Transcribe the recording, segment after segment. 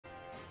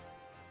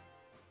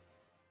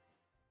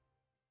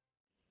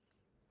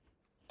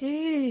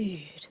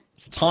Dude.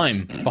 It's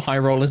time for High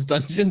Rollers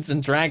Dungeons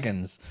and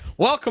Dragons.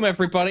 Welcome,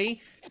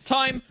 everybody. It's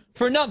time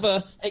for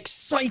another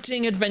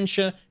exciting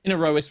adventure in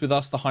Aerois with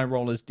us, the High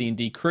Rollers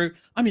D&D crew.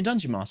 I'm your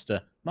Dungeon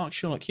Master, Mark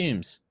Sherlock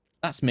Humes.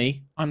 That's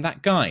me. I'm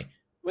that guy.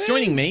 Woo.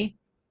 Joining me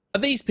are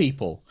these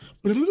people.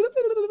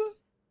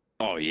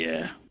 Oh,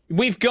 yeah.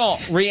 We've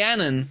got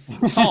Rhiannon,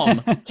 Tom,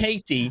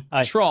 Katie,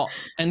 Hi. Trot,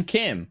 and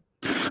Kim.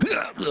 Ahoy,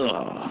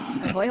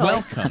 ahoy.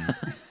 Welcome,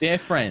 dear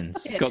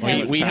friends.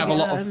 We have a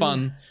lot of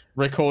fun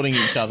recording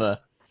each other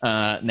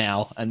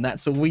now, and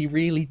that's all we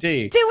really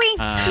do. Do we?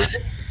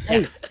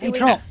 Hey,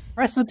 Trot,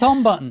 press the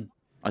Tom button.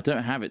 I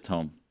don't have it,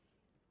 Tom.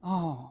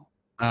 Oh.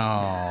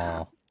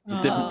 Oh. It's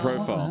a different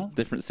profile,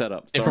 different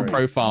setup. Different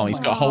Sorry. profile. He's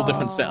got a whole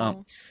different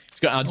setup. He's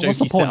got our What's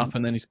the jokey point? setup,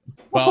 and then he's...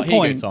 What's Well, the here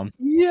you point? go, Tom.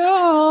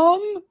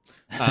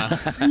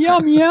 Yum!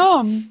 Yum,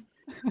 yum.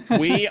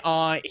 We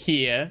are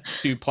here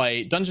to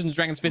play Dungeons and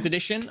Dragons 5th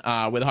edition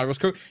with the High Rollers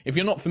crew. If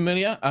you're not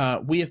familiar,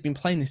 we have been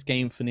playing this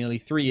game for nearly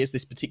 3 years.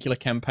 This particular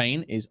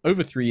campaign is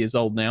over 3 years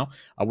old now.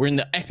 We're in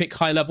the epic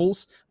high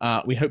levels.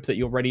 We hope that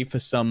you're ready for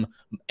some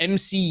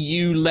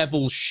MCU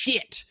level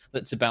shit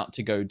that's about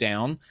to go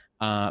down.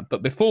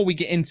 But before we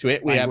get into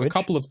it, we have a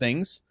couple of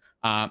things.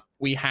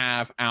 We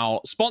have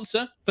our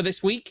sponsor for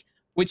this week,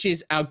 which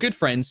is our good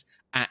friends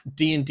at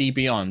D&D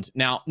Beyond.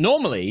 Now,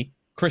 normally,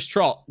 Chris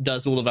Trott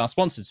does all of our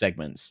sponsored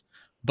segments,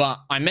 but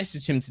I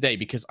messaged him today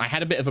because I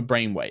had a bit of a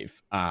brainwave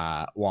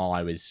while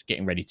I was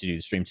getting ready to do the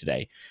stream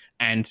today.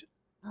 And,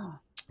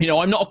 you know,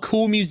 I'm not a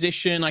cool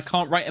musician. I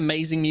can't write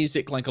amazing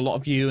music like a lot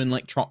of you and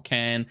like Trott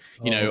can.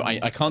 You know,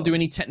 I can't do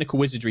any technical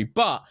wizardry,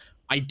 but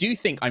I do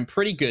think I'm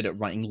pretty good at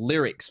writing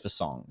lyrics for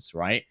songs,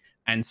 right?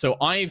 And so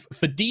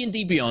for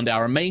D&D Beyond,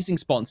 our amazing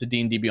sponsor,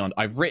 D&D Beyond,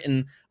 I've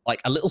written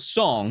like a little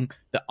song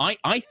that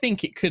I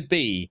think it could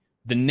be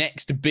the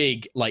next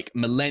big, like,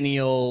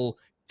 millennial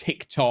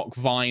TikTok,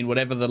 Vine,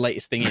 whatever the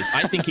latest thing is.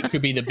 I think it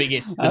could be the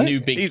biggest, the new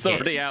big He's hit,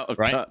 already out of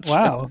right? touch.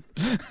 Wow.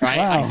 Right?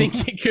 Wow. I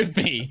think it could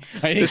be. I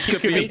think This it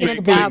could could be be. a big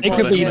It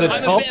could be the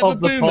I'm a top bit of a of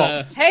the boomer.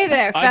 pops. Hey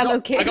there, fellow I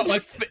kids. got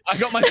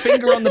my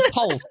finger on the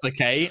pulse,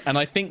 okay? And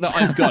I think that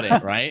I've got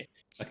it, right?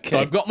 Okay. So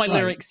I've got my Right.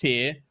 lyrics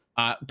here.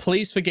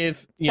 Please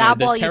forgive Dab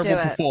the while you terrible do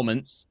it.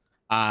 performance.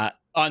 No,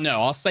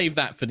 I'll save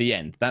that for the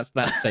end. That's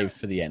saved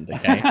for the end,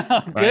 okay?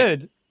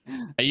 Good.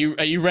 Are you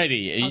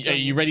ready? Are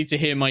you ready to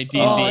hear my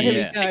D&D Oh, here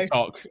we go.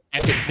 TikTok,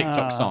 epic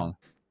TikTok song?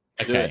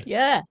 Okay.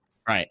 Yeah.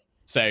 Right.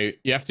 So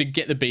you have to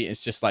get the beat.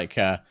 It's just like,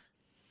 got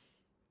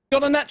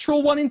a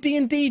natural one in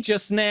D&D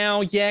just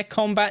now. Yeah,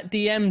 combat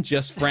DM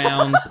just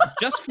frowned.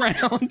 Just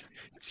frowned.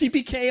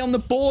 TPK on the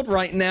board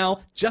right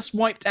now. Just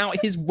wiped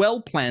out his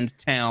well-planned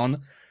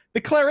town.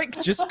 The cleric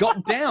just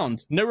got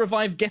downed. No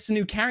revive, guess a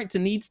new character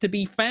needs to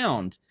be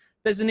found.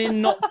 There's an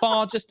inn not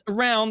far, just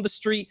around the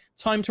street.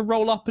 Time to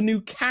roll up a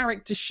new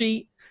character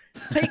sheet.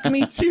 Take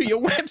me to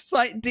your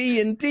website,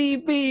 D&D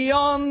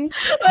Beyond.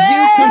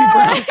 You can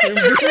browse and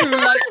brew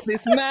like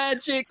this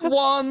magic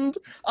wand.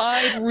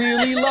 I'd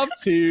really love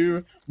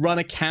to run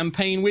a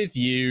campaign with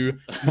you.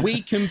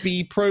 We can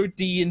be pro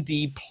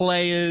D&D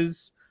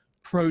players.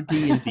 Pro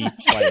D&D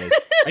players.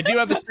 I do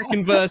have a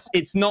second verse.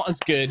 It's not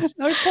as good.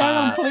 No, carry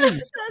on,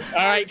 please.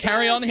 All right,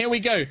 carry on. Here we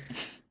go.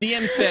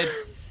 DM said,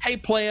 hey,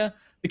 player,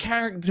 the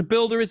character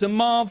builder is a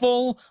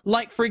marvel.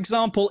 Like, for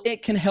example,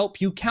 it can help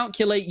you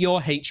calculate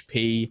your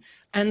HP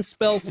and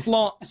spell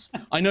slots.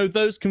 I know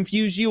those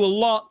confuse you a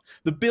lot.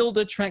 The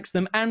builder tracks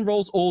them and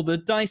rolls all the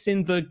dice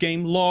in the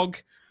game log.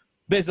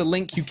 There's a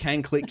link you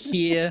can click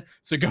here,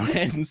 so go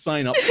ahead and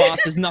sign up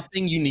fast. There's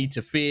nothing you need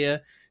to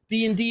fear.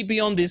 D&D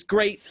Beyond is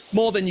great,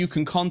 more than you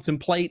can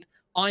contemplate.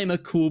 I'm a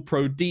cool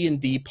pro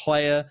D&D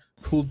player,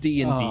 cool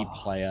D&D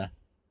player.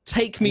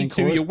 Take me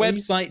to your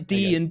website,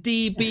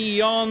 D&D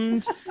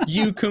Beyond.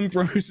 You can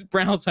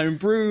browse home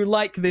brew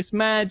like this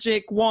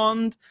magic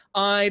wand.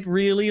 I'd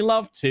really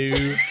love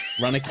to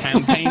run a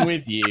campaign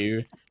with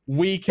you.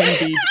 We can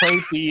be pro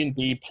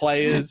D&D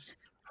players.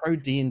 Pro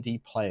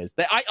D&D players.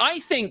 I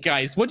think,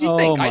 guys, what do you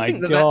think? Oh I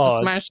think my that's a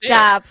God. smash hit.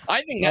 Dab.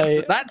 I think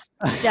that's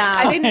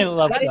Dab. I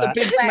love that's a that.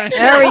 big smash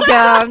There hit. we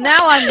go.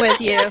 Now I'm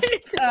with you.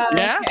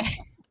 Yeah?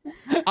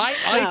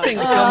 I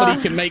think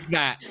somebody can make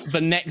that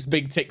the next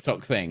big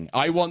TikTok thing.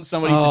 I want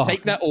somebody to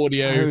take that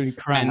audio Holy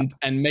crap.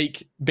 and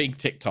make big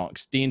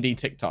TikToks, D&D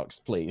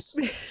TikToks, please.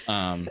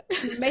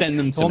 Send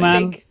them to me.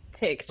 Torman, Big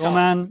TikTok.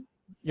 Torman,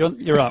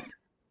 you're up.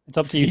 It's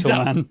up to you, He's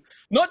up. Torman.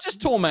 Not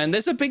just Torman,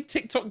 there's a big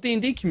TikTok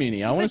D&D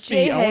community. I want to it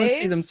see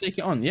Jay them Hayes? take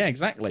it on. Yeah,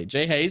 exactly.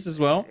 Jay Hayes as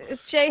well.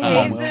 Is Jay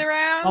Someone Hayes will.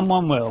 around?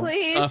 Someone will.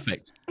 Please.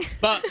 Perfect.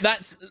 But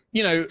that's,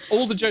 you know,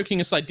 all the joking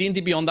aside,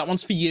 D&D Beyond, that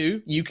one's for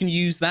you. You can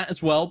use that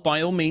as well.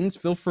 By all means,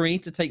 feel free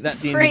to take that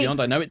It's D&D free.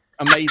 Beyond. I know it's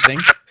amazing.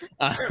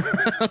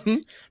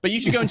 But you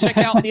should go and check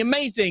out the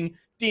amazing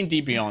D&D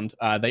Beyond.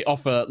 They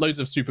offer loads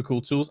of super cool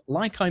tools.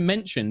 Like I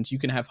mentioned, you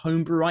can have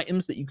homebrew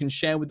items that you can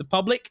share with the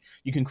public.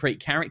 You can create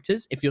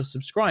characters. If you're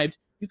subscribed,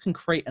 you can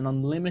create an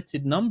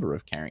unlimited number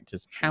of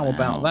characters. How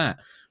about that?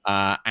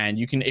 And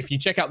you can, if you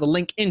check out the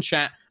link in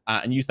chat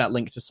and use that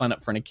link to sign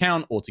up for an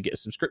account or to get a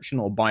subscription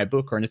or buy a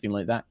book or anything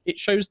like that, it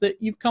shows that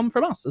you've come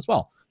from us as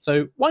well.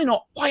 So why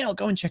not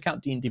go and check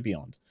out D&D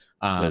Beyond?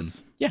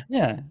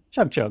 Yeah.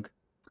 Chug.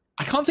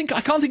 I can't think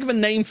of a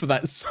name for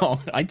that song.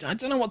 I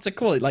don't know what to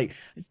call it. Like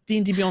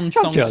D&D Beyond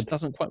song just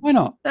doesn't quite. Why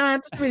not? Nah,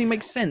 it doesn't really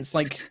make sense.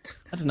 Like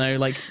I don't know,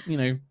 like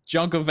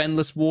jug of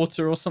endless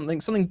water or something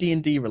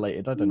D&D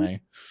related. I don't know.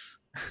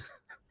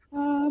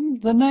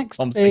 The next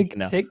Tom's big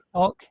now.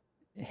 TikTok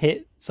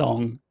hit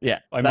song.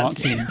 By Mark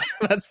Teams.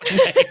 That's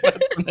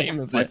the name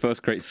of My it.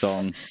 first great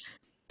song.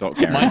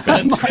 My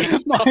first great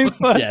song.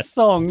 My first Yes.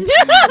 song.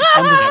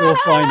 _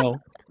 final.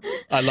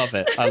 I love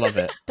it.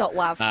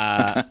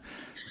 .wav.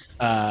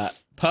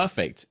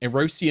 Perfect.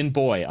 Aerosian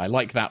boy. I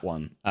like that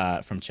one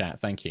from chat.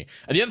 Thank you.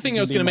 And the other thing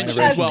I was Be going to my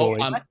mention as Aerosian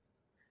well, boy.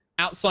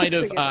 outside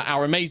of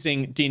our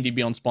amazing D&D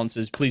Beyond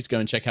sponsors, please go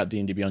and check out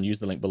D&D Beyond. Use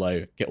the link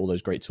below. Get all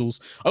those great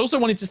tools. I also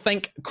wanted to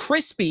thank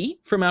Crispy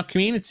from our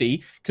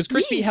community, because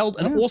Crispy held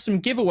an awesome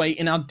giveaway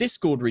in our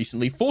Discord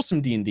recently for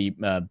some D&D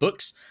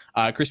books.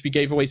 Crispy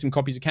gave away some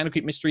copies of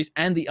Candlekeep Mysteries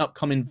and the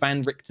upcoming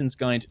Van Richten's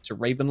Guide to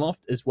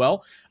Ravenloft as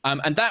well.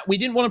 And that, we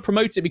didn't want to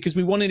promote it because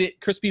we wanted it,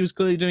 Crispy was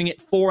clearly doing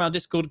it for our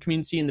Discord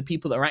community and the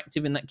people that are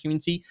active in that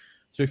community.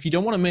 So if you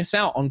don't want to miss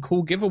out on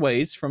cool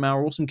giveaways from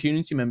our awesome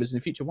community members in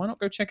the future, why not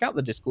go check out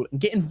the Discord and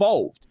get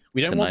involved?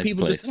 We don't want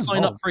people just to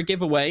sign up for a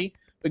giveaway,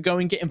 but go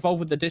and get involved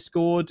with the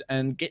Discord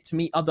and get to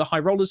meet other High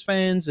Rollers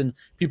fans and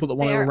people that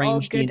want to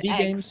arrange D&D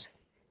games.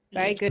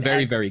 Very good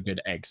Very, eggs. very good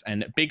eggs.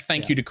 And big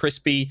thank you to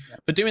Crispy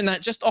for doing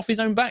that just off his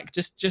own back.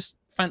 Just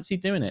fancy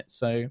doing it.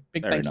 So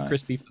big thank you,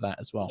 Crispy, for that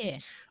as well.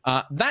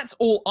 Yeah. That's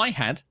all I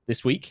had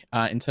this week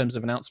in terms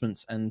of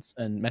announcements and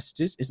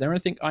messages. Is there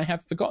anything I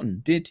have forgotten,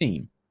 dear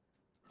team?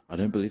 I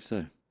don't believe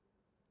so.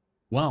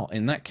 Well,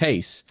 in that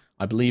case,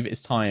 I believe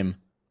it's time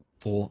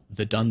for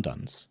the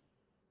Dun-Duns.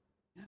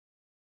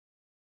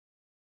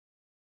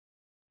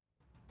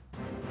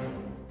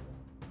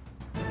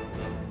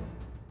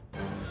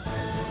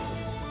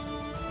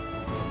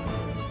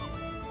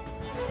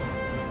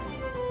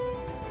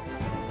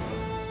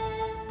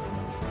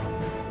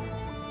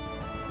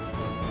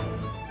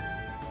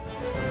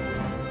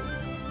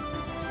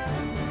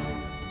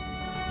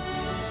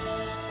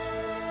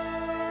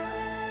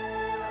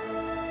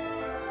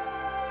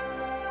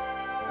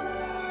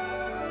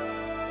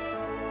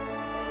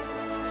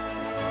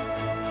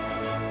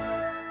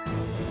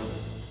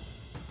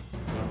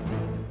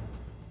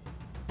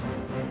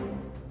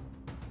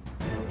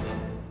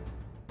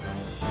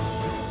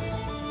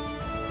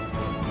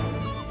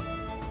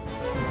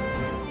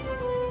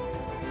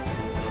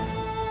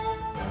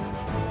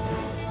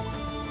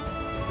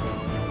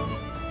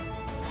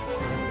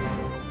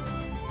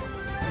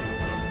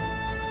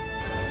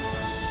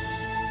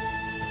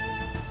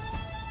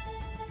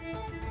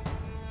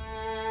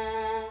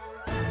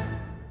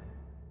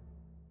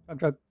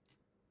 Chug.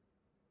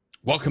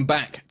 Welcome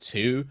back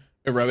to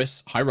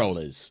Aerois High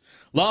Rollers.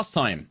 Last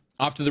time,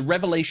 after the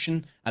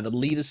revelation at the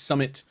Leaders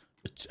Summit,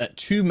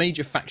 two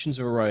major factions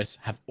of Aerois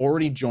have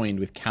already joined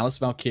with Callus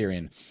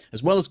Valkyrian,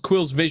 as well as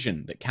Quill's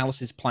vision that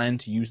Callus's plan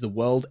to use the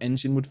world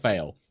engine would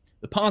fail.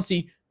 The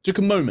party took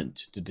a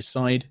moment to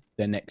decide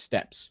their next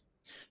steps.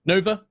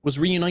 Nova was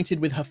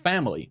reunited with her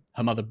family,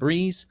 her mother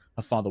Breeze,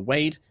 her father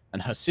Wade,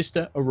 and her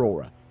sister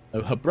Aurora,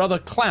 though her brother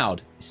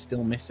Cloud is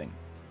still missing.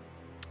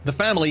 The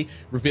family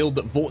revealed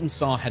that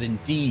Vortensar had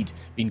indeed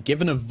been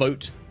given a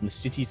vote on the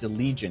city's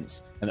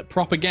allegiance, and that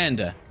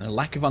propaganda and a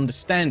lack of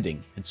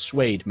understanding had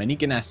swayed many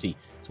Ganassi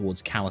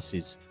towards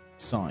Callus's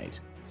side.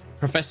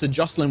 Professor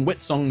Jocelyn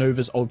Whitsong,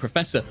 Nova's old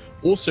professor,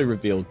 also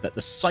revealed that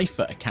the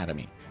Cypher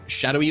Academy, a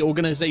shadowy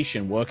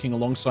organization working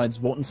alongside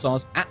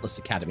Vortensar's Atlas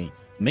Academy,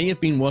 may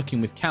have been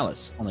working with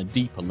Callus on a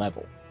deeper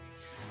level.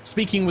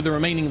 Speaking with the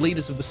remaining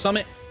leaders of the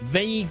summit,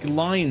 vague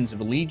lines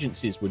of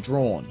allegiances were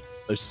drawn,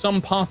 though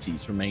some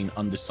parties remain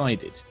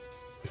undecided.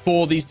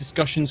 Before these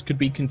discussions could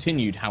be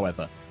continued,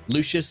 however,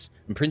 Lucius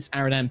and Prince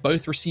Aradan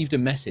both received a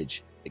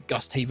message that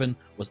Gusthaven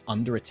was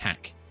under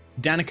attack.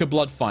 Danica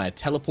Bloodfire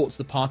teleports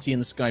the party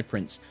and the Sky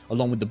Prince,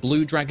 along with the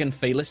Blue Dragon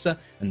Phalissa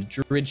and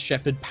the Druid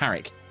Shepherd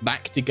Parik,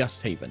 back to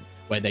Gusthaven,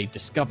 where they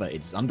discover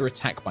it is under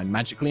attack by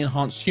magically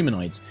enhanced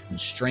humanoids and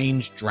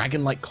strange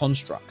dragon-like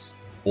constructs,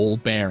 all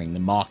bearing the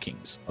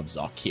markings of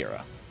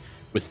Zarkira.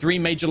 With three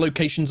major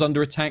locations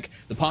under attack,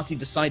 the party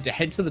decide to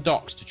head to the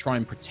docks to try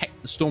and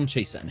protect the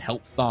Stormchaser and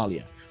help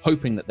Thalia,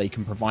 hoping that they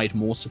can provide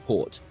more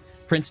support.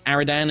 Prince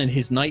Aradan and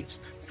his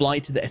knights fly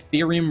to the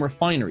Ethereum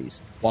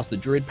refineries, whilst the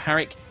Druid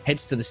Parik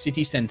heads to the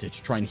city centre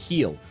to try and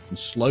heal and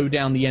slow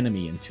down the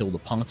enemy until the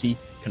party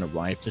can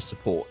arrive to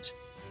support.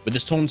 With the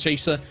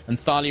Stormchaser and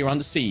Thalia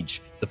under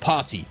siege, the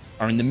party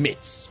are in the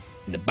midst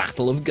in the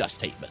Battle of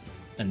Gusthaven.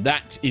 And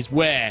that is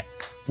where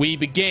we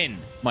begin,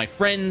 my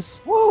friends.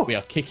 Woo! We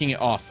are kicking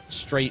it off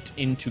straight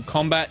into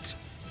combat.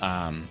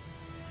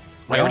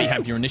 I already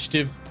have your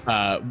initiative.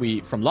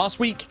 From last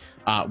week.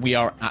 We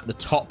are at the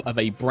top of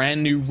a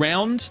brand new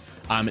round.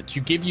 To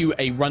give you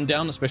a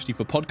rundown, especially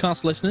for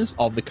podcast listeners,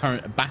 of the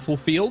current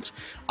battlefield,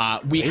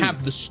 we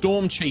have the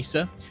Storm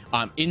Chaser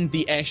in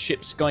the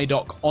airship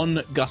Skydock on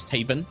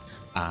Gusthaven.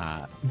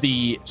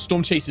 The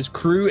Storm Chaser's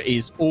crew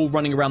is all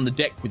running around the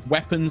deck with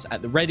weapons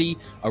at the ready.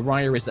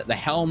 Aerois is at the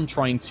helm,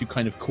 trying to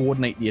kind of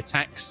coordinate the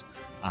attacks.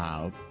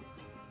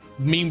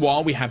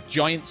 Meanwhile, we have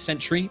Giant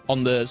Sentry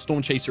on the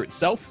Storm Chaser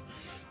itself.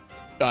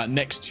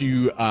 Next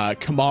to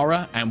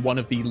Kamara and one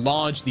of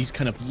these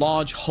kind of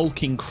large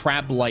hulking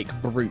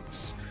crab-like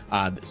brutes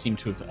that seem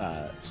to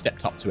have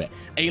stepped up to it.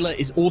 Ayla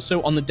is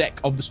also on the deck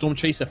of the Storm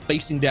Chaser,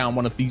 facing down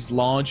one of these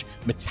large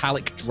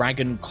metallic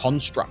dragon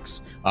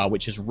constructs,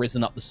 which has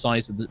risen up the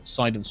side of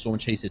the Storm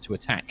Chaser to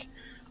attack.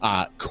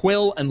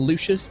 Quill and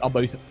Lucius are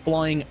both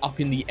flying up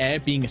in the air,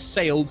 being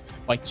assailed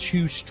by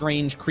two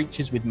strange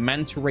creatures with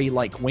manta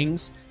ray-like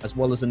wings, as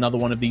well as another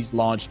one of these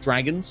large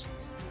dragons.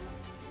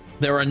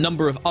 There are a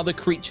number of other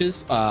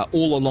creatures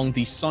all along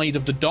the side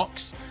of the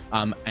docks,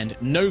 and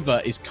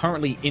Nova is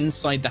currently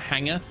inside the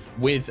hangar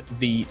with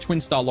the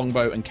Twin Star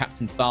Longbow and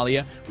Captain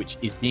Thalia, which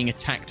is being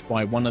attacked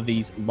by one of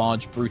these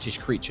large brutish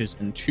creatures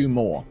and two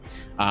more.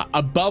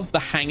 Above the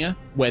hangar,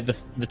 where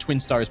the Twin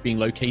Star is being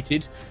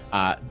located,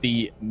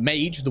 the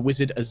mage, the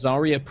wizard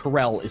Azaria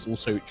Perel, is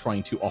also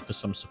trying to offer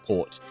some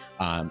support,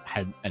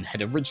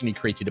 had originally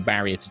created a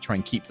barrier to try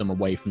and keep them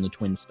away from the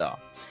Twin Star.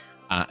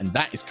 And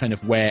that is kind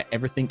of where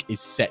everything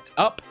is set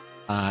up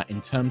in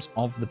terms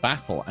of the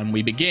battle. And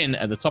we begin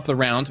at the top of the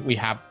round. We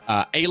have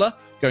Ayla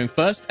going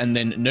first, and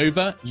then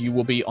Nova, you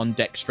will be on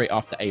deck straight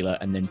after Ayla,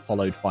 and then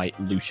followed by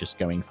Lucius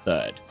going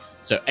third.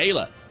 So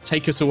Ayla,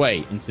 take us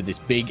away into this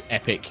big,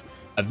 epic,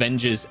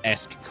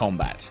 Avengers-esque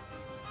combat.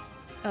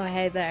 Oh,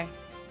 hey there.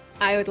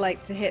 I would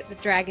like to hit the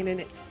dragon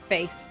in its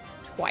face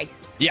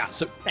twice. Yeah,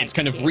 so it's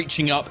kind of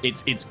reaching up.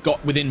 It's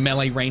got within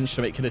melee range,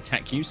 so it could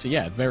attack you. So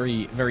yeah,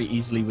 very, very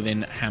easily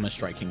within hammer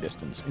striking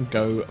distance.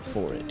 Go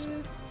for it.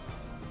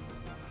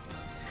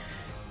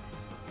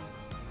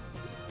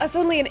 That's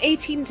only an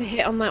 18 to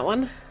hit on that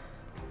one.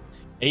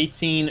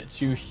 18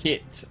 to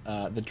hit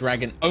the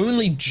dragon.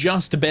 Only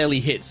just barely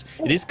hits.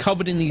 It is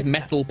covered in these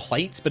metal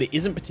plates, but it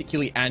isn't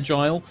particularly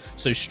agile.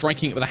 So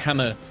striking it with a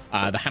hammer,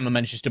 the hammer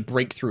manages to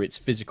break through its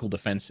physical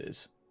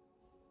defenses.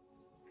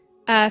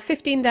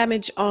 15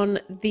 damage on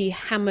the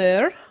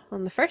hammer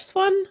on the first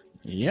one.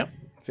 Yep,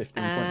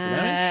 15 points of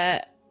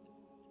damage.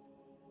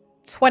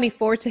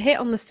 24 to hit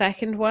on the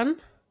second one.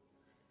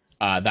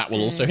 That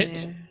will also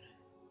hit.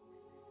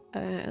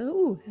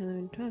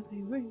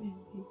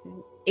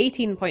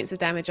 18 points of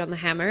damage on the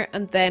hammer,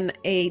 and then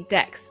a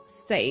dex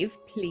save,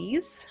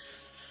 please.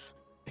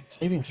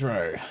 Saving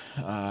throw.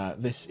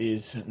 This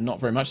is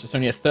not very much. It's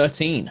only a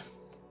 13.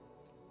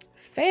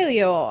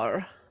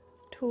 Failure.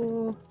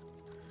 2,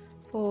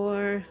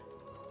 4,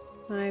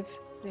 5,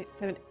 6,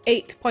 7,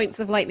 8 points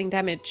of lightning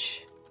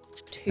damage.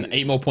 2. And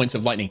 8 more points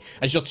of lightning.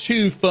 As your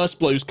two first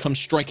blows come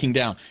striking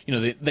down, you know,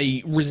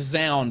 they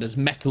resound as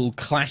metal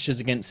clashes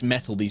against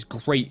metal. These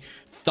great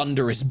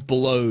thunderous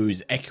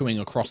blows echoing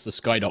across the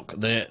skydock.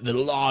 The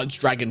large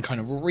dragon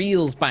kind of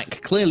reels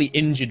back, clearly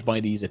injured by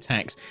these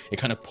attacks. It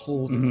kind of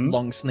pulls its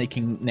long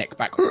snaking neck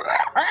back.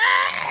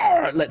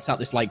 It lets out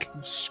this like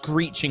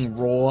screeching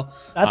roar.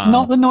 That's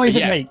not the noise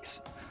it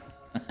makes.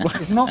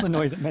 It's not the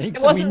noise it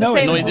makes. It wasn't the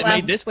same noise as it made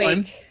last this week.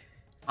 time.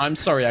 I'm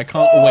sorry, I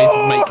can't always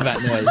make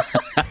that noise.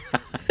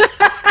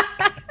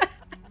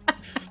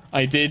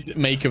 I did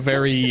make a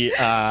very...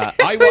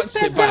 I watched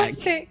it back,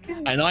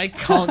 and I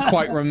can't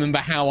quite remember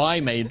how I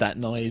made that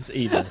noise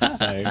either,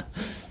 so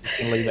just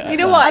gonna leave it at You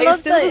know that. what? It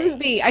still doesn't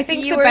be. I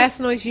think the were best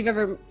noise you've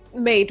ever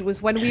made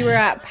was when we were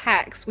at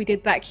PAX, we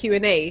did that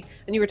Q&A,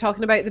 and you were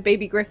talking about the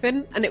baby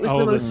griffin, and it was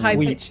the most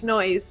high-pitched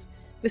noise.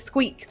 The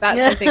squeak,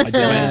 that's I think I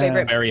still my did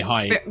favorite. very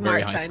high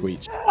sound.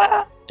 squeak.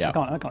 Yeah.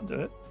 I can't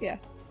do it. Yeah.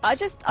 I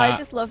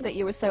just love that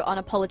you were so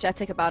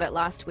unapologetic about it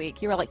last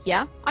week. You were like,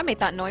 yeah, I made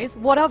that noise.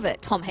 What of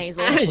it, Tom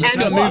Hazel? Hey, you just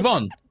gotta move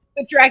on.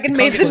 The dragon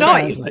made the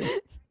noise.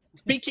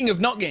 Speaking of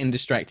not getting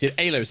distracted,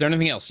 Ayla, is there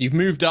anything else? You've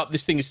moved up.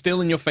 This thing is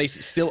still in your face.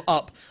 It's still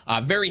up.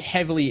 Very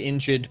heavily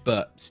injured,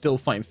 but still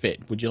fighting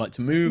fit. Would you like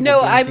to move? No,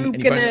 or do anything,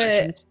 any bonus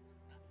actions?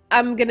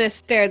 I'm gonna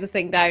stare the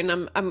thing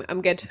down.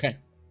 I'm good. Okay.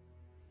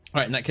 All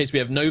right. In that case, we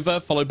have Nova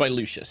followed by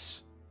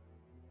Lucius.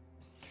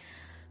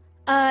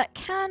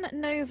 Can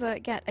Nova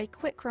get a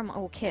quick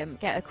Kim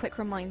get a quick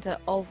reminder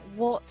of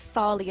what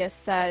Thalia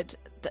said?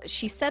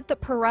 She said that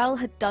Perel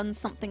had done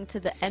something to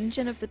the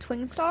engine of the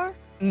Twin Star?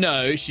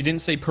 No, she didn't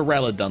say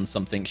Perel had done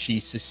something. She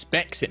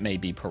suspects it may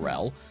be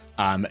Perel.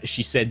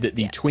 She said that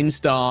the Twin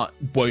Star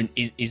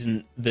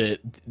isn't the...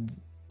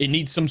 It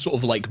needs some sort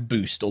of like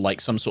boost or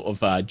like some sort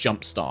of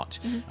jump start.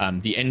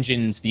 The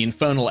engines, the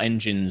infernal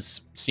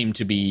engines seem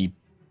to be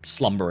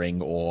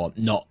slumbering or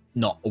not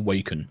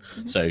awaken,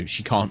 so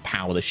she can't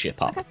power the ship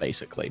up,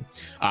 basically.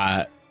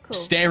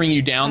 Staring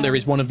you down, there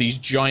is one of these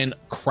giant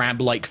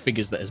crab-like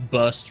figures that has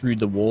burst through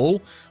the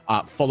wall,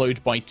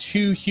 followed by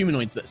 2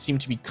 humanoids that seem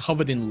to be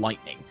covered in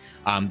lightning.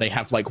 They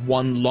have like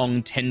one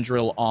long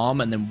tendril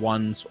arm and then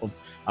one sort of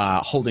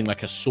holding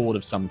like a sword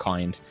of some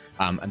kind,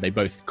 and they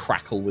both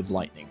crackle with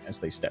lightning as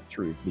they step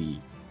through the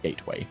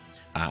gateway.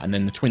 And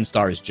then the Twin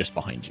Star is just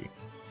behind you.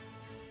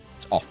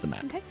 It's off the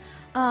map. Okay.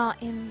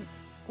 In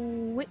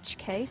which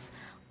case,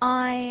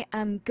 I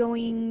am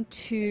going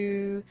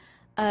to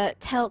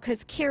tell,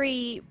 because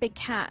Kiri, Big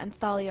Cat, and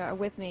Thalia are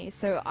with me,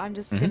 so I'm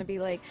just going to be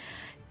like,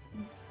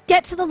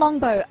 get to the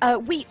longbow.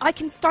 I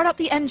can start up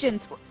the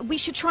engines. We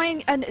should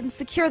try and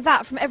secure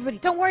that from everybody.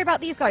 Don't worry about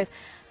these guys.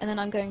 And then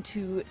I'm going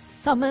to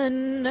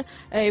summon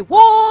a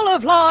wall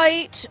of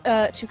light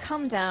to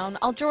come down.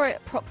 I'll draw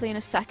it properly in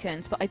a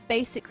second, but I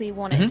basically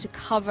want it to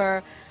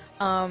cover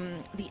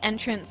the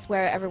entrance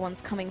where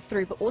everyone's coming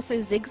through, but also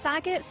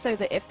zigzag it so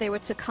that if they were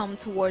to come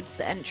towards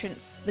the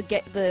entrance,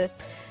 the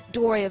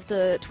doorway of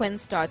the Twin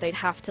Star, they'd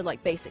have to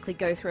like basically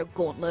go through a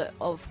gauntlet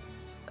of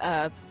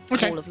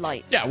wall of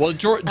lights. Yeah, well,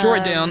 draw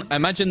it down.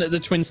 Imagine that the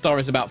Twin Star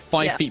is about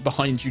 5 feet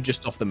behind you,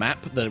 just off the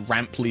map, the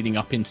ramp leading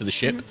up into the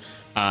ship.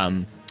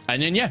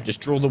 And then,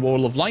 just draw the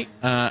wall of light,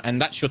 and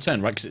that's your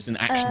turn, right? Because it's an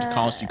action to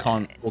cast. You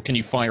can't, or can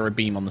you fire a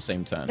beam on the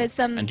same turn? There's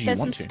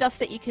some stuff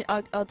that you can.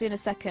 I'll do in a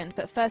second.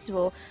 But first of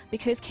all,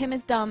 because Kim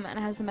is dumb and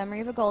has the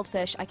memory of a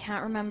goldfish, I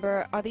can't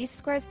remember. Are these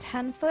squares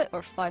 10 foot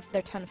or 5?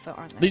 They're 10 foot,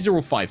 aren't they? These are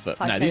all 5 foot.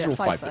 No, these are all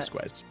 5 foot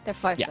squares. They're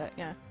 5 foot.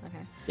 Yeah.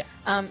 Okay. Yeah.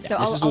 So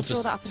I'll draw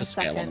that up in a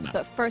second.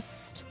 But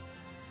first,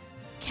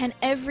 can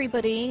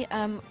everybody,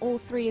 all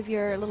 3 of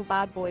your little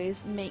bad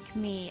boys, make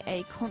me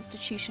a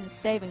Constitution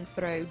saving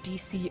throw,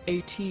 DC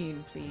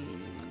 18, please?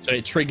 So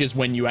it triggers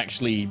when you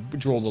actually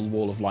draw the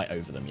wall of light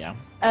over them, yeah?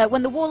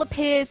 When the wall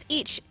appears,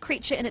 each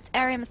creature in its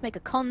area must make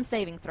a con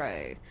saving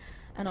throw.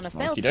 And on a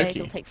failed save,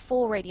 you'll take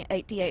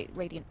 8d8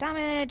 radiant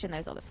damage, and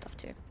there's other stuff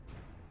too.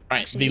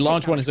 Right, the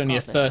large one is only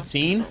a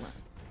 13.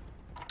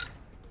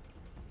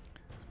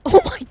 Oh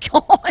my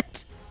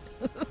god!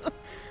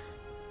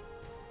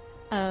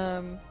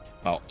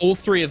 Well, all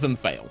 3 of them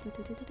failed.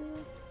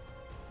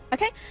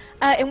 Okay,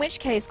 in which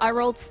case I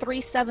rolled 3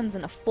 7s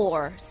and a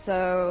 4.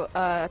 So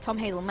Tom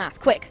Hazel math,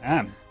 quick.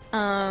 Damn.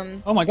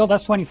 Oh my god,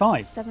 that's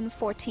 25. 7,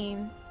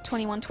 14,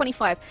 21,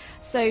 25.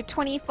 So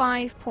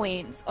 25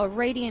 points of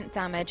radiant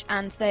damage,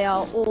 and they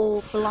are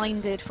all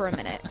blinded for a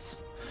minute.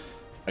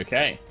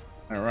 Okay.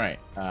 All right.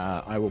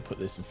 I will put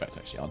this. In fact,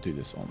 actually, I'll do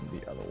this on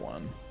the other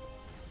one.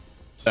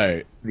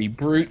 So the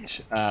brute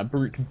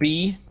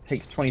B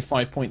takes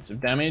 25 points of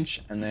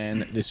damage, and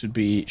then this would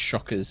be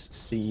Shockers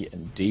C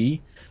and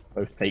D.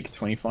 Both take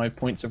 25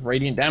 points of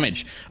radiant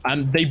damage.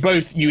 They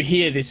both, you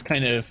hear this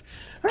kind of,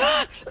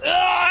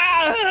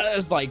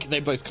 as like they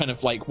both kind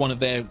of like one of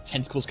their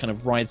tentacles kind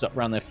of rides up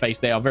around their face.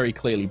 They are very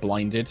clearly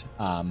blinded,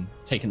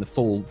 taking the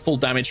full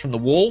damage from the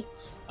wall.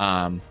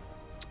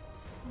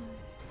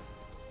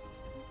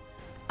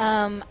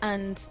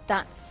 And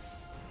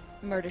that's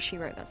Murder, She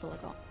Wrote. That's all I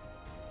got.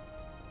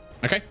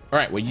 Okay. All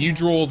right. Well, you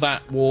draw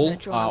that wall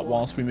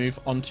whilst we move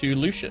on to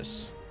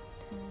Lucius.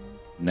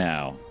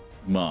 Now,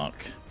 Mark,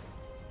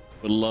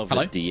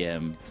 beloved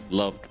DM,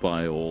 loved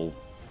by all.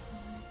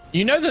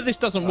 You know that this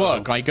doesn't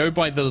work. I go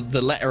by the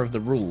letter of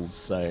the rules,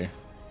 so...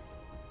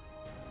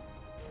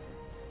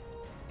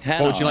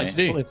 What would you like to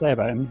do? What do they say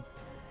about him?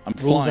 I'm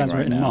rules flying as right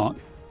written, now. Mark.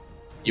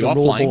 You are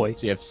flying, boy.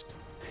 So you have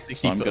 60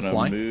 so I'm foot of going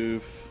flying. to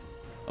move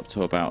up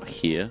to about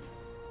here.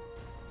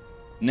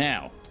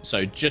 Now...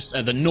 So just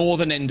at the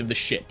northern end of the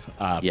ship,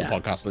 for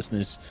podcast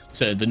listeners,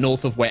 to the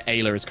north of where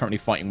Ayla is currently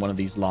fighting one of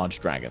these large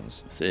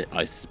dragons. So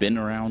I spin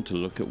around to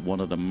look at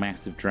one of the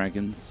massive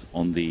dragons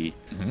on the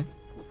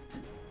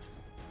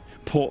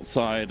port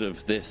side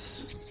of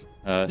this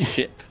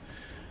ship,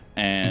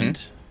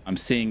 and I'm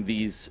seeing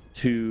these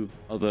 2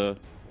 other...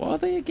 What are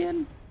they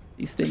again?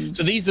 These things?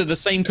 So these are the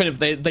same kind of...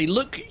 They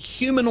look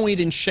humanoid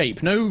in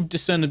shape, no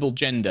discernible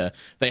gender.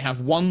 They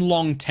have one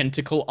long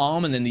tentacle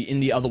arm, and then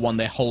in the other one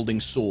they're holding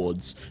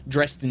swords,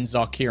 dressed in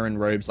Zarkiran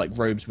robes, like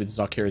robes with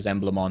Zarkira's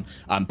emblem on,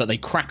 but they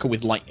crackle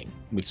with lightning,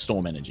 with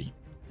storm energy.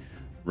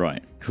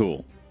 Right,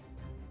 cool.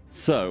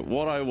 So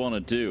what I want to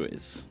do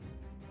is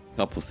a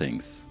couple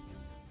things.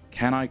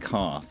 Can I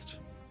cast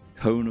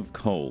Cone of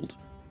Cold,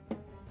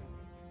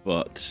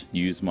 but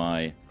use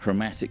my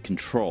chromatic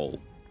control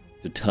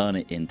to turn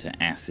it into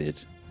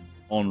acid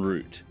en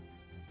route?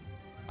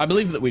 I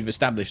believe that we've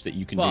established that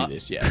you can do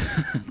this,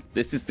 yes.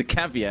 This is the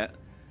caveat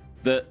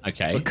that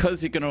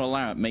because you're going to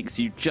allow it makes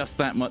you just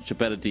that much a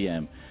better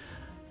DM.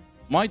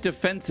 My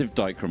defensive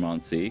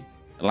dichromancy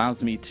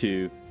allows me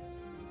to,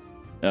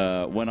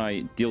 when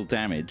I deal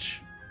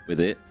damage with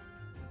it,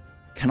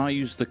 can I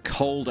use the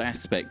cold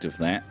aspect of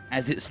that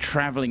as it's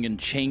traveling and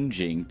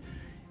changing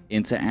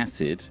into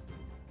acid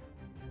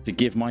to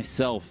give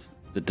myself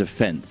the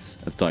defense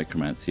of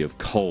dichromancy of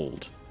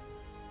cold,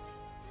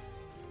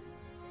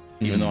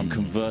 even though I'm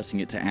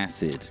converting it to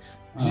acid?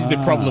 This is the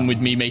problem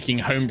with me making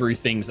homebrew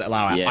things that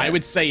allow it. I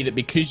would say that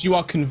because you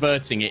are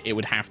converting it, it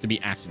would have to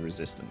be acid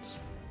resistance.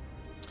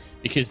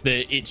 because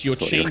you're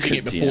changing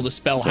it before the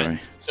spell has.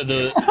 So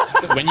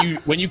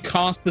when you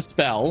cast the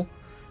spell,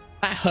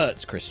 that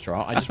hurts,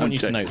 Christra. I just want you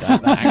to know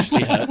that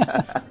actually hurts.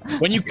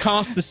 When you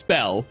cast the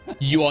spell,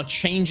 you are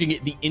changing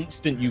it the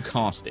instant you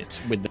cast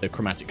it with the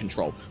chromatic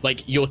control.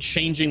 Like, you're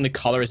changing the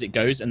color as it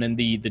goes, and then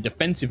the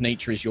defensive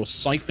nature is you're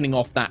siphoning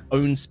off that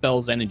own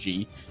spell's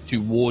energy to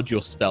ward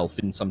yourself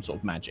in some sort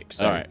of magic.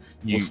 So all right,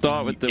 we'll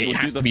start with the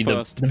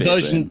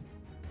version. Then.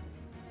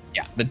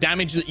 Yeah, the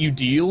damage that you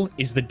deal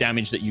is the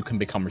damage that you can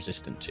become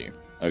resistant to.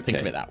 Okay. Think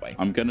of it that way.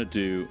 I'm gonna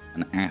do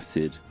an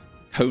acid,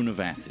 cone of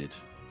acid.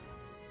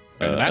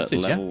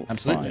 Acid, level yeah,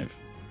 absolutely. 5.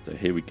 So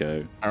here we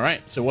go. All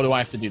right. So what do I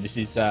have to do? This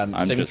is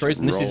saving throws,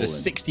 and this is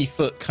a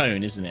 60-foot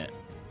cone, isn't it?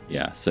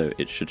 Yeah. So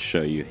it should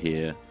show you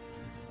here.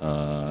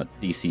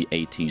 DC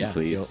 18,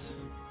 please.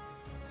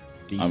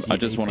 DC I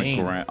just want to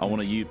grab. I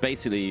want to use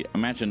basically.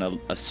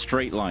 Imagine a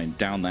straight line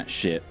down that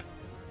ship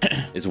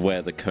is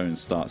where the cone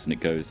starts, and it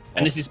goes.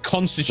 And this is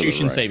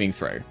Constitution saving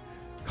throw.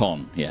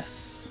 Con,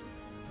 yes.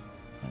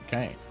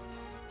 Okay.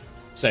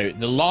 So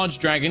the large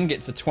dragon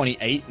gets a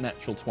 28,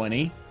 natural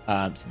 20.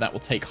 So that will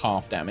take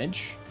half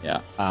damage. Yeah.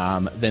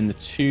 Then the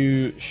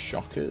 2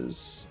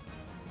 shockers.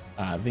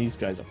 These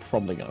guys are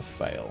probably going to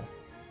fail.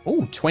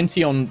 Oh,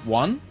 20 on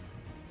one.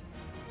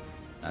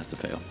 That's a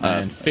fail.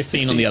 And 15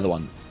 16. On the other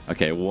one.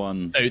 Okay,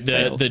 one. So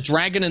the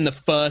dragon and the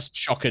first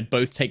shocker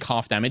both take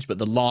half damage, but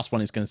the last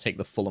one is going to take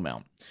the full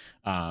amount.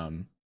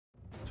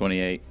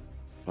 28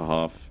 for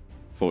half.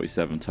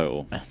 47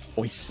 total.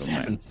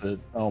 47 for,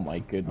 oh my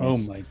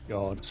goodness. Oh my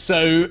god.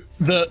 So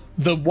the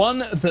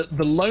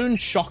lone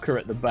shocker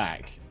at the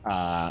back,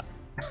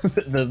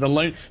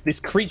 this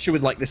creature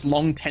with like this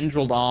long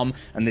tendrilled arm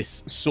and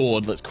this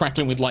sword that's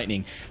crackling with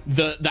lightning,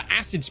 the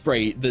acid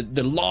spray,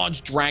 the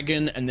large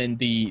dragon, and then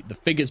the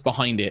figures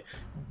behind it,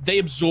 they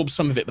absorb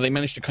some of it, but they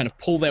manage to kind of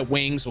pull their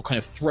wings or kind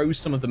of throw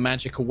some of the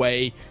magic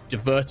away,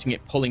 diverting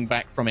it, pulling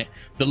back from it.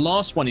 The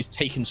last one is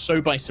taken so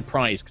by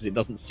surprise because it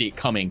doesn't see it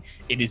coming.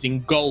 It is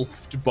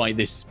engulfed by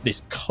this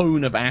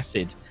cone of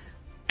acid,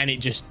 and it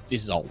just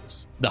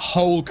dissolves. The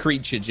whole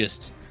creature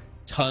just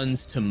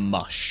turns to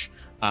mush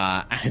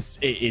as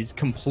it is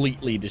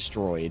completely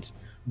destroyed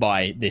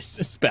by this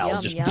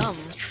spell.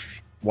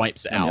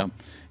 Wipes it out. Yum.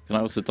 Can I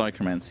also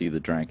dichromancy the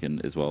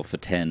dragon as well for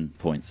 10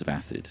 points of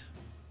acid?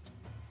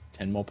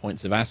 10 more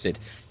points of acid.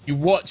 You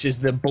watch as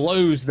the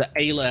blows that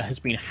Ayla has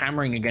been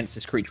hammering against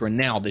this creature, and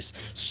now this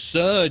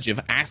surge of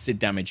acid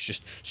damage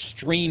just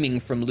streaming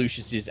from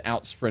Lucius's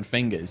outspread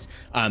fingers.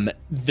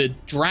 The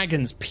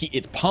dragon's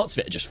its parts of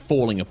it are just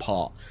falling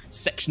apart.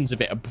 Sections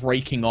of it are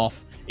breaking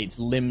off. Its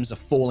limbs are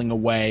falling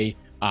away.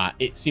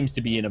 It seems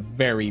to be in a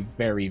very,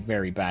 very,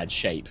 very bad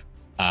shape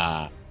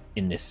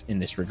in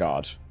this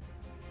regard.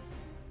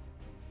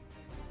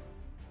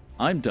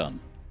 I'm done.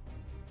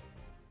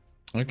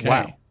 Okay.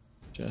 Wow.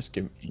 Just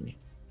give me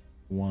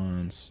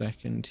 1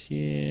 second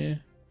here.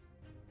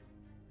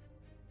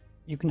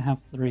 You can have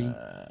 3.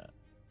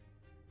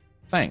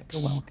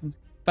 Thanks. You're welcome.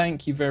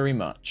 Thank you very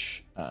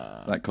much.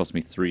 So that cost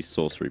me 3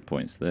 sorcery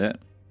points there.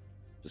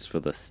 Just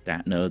for the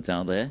stat nerds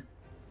out there.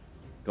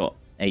 Got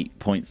 8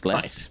 points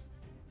left. Nice.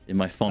 In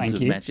my font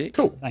of magic.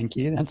 Cool. Thank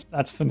you.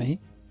 That's for me.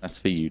 That's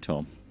for you,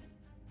 Tom.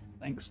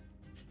 Thanks.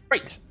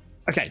 Great.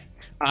 Okay.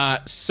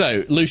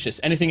 So, Lucius,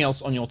 anything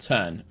else on your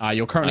turn?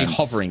 You're currently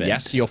hovering, spent.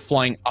 Yes? You're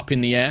flying up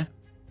in the air?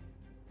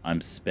 I'm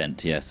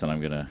spent, yes, and I'm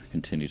going to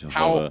continue to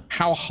hover.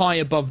 How high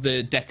above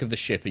the deck of the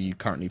ship are you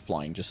currently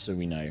flying, just so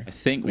we know? I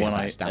think when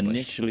I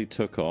initially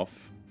took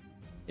off,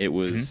 it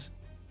was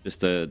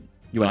just a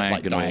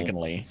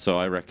diagonally. So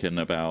I reckon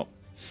about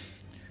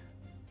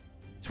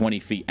 20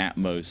 feet at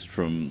most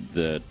from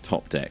the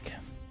top deck.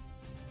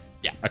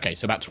 Yeah, okay,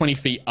 so about 20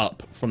 feet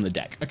up from the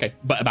deck. Okay,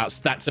 but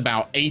that's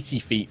about 80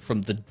 feet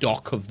from the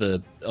dock of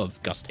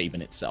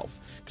Gusthaven itself,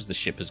 because the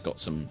ship has got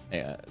some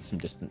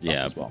distance up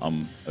as well. Yeah,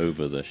 I'm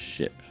over the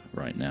ship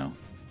right now.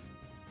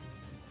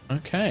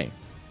 Okay.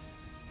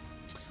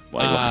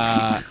 Why are you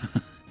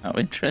asking? Out of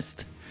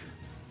interest?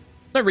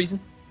 No reason.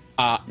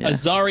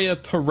 Azaria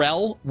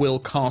Perel will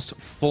cast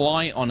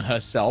Fly on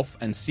herself,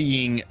 and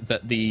seeing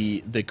that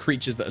the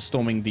creatures that are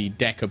storming the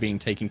deck are being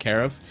taken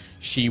care of,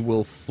 she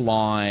will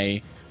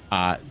fly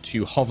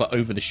to hover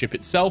over the ship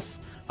itself.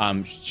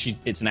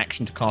 It's an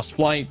action to cast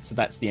Fly, so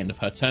that's the end of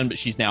her turn, but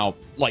she's now,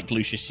 like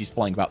Lucius, she's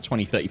flying about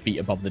 20-30 feet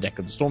above the deck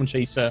of the Storm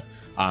Chaser.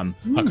 Her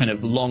kind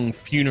of long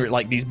funerary,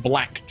 like these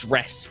black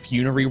dress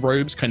funerary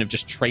robes kind of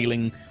just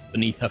trailing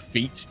beneath her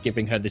feet,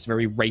 giving her this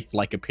very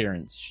wraith-like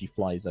appearance. She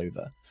flies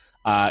over.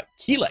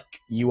 Keelek,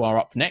 you are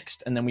up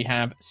next, and then we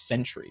have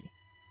Sentry.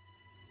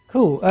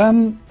 Cool.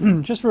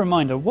 Just a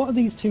reminder, what are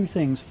these 2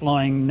 things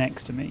flying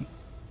next to me?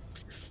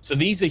 So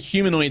these are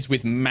humanoids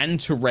with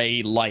manta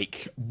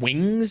ray-like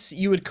wings,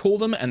 you would call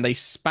them, and they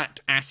spat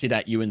acid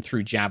at you and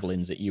threw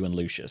javelins at you and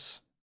Lucius.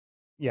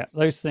 Yeah,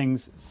 those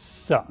things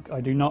suck. I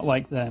do not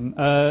like them.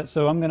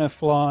 So I'm going to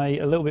fly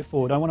a little bit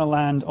forward. I want to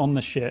land on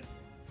the ship.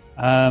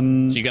 So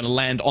you're going to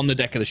land on the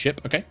deck of the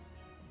ship, okay?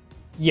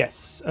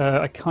 Yes.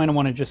 I kind of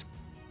want to just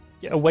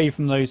get away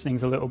from those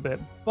things a little bit.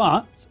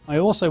 But I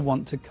also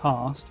want to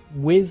cast,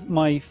 with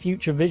my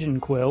Future Vision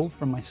Quill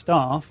from my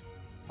staff,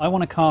 I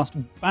want to cast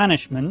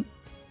Banishment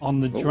on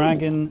the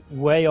dragon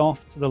way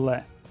off to the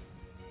left.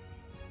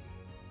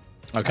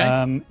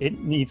 Okay. It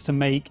needs to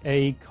make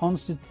a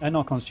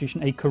not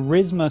Constitution, a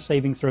Charisma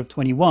saving throw of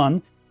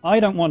 21. I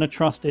don't want to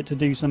trust it to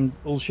do some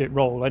bullshit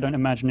roll. I don't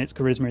imagine its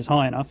Charisma is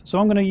high enough. So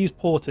I'm going to use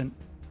Portent.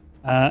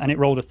 And it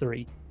rolled a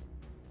 3.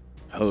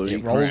 Holy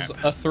It rolls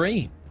a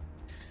 3.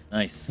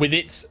 Nice. With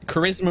its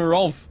Charisma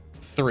of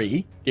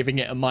 3, giving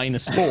it a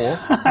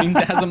 -4, means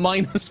it has a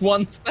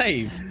 -1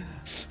 save.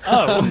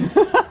 Oh.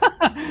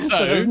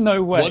 So there's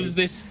no way. What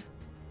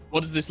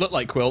does this look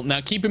like, Quill?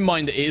 Now, keep in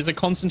mind that it is a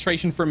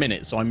concentration for a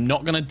minute, so I'm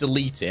not going to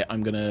delete it.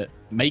 I'm going to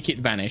make it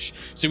vanish.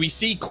 So we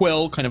see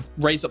Quill kind of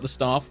raise up the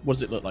staff. What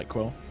does it look like,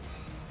 Quill?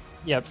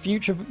 Yeah,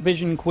 Future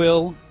Vision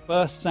Quill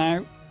bursts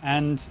out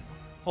and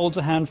holds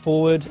a hand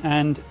forward,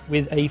 and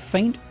with a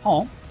faint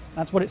pop,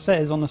 that's what it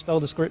says on the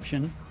spell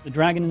description, the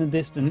dragon in the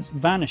distance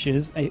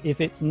vanishes. If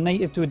it's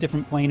native to a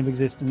different plane of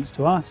existence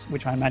to us,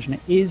 which I imagine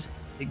it is,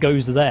 it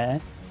goes there.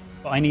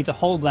 But I need to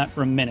hold that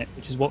for a minute,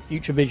 which is what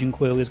Future Vision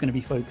Quill is going to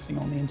be focusing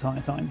on the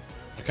entire time.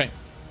 Okay.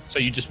 So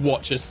you just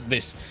watch as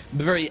this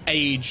very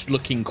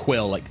aged-looking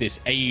Quill, like this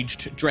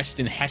aged, dressed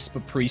in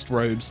Hesper priest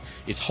robes,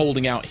 is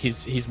holding out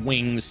his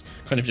wings,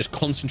 kind of just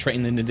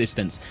concentrating in the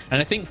distance. And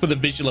I think for the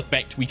visual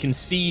effect, we can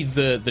see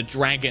the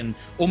dragon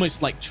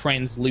almost like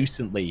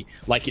translucently,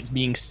 like it's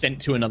being sent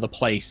to another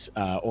place,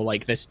 or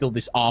like there's still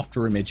this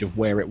after image of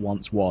where it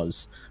once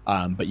was.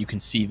 But you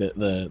can see that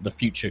the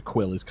future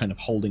Quill is kind of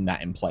holding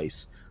that in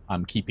place,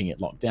 keeping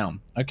it locked down.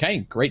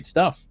 Okay, great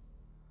stuff.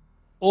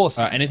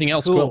 Awesome. Anything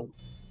else, cool. Quill?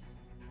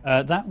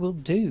 That will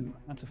do.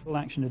 That's a full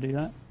action to do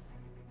that.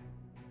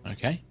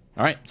 Okay.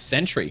 All right.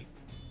 Sentry.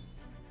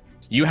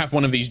 You have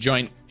one of these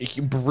giant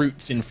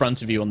brutes in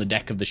front of you on the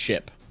deck of the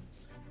ship.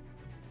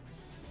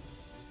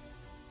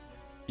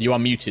 You are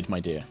muted, my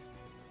dear.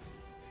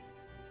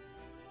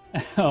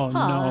 Oh,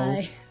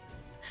 Hi. no.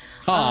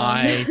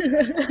 Hi.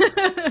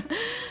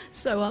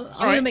 So I'm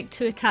going to make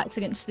 2 attacks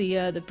against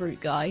the brute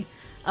guy.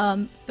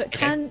 But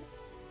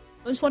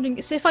I was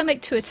wondering, so if I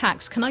make 2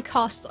 attacks, can I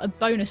cast a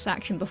bonus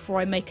action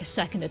before I make a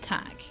second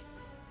attack?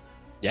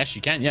 Yes,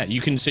 you can. Yeah, you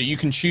can. So you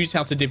can choose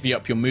how to divvy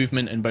up your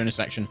movement and bonus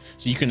action.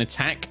 So you can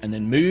attack and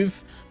then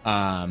move.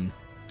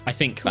 I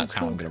think that's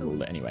how I'm going to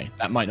rule it anyway.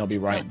 That might not be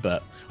right,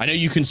 but I know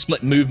you can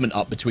split movement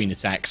up between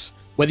attacks.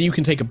 Whether you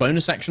can take a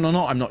bonus action or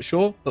not, I'm not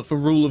sure. But for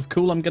rule of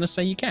cool, I'm going to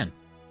say you can.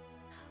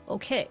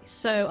 Okay,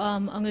 so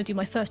I'm going to do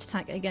my first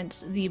attack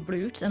against the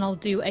brute, and I'll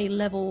do a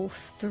level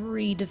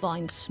 3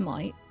 Divine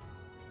Smite.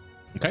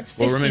 Okay.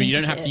 Well, remember, you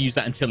don't have hit. to use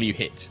that until you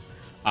hit.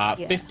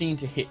 15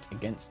 to hit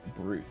against the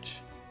brute.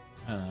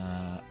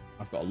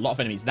 I've got a lot of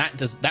enemies.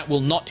 That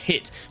will not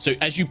hit. So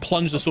as you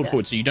plunge the sword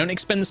forward, so you don't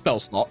expend the spell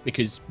slot,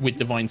 because with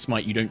Divine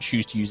Smite you don't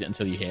choose to use it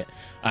until you hit.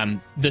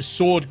 The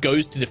sword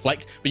goes to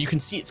deflect, but you can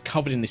see it's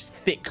covered in this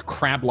thick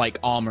crab-like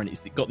armor, and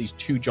it's got these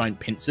 2 giant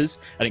pincers,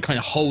 and it kind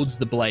of holds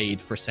the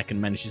blade for a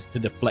second, manages to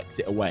deflect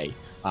it away,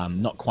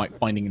 not quite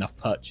finding enough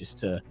purchase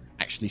to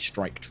actually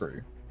strike true.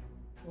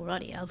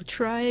 Alrighty, I'll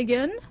try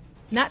again.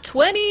 Nat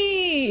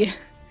 20!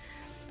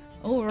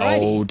 Alrighty.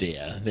 Oh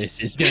dear,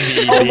 this is going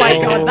to be... Oh my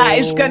god, that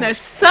is going to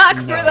suck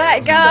for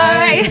that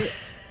guy!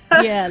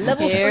 Yeah,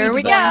 level 3 Here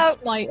we Divine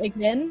go. Smite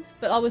again,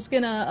 but I was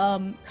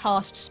gonna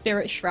cast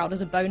Spirit Shroud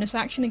as a bonus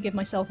action and give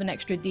myself an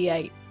extra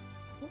D8.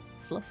 Oh,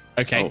 fluff.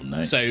 Okay, Oh,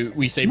 nice. so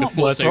we say Not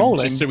before, worth so rolling.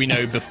 just so we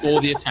know,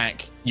 before the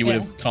attack, you would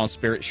have cast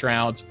Spirit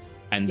Shroud,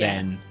 and Yeah.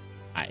 then,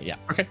 yeah,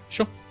 okay,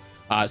 sure.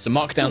 So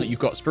mark down that you've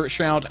got Spirit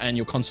Shroud and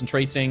you're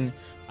concentrating,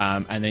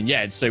 and then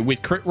yeah, so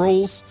with crit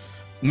rolls,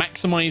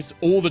 maximize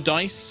all the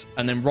dice,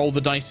 and then roll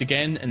the dice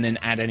again, and then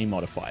add any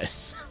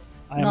modifiers.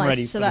 I am Nice,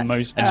 ready so for the that's,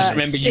 most. And just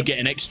remember, you 60. get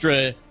an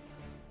extra,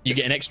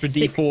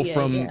 D4 68,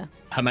 from yeah.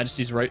 Her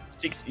Majesty's Road.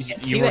 Yeah,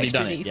 You've 2 already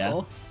extra done it, yeah.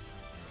 D4.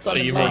 So I'm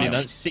you've gonna already make-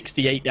 done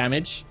 68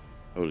 damage.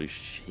 Holy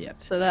shit.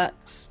 So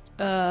that's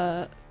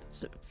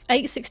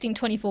 8, 16,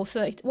 24,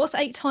 30. What's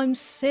 8 times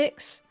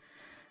 6?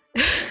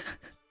 And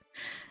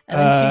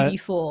then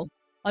 2d4.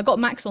 I got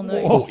max on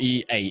those.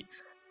 48.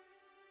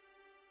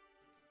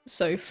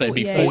 So 48. So it'd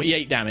be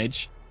 48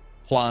 damage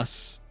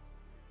plus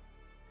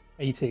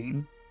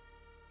 18.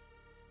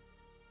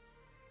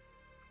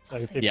 So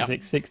Plus 56, Yeah.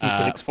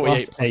 66 48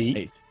 plus plus 8,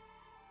 8.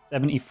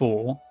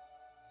 74.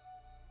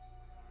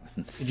 That's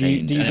Do insane. you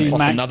And then do plus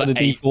max another for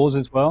the 8. D4s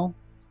as well?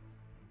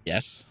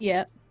 Yes.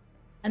 Yeah.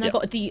 And Yep. I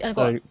got I got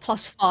So-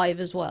 plus 5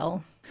 as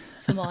well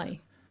for my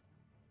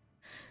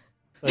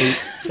So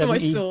for my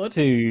sword.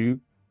 72,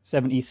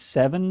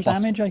 77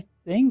 Plus- damage, I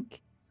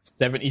think.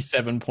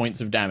 77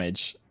 points of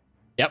damage.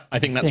 Yep, I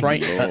think that's Think.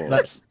 right. Lord.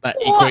 That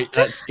What?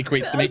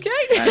 equates to me. Okay.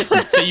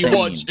 That's So you insane.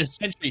 watch,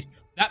 essentially,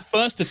 that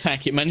first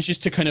attack, it manages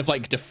to kind of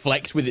like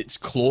deflect with its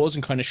claws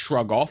and kind of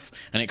shrug off,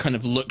 and it kind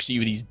of looks at you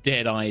with these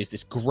dead eyes,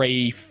 this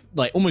grey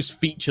like almost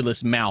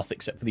featureless mouth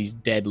except for these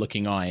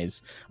dead-looking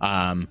eyes,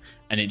 and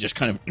it just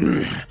kind of,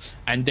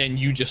 and then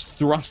you just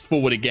thrust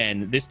forward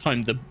again. This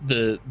time,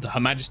 the Her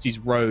Majesty's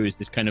Rose,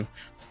 this kind of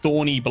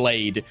thorny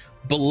blade,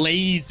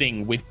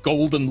 blazing with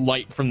golden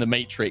light from the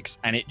Matrix,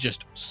 and it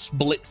just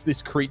splits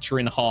this creature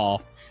in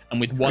half. And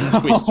with one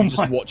twist, you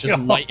just watch as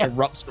light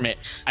erupts from it,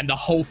 and the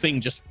whole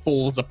thing just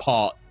falls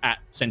apart at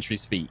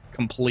Sentry's feet,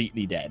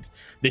 completely dead.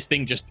 This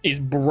thing just is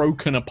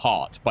broken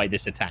apart by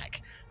this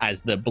attack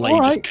as the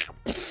blade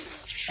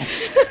just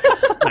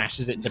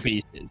smashes it to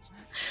pieces.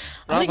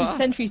 I think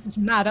Sentry's just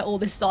mad at all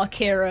this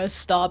Starkira,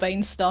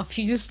 Starbane stuff.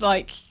 She's just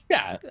like...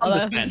 Yeah,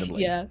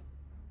 understandably.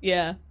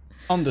 Yeah.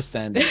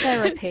 Understandably.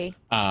 Therapy.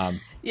 I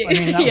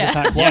mean, that was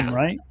attack 1,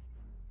 right?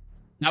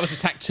 That was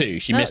attack 2.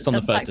 She missed on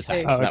the first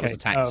attack, so that was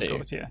attack 2.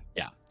 Course, yeah.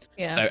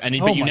 So,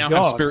 but you now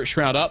have Spirit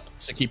Shroud up,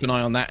 so keep an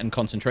eye on that and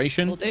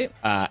concentration. Will do.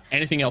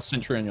 Anything else,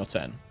 Sentry, on your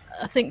turn?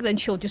 I think then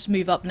she'll just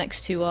move up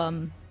next to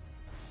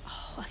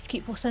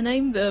what's her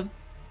name? I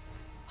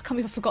can't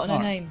believe I've forgotten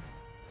her name.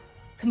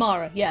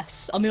 Kamara.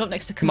 Yes, I'll move up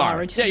next to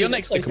Kamara. Yeah, you're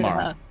next to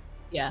Kamara.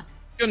 Yeah.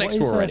 You're next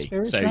to her already.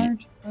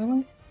 Shroud, by the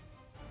way?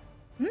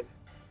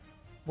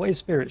 What is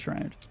Spirit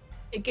Shroud?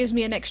 It gives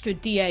me an extra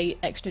D8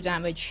 extra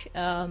damage.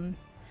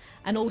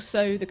 And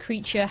also the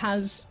creature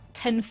has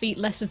 10 feet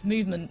less of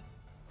movement.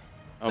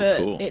 But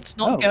it's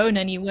not going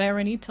anywhere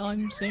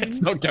anytime soon.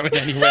 It's not going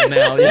anywhere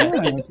now. Yeah,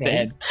 it's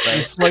dead. So.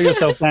 You slow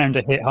yourself down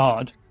to hit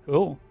hard.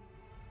 Cool.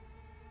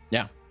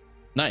 Yeah.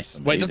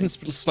 Nice. Well, it doesn't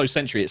slow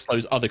Sentry, it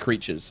slows other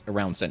creatures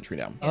around Sentry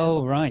down.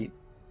 Oh, right.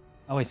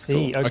 Oh, I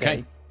see. Cool.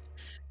 Okay.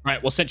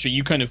 Right, well, Sentry,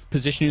 you kind of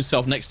position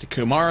yourself next to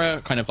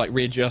Kumara, kind of like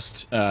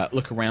readjust,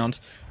 look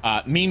around.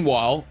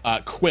 Meanwhile,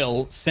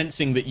 Quill,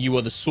 sensing that you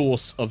are the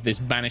source of this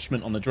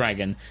banishment on the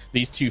dragon,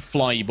 these two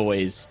fly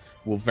boys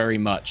will very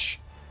much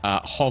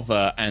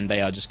hover, and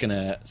they are just going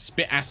to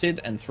spit acid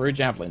and throw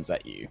javelins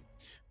at you.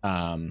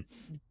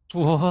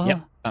 Yep,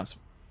 that's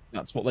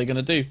what they're going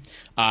to do.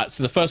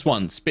 So the first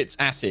one spits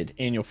acid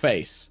in your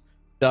face.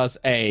 Does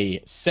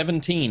a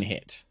 17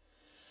 hit?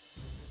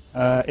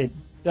 It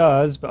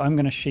does, but I'm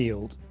going to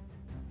shield.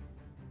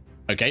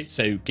 Okay,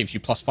 so gives you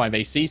 +5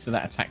 AC, so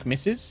that attack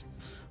misses.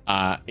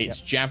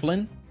 It's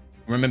Javelin.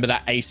 Remember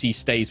that AC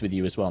stays with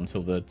you as well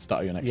until the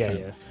start of your next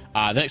turn.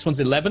 The next one's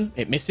 11.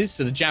 It misses,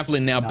 so the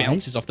Javelin now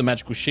bounces off the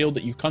magical shield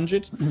that you've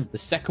conjured. The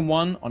second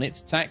one on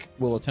its attack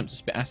will attempt to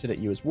spit acid at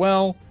you as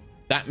well.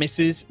 That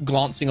misses,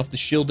 glancing off the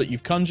shield that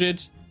you've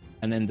conjured.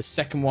 And then the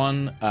second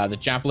one, the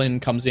Javelin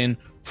comes in.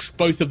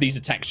 Both of these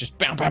attacks just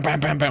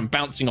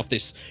bouncing off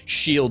this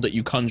shield that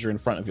you conjure in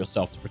front of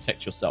yourself to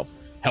protect yourself,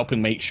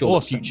 helping make sure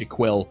that future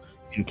Quill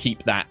can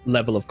keep that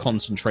level of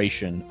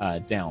concentration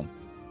down.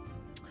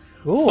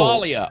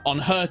 Thalia, on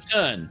her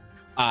turn,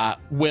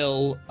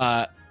 will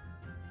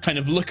kind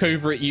of look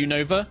over at you,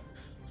 Nova.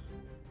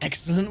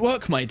 Excellent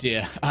work, my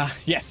dear.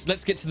 Yes,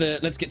 let's get to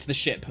the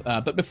ship.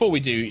 But before we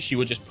do, she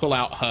will just pull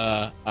out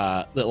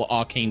her little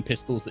arcane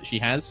pistols that she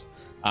has.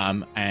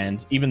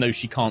 And even though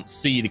she can't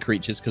see the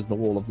creatures because the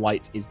wall of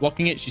light is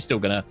blocking it, she's still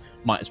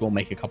might as well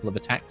make a couple of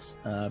attacks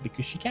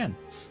because she can.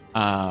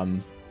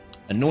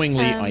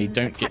 Annoyingly, I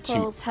don't get to.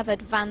 Attack rolls have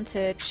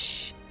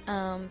advantage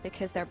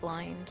because they're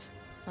blind.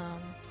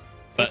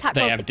 So but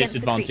they have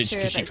disadvantage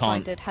because you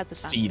can't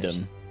see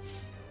them.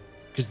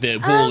 Because the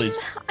wall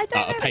is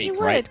opaque,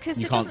 right?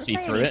 You can't see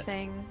through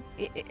anything.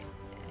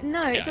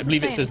 No, it doesn't. I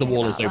believe it says the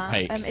wall is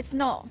opaque. It's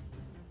not.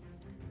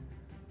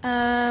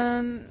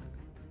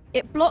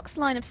 It blocks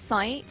line of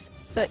sight,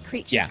 but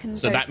creatures can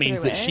so go that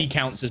means that she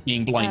counts as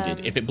being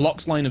blinded. If it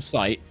blocks line of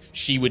sight,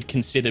 she would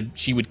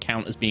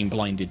count as being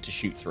blinded to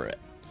shoot through it.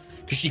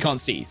 Because she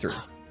can't see through.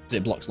 Because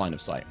it blocks line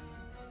of sight.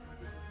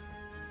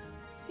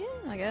 Yeah,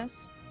 I guess.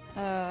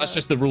 That's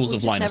just the rules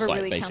of line of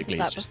sight, basically.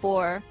 That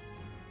before.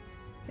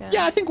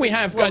 Yeah, I think we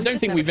have. I don't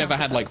think we've ever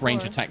had like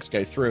range attacks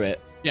go through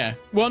it. Yeah.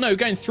 Well, no,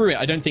 going through it,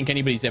 I don't think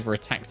anybody's ever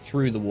attacked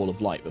through the wall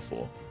of light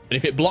before. But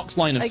if it blocks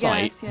line of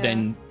sight,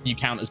 then you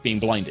count as being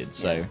blinded.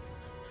 So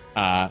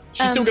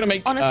she's still going to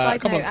make on a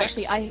side couple note, of attacks.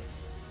 actually,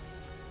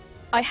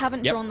 I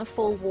haven't drawn the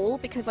full wall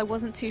because I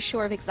wasn't too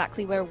sure of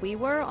exactly where we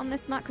were on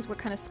this map because we're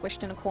kind of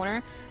squished in a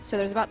corner. So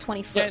there's about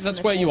 20 foot from that's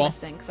this where you wall are.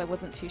 missing because I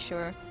wasn't too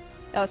sure.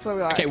 Oh, that's where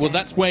we are. Okay, well,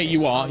 that's where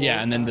you are.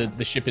 Yeah, and then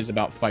the ship is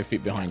about 5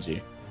 feet behind you.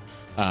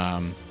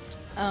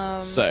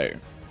 So.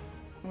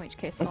 In which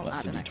case, I'll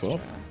add an extra.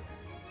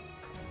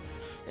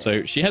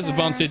 So she has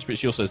advantage, but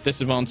she also has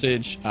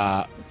disadvantage.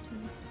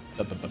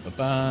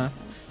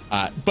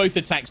 Both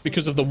attacks,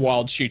 because of the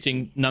wild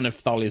shooting, none of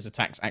Thalia's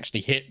attacks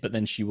actually hit, but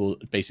then she will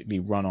basically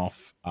run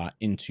off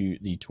into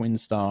the Twin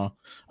Star,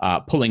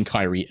 pulling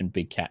Kyrie and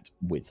Big Cat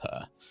with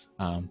her.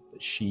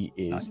 But she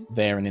is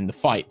there and in the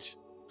fight.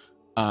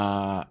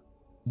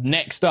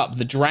 Next up,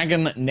 the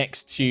dragon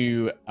next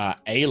to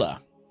Ayla.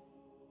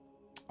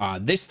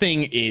 This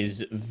thing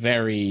is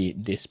very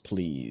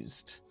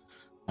displeased.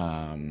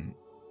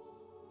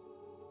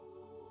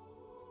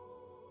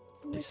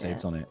 They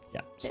saved on it.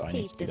 Yeah, so I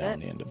need to do that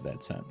on the end of their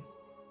turn.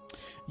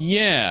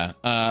 Yeah,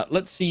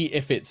 let's see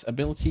if its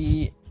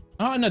ability...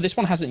 Oh, no, this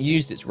one hasn't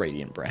used its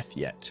Radiant Breath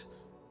yet.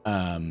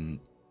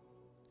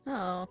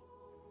 Oh.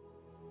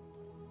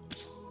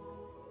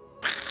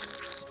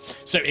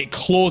 So it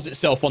claws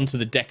itself onto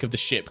the deck of the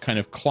ship, kind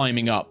of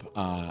climbing up.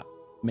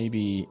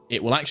 Maybe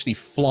it will actually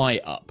fly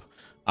up.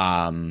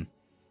 No,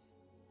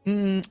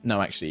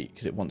 actually,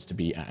 because it wants to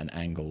be at an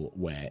angle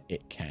where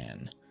it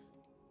can.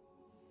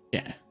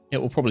 Yeah, it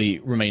will probably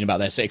remain about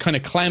there. So it kind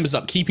of clambers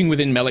up, keeping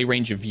within melee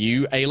range of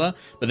view, Ayla,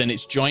 but then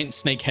its giant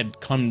snake head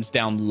comes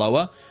down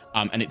lower,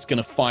 and it's going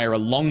to fire a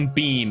long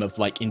beam of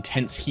like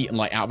intense heat and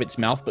light out of its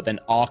mouth, but then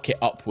arc it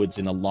upwards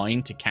in a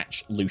line to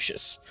catch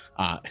Lucius,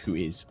 who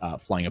is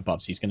flying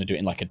above. So he's going to do it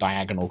in like a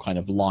diagonal kind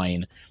of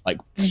line, like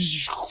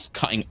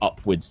cutting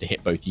upwards to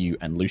hit both you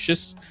and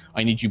Lucius.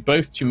 I need you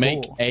both to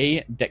make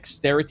a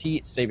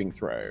dexterity saving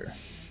throw.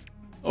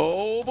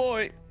 Oh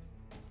boy.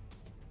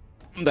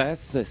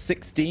 That's a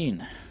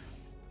 16.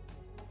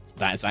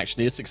 That is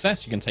actually a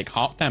success. You can take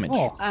half damage.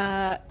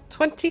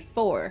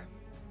 24.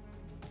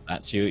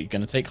 That's you. You're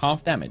going to take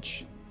half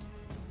damage.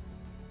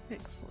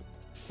 Excellent.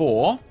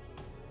 4.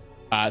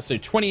 So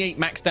 28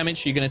 max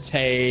damage. You're going to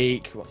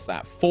take, what's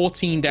that?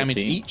 14 damage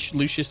each.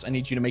 Lucius, I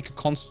need you to make a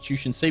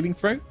Constitution saving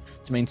throw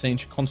to maintain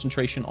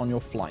concentration on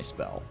your fly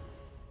spell.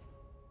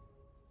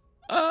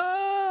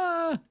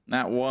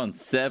 That one,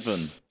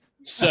 7.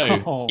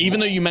 So even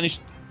though you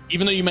managed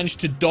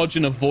to dodge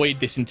and avoid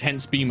this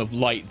intense beam of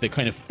light, the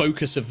kind of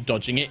focus of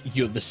dodging it,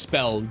 the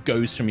spell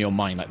goes from your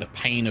mind, like the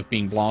pain of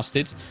being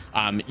blasted.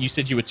 You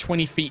said you were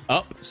 20 feet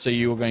up, so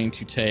you are going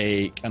to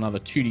take another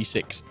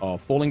 2d6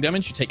 of falling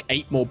damage. You take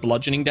 8 more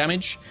bludgeoning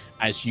damage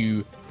as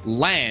you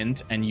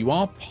land, and you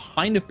are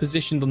kind of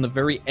positioned on the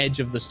very edge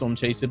of the Storm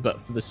Chaser, but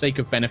for the sake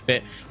of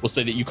benefit, we'll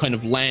say that you kind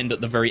of land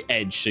at the very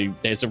edge, so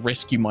there's a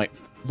risk you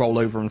might roll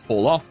over and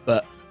fall off,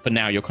 but for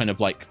now, you're kind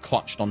of like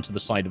clutched onto the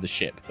side of the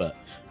ship, but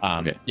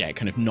yeah, it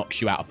kind of knocks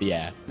you out of the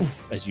air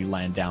as you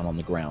land down on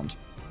the ground.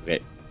 Okay.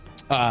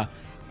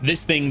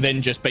 This thing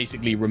then just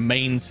basically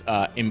remains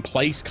in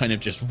place, kind of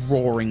just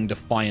roaring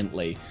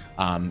defiantly,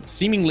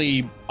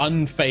 seemingly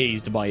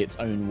unfazed by its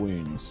own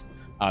wounds.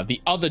 The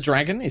other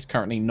dragon is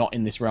currently not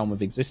in this realm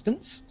of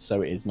existence,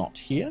 so it is not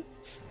here.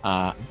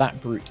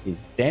 That brute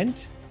is dead.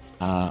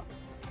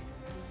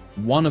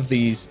 One of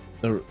these...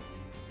 the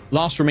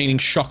last remaining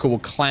shocker will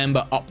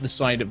clamber up the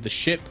side of the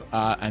ship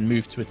and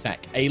move to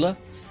attack Ayla.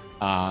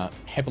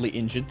 Heavily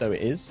injured though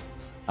it is.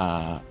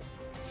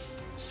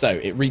 So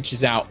it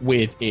reaches out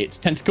with its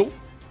tentacle.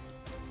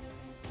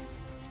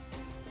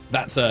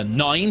 That's a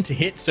 9 to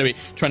hit. So it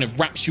trying to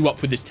wraps you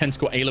up with this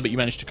tentacle, Ayla, but you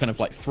manage to kind of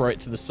like throw it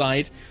to the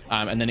side.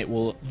 And then it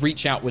will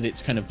reach out with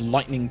its kind of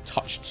lightning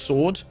touched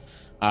sword.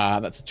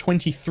 That's a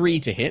 23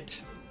 to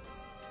hit.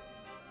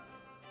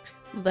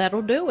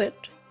 That'll do it.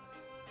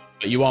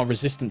 But you are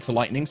resistant to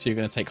lightning, so you're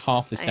going to take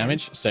half this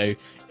damage. So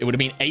it would have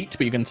been 8,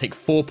 but you're going to take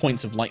 4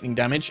 points of lightning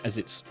damage as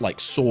its like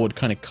sword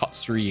kind of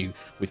cuts through you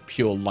with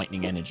pure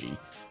lightning energy.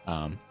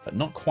 But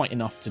not quite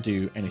enough to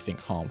do anything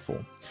harmful.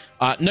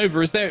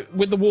 Nova, is there,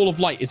 with the Wall of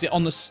Light, is it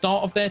on the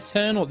start of their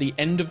turn or the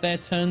end of their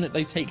turn that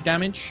they take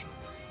damage?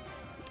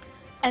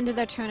 End of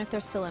their turn if they're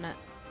still in it.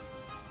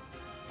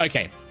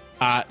 Okay.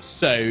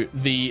 So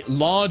the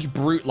large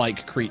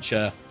brute-like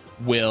creature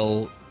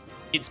will...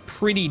 It's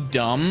pretty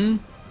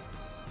dumb.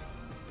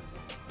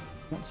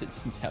 What's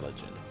its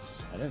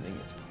intelligence? I don't think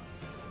it's...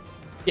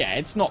 Yeah,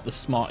 it's not the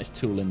smartest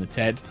tool in the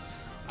TED.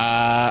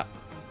 In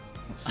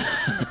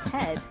the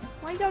TED?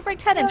 Why you gotta bring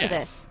TED into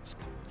this?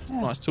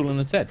 Smartest tool in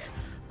the TED.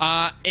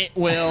 It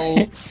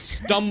will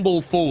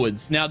stumble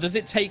forwards. Now, does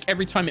it take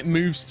every time it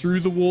moves through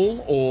the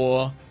wall,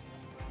 or...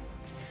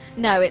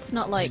 No, it's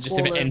not like just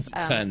if it ends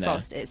its turn there?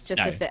 Frost. It's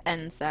just if it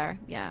ends there,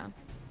 yeah.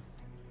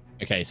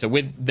 Okay, so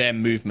with their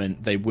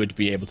movement, they would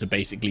be able to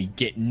basically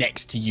get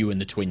next to you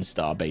and the Twin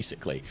Star,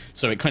 basically.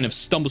 So it kind of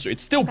stumbles through.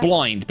 It's still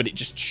blind, but it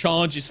just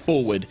charges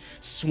forward,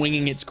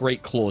 swinging its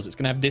great claws. It's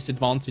going to have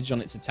disadvantage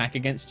on its attack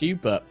against you,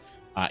 but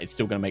it's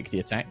still going to make the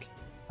attack.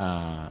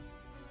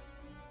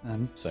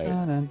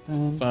 So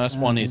first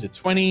one is a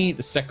 20.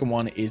 The second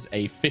one is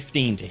a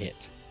 15 to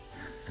hit.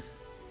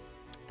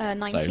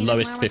 19 so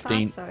lowest 15.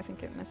 Class, so I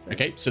think it misses.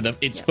 Okay, so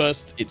its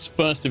first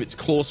of its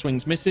claw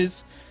swings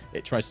misses.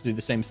 It tries to do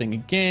the same thing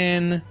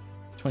again.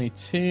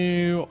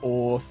 22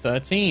 or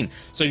 13.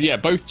 So yeah,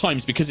 both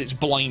times, because it's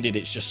blinded,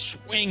 it's just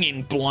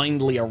swinging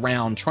blindly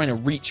around, trying to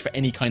reach for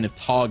any kind of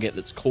target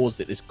that's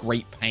caused it this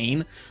great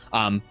pain.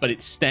 But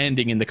it's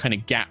standing in the kind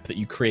of gap that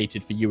you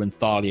created for you and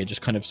Thalia,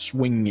 just kind of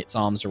swinging its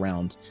arms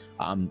around,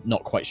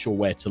 not quite sure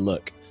where to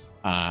look.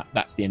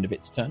 That's the end of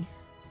its turn.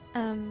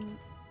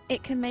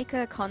 It can make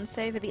a con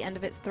save at the end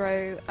of its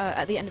turn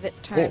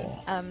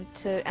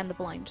to end the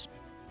blind.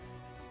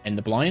 End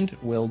the blind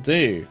will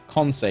do.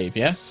 Con save,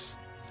 yes.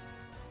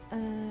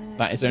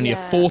 That is only a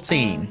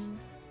 14.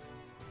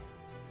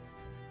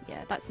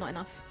 Yeah, that's not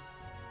enough.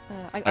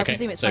 I okay,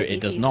 presume it's so by DC, it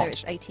does not. So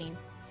it's 18.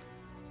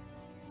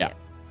 Yeah.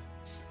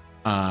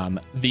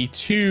 The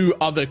two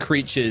other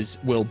creatures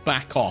will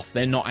back off.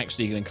 They're not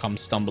actually going to come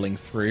stumbling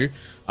through.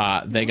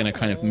 They're going to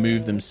kind of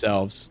move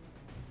themselves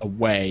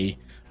away.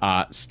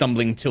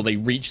 stumbling till they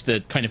reach the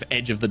kind of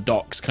edge of the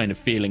docks, kind of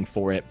feeling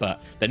for it,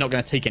 but they're not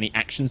going to take any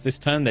actions this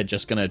turn. They're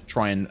just going to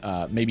try and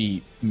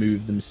maybe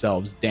move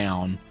themselves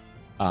down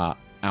out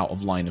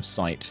of line of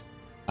sight.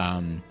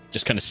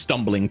 Just kind of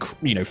stumbling,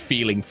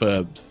 feeling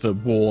for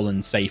wall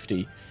and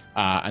safety.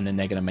 And then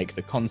they're going to make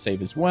the con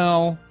save as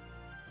well.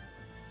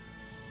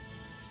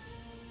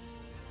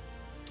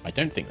 I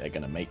don't think they're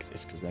going to make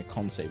this because their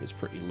con save is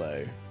pretty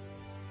low.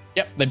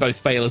 Yep, they both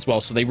fail as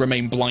well, so they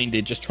remain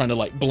blinded, just trying to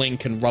like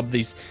blink and rub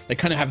these. They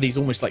kind of have these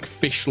almost like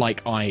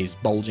fish-like eyes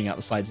bulging out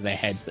the sides of their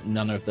heads, but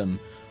none of them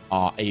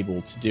are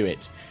able to do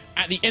it.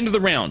 At the end of the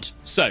round,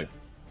 so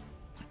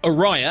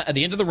Aerois, at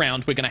the end of the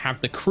round, we're going to have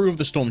the crew of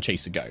the Storm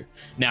Chaser go.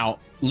 Now,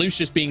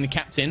 Lucius being the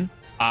captain,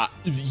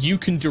 you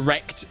can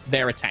direct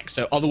their attack,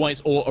 so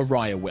otherwise, or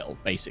Aerois will,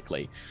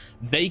 basically.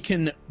 They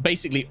can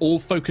basically all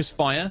focus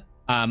fire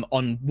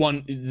on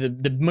one.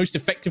 The most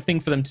effective thing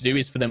for them to do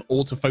is for them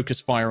all to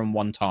focus fire on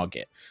one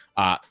target.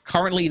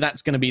 Currently,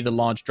 that's going to be the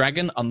large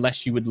dragon,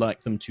 unless you would like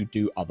them to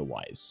do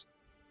otherwise.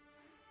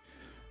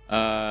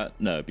 No,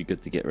 it'd be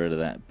good to get rid of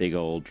that big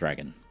old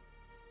dragon.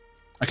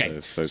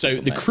 Okay, so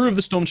the crew of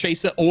the Storm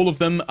Chaser, all of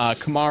them,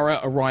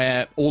 Kamara,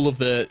 Aerois, all of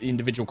the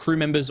individual crew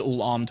members,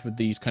 all armed with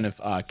these kind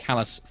of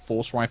Callus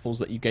Force rifles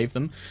that you gave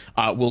them,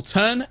 will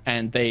turn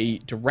and they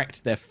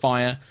direct their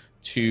fire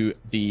to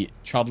the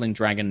Childling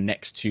Dragon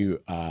next to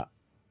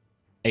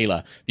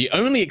Ayla. The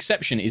only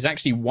exception is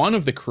actually one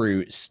of the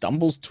crew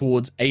stumbles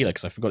towards Ayla,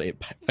 because I forgot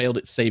it failed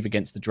its save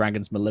against the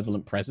dragon's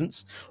malevolent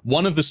presence.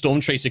 One of the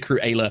Storm Chaser crew,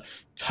 Ayla,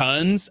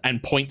 turns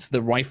and points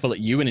the rifle at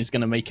you and is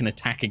going to make an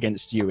attack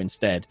against you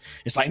instead.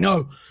 It's like,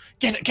 no,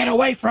 get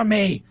away from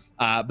me!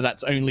 But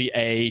that's only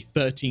a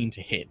 13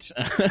 to hit.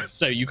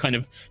 So you kind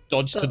of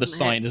dodge to the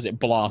side as it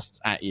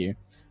blasts at you.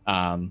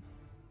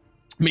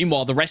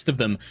 Meanwhile, the rest of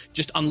them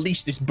just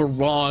unleash this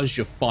barrage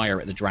of fire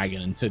at the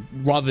dragon. And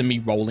rather than me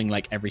rolling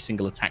like every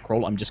single attack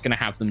roll, I'm just going to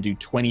have them do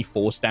 20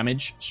 force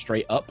damage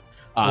straight up.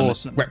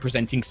 Awesome.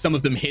 Representing some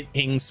of them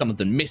hitting, some of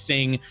them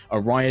missing,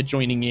 Aerois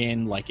joining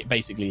in. Like, it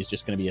basically is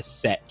just going to be a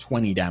set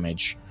 20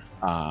 damage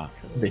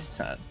this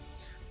turn.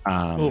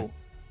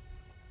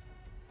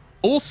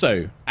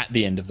 Also, at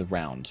the end of the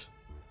round,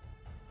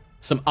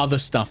 some other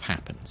stuff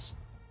happens.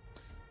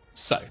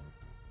 So,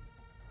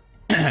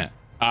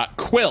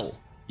 Quill,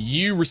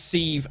 you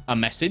receive a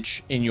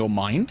message in your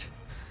mind.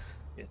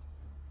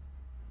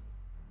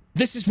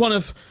 This is one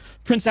of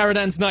Prince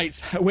Aradan's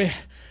knights. We're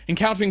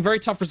encountering very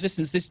tough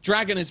resistance. This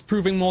dragon is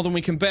proving more than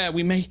we can bear.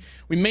 We may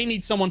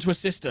need someone to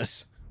assist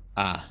us.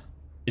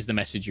 Is the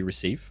message you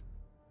receive.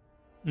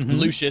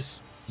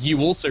 Lucius, you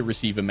also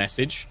receive a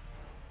message.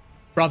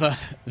 Brother,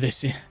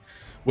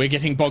 we're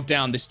getting bogged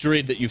down. This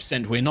druid that you've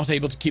sent, we're not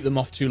able to keep them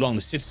off too long.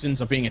 The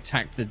citizens are being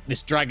attacked.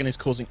 This dragon is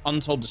causing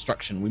untold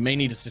destruction. We may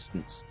need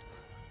assistance.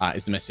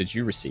 Is the message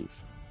you receive.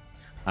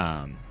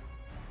 Crap.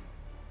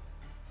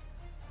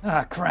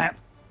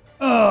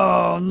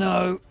 Oh,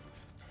 no.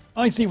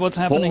 I see what's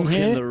happening here.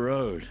 Fork in the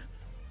road.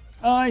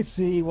 I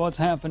see what's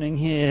happening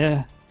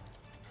here.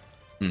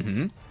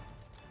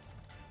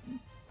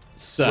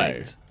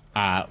 So,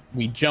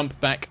 we jump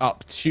back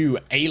up to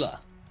Ayla.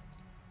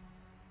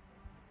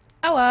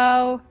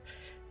 Hello.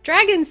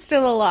 Dragon's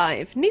still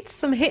alive. Needs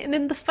some hitting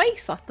in the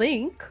face, I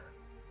think.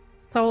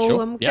 So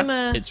sure. I'm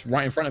gonna... It's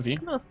right in front of you.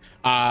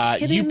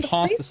 You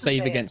passed the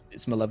save against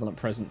its malevolent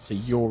presence, so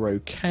you're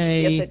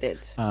okay. Yes, I did.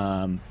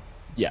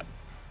 Yeah,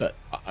 but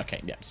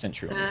okay, yeah,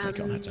 Sentry will make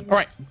it on her turn. All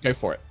right, go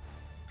for it.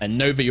 And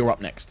Nova, you're up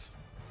next.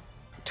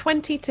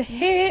 20 to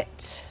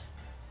hit.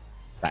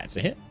 That's a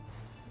hit.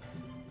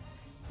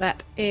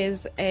 That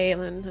is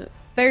a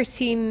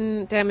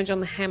 13 damage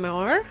on the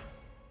hammer.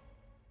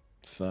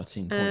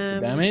 13 points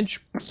of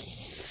damage.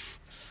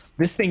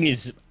 This thing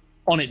is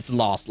on its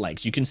last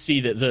legs. You can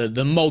see that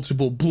the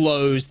multiple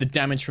blows, the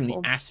damage from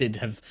the acid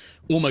have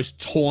almost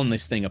torn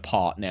this thing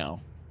apart now.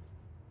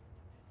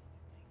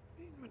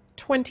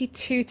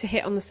 22 to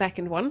hit on the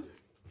second one.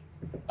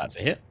 That's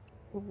a hit.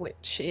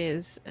 Which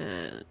is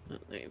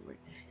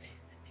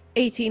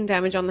 18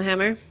 damage on the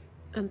hammer.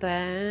 And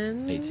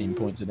then... 18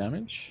 points of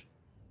damage.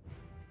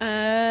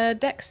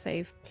 Dex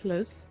save,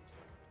 plus.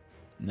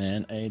 And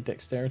then a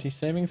dexterity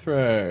saving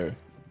throw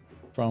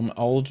from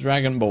old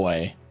Dragon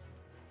Boy.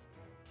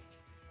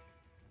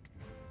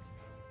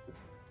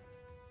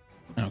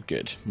 Oh,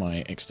 good.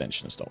 My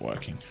extension has stopped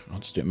working. I'll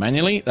just do it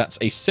manually. That's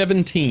a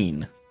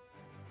 17.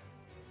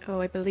 Oh,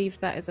 I believe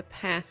that is a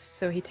pass,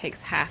 so he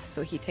takes half,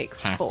 so he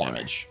takes half 4.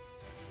 Damage.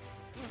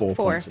 4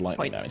 points of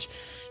lightning damage.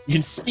 You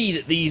can see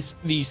that these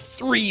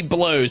 3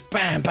 blows,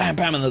 bam, bam,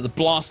 bam, and the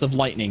blast of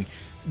lightning,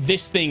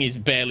 this thing is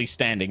barely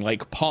standing.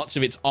 Like, parts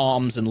of its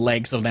arms and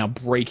legs are now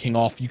breaking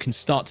off. You can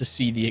start to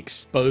see the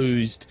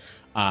exposed,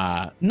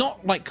 not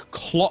like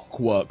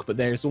clockwork, but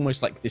there's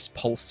almost like this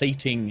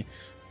pulsating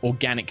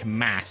organic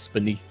mass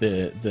beneath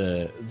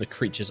the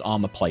creature's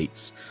armor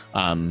plates,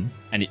 and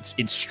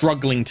it's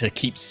struggling to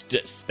keep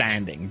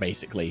standing,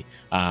 basically,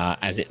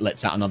 as it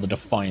lets out another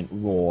defiant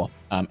roar.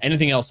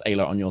 Anything else,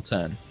 Ayla, on your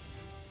turn?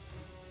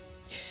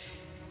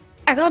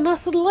 I got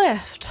nothing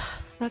left.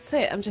 That's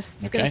it. I'm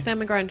just going to stand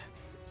my ground.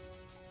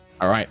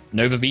 All right,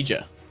 Nova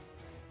Vija.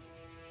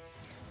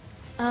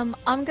 I'm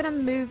going to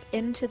move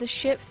into the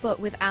ship, but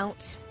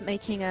without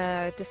making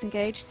a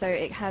disengage, so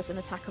it has an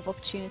attack of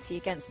opportunity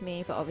against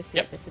me, but obviously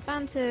at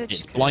disadvantage.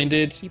 It's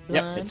blinded.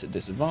 Yep, it's a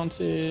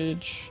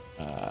disadvantage.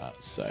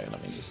 So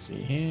let me just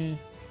see here.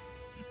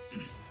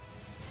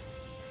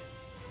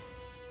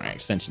 Right,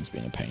 extension's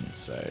been a pain,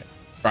 so...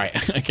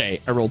 Right, okay,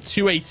 I rolled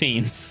 2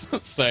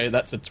 18s, so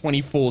that's a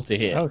 24 to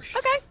hit. Oh,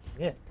 okay.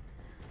 Yeah.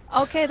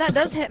 Okay, that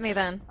does hit me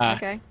then.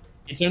 Okay.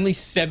 It's only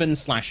 7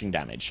 slashing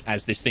damage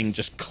as this thing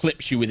just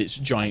clips you with its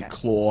giant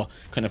claw,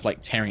 kind of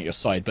like tearing at your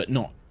side, but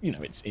not, you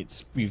know,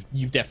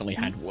 you've definitely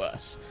had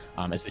worse.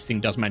 As this thing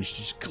does manage to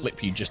just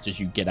clip you just as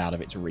you get out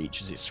of its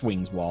reach, as it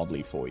swings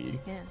wildly for you.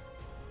 Yeah.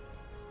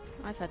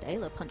 I've had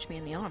Ayla punch me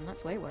in the arm.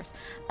 That's way worse.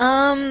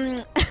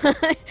 And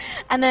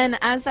then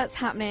as that's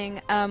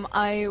happening, so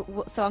I'm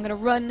going to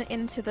run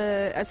into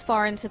as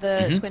far into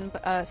the twin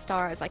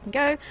star as I can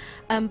go.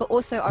 But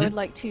also I would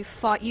like to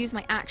use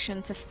my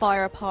action to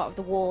fire a part of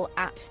the wall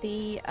at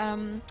the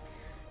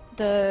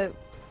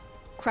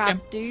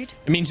crab dude.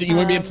 It means that you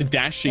won't be able to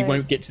dash, so you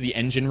won't get to the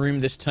engine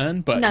room this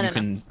turn, but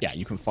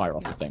you can fire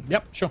off the thing.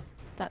 Yep, sure.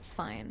 That's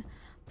fine.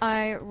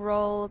 I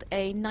rolled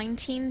a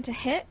 19 to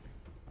hit.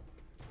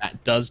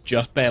 That does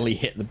just barely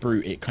hit the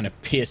brute. It kind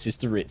of pierces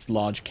through its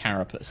large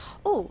carapace.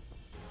 Oh,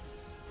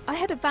 I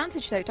had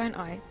advantage though, don't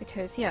I?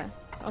 Because so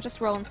I'll just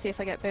roll and see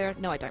if I get better.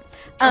 No, I don't.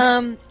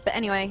 But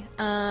anyway,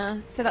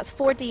 so that's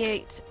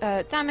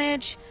 4d8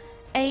 damage,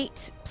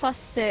 8 plus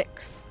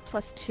 6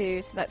 plus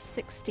 2, so that's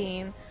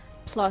 16,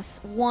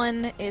 plus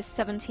 1 is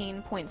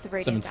 17 points of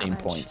radiant damage.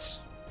 17 points.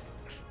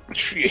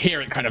 You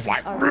hear it kind of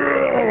like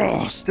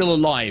still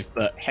alive,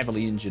 but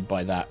heavily injured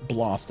by that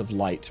blast of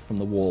light from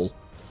the wall.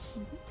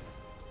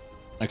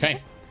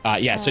 Okay.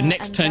 So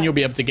next turn you'll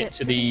be able to get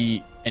to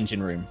the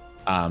engine room.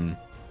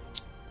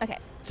 Okay.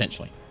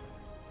 Potentially.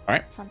 All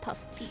right.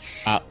 Fantastic.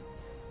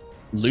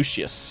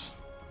 Lucius.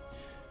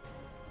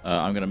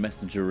 I'm going to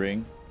message a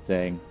ring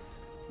saying,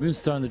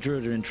 Moonstar and the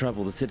Druid are in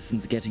trouble. The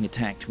citizens are getting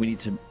attacked. We need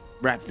to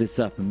wrap this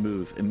up and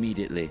move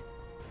immediately.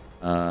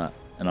 And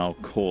I'll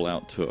call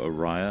out to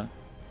Aerois.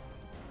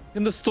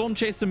 Can the Storm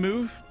Chaser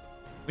move?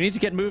 We need to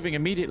get moving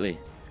immediately.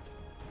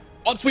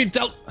 Once we've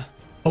dealt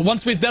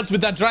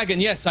with that dragon,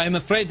 yes, I am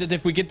afraid that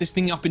if we get this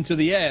thing up into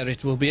the air,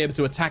 it will be able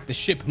to attack the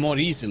ship more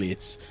easily.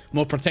 It's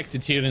more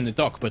protected here in the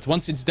dock, but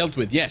once it's dealt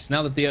with, yes,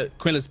 now that the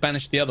Quill has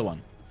banished the other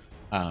one.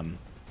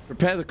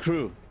 Prepare the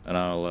crew, and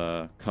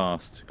I'll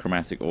cast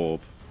Chromatic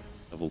Orb,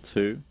 level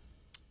 2.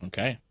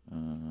 Okay.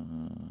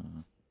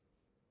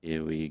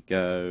 Here we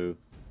go.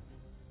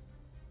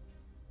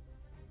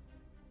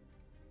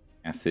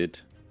 Acid,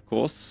 of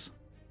course.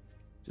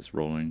 Just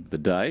rolling the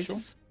dice. Sure.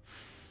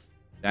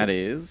 That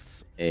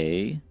is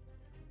a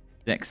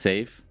dex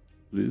save.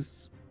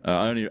 Loose.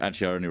 I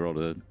only rolled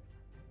a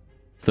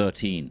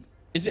 13.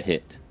 Is it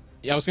hit?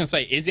 Yeah, I was going to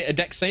say, is it a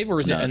dex save or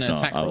is it an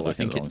attack roll? I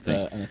think it's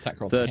an attack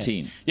roll.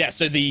 13. Yeah,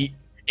 so it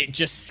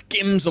just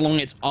skims along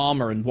its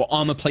armor, and what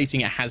armor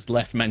plating it has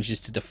left manages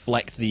to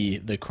deflect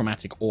the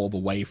chromatic orb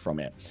away from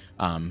it,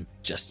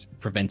 just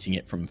preventing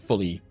it from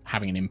fully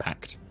having an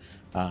impact.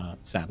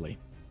 Sadly.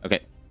 Okay,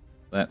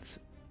 that's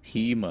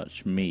pretty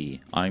much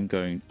me. I'm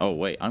going... Oh,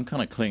 wait. I'm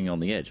kind of clinging on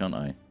the edge, aren't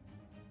I?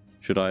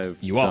 Should I have...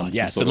 You are,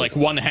 yeah. So, like,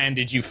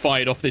 one-handed, you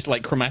fired off this,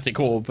 like, chromatic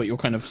orb, but you're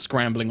kind of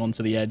scrambling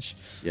onto the edge.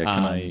 Yeah,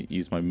 can I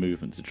use my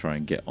movement to try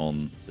and get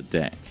on the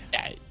deck?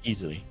 Yeah,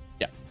 easily.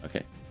 Yeah.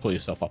 Okay. Pull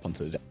yourself up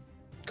onto the deck.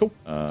 Cool.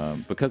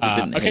 Because it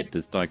didn't hit,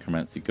 does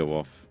dichromancy go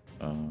off?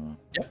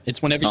 Yep.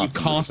 It's whenever you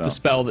cast a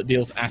spell that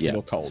deals acid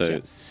or cold. So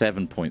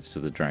 7 points to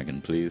the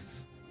dragon,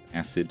 please.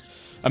 Acid.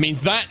 I mean,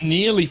 that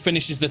nearly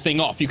finishes the thing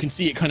off. You can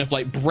see it kind of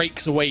like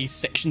breaks away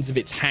sections of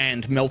its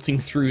hand, melting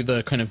through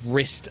the kind of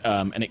wrist,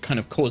 and it kind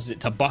of causes it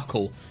to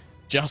buckle,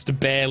 just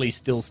barely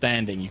still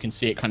standing. You can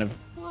see it kind of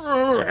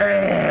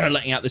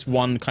letting out this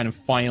one kind of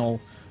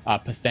final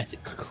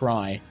pathetic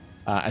cry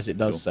as it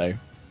does so.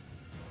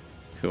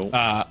 Cool.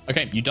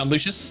 Okay, you done,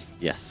 Lucius?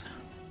 Yes.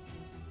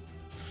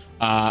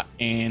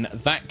 In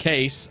that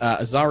case,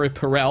 Azari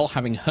Perel,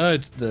 having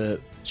heard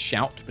the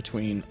shout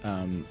between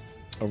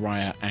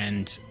Aerois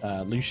and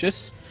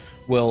Lucius,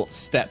 will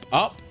step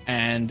up,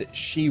 and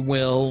she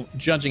will,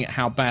 judging at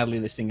how badly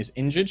this thing is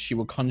injured, she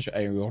will conjure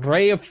a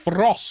ray of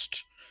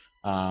frost.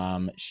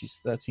 She's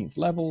 13th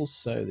level,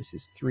 so this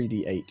is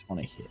 3d8 on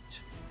a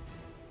hit.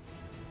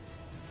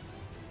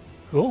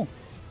 Cool.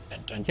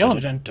 Kill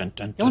him.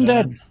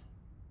 Dead.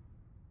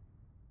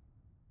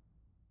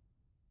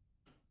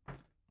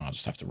 I'll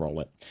just have to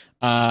roll it.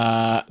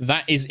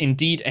 That is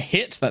indeed a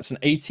hit. That's an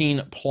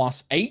 18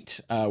 plus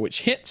 8,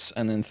 which hits,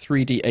 and then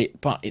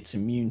 3d8, but it's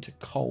immune to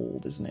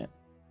cold, isn't it?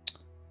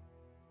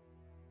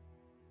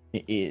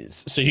 It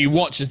is. So you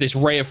watch as this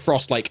ray of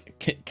frost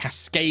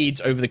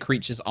cascades over the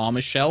creature's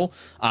armor shell,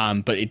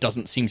 but it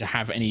doesn't seem to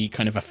have any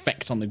kind of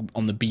effect on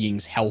the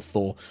being's health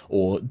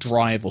or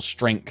drive or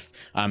strength.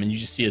 And you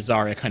just see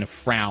Azaria kind of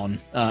frown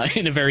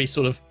in a very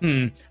sort of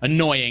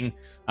annoying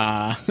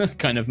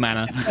kind of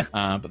manner.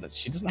 But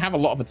she doesn't have a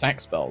lot of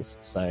attack spells,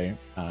 so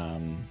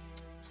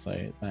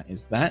that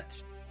is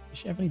that. Does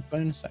she have any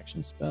bonus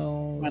action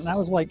spells? Man, that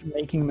was like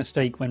making a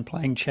mistake when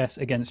playing chess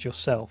against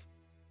yourself.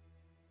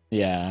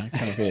 Yeah, it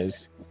kind of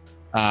is.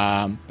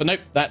 But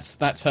nope,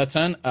 that's her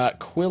turn.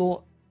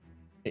 Quill,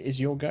 it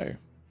is your go.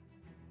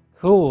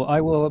 Cool.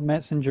 I will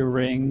messenger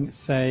ring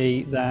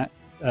say that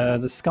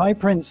the Sky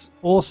Prince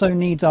also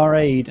needs our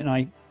aid, and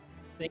I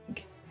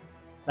think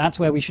that's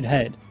where we should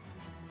head.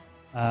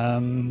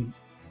 And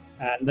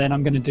then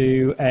I'm going to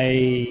do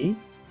a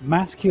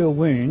Mass Cure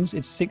Wounds.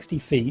 It's 60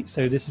 feet,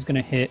 so this is going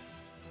to hit,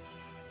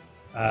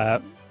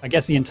 I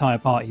guess, the entire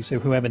party, so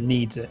whoever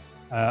needs it.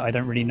 I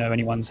don't really know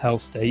anyone's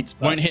health states.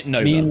 But won't hit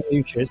Nova. Me and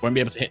Lucius won't be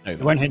able to hit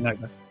Nova. It won't hit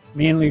Nova.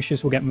 Me and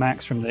Lucius will get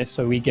max from this,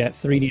 so we get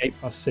 3d8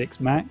 plus 6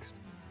 maxed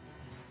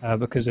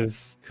because of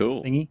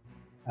thingy.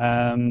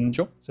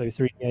 Sure. So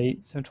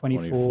 3d8, so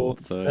 24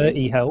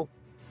 30 health.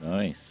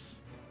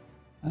 Nice.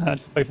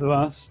 Both of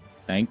us.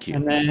 Thank you.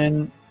 And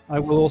then I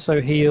will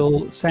also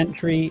heal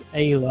Sentry,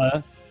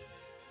 Ayla.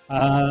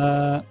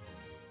 I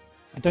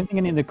don't think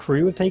any of the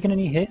crew have taken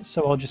any hits,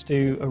 so I'll just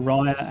do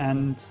Aerois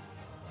and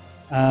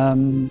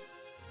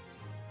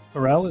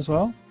Pharrell as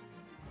well.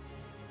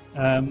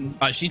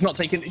 She's not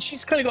taken.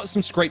 She's kind of got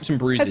some scrapes and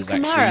bruises.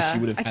 Actually, she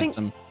would have had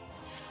some.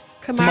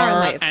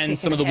 Kamara and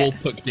some of the wolf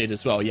pack did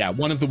as well. Yeah,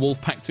 one of the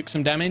wolf pack took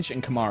some damage,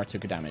 and Kamara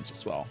took a damage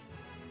as well.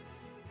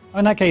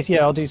 In that case,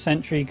 yeah, I'll do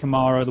Sentry,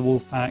 Kamara, the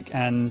wolf pack,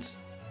 and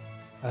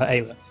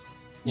Ayla.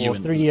 You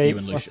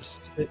and Lucius.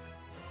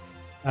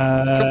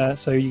 Sure.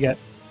 So you get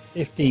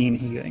 15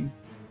 healing.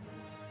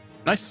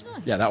 Nice.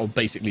 Yeah, that will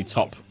basically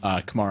top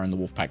Kamara and the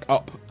wolf pack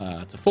up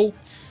to full,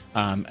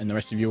 and the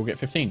rest of you will get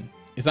 15.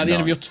 Is that the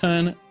end of your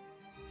turn,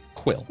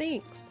 Quill?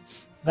 Thanks.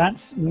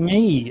 That's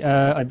me,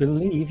 I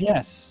believe,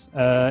 yes.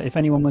 If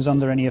anyone was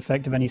under any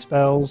effect of any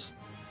spells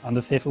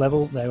under 5th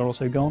level, they're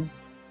also gone.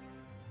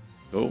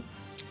 Cool.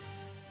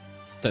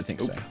 Don't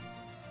think so.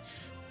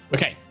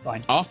 Okay,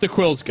 fine. After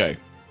Quill's go,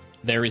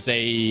 there is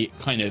a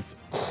kind of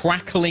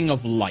crackling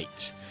of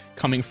light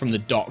coming from the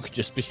dock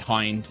just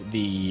behind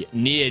the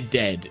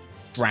near-dead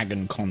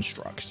dragon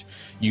construct.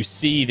 You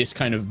see this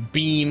kind of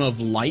beam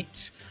of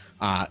light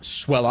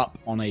swell up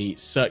on a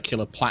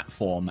circular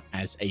platform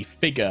as a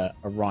figure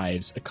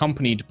arrives,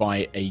 accompanied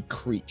by a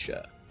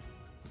creature.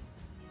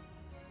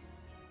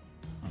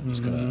 I'm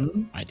just gonna.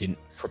 I didn't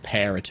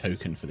prepare a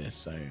token for this,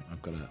 so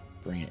I've got to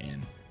bring it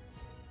in.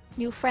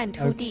 New friend,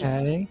 who dis?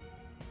 I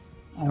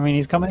mean,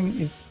 he's coming.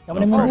 He's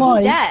coming in with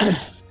light.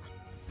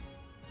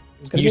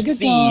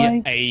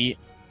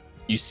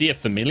 You see a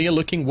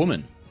familiar-looking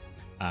woman.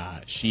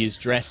 She is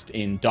dressed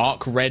in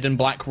dark red and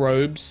black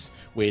robes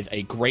with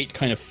a great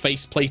kind of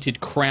face-plated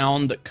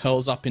crown that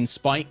curls up in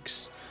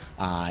spikes.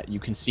 You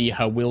can see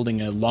her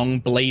wielding a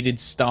long-bladed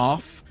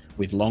staff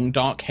with long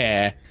dark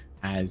hair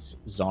as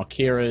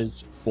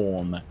Zarkira's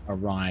form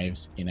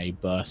arrives in a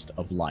burst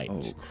of light.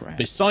 Oh, crap.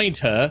 Beside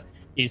her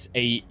is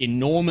a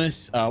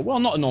enormous, well,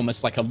 not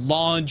enormous, like a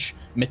large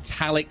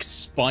metallic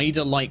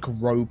spider-like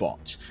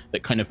robot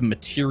that kind of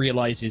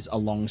materializes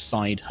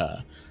alongside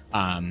her.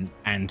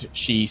 And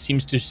she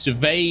seems to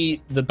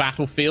survey the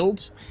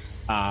battlefield,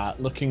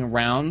 looking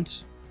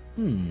around.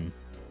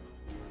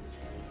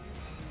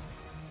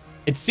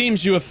 It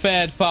seems you have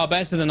fared far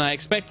better than I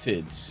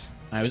expected.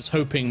 I was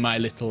hoping my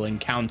little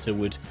encounter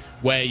would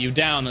wear you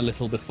down a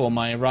little before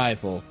my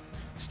arrival.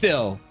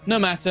 Still, no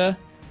matter.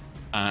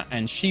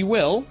 And she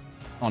will,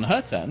 on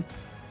her turn,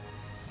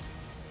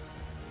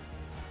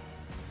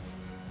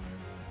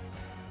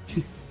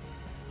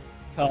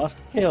 cast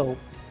Kill.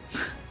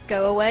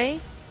 Go away.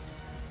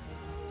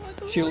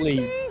 She'll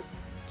leave.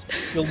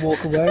 She'll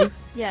walk away.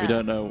 Yeah.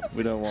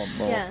 We don't want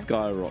more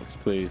sky rocks,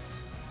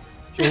 please.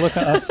 She'll look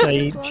at us,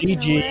 say,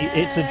 GG,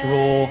 it's a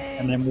draw,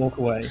 and then walk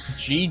away.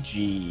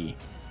 GG.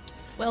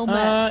 Well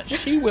met.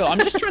 She will. I'm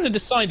just trying to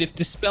decide if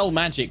Dispel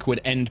Magic would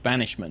end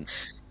banishment.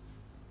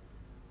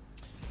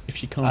 If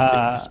she casts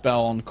it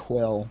Dispel on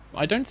Quill.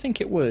 I don't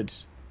think it would.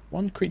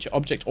 One creature,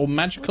 object, or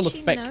magical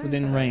effect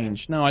within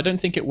range. No, I don't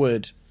think it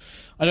would.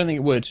 I don't think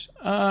it would.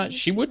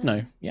 She would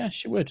know. Yeah,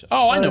 she would.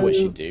 Oh, I know what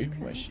she'd do.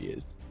 Where she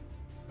is.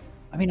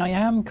 I mean, I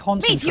am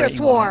concentrating. Meteor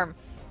Swarm!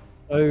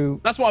 So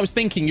that's what I was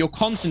thinking. You're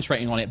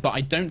concentrating on it, but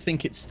I don't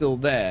think it's still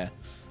there.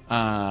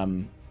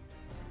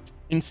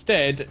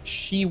 Instead,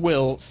 she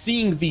will,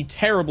 seeing the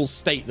terrible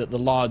state that the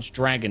large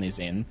dragon is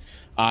in,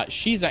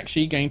 she's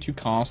actually going to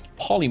cast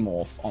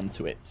Polymorph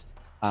onto it.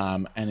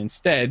 And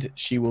instead,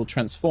 she will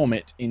transform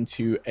it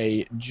into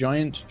a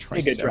giant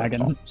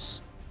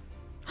Triceratops.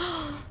 Which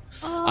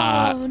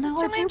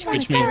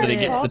means that it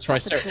gets the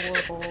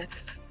Triceratops.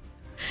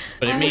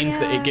 But it means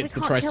that it gets the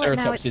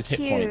Triceratops' hit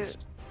points.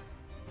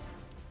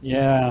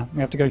 Yeah,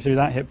 we have to go through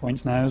that hit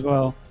points now as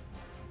well.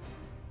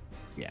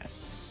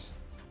 Yes.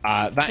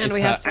 That and is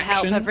we her have to help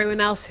action. everyone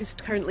else who's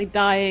currently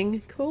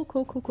dying. Cool.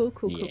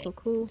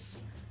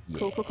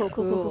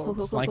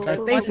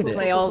 So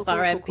basically, all of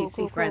our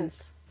NPC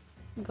friends,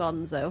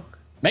 gonzo.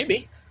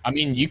 Maybe. I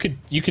mean, you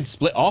could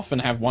split off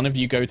and have one of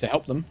you go to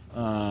help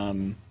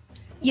them.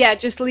 Yeah,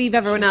 just leave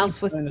everyone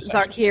else with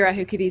Zarkira,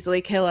 who could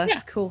easily kill us. Yeah.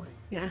 Cool.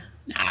 Yeah.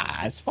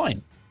 Nah, it's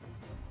fine.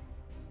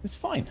 It's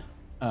fine.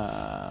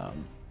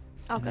 And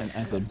then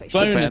as a It's a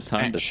bad bonus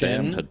time to say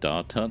action,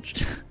 Hadar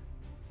touched.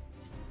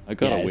 I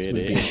got a this weird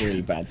would be itch. a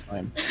really bad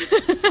time.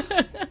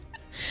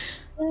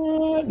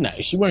 No,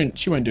 she won't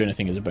do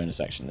anything as a bonus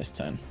action this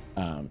turn.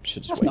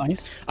 She'll just That's wait.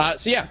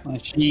 nice. So yeah,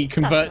 nice. she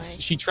converts.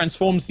 nice. She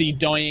transforms the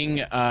dying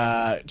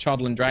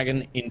Childland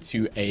dragon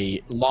into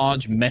a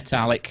large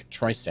metallic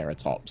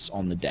triceratops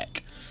on the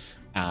deck,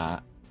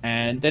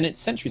 and then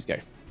it's Sentry's go.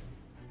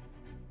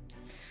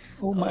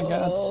 Oh my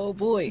god. Oh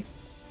boy.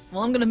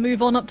 Well, I'm going to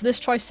move on up to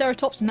this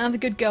Triceratops and have a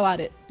good go at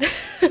it.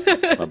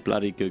 A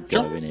bloody good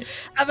go, innit?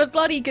 Have a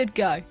bloody good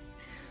go.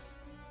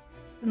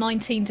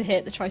 19 to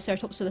hit the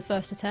Triceratops for the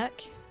first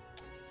attack.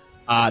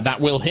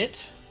 That will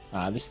hit.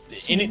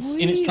 This in its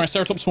Sweet.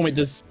 Triceratops form, it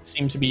does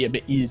seem to be a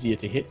bit easier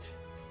to hit.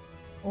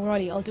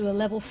 Alrighty, I'll do a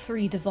level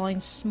 3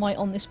 Divine Smite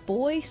on this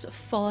boy. So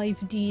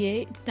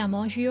 5d8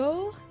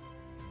 damaggio.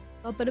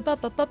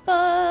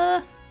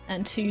 Ba-ba-da-ba-ba-ba-ba.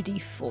 And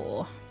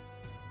 2d4.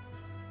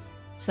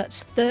 So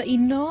that's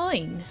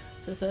 39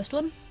 for the first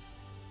one.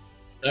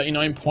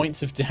 39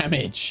 points of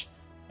damage.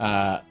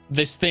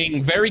 This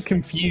thing, very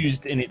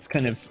confused in its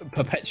kind of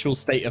perpetual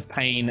state of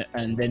pain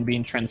and then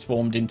being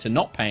transformed into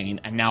not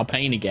pain and now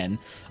pain again.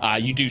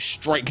 You do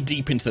strike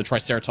deep into the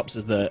Triceratops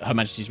as Her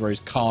Majesty's Rose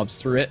carves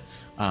through it.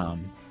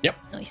 Yep.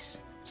 Nice.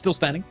 Still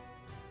standing.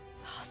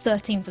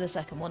 13 for the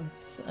second one.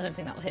 So I don't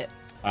think that will hit.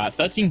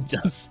 13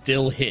 does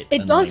still hit.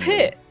 It does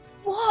hit!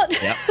 What?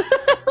 Yep.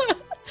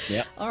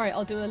 Yep. Alright,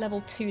 I'll do a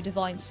level 2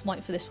 Divine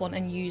Smite for this one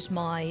and use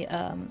my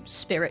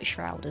Spirit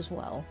Shroud as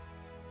well.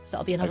 So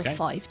that'll be another Okay.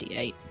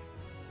 5d8.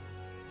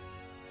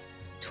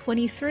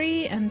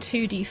 23 and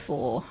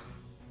 2d4.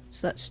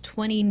 So that's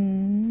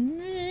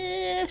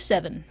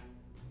 27.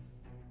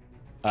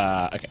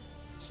 Okay.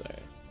 So 4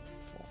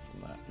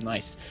 from that.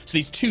 Nice. So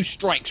these two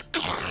strikes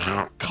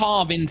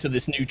carve into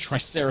this new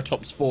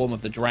Triceratops form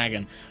of the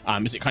dragon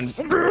as it kind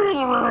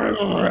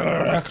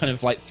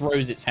of like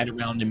throws its head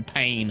around in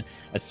pain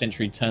as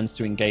Sentry turns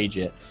to engage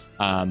it.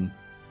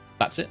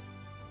 That's it.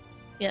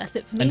 Yeah, that's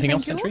it for me. Anything thank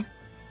else, you. Sentry?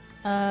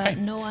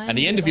 No, I At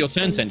the end of your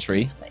turn,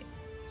 Sentry,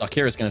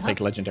 Zarkira's going to take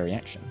a legendary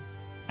action.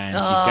 And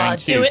she's going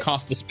do to it.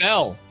 cast a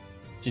spell.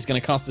 She's going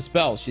to cast a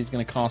spell. She's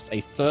going to cast a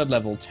 3rd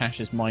level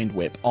Tasha's Mind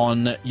Whip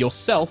on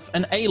yourself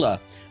and Ayla.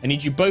 I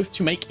need you both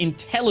to make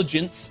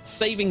intelligence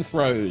saving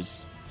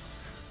throws.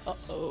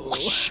 Uh-oh.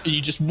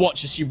 You just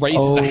watch as she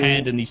raises a Oh,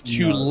 hand and these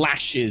two no.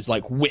 lashes,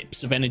 like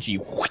whips of energy,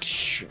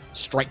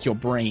 strike your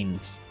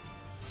brains.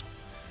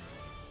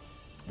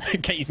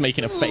 Katie's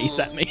making a face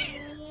at me.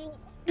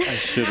 I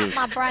should have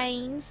My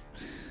brains.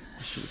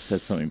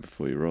 said something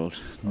before you rolled.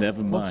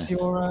 Never mind.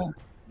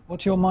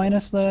 What's your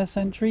minus there,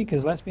 Sentry?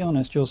 Because let's be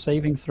honest, your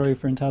saving throw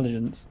for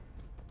intelligence.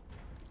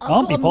 I've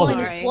Can't got be a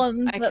positive.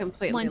 -1, I but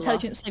completely my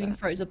intelligence lost saving that.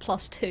 throw is a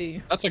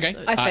 +2. That's okay.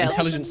 So I failed.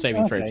 Intelligence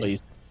saving throw, Okay.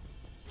 please.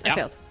 I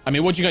failed. I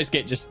mean, what'd you guys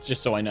get, just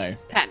so I know?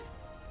 10.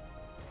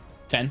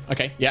 10?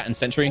 Okay, yeah, and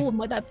Sentry? Oh,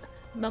 that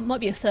might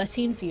be a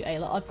 13 for you,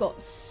 Ayla. I've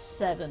got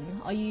 7.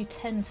 Are you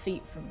 10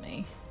 feet from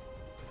me?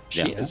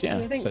 She Yeah. is, yeah.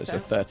 I think So it's a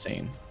so.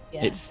 13.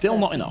 Yeah, It's still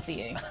not 13 enough. for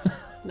you.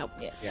 Nope.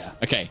 Yeah.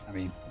 Okay, I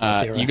mean,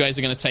 you guys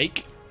are going to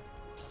take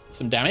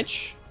some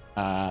damage.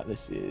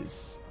 This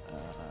is,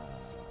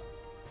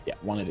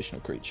 one additional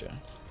creature.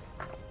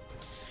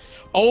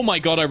 Oh my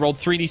god, I rolled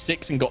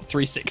 3d6 and got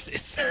 3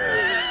 6s.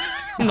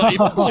 Not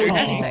even joking.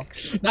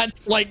 Fantastic.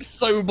 That's like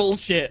so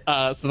bullshit.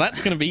 So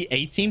that's going to be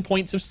 18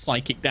 points of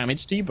psychic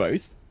damage to you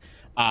both.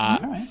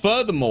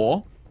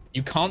 Furthermore,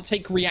 you can't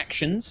take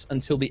reactions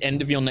until the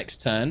end of your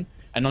next turn.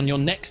 And on your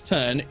next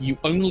turn, you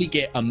only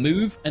get a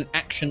move, an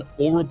action,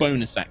 or a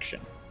bonus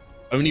action.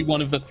 Only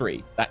one of the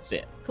 3. That's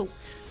it. Cool.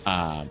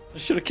 I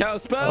should have counter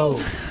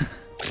spelled.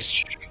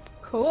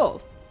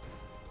 Cool.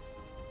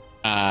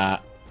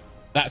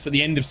 That's at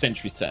the end of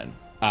Sentry's turn.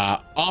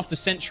 After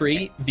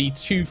Sentry, the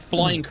 2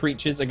 flying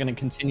creatures are going to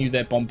continue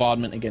their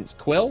bombardment against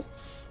Quill.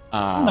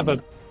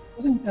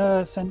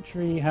 Doesn't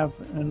Sentry have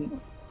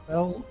an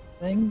spell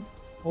thing?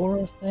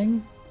 Aura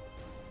thing?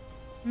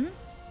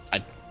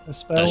 A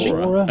spell Does she?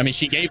 aura? I mean,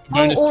 she gave a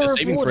bonus to Aura of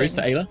saving throws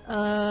to Warding.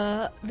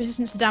 Ayla.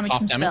 Resistance to damage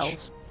Half from damage?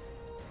 spells.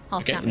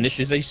 Half Okay, damage. and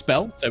this is a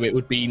spell, so it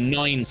would be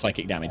 9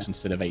 psychic damage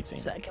instead of 18.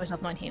 So it goes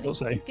up 9 healing.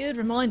 Also, Good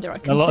reminder. I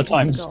a lot of completely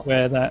times forgot.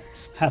 where that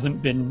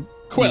hasn't been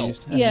Quill.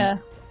 used. and- Yeah.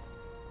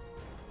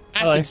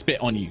 Acid Hello.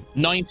 spit on you.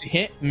 9 to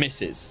hit,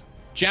 misses.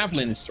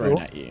 Javelin is thrown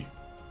Cool. at you.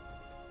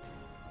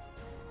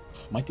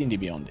 My D&D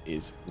Beyond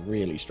is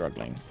really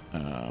struggling.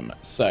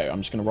 So I'm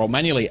just going to roll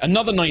manually.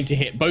 Another 9 to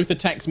hit. Both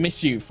attacks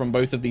miss you from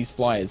both of these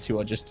flyers who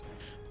are just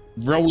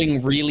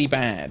rolling really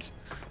bad.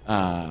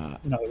 No,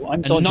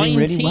 I'm A dodging 19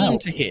 really well.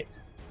 to hit.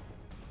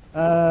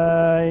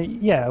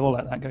 Yeah, we'll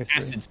let that go through.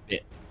 Acid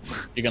spit.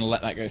 You're going to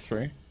let that go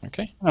through?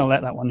 Okay. I'll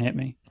let that one hit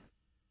me.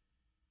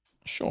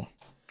 Sure.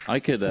 I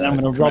could. I'm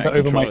going to rub it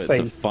over my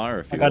face. Fire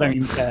if you I don't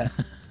even care.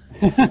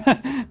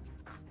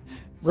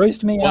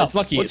 Roast me Well, up. it's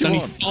lucky. It's only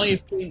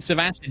 5 points of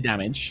acid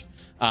damage.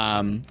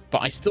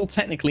 But I still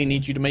technically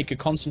need you to make a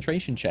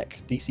concentration check.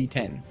 DC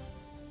 10.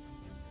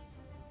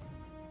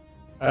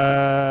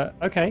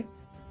 Okay.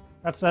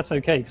 That's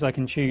okay, because I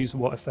can choose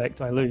what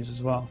effect I lose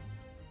as well.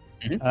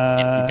 Mm-hmm.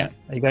 Yeah, you can.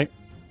 There you go.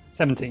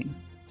 17.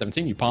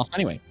 17, you passed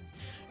anyway.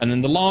 And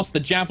then the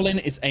javelin,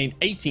 is an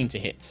 18 to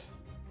hit.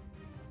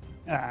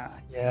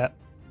 Yeah.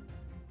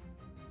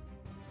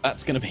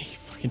 That's going to be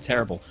fucking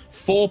terrible.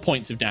 4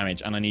 points of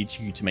damage, and I need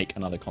you to make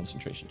another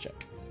concentration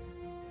check.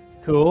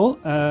 Cool.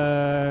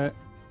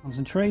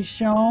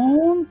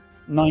 Concentration.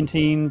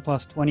 19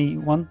 plus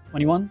 21.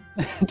 21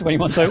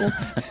 total.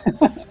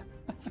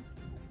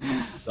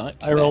 Success.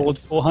 I rolled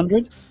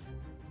 400.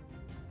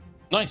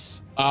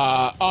 Nice.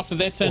 After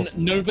their turn,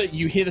 awesome. Nova,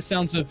 you hear the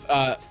sounds of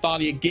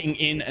Thalia getting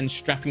in and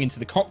strapping into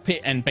the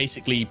cockpit and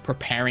basically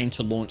preparing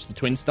to launch the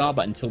Twin Star,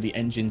 but until the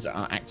engines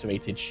are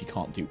activated, she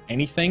can't do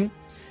anything.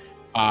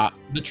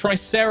 The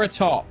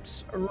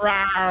Triceratops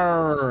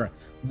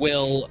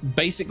will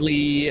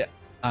basically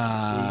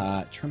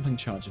trampling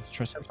charge. If the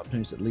Triceratops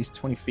moves at least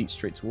 20 feet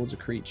straight towards a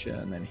creature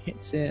and then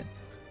hits it,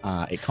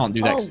 it can't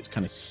do that because it's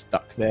kind of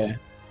stuck there.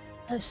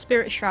 A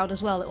Spirit Shroud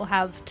as well. It will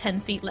have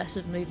 10 feet less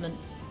of movement.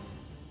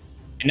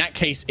 In that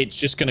case, it's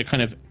just going to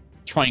kind of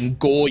try and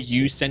gore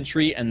you,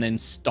 Sentry, and then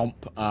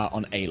stomp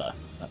on Ayla.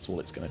 That's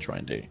all it's going to try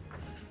and do.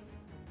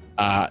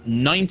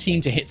 19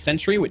 to hit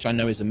Sentry, which I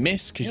know is a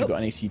miss because you've got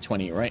an AC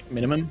 20, right?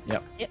 Minimum?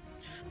 Yep.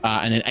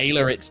 And then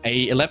Ayla, it's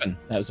a 11.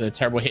 That was a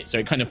terrible hit. So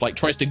it kind of like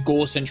tries to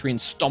gore Sentry and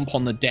stomp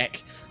on the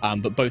deck,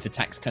 but both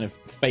attacks kind of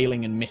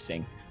failing and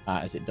missing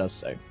as it does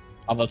so.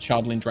 Other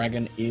Childling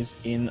Dragon is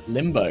in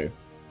limbo.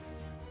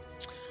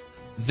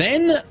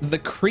 Then the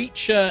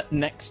creature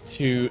next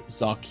to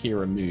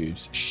Zarkira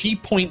moves. She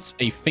points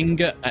a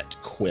finger at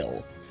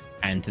Quill,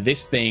 and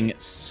this thing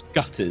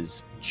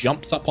scutters,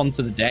 jumps up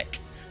onto the deck,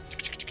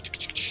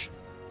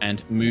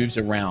 and moves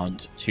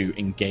around to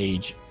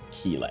engage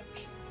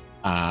Keelek.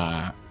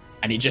 And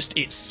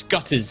it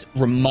scutters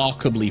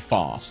remarkably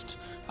fast,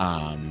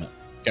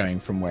 going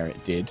from where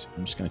it did.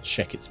 I'm just going to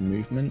check its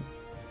movement.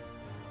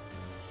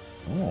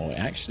 Oh, it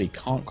actually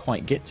can't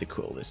quite get to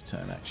Quill this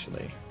turn,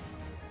 actually.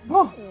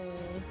 Oh.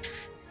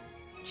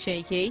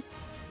 Shaky.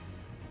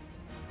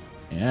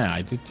 Yeah,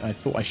 I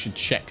thought I should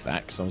check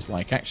that because I was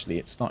like, actually,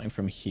 it's starting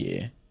from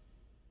here.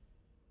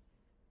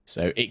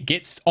 So it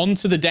gets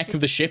onto the deck of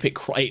the ship.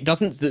 It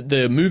doesn't.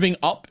 The moving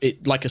up,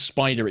 it like a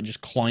spider. It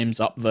just climbs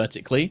up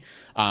vertically.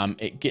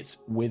 It gets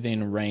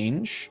within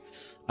range.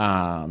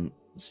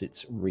 What's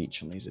its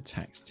reach on these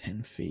attacks?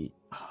 10 feet.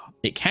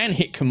 It can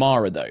hit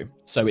Kamara though,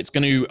 so it's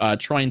going to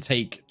try and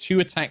take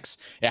 2 attacks.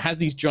 It has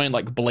these giant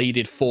like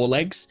bladed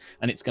forelegs,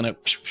 and it's going to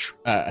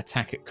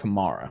attack at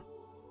Kamara.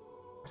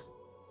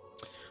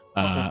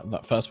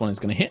 That first one is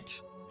going to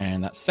hit,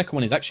 and that second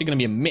one is actually going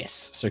to be a miss.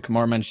 So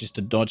Kamara manages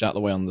to dodge out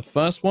the way on the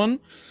first one.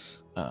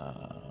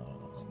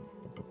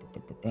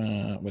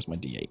 Where's my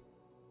D8?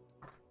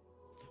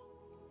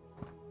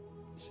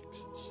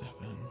 6, 7.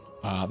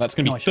 That's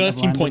going to be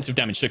 13 points of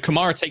damage. So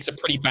Kamara takes a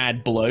pretty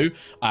bad blow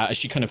as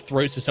she kind of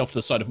throws herself to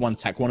the side of one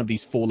attack. One of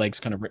these forelegs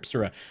kind of rips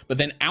through her. But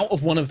then out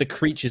of one of the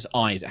creature's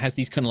eyes, it has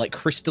these kind of like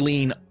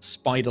crystalline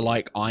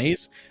spider-like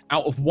eyes.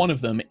 Out of one of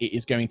them, it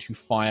is going to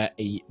fire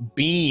a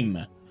beam.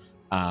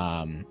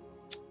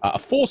 A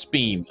force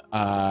beam.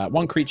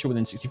 One creature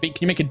within 60 feet.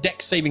 Can you make a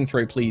dex saving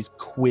throw, please,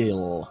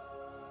 Quill?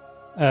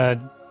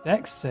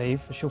 Dex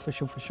save? For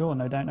sure.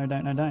 No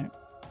doubt.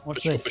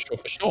 What's this?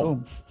 For sure.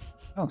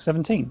 Oh,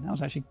 17. That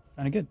was actually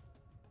kind of good.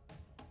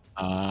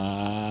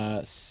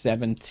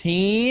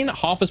 17.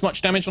 Half as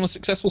much damage on a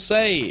successful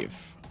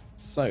save.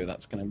 So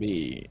that's going to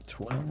be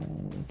 12,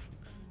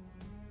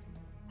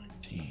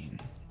 19,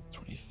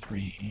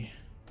 23,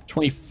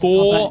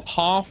 24.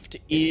 Halved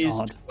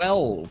is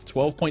 12.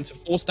 12 points of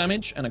force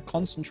damage and a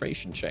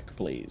concentration check,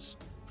 please.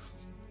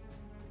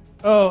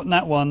 Oh,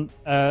 that one.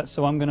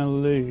 So I'm going to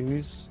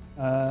lose,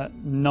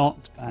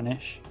 not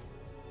banish.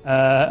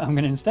 I'm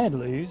going to instead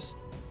lose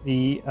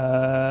the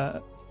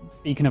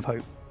Beacon of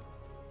Hope.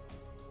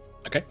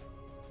 Okay.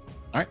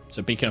 All right.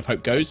 So Beacon of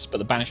Hope goes, but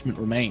the banishment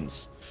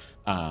remains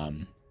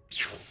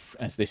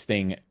as this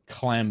thing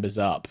clambers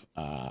up.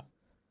 And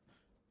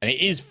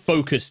it is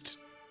focused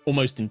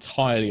almost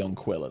entirely on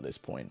Quill at this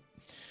point.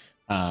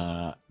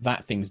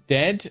 That thing's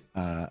dead.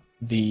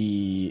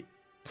 The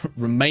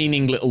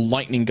remaining little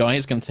lightning guy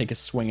is going to take a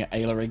swing at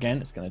Ayla again.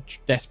 It's going to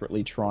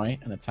desperately try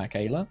and attack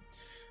Ayla.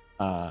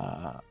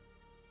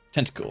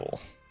 Tentacle.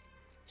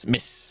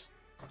 Miss.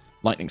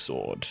 Lightning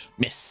sword.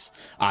 Miss.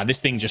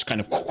 This thing just kind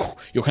of...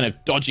 You're kind of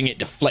dodging it,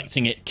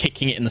 deflecting it,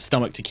 kicking it in the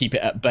stomach to keep it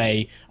at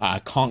bay.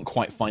 Can't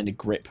quite find a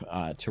grip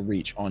to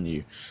reach on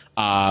you.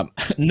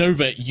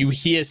 Nova, you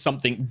hear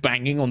something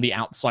banging on the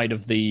outside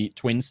of the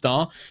Twin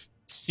Star.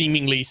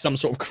 seemingly some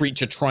sort of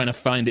creature trying to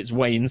find its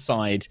way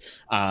inside,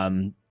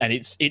 and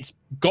it's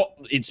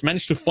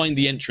managed to find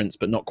the entrance,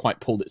 but not quite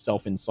pulled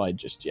itself inside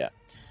just yet.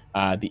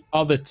 The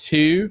other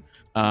two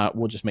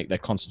will just make their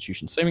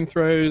Constitution saving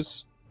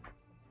throws.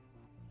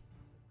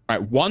 All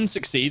right, one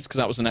succeeds because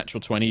that was a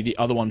natural 20. The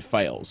other one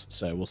fails.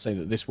 So we'll say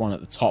that this one at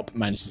the top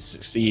managed to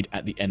succeed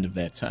at the end of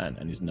their turn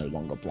and is no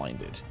longer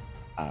blinded.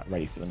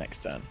 Ready for the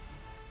next turn.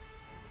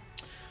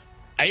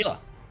 Ayla,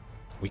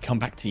 we come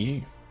back to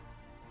you.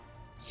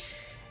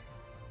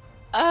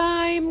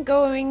 I'm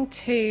going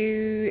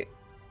to...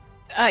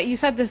 you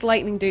said this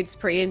lightning dude's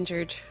pretty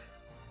injured,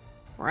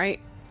 right?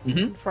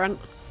 In front.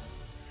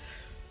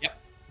 Yep.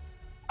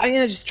 I'm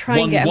going to just try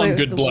and get him out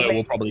of the way. One good blow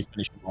will probably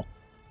finish him off.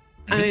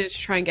 I'm going to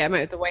try and get him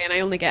out of the way, and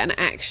I only get an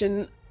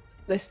action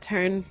this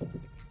turn.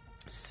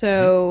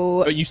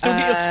 So... But you still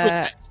get your 2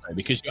 attacks, though,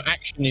 because your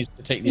action is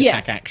to take the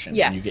attack action,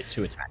 and you get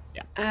 2 attacks.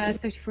 Yeah.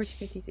 30, 40,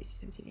 50, 60,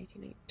 17,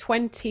 18, 19.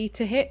 20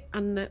 to hit,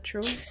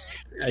 unnatural.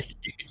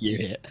 You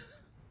hit.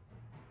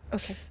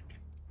 Okay.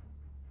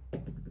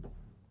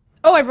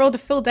 Oh, I rolled a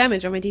full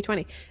damage on my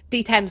d20.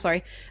 D10,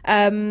 sorry.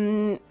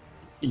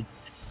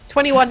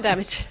 21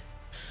 damage.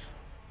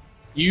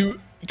 You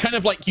kind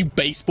of like you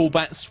baseball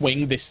bat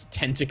swing this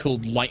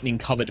tentacled lightning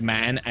covered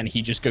man, and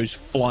he just goes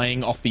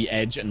flying off the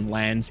edge and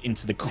lands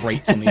into the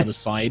crate on the other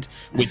side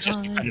with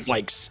just kind of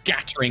like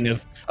scattering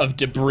of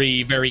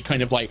debris. Very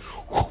kind of like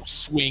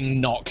swing,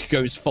 knock,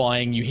 goes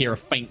flying. You hear a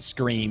faint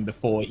scream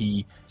before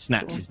he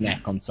snaps his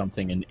neck on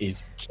something and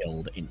is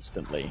killed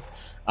instantly.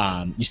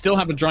 You still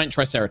have a giant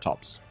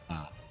triceratops.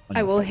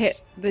 I will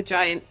hit the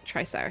giant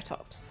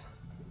triceratops.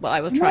 Well,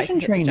 I will try to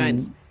hit the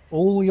giants.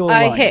 All your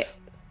life. I hit.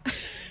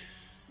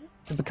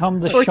 To become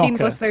the 14 shocker,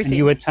 plus 13. and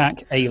you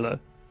attack Ayla.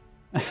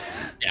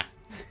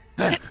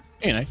 Yeah.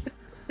 You know.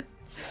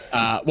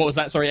 What was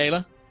that? Sorry,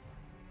 Ayla?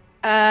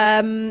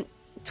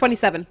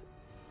 27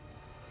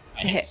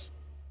 to hit.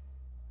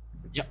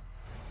 Yep.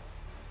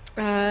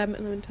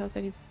 11, 12,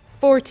 13,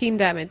 14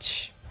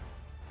 damage.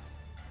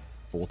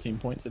 14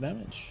 points of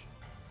damage.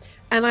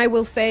 And I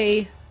will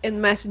say in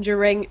the messenger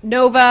ring,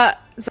 Nova,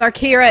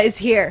 Zarkira is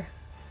here.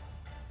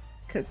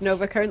 Because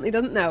Nova currently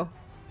doesn't know.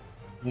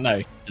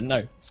 No, didn't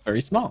know. It's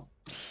very smart.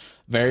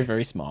 Very,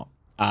 very smart.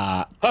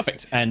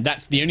 Perfect. And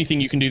that's the only thing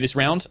you can do this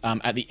round.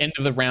 At the end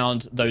of the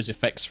round, those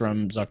effects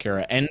from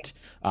Zarkira end.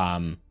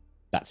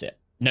 That's it.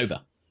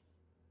 Nova.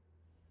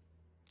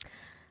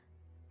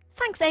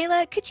 Thanks,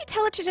 Ayla. Could you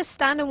tell her to just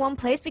stand in one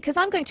place? Because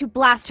I'm going to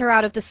blast her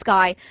out of the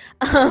sky.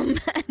 And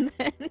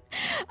then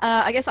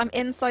I guess I'm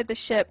inside the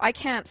ship. I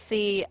can't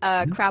see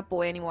Crab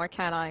Boy anymore,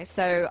 can I?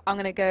 So I'm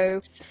going to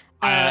go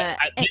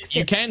exit.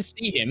 You can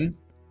see him.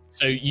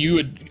 So you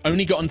had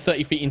only gotten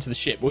 30 feet into the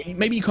ship. Well,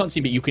 maybe you can't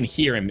see, but you can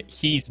hear him.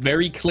 He's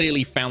very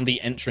clearly found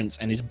the entrance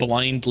and is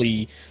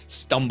blindly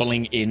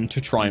stumbling in to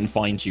try and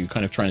find you,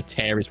 kind of trying to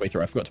tear his way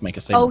through. I forgot to make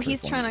a save. Oh,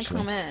 he's trying to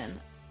come in.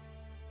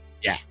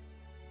 Yeah.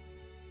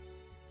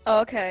 Oh,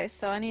 okay,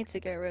 so I need to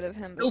get rid of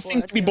him. Still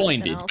seems to be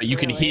blinded, but you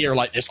can hear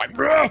like this, like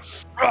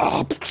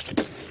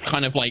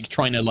kind of like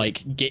trying to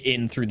like get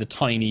in through the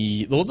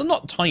tiny. Well, they're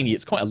not tiny.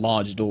 It's quite a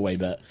large doorway,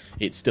 but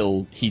it's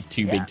still he's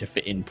too big to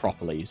fit in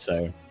properly.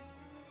 So.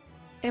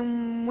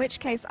 In which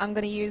case, I'm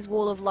going to use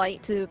Wall of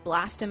Light to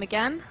blast him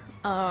again.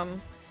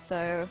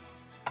 So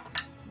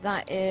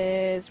that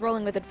is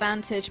rolling with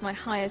advantage. My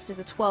highest is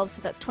a 12,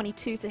 so that's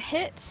 22 to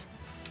hit.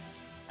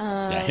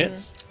 That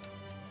hits.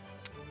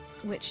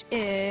 Which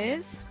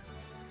is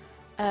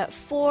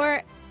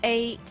 4,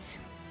 8,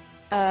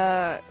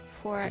 9,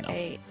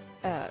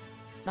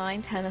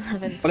 10,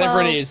 11, 12,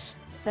 whatever it is.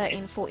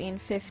 13, 14,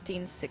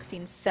 15,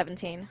 16,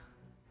 17.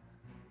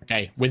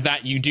 Okay, with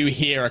that, you do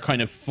hear a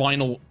kind of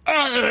final,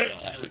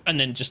 and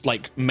then just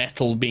like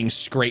metal being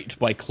scraped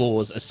by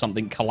claws as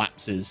something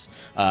collapses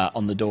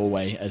on the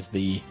doorway as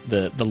the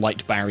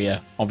light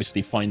barrier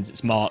obviously finds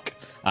its mark,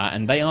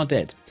 and they are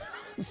dead.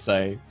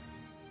 So.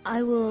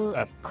 I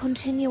will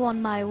continue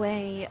on my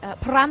way,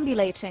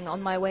 perambulating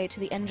on my way to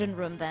the engine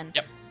room then.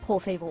 Yep. Por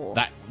favor.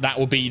 That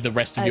will be the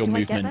rest of your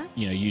movement.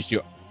 You know,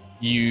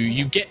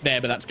 you get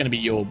there, but that's going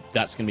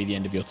to be the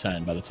end of your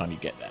turn by the time you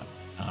get there.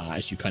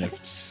 As you kind of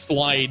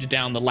slide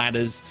down the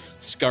ladders,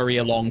 scurry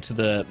along to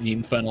the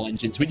infernal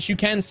engines, which you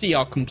can see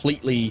are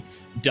completely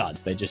dud.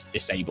 They're just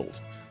disabled.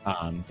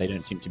 They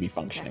don't seem to be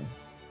functioning.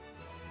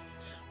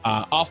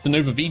 After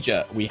Nova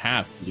Vija, we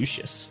have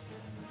Lucius.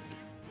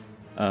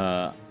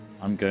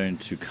 I'm going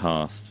to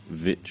cast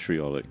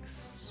Vitriolic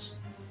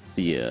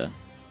Sphere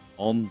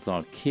on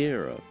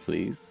Zarkira,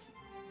 please.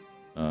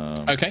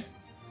 Okay.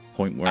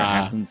 Point where it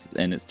happens,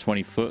 and it's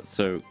 20 foot.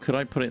 So could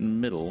I put it in the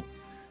middle?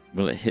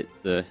 Will it hit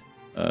the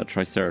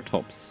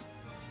Triceratops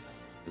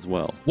as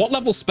well? What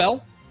level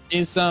spell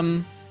is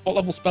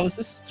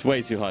this? It's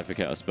way too high for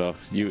counter spell.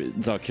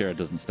 Zarkira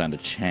doesn't stand a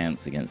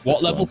chance against What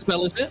this level one.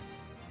 spell is it?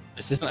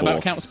 This isn't 4th.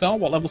 about counter spell.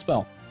 What level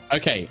spell?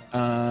 Okay.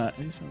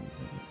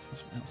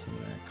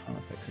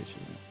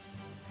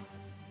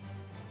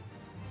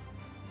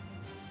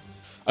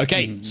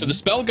 Okay, so the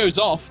spell goes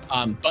off,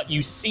 but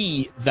you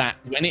see that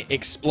when it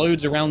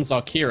explodes around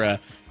Zarkira,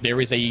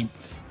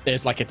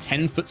 there's like a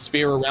 10-foot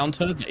sphere around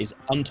her that is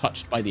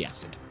untouched by the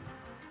acid.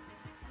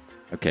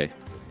 Okay.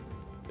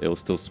 It'll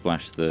still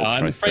splash the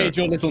I'm afraid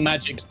your little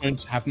magics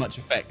won't have much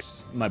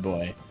effect, my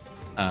boy.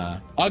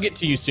 I'll get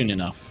to you soon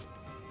enough.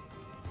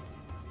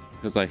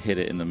 Because I hit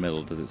it in the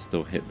middle, does it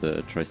still hit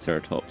the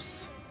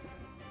Triceratops?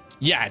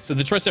 Yeah, so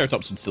the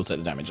Triceratops would still take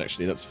the damage,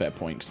 actually. That's a fair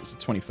point, because it's a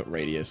 20-foot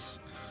radius.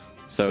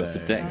 So it's a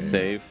dex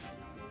save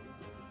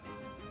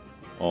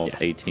of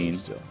 18.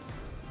 Still.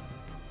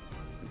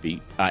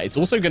 Beat. It's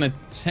also going to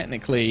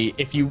technically,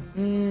 if you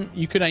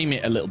could aim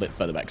it a little bit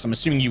further back, because I'm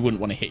assuming you wouldn't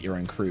want to hit your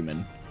own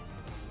crewman.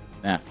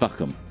 Nah, fuck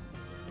them.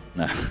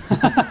 No.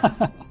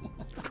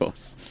 Of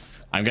course.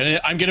 I'm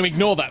gonna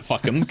ignore that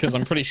fuck 'em, because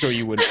I'm pretty sure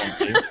you wouldn't want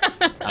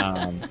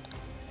to.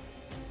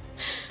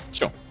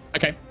 Sure.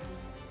 Okay.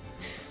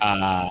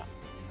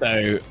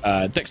 So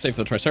dex save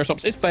for the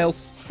Triceratops. It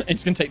fails.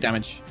 It's gonna take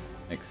damage.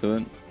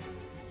 Excellent.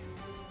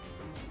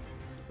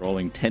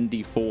 Rolling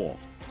 10d4.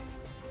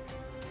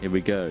 Here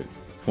we go.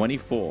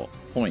 24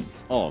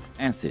 points of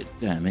acid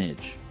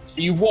damage. So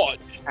you watch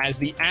as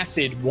the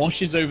acid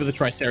washes over the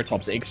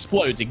Triceratops. It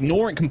explodes,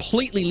 ignore it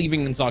completely,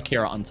 leaving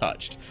Zarkira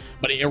untouched.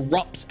 But it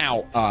erupts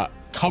out,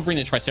 covering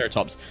the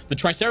Triceratops. The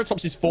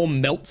Triceratops'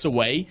 form melts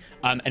away,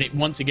 and it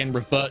once again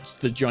reverts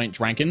to the giant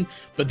dragon.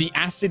 But the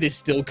acid is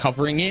still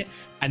covering it,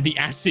 and the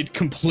acid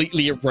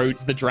completely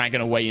erodes the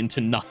dragon away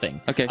into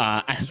nothing. Okay.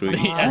 As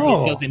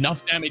it does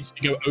enough damage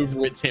to go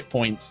over its hit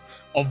points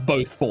of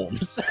both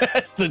forms.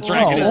 As the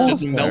dragon is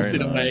just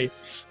melted away.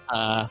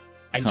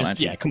 And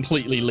just,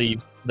 completely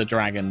leaves the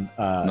dragon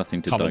There's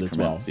nothing to covered as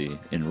well.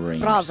 in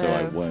range, so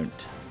I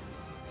won't.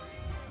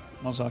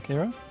 Not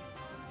Zarkira?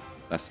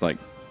 That's like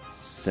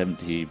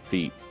 70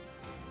 feet.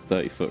 It's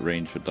 30-foot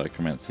range for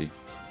Dichromancy.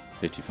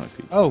 55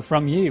 feet. Oh,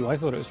 from you. I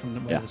thought it was from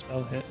where the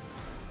spell hit. Okay.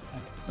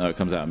 No, it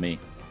comes out of me.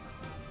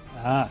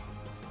 Ah.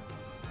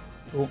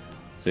 Cool.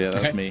 So yeah,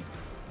 that's me.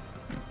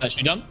 That's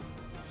you done?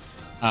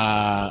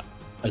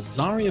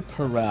 Azaria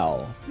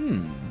Perel.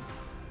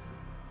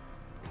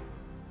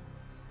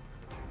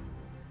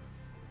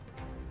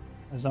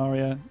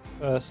 Azaria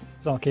versus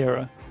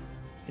Zarkira.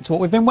 It's what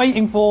we've been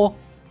waiting for.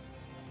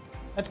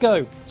 Let's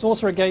go.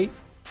 Sorcerer Gate.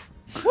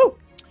 Woo!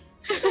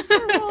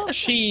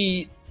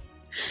 She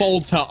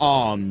folds her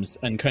arms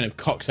and kind of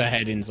cocks her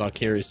head in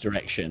Zarkira's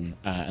direction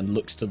and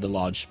looks to the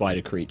large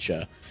spider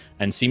creature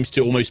and seems to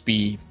almost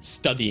be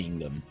studying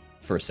them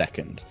for a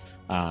second.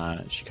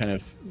 She kind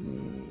of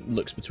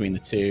looks between the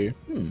two.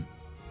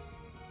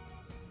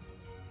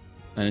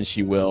 And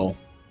she will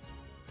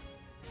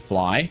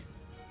fly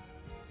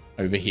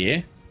over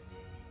here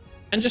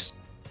and just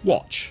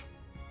watch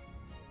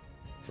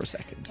for a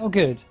second. Oh,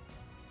 good.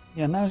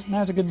 Yeah,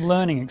 now's a good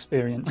learning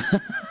experience.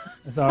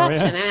 Such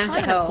an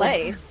asshole.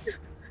 Place.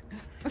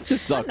 That's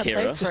just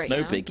Zarkira. It's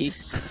no biggie.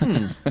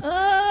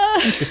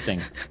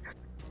 Interesting.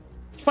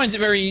 She finds it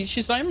very...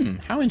 She's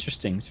like, how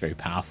interesting. It's very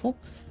powerful.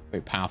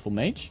 Very powerful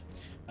mage.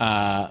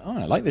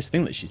 I like this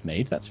thing that she's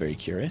made. That's very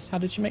curious. How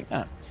did she make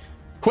that?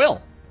 Quill!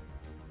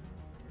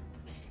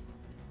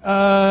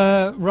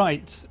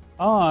 Right.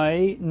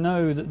 I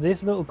know that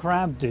this little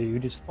crab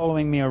dude is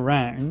following me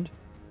around,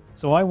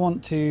 so I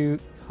want to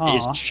cast...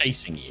 It is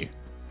chasing you.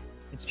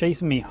 It's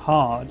chasing me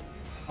hard.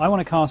 I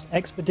want to cast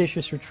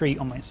Expeditious Retreat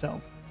on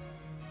myself.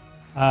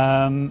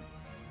 And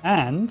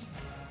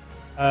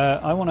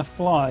I want to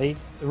fly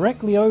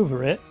directly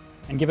over it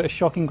and give it a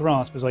Shocking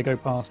Grasp as I go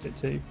past it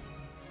too.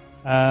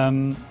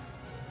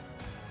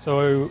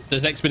 So...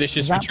 Does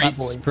Expeditious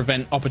Retreats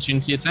prevent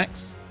opportunity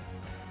attacks?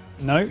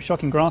 No,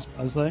 Shocking Grasp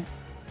does though.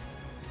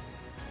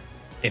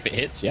 If it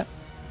hits, yeah.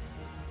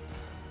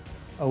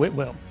 Oh, it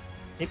will.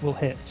 It will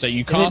hit. So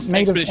you cast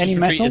Expeditious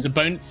Retreat as a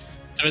bonus.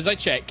 So as I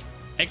check,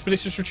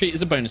 Expeditious Retreat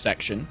is a bonus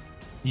action.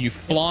 You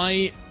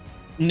fly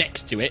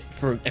next to it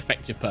for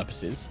effective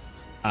purposes.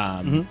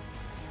 Cast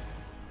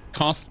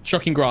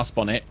Shocking Grasp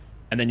on it,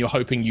 and then you're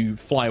hoping you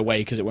fly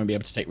away because it won't be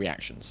able to take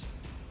reactions.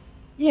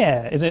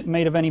 Yeah. Is it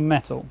made of any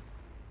metal?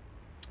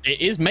 It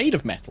is made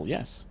of metal,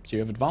 yes. So you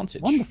have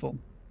advantage. Wonderful.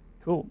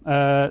 Cool.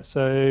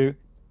 So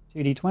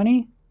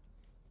 2d20.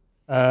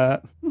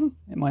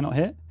 It might not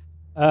hit.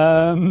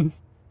 Oh,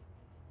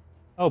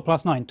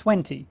 +9.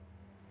 20.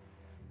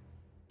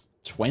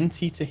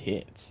 20 to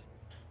hit.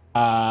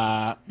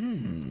 Yeah,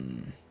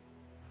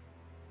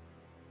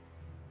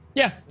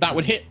 that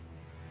would hit.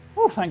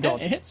 Oh, thank God.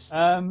 Yeah, it hits.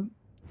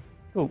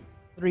 Cool.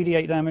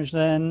 3d8 damage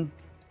then.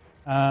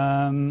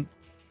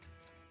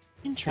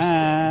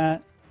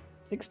 Interesting.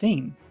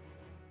 16.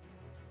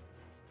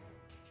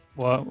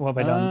 What have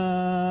I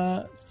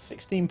done?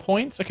 16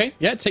 points. Okay.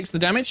 Yeah, it takes the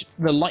damage.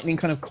 The lightning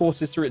kind of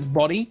courses through its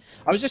body.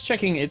 I was just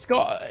checking. It's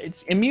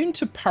immune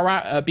to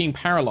being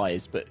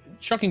paralyzed, but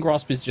Shocking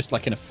Grasp is just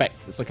like an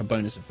effect. It's like a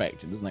bonus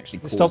effect. It doesn't actually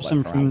cause, it stops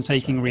them like, from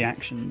taking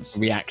reactions.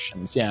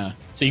 Reactions, yeah.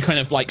 So you kind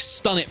of like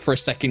stun it for a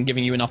second,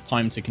 giving you enough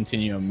time to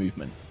continue your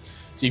movement.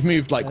 So you've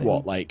moved like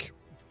what? Like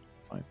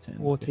 5, 10,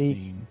 40,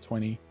 15,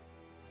 20.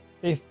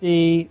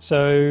 50.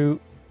 So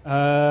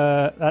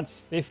That's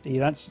 50.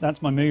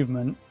 That's my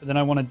movement. But then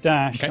I want to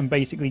dash and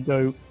basically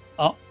go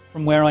up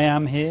from where I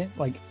am here,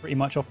 like pretty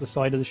much off the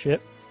side of the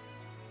ship.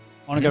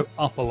 I want to go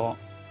up a lot.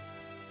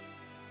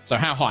 So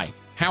how high?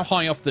 How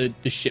high off the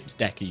ship's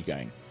deck are you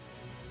going?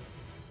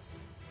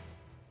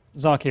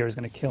 Zarkir is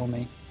going to kill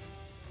me.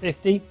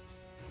 50.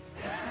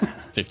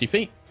 50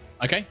 feet.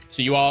 Okay.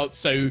 So you are.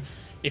 So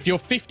if you're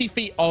 50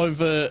 feet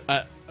over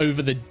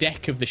the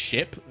deck of the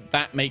ship,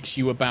 that makes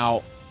you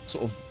about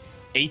sort of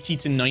 80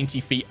 to 90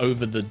 feet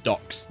over the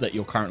docks that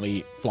you're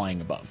currently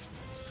flying above.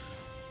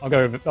 I'll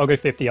go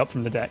 50 up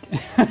from the deck.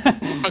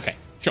 Okay.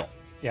 Sure.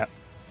 Yeah.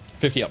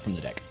 50 up from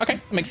the deck. Okay.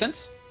 That makes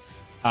sense.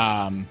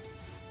 End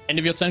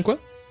of your turn, Quill.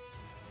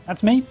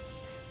 That's me.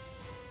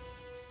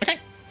 Okay.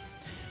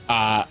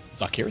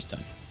 Zakira's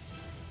turn.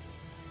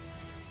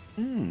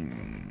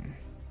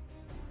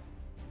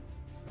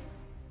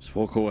 Just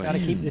walk away. Gotta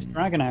keep this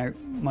dragon out,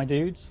 my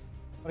dudes.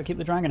 Gotta keep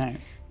the dragon out.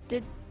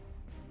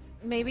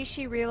 Maybe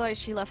she realized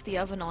she left the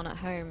oven on at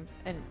home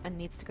and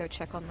needs to go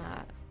check on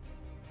that.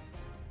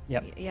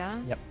 Yep.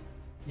 Yeah?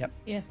 Yep.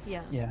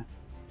 Yeah.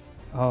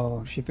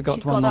 Oh, she forgot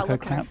She's to got unlock that her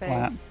look on her cat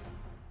flap. face.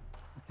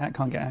 The cat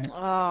can't get out.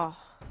 Oh.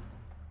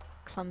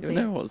 Clumsy.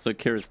 You know what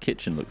Zakira's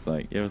kitchen looks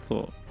like? You ever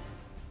thought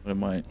what it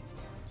might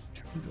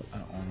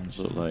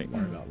look like?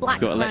 Black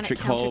Got granite electric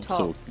hobs or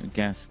countertops.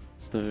 gas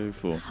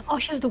stove or Oh,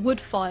 she has the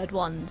wood-fired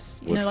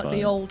ones. You know, like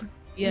the old,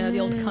 the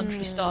old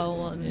country style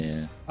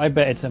ones. yeah, I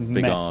bet it's a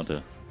big mess.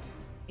 ardor.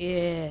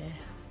 Yeah.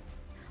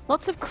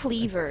 Lots of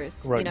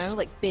cleavers, Gross. you know,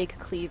 like big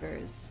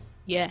cleavers.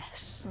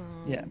 Yes.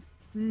 Yeah.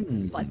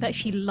 I bet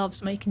she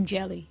loves making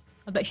jelly.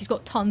 I bet she's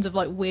got tons of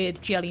like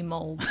weird jelly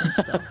molds and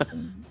stuff.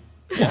 And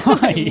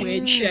Why?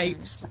 weird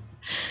shapes.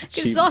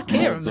 She Because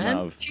Zakira, molds them man.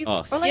 out of She-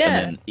 us yeah.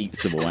 and then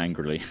eats them all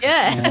angrily.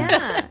 Yeah.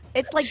 Yeah.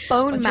 It's like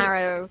bone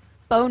marrow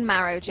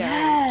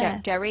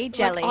jelly.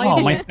 Jelly. Oh,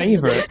 my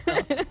favorite.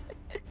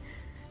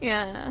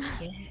 Yeah.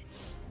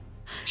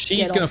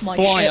 She's Get going off to my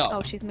fly ship. up.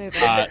 Oh, she's moving.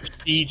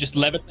 She just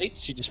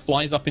levitates. She just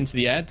flies up into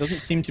the air.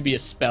 Doesn't seem to be a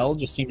spell.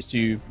 Just seems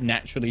to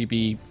naturally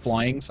be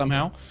flying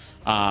somehow.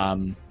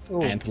 And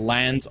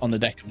lands on the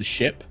deck of the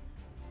ship.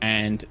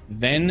 And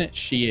then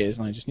she is,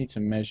 and I just need to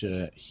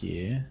measure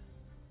here.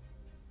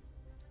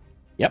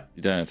 Yep.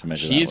 You don't have to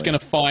measure. She is going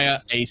to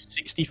fire a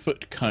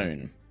 60-foot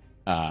cone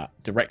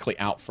directly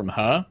out from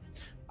her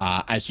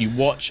as you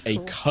watch a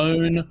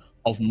cone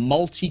of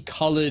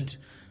multicolored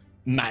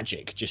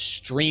magic just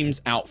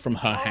streams out from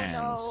her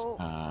hands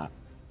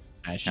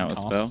as she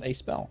casts a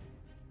spell.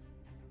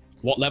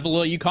 What level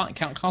are you casting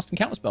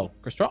counterspell,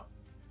 Kristrot?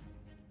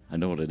 I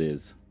know what it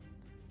is.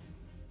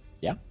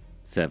 Yeah.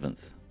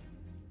 7th.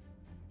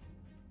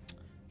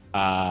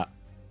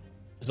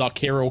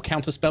 Zakira will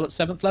counterspell at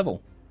 7th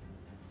level.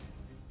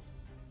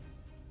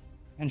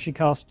 Can she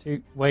cast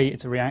two? Wait,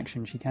 it's a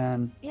reaction. She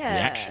can. Yeah.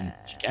 Reaction.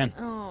 She can.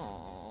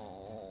 Oh.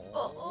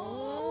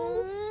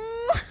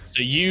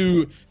 So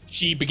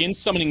she begins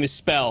summoning this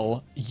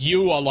spell.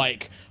 You are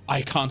like,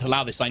 I can't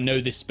allow this. I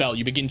know this spell.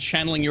 You begin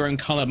channeling your own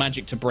color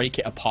magic to break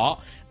it apart.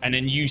 And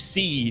then you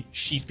see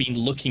she's been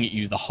looking at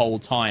you the whole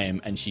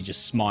time and she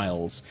just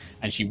smiles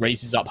and she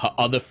raises up her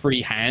other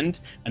free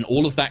hand and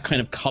all of that kind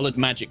of colored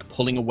magic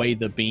pulling away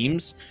the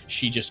beams.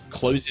 She just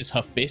closes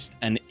her fist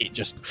and it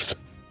just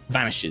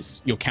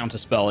vanishes. Your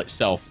counterspell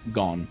itself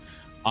gone.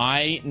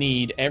 I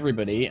need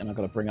everybody, and I've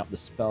got to bring up the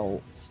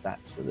spell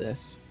stats for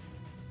this.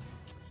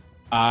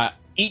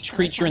 Each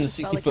creature in the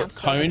 60-foot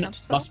cone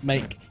must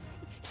make...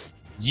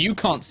 You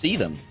can't see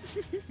them.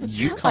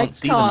 You can't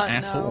see them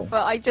at all.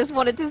 But I just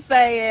wanted to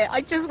say it.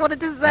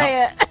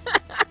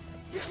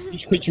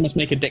 Each creature must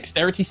make a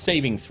dexterity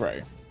saving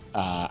throw,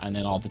 and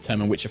then I'll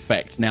determine which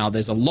effect. Now,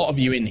 there's a lot of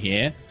you in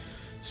here.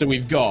 So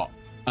we've got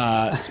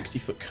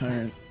 60-foot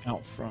cone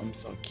out from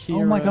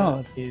Zakira. Oh my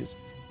god. Is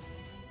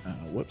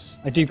whoops.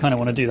 I do kind of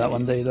want to do that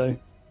one day, though. You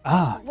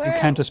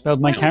counterspelled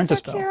my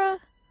counterspell.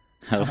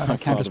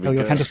 Counterspell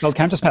your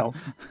counterspell.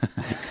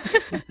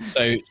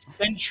 So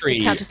Sentry,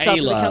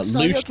 Ayla,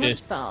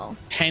 Lucius,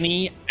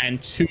 Penny,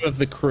 and 2 of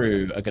the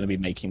crew are going to be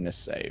making this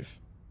save.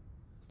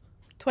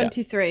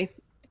 23.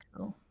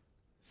 Cool.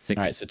 All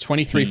right, so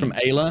 23 from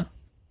Ayla,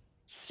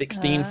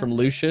 16 from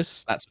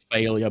Lucius. That's a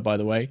failure, by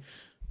the way.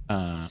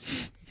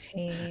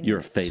 You're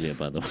a failure,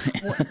 by the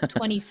way.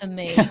 20 for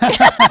me.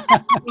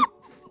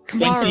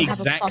 20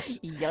 exact.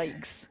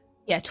 Yikes.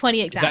 Yeah,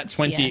 20 exact. Is that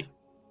 20? Yeah.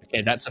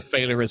 Okay, that's a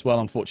failure as well,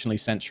 unfortunately,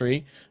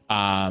 Sentry.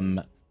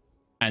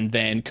 And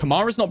then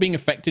Kamara's not being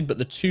affected, but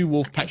the 2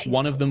 wolf pack,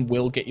 one of them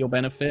will get your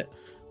benefit.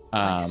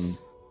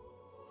 Nice.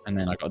 And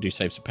then I got to do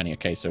saves for Penny.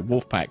 Okay, so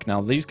wolf pack.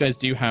 Now these guys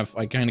do have.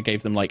 I kind of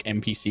gave them like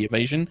NPC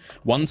evasion.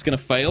 One's gonna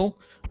fail,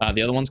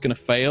 the other one's gonna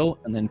fail,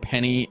 and then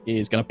Penny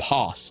is gonna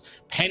pass.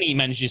 Penny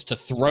manages to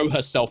throw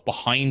herself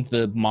behind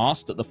the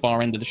mast at the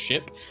far end of the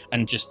ship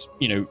and just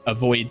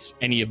avoids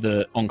any of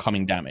the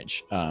oncoming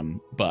damage.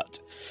 But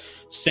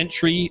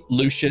Sentry,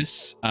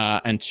 Lucius,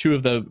 and 2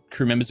 of the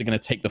crew members are going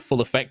to take the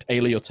full effect.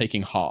 Ayla, you're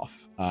taking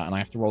half. And I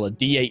have to roll a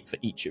d8 for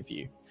each of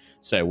you.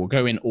 So we'll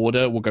go in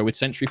order. We'll go with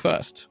Sentry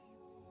first.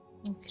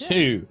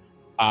 Okay. 2.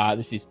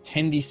 This is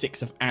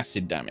 10d6 of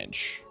acid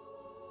damage.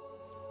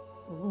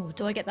 Ooh,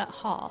 do I get that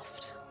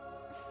halved?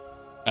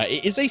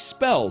 It is a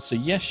spell, so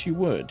yes, you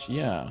would.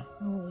 Yeah.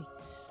 Nice.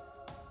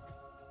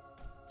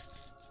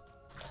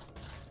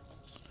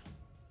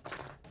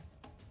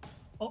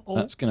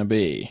 That's going to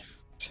be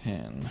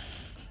 10,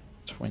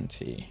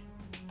 20,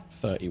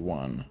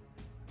 31,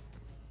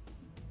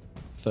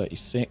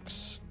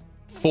 36,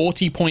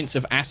 40 points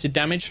of acid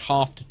damage,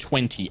 half to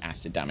 20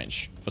 acid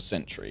damage for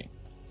Sentry.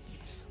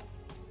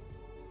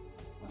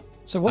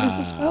 So what is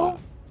the spell?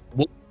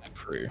 Wolfpack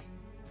Crew.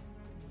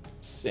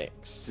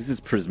 6. This is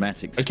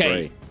prismatic spray.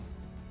 Okay.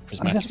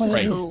 Prismatic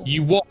spray. Cool.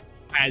 You watch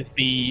as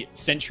the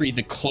Sentry,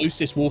 the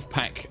closest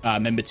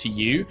Wolfpack member to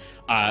you,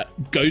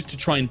 goes to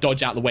try and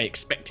dodge out the way,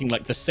 expecting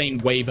like the same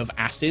wave of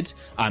acid.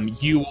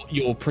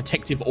 Your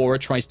protective aura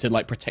tries to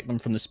like protect them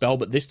from the spell,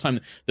 but this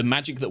time the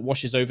magic that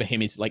washes over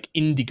him is like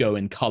indigo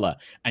in color,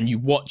 and you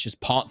watch as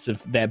parts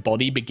of their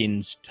body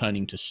begins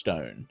turning to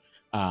stone.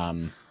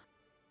 Oh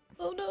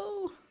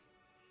no!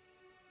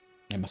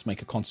 They must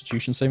make a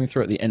Constitution saving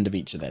throw at the end of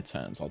each of their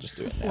turns. I'll just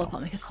do it now. Well, I've got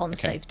to make a con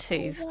save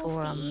too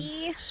for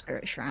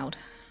Spirit Shroud.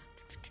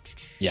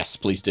 Yes,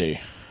 please do.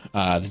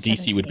 The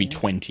DC would be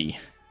 20.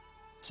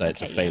 So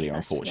it's a failure,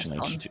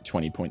 unfortunately. She took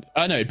 20 points.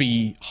 Oh, no, it'd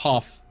be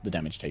half the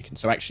damage taken.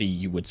 So actually,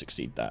 you would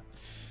succeed that.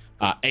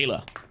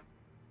 Ayla.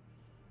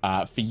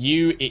 For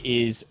you, it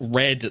is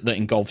red that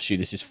engulfs you.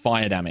 This is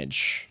fire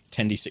damage.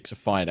 10d6 of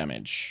fire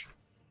damage.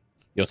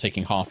 You're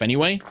taking half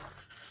anyway.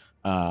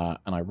 And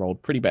I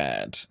rolled pretty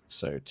bad.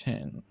 So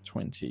 10,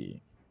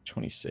 20,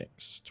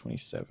 26,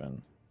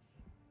 27...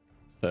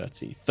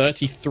 30,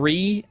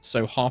 33,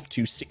 so half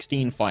to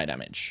 16 fire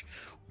damage.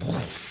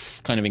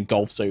 Kind of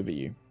engulfs over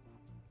you.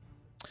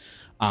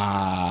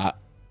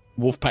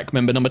 Wolfpack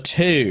member number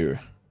 2.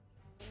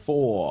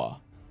 4.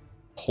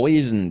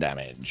 Poison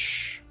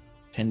damage.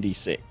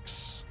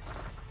 10d6.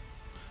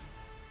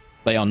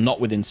 They are not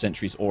within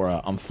Sentry's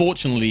aura.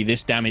 Unfortunately,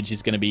 this damage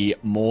is going to be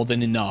more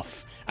than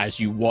enough as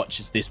you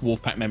watch as this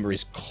Wolfpack member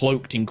is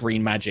cloaked in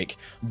green magic.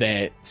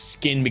 Their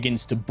skin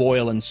begins to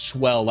boil and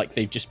swell like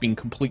they've just been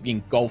completely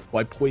engulfed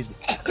by poison.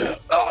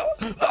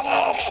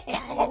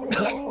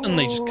 And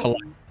they just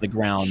collapse to the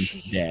ground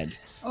dead.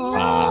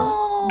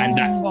 And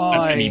that's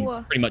going to be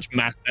pretty much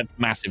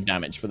massive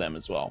damage for them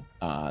as well.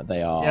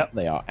 They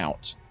are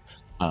out.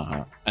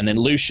 And then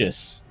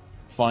Lucius,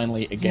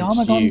 finally against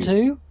you. Is the armor gone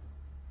too?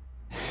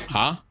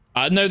 Huh?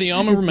 No, the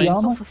armor remains.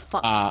 Oh, for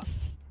fuck's sake.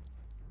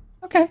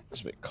 Okay.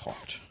 It's a bit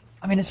cocked.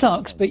 I mean, it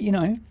sucks, but you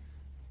know.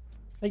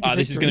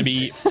 This is going to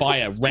be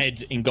fire.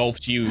 Red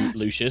engulfed you,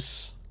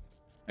 Lucius.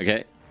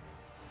 Okay.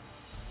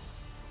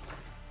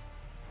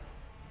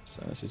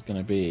 So this is going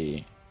to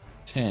be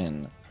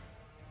 10,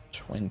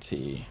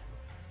 20,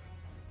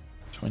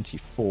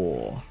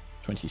 24,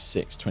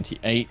 26,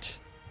 28,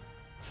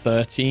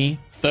 30,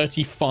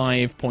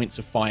 35 points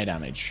of fire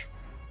damage.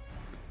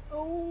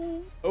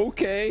 Oh,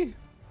 okay.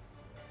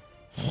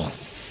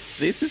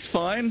 This is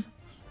fine.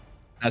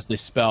 As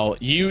this spell,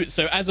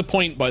 so as a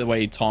point, by the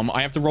way, Tom,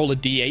 I have to roll a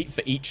d8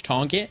 for each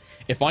target.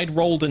 If I'd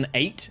rolled an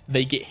 8,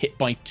 they get hit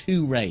by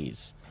 2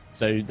 rays,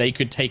 so they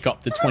could take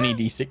up to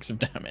 20d6 of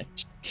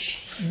damage.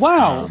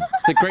 Wow,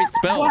 it's a great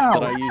spell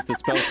that I used a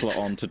spell slot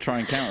on to try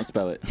and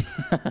counterspell it.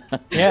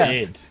 Yeah,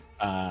 it did.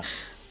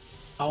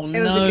 Oh no,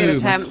 it was a good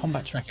attempt. My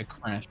combat tracker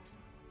crashed.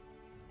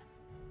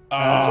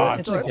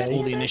 I've just got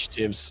all the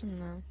initiatives.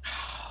 No.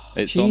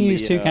 It's she on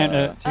used the, two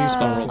counter. Two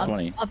roll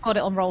 20. I've got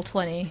it on roll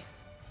 20.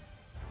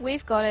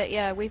 We've got it.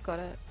 Yeah, we've got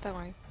it. Don't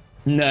worry.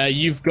 No,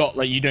 you've got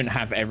you don't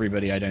have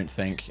everybody. I don't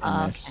think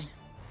in this. Okay.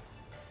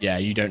 Yeah,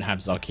 you don't have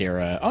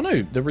Zarkira. Oh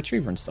no, the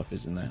retriever and stuff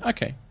is in there.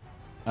 Okay.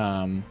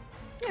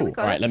 Cool.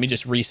 All right, let me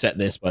just reset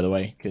this, by the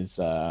way, because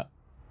I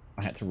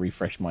had to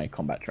refresh my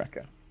combat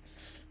tracker.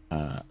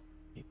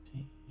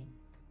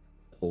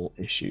 All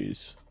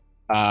issues.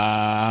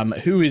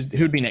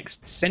 Who'd be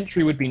next?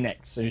 Sentry would be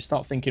next. So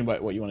start thinking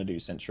about what you want to do,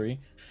 Sentry,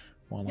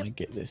 while I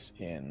get this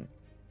in.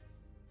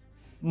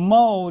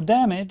 More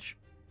damage.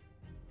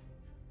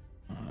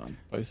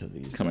 Both of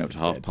these coming up to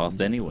half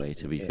past anyway,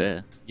 to be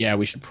fair. Yeah,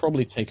 we should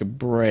probably take a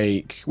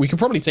break. We could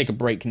probably take a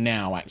break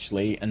now,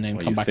 actually, and then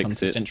come back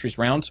onto Sentry's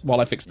round while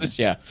I fix this.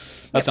 Yeah,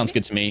 that sounds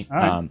good to me.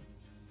 Right.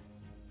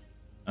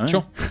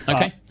 Sure.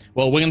 Okay.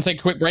 Well, we're going to take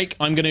a quick break.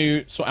 I'm going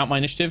to sort out my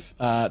initiative.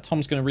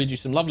 Tom's going to read you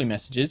some lovely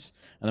messages,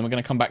 and then we're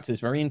going to come back to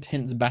this very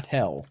intense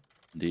battle.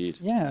 Indeed.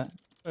 Yeah.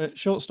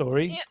 Short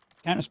story.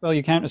 Counterspell,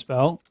 you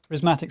counterspell.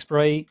 Prismatic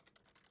spray.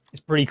 It's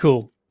pretty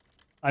cool.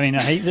 I mean,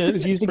 I hate that it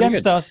was used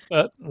against us,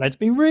 but let's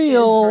be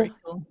real.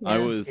 Cool. Yeah.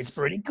 It's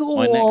pretty cool.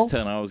 My next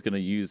turn, I was going to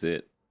use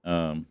it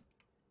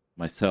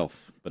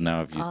myself, but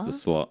now I've used the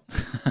slot,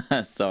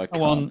 so I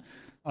can't.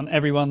 On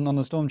everyone on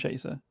the Storm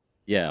Chaser.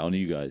 Yeah, on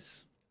you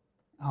guys.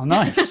 Oh,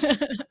 nice.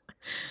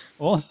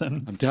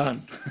 Awesome. I'm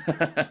done.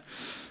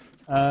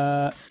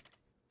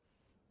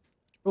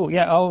 Oh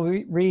yeah, I'll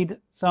read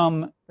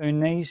some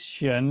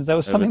donations. There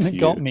was something that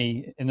got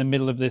me in the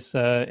middle of this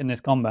in this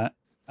combat.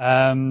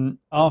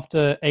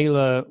 After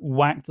Ayla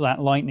whacked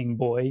that lightning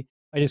boy,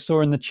 I just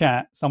saw in the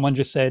chat someone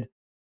just said,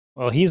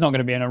 Well, he's not going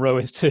to be in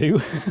Aerois 2.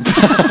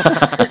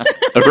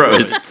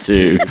 Aerois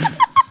 2.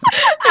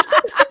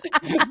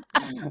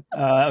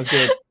 That was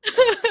good.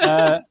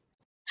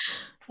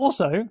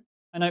 Also,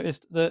 I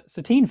noticed that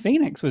Satine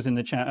Phoenix was in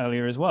the chat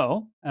earlier as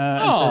well.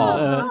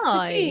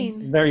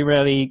 Satine. Very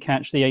rarely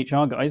catch the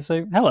HR guys,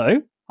 so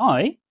hello.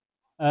 Hi.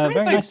 Very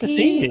nice to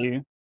see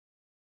you.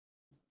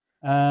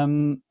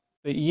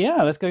 But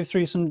yeah, let's go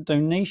through some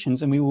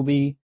donations, and we will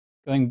be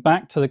going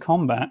back to the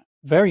combat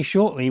very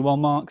shortly while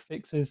Mark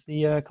fixes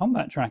the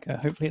combat tracker.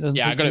 Hopefully it doesn't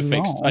take I got it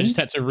fixed. long. I just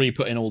had to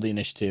re-put in all the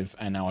initiative,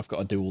 and now I've got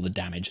to do all the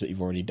damage that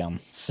you've already done.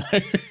 So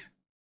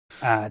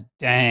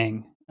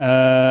dang.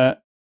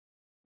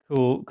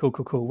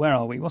 Cool. Where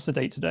are we? What's the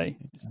date today?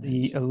 It's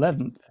the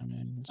 11th.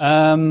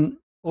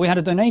 We had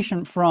a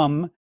donation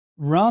from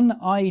Run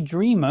I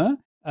Dreamer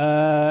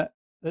that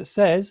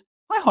says,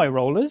 "Hi, High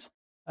Rollers.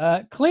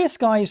 Clear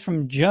skies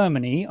from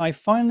Germany. I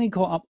finally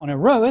caught up on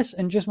Aerois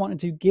and just wanted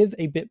to give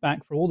a bit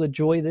back for all the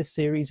joy this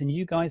series and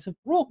you guys have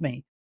brought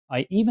me.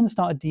 I even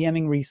started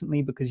DMing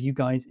recently because you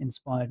guys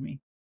inspired me."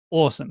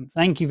 Awesome.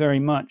 Thank you very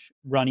much,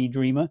 Runny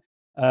Dreamer.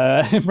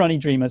 Runny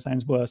Dreamer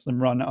sounds worse than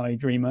Run I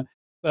Dreamer.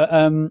 But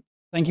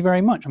thank you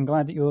very much. I'm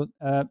glad that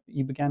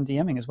you began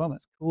DMing as well.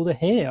 That's cool to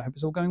hear. I hope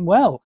it's all going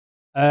well.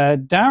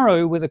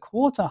 Darrow with a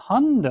quarter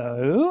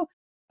hundo.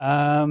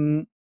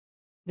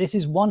 This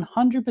is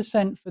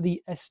 100% for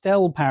the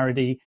Estelle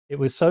parody. It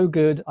was so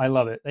good. I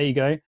love it. There you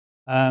go.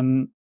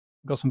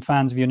 Got some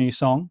fans of your new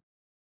song.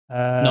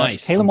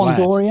 Nice. Kayla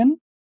Mondorian.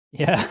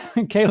 Yeah.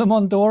 Kayla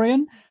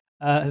Mondorian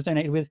has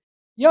donated with,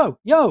 yo,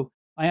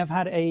 I've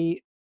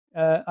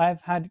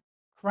had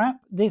crap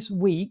this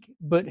week,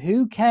 but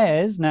who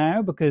cares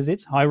now because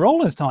it's High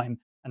Rollers time.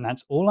 And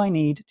that's all I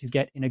need to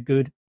get in a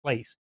good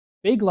place.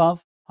 Big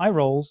love, high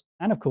rolls,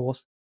 and of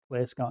course,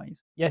 clear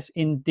skies. Yes,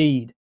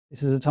 indeed.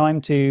 This is a time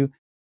to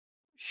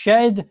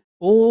shed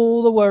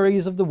all the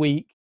worries of the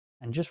week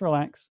and just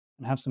relax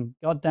and have some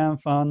goddamn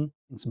fun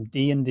and some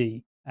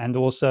D&D. And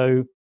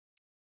also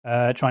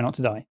try not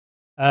to die.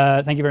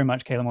 Thank you very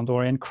much, Kayla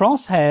Mondorian.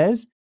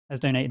 Crosshairs has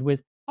donated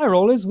with, "Hi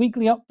Rollers,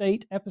 weekly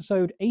update,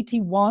 episode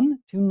 81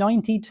 to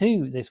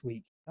 92 this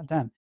week." God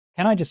damn.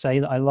 Can I just say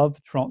that I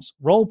love Trot's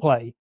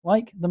roleplay,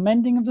 like the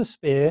mending of the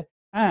spear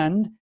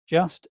and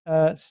just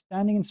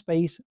standing in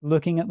space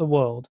looking at the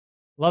world.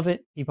 Love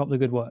it. Keep up the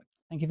good work.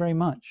 Thank you very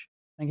much.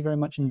 Thank you very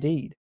much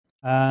indeed.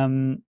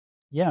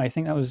 Yeah, I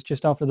think that was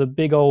just after the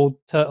big old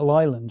Turtle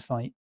Island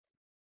fight.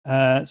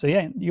 So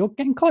yeah, you're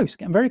getting close,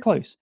 getting very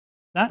close.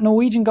 That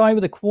Norwegian guy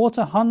with a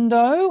quarter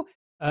hundo.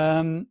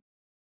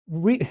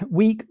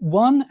 Week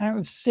 1 out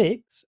of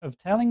 6 of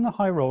telling the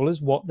High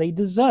Rollers what they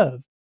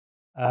deserve.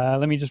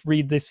 Let me just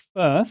read this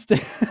first,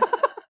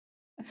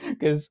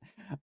 because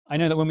I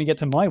know that when we get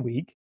to my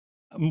week,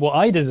 what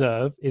I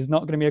deserve is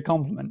not going to be a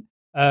compliment.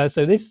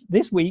 So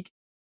this week,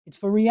 it's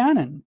for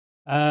Rhiannon.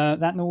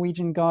 That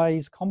Norwegian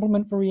guy's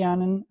compliment for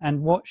Rhiannon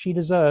and what she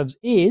deserves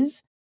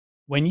is,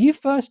 "When you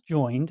first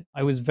joined,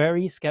 I was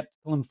very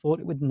skeptical and thought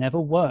it would never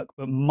work,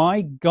 but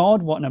my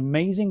God, what an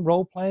amazing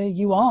role player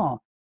you are.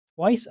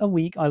 Twice a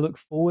week, I look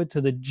forward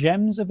to the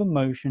gems of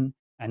emotion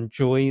and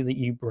joy that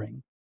you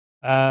bring."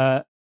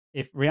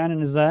 If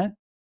Rhiannon is there,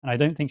 and I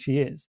don't think she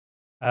is,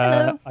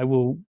 Hello. I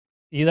will.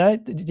 Are you there?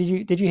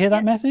 Did you hear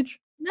that message?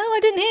 No, I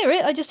didn't hear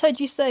it. I just heard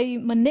you say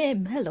my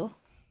name. Hello.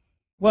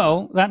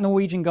 Well, that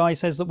Norwegian guy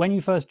says that when you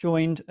first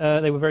joined,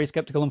 they were very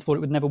skeptical and thought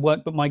it would never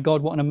work, but my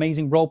God, what an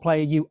amazing role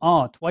player you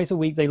are. Twice a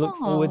week, they look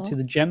forward to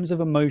the gems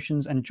of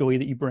emotions and joy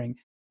that you bring.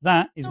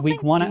 That is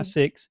week 1 out of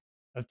 6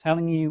 of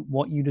telling you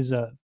what you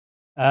deserve.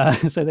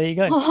 So there you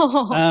go.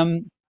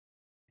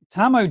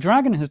 Tamo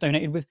Dragon has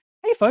donated with,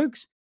 "Hey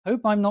folks,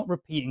 hope I'm not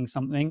repeating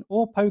something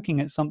or poking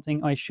at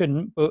something I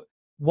shouldn't, but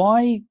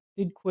why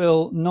did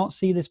Quill not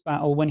see this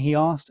battle when he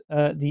asked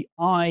the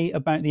Eye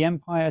about the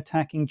Empire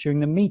attacking during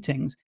the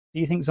meetings? Do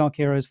you think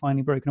Zarkira has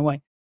finally broken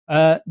away?"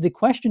 The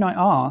question I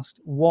asked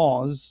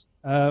was,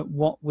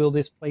 what will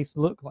this place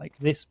look like?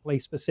 This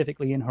place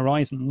specifically in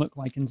Horizon look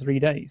like in 3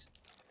 days?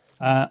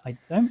 I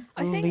don't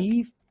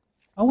believe...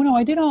 Oh, no,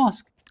 I did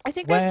ask. I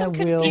think there's some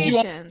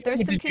confusion.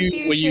 There's some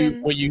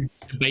confusion. Were you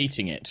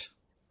debating it?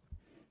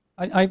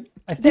 I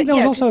think there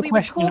was also a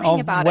question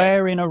of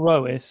where in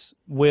Aerois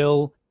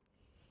will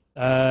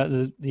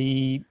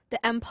the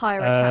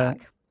Empire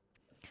attack.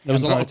 There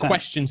was a lot of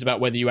questions about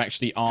whether you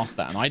actually asked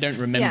that, and I don't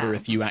remember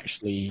if you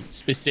actually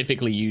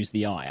specifically used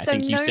the Eye. I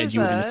think you said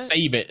you were going to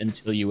save it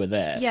until you were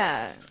there.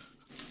 Yeah.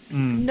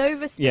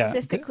 Nova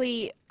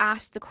specifically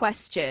asked the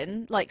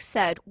question, like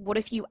said, what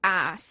if you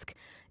ask,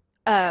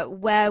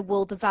 where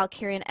will the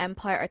Valkyrian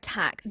Empire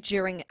attack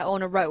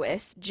on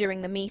Aerois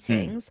during the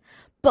meetings?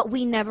 But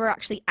we never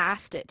actually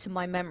asked it, to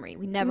my memory.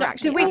 We never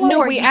actually asked it.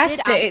 No, we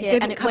asked it. It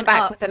didn't come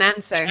back with an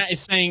answer. Chat is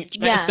saying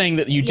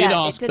that you did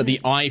ask, but the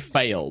Eye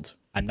failed.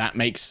 And that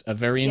makes a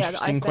very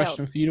interesting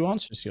question for you to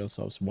answer to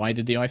yourselves. Why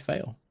did the Eye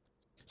fail?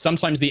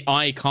 Sometimes the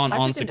Eye can't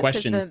answer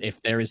questions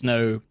if there is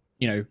no,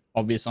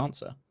 obvious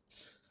answer.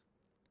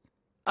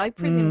 I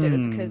presumed it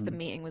was because the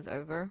meeting was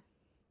over.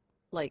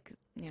 Like,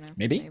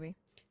 Maybe.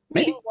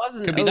 It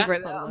wasn't Could be over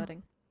that. though.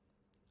 Wedding.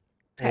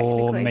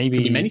 Or maybe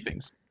could be many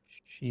things.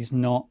 She's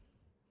not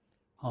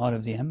part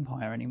of the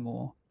Empire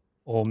anymore.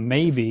 Or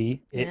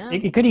maybe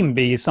it could even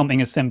be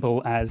something as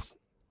simple as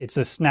it's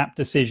a snap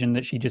decision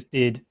that she just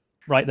did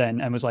right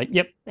then and was like,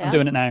 yep, I'm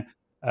doing it now.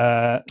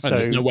 So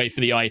there's no way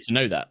for the eye to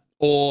know that.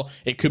 Or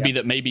it could be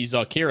that maybe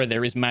Zarkira,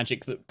 there is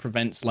magic that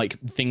prevents like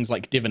things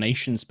like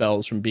divination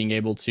spells from being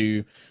able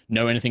to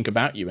know anything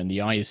about you, and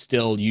the eye is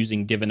still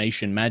using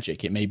divination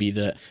magic. It may be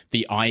that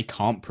the eye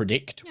can't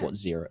predict what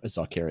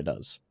Zarkira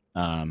does.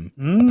 A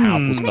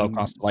powerful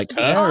spellcaster like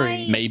her,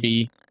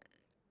 maybe.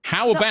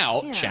 How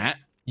about, chat,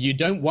 you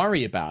don't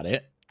worry about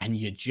it, and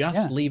you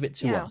just leave it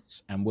to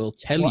us, and we'll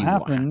tell you what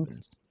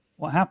happens.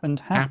 What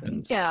happened.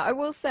 Yeah, I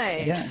will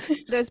say,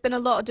 there's been a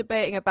lot of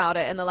debating about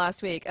it in the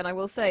last week, and I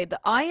will say the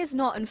eye is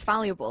not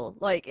infallible.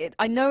 Like,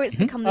 I know it's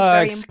become this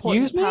very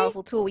important,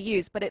 powerful tool we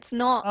use, but it's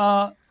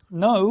not.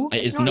 No,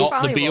 it is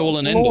not the be-all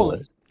and end-all.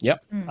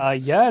 Yep.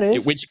 Yeah, it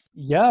is. Which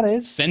it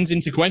is. Sends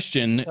into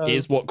question,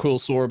 is what Quill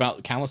saw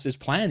about Callus's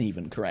plan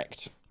even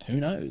correct? Who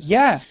knows?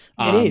 Yeah,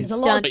 it is.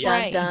 Dun,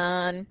 dun,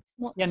 dun.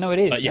 Yeah, no, it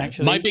is. But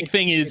actually, my big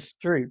thing is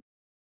true.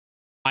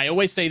 I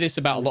always say this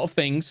about a lot of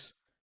things.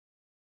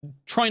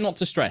 Try not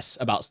to stress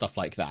about stuff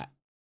like that.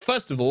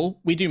 First of all,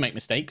 we do make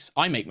mistakes.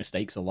 I make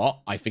mistakes a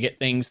lot. I forget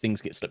things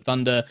get slipped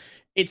under.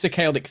 It's a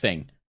chaotic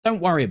thing.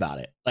 Don't worry about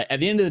it. Like, at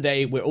the end of the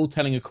day, we're all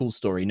telling a cool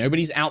story.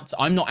 Nobody's out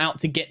I'm not out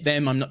to get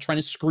them. I'm not trying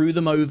to screw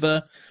them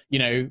over. You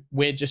know,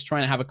 we're just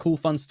trying to have a cool,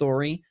 fun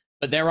story.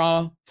 But there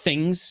are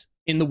things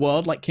in the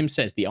world, like Kim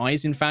says, the eye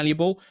is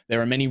infallible.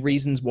 There are many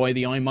reasons why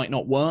the eye might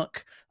not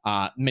work.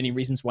 Many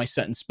reasons why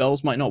certain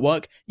spells might not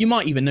work. You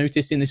might even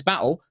notice in this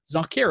battle,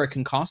 Zarkira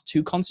can cast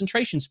 2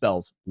 concentration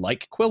spells,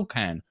 like Quill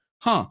can.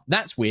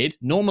 That's weird.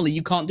 Normally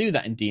you can't do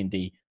that in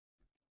D&D.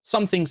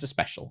 Some things are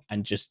special,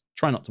 and just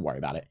try not to worry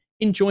about it.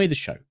 Enjoy the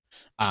show.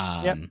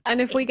 And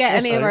if we get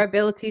any of our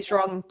abilities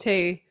wrong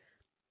too,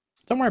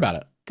 don't worry about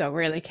it. Don't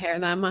really care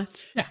that much.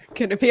 Yeah.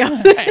 Gonna be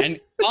honest. And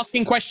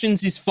asking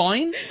questions is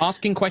fine.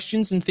 Asking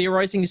questions and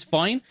theorizing is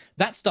fine.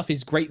 That stuff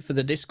is great for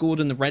the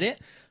Discord and the Reddit.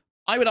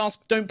 I would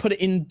ask, don't put it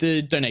in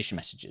the donation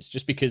messages,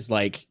 just because,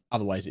 like,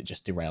 otherwise it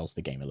just derails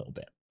the game a little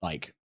bit.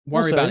 Like,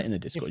 worry about it in the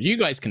Discord. You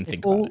guys can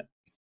think about it.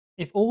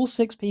 If all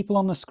 6 people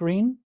on the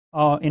screen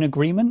are in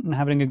agreement and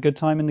having a good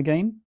time in the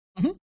game,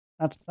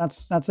 that's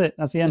it.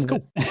 That's the end of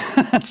it.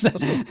 That's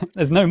cool.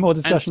 There's no more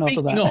discussion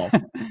after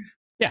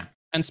that.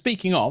 And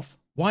speaking of,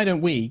 why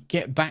don't we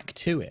get back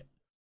to it?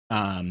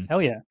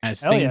 Hell yeah.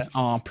 As things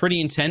are pretty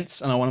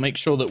intense, and I want to make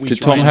sure that we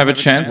Did Tom have a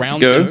chance to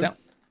go?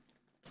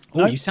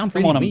 Oh, you sound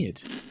really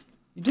weird.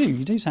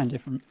 You do sound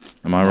different.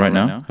 Am I right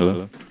now?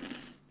 Hello?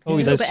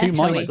 Oh, there's 2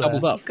 mics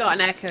doubled up. You've got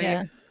an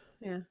echo.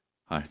 Yeah.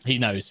 Hi. He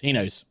knows.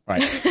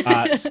 Right.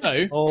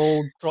 So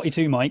old grotty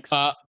 2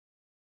 mics.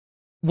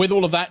 With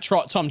all of that,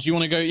 Tom, do you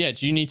want to go? Yeah,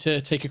 do you need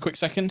to take a quick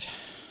second?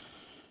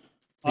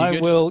 I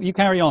will. You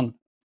carry on.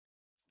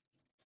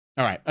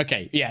 All right.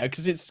 Okay. Yeah,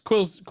 because it's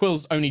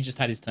Quill's only just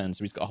had his turn,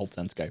 so he's got a whole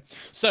turn to go.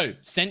 So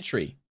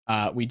Sentry.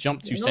 We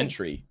jump to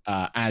Sentry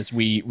as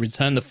we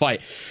return the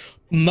fight.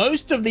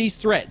 Most of these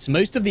threats,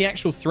 most of the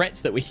actual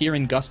threats that we hear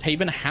in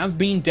Gusthaven have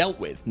been dealt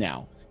with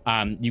now.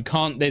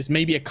 There's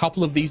maybe a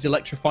couple of these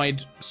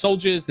electrified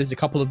soldiers. There's a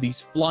couple of these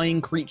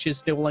flying creatures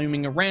still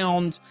roaming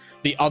around.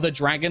 The other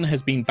dragon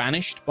has been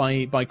banished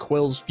by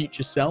Quill's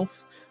future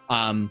self.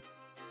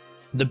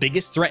 The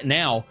biggest threat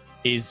now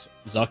is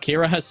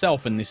Zarkira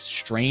herself and this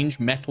strange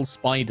metal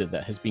spider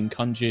that has been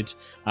conjured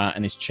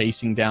and is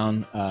chasing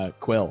down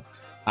Quill.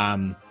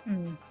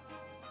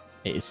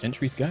 It is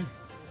Sentry's go.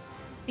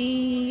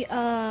 The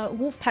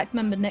Wolfpack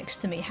member next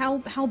to me, how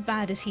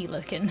bad is he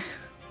looking?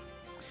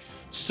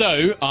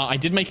 So, I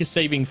did make a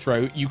saving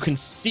throw. You can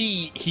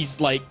see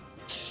he's, like,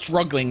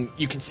 struggling.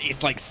 You can see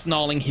it's, like,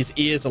 snarling. His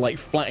ears are, like,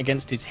 flat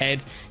against his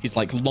head. He's,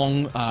 like,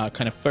 long,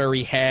 kind of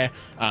furry hair,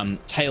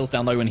 tails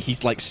down low, and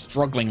he's, like,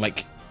 struggling,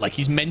 like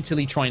he's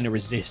mentally trying to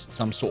resist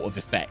some sort of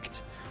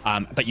effect.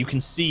 But you can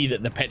see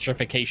that the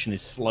petrification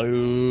is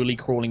slowly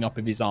crawling up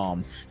of his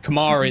arm.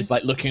 Kamara is,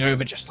 like, looking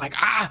over just like,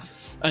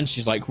 and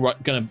she's, like,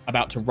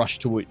 about to rush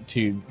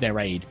to their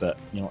aid, but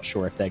you're not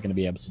sure if they're going to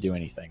be able to do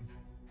anything.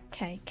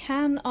 Okay,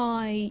 can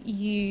I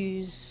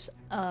use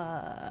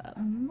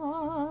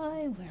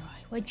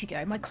where'd you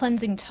go? My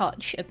cleansing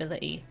touch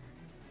ability.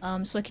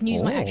 So I can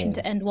use my action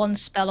to end one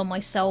spell on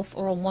myself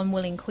or on one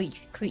willing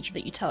creature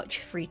that you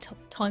touch 3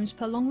 times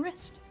per long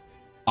rest.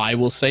 I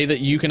will say that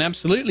you can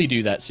absolutely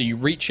do that. So you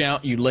reach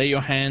out, you lay your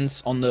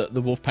hands on the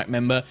Wolfpack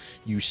member,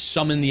 you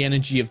summon the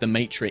energy of the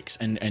Matrix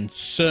and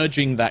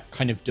surging that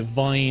kind of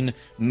divine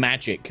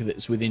magic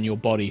that's within your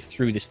body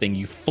through this thing.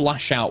 You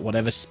flush out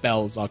whatever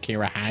spells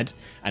Zarkira had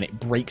and it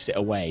breaks it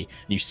away.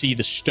 You see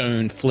the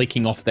stone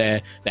flaking off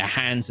their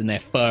hands and their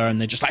fur, and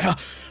they're just like,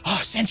 oh,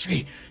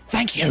 Sentry,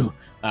 thank you.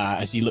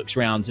 As he looks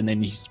around, and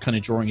then he's kind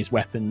of drawing his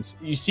weapons.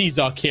 You see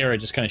Zarkira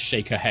just kind of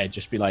shake her head,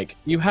 just be like,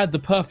 you had the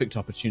perfect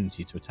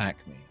opportunity to attack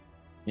me,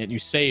 yet you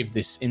saved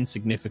this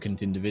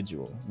insignificant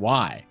individual.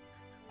 Why?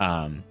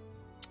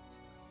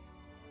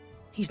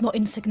 He's not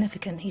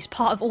insignificant. He's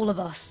part of all of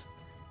us.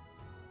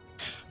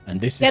 and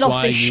this is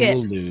why you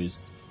will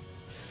lose.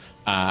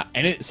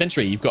 And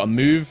Sentry, you've got a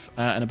move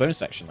and a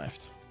bonus action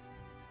left.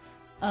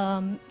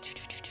 I'm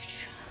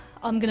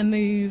gonna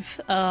move.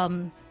 Where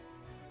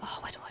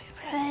do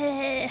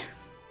I?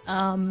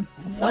 I'm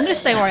gonna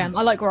stay where I am.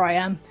 I like where I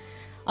am.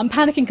 I'm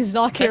panicking because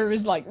Zakira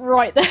is like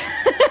right there.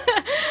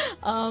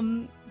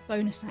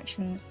 Bonus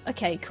actions.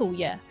 Okay, cool.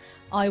 Yeah,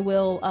 I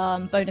will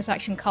bonus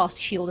action cast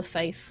Shield of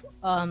Faith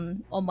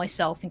on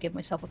myself and give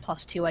myself a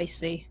 +2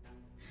 AC.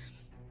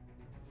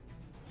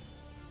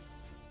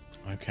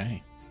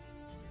 Okay.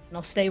 And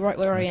I'll stay right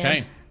where I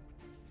am.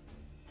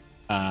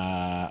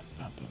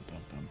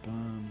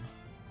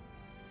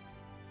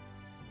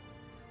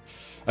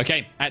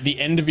 Okay, at the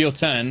end of your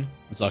turn,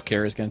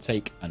 Zakira is going to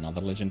take another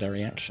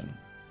legendary action.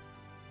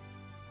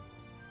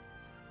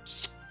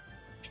 She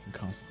can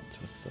cast it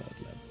onto a 3rd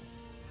level.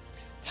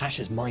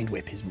 Tasha's Mind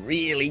Whip is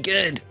really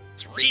good.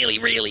 It's really,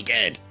 really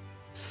good.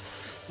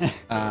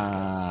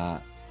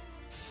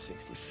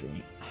 60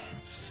 feet.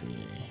 Let's see.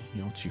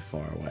 You're too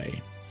far away.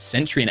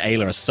 Sentry and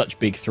Ayla are such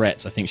big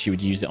threats. I think she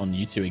would use it on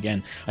you two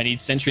again. I need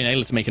Sentry and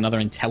Ayla to make another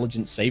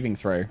intelligence saving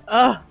throw.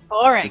 Oh,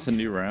 boring. It's a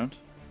new round.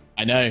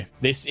 I know.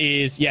 This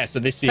is Failure.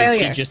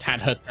 She just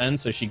had her turn,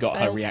 so she got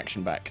her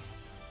reaction back.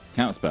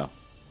 Counterspell.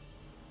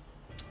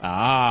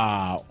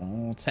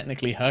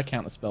 Technically her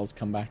counterspells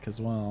come back as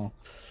well.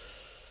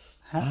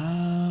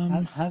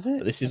 Has it?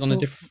 But this is on a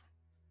different.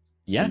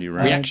 Yeah,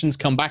 reactions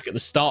come back at the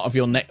start of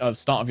your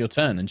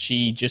turn, and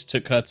she just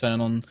took her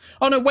turn on.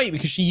 Oh no, wait,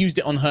 because she used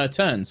it on her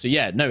turn. So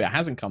yeah, no, it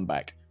hasn't come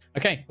back.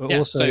 Okay, But yeah.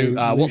 also,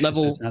 So what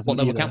level Lucius hasn't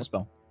either.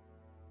 counterspell?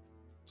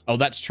 Oh,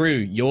 that's true.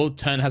 Your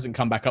turn hasn't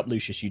come back up,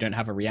 Lucius. You don't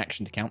have a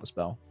reaction to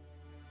counterspell.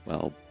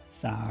 Well,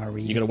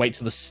 Sorry. You got to wait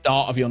till the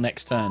start of your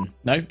next turn.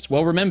 No, it's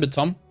well remembered,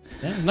 Tom.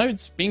 Yeah, no,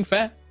 it's being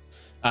fair.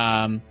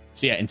 So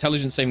yeah,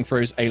 intelligence saving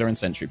throws, Ayla and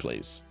Sentry,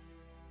 please.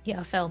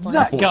 Yeah, I failed mine.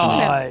 That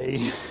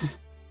guy.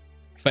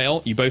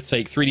 Fail. You both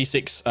take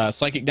 3d6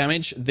 psychic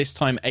damage. This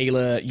time,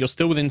 Ayla, you're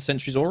still within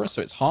Sentry's aura,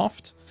 so it's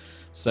halved.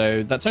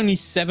 So that's only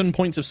 7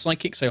 points of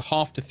psychic, so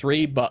half to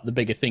 3. But the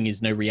bigger thing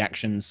is no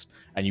reactions,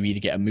 and you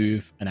either get a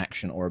move, an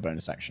action, or a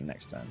bonus action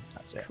next turn.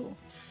 That's it. Cool.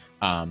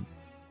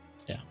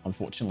 Yeah,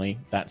 unfortunately,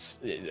 that's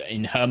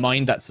in her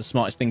mind. That's the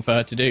smartest thing for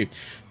her to do.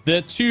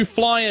 The two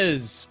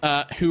flyers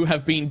who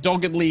have been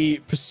doggedly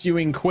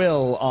pursuing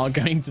Quill are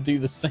going to do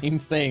the same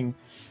thing.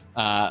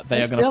 They are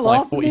going to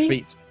fly 40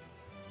 feet.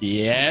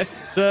 Yes,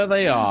 sir,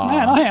 they are.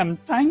 Man, I am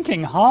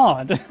tanking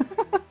hard.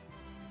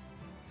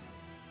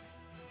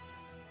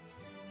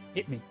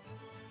 Hit me.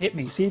 Hit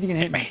me. See if you can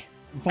hit me.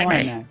 I'm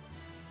flying now.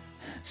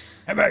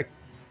 Hit me.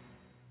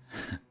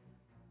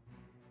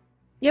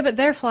 Yeah, but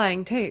they're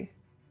flying too.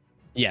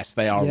 Yes,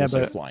 they are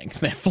also flying.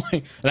 They're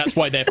flying. That's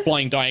why they're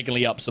flying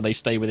diagonally up, so they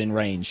stay within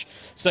range.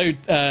 So,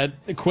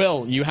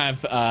 Quill, you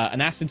have an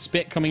acid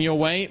spit coming your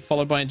way,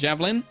 followed by a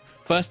javelin.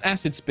 First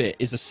acid spit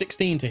is a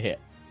 16 to hit.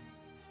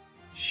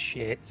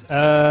 Shit.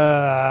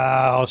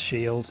 I'll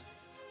shield.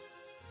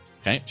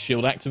 Okay,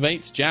 shield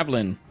activates.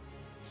 Javelin.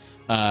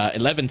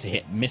 11 to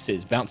hit.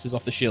 Misses. Bounces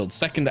off the shield.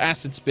 Second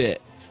acid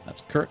spit.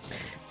 That's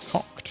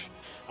cocked.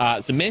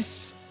 It's a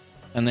miss.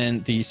 And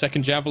then the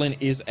second javelin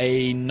is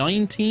a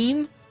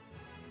 19.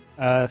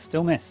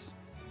 Still miss.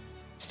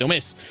 Still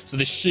miss. So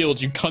the shield,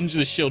 you conjure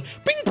the shield.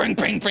 Bing, bing,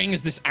 bing, bing,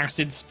 as this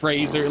acid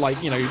sprays are like,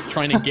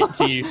 trying to get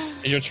to you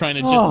as you're trying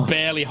to just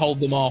barely hold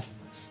them off.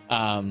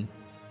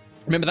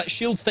 Remember, that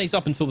shield stays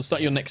up until the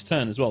start of your next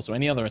turn as well. So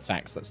any other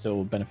attacks, that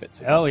still benefits.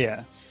 Hell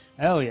yeah.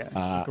 Hell yeah. It's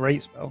a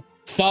great spell.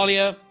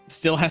 Thalia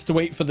still has to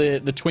wait for the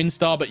twin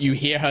star, but you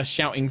hear her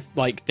shouting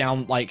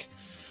down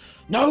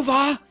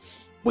Nova!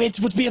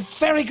 It would be a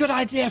very good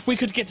idea if we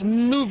could get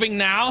moving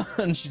now.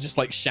 And she's just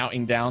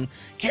shouting down,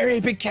 Carrie,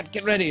 Big Cat,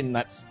 get ready. And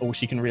that's all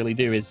she can really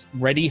do is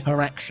ready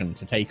her action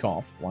to take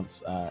off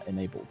once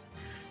enabled.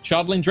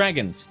 Chardling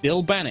Dragon,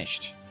 still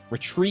banished.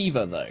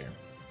 Retriever, though.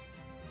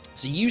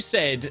 So you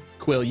said,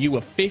 Quill, you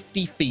were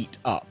 50 feet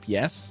up,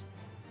 yes?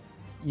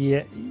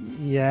 Yeah.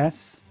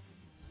 Yes.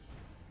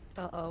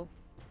 Uh-oh.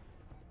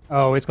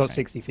 Oh, it's got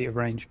 60 feet of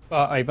range.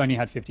 But I've only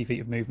had 50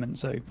 feet of movement,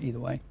 so either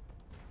way.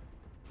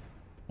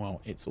 Well,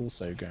 it's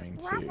also going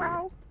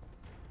to...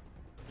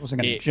 Also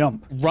going to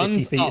jump.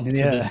 Runs 50 feet up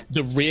into to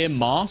the rear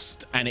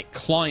mast, and it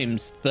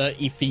climbs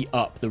 30 feet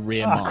up the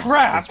rear mast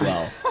crap. as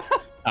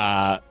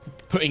well.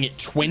 Putting it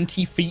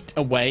 20 feet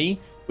away,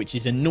 which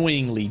is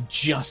annoyingly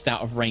just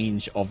out of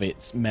range of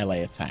its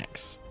melee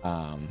attacks.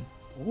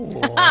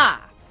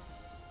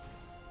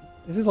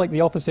 This is like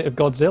the opposite of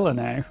Godzilla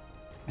now.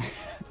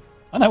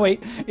 Oh no,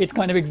 wait, it's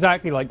kind of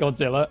exactly like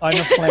Godzilla. I'm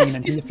a plane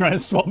and he's trying to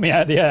swat me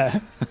out of the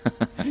air.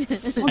 And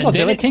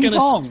then it's going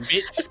to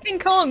spit King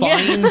Kong,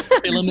 fine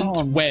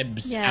filament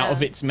webs out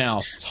of its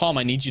mouth. Tom,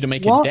 I need you to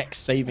make a dex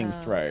saving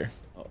throw.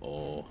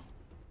 Uh-oh.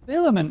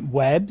 Filament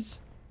webs?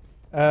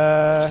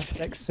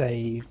 Dex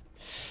save.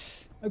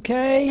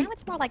 Okay. Now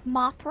it's more like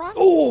Mothra.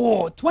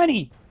 Oh,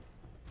 20.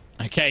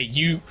 Okay,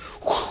 you,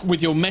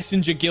 with your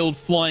messenger guild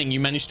flying, you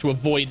manage to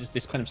avoid as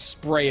this kind of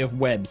spray of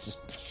webs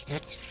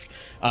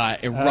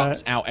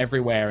erupts out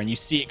everywhere, and you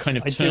see it kind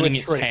of turning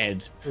its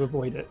head to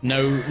avoid it.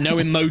 No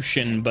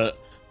emotion, but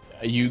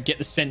you get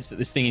the sense that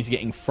this thing is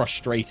getting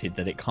frustrated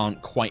that it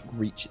can't quite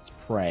reach its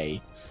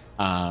prey.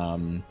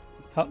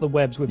 Cut the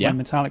webs with my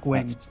metallic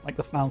wings, like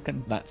the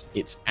falcon. That's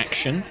its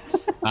action.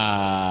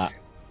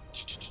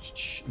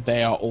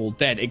 They are all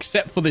dead,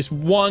 except for this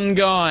one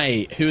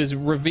guy who is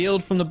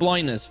revealed from the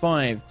blindness.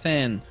 5,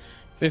 10,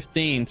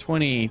 15,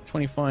 20,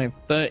 25,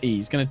 30.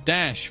 He's going to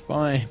dash.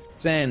 5,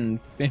 10,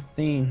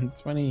 15,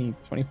 20,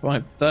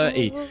 25,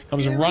 30.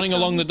 Comes running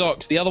along the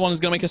docks. The other one is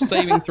going to make a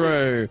saving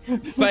throw.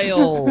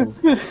 Fails.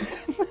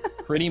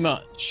 Pretty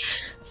much.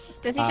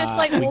 Does he just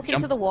like walk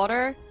into the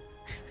water?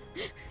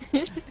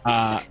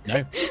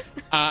 No.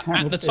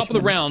 At the top of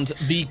the round,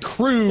 the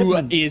crew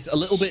is a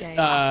little bit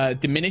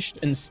diminished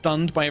and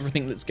stunned by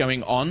everything that's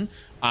going on.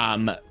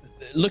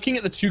 Looking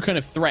at the two kind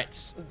of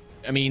threats,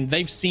 I mean,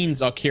 they've seen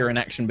Zakira in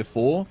action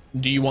before.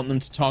 Do you want them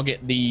to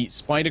target the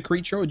spider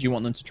creature, or do you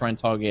want them to try and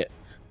target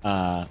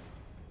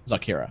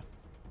Zakira?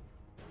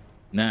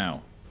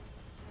 Now,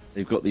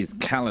 they've got these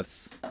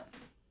callous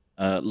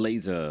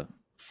laser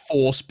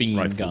force beam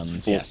rifles,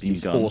 guns.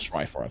 These force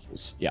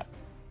rifles. Yeah.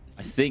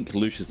 I think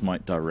Lucius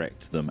might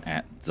direct them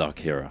at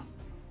Zakira.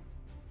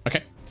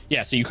 Okay.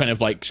 Yeah, so you kind of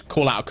like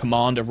call out a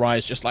command.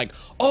 Aerois just like,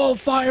 oh,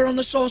 fire on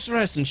the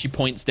sorceress! And she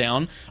points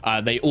down.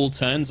 They all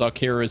turn,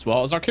 Zakira as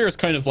well. Zakira's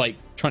kind of like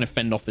trying to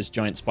fend off this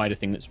giant spider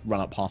thing that's run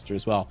up past her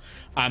as well.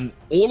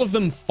 All of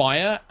them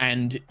fire,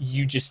 and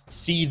you just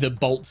see the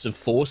bolts of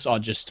force are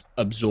just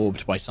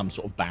absorbed by some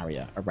sort of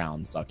barrier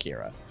around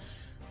Zakira.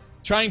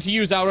 Trying to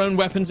use our own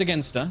weapons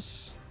against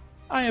us.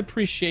 I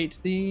appreciate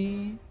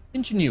the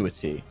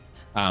ingenuity.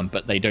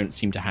 But they don't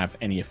seem to have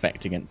any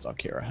effect against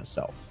Zakira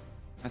herself.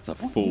 That's a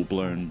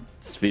full-blown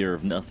sphere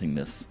of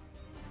nothingness.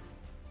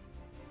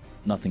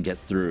 Nothing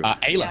gets through.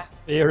 Ayla.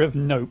 Sphere of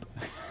nope.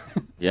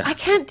 Yeah. I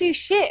can't do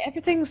shit.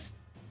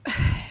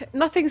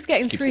 Nothing's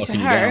getting through to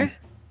her.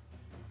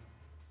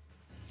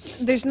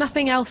 There's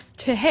nothing else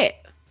to hit.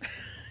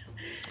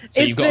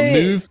 So you've got a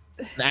move,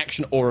 an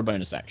action, or a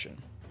bonus action.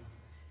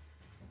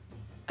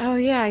 Oh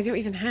yeah, I don't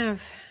even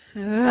have.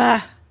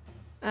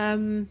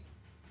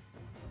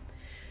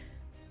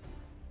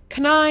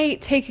 Can I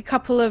take a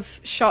couple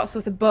of shots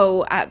with a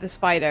bow at the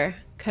spider?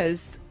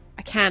 Because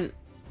I can't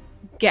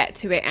get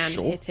to it and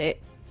hit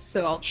it.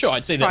 So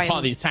I'd say that part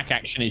of the attack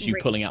action is you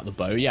pulling out the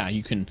bow. Yeah,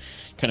 you can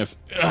kind of,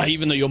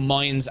 even though your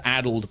mind's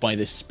addled by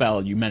this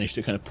spell, you manage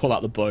to kind of pull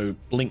out the bow,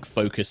 blink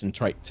focus, and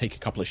try take a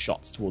couple of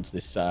shots towards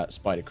this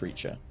spider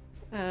creature.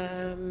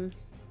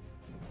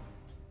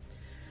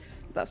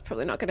 That's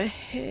probably not going to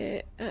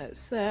hit.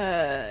 It's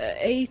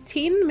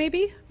 18,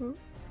 maybe?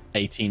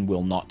 18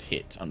 will not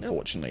hit,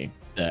 unfortunately.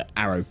 The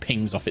arrow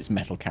pings off its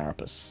metal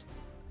carapace.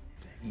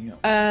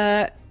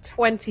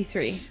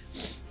 23.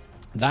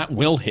 That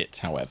will hit,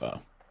 however.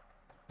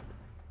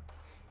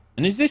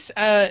 And is this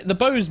the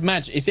bow's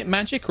magic? Is it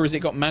magic, or has it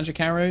got magic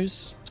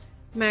arrows?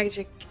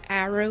 Magic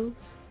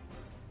arrows.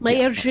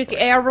 Magic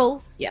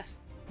arrows. Yes.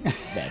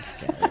 Magic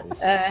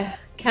arrows.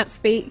 Can't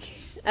speak.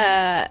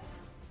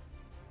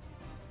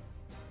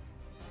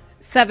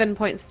 7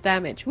 points of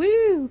damage.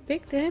 Woo!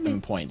 Big damage.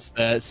 7 points.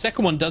 The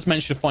second one does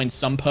manage to find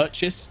some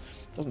purchase.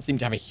 Doesn't seem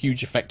to have a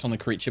huge effect on the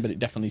creature, but it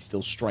definitely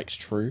still strikes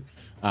true.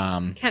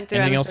 Can't do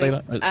anything else,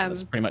 Ayla?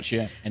 That's pretty much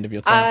end of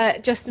your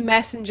turn. Just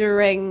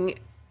messengering.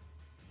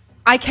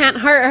 I can't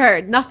hurt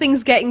her.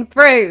 Nothing's getting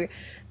through.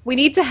 We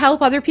need to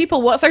help other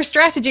people. What's our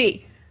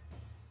strategy?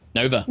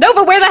 Nova.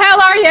 Nova, where the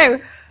hell are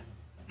you?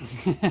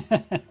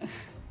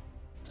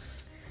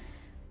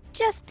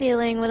 Just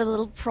dealing with a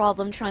little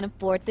problem trying to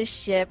board this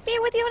ship. Be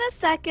with you in a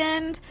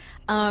second.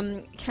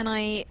 Can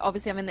I...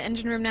 Obviously, I'm in the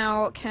engine room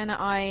now. Can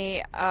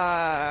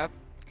I...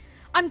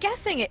 I'm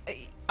guessing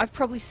I've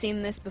probably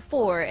seen this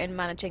before in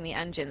managing the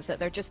engines, that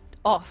they're just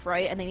off,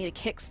 right? And they need a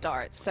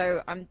kickstart.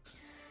 So I'm...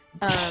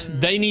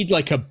 They need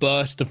like a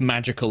burst of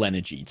magical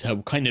energy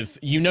to kind of...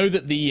 You know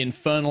that the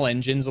infernal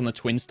engines on the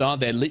Twin Star,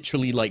 they're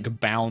literally like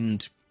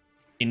bound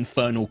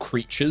infernal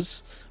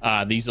creatures.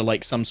 These are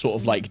like some sort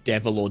of like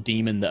devil or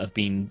demon that have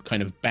been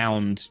kind of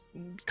bound.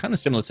 It's kind of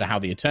similar to how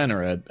the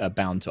Eterna are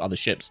bound to other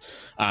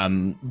ships.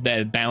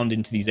 They're bound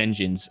into these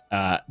engines.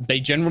 They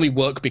generally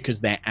work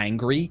because they're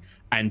angry,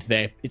 and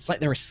it's like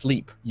they're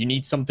asleep. You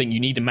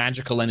need a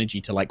magical energy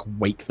to like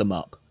wake them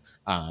up.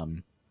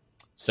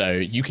 So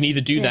you can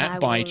either do that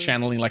by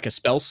channeling like a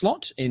spell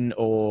slot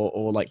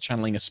or like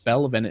channeling a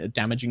spell, a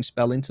damaging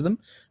spell into them,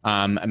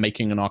 and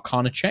making an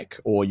Arcana check,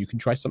 or you can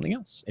try something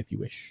else if you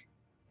wish.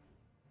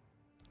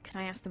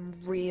 Can I ask them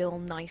real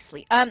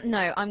nicely?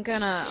 No, I'm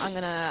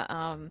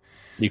gonna.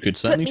 You could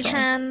certainly put try.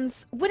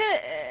 Hands. Would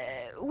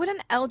an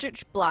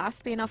Eldritch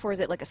Blast be enough, or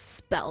is it like a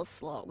spell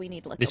slot? We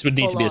need like. This would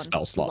need to be a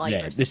spell slot.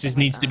 Yeah, this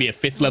needs to be a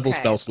 5th level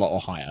spell slot or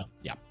higher.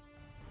 Yeah.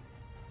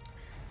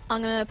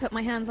 I'm gonna put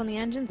my hands on the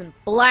engines and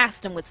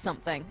blast them with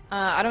something.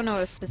 I don't know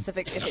if it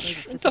needs a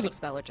specific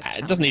spell or just.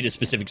 It doesn't need a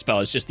specific spell.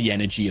 It's just the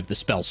energy of the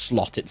spell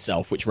slot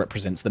itself, which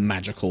represents the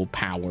magical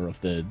power of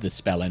the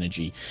spell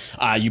energy.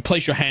 You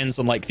place your hands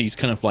on like these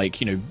kind of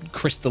like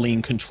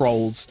crystalline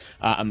controls,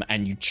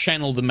 and you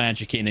channel the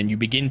magic in, and you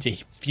begin to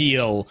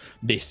feel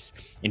this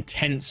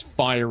intense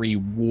fiery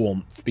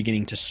warmth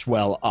beginning to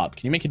swell up.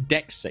 Can you make a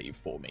dex save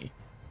for me?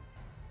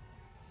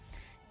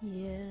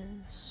 Yes.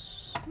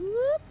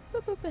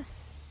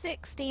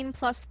 16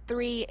 plus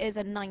 3 is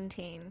a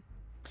 19.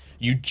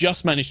 You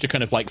just managed to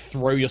kind of like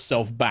throw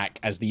yourself back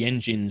as the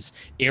engines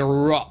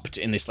erupt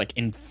in this like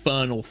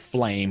infernal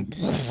flame.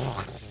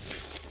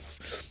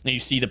 And you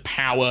see the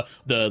power,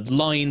 the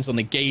lines on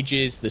the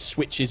gauges, the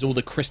switches, all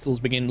the crystals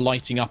begin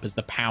lighting up as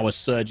the power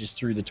surges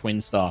through the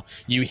Twin Star.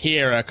 You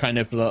hear a kind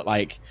of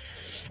like,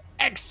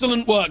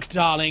 excellent work,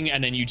 darling.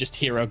 And then you just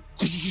hear and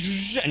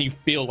you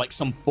feel like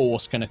some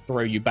force kind of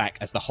throw you back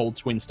as the whole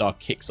Twin Star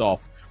kicks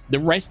off. The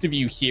rest of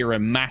you hear a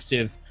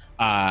massive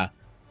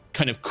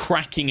kind of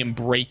cracking and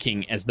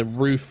breaking as the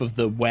roof of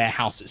the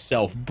warehouse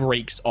itself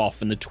breaks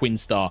off and the Twin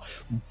Star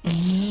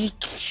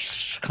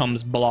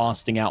comes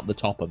blasting out the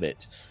top of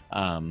it,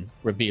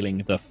 revealing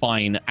the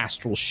fine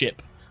astral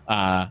ship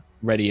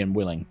ready and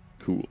willing.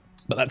 Cool.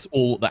 But that's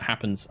all that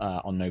happens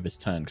on Nova's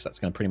turn, because that's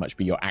going to pretty much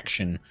be your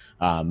action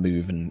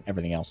move and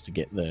everything else to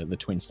get the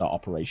Twin Star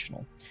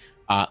operational.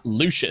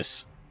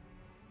 Lucius.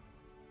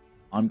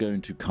 I'm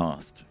going to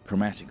cast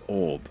Chromatic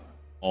Orb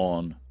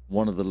on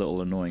one of the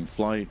little annoying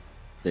fly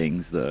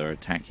things that are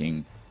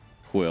attacking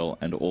Quill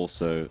and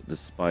also the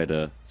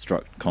spider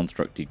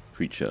constructy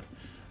creature.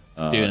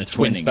 You're going to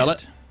twin spell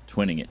it?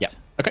 Twinning it. Yeah.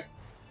 Okay.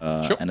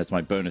 Sure. And as my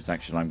bonus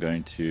action, I'm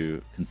going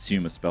to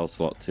consume a spell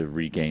slot to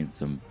regain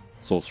some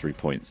sorcery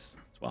points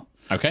as well.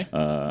 Okay.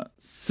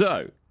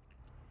 So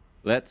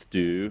let's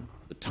do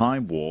the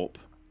time warp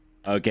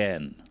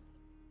again.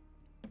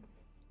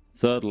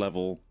 3rd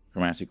level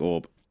Chromatic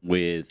Orb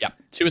with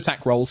 2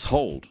 attack rolls.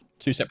 Hold.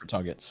 2 separate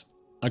targets.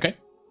 Okay.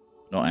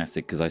 Not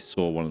acid, because I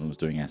saw one of them was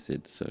doing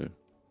acid. So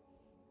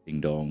ding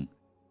dong.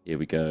 Here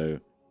we go.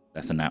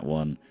 That's a nat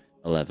 1.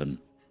 11.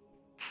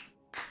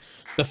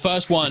 The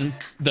first one,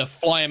 the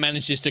flyer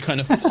manages to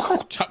kind of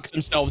tuck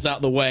themselves out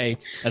of the way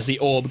as the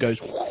orb goes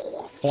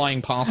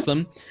flying past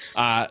them.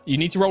 You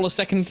need to roll a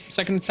second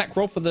attack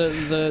roll for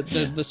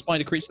the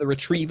spider creature, the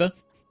retriever.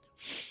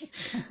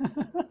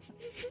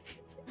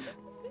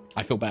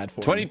 I feel bad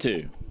for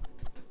 22.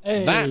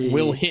 Hey. That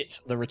will hit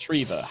the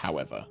retriever,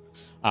 however.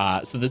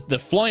 So the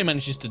flyer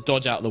manages to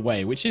dodge out of the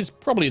way, which is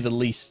probably the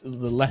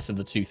less of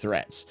the 2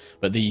 threats.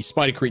 But the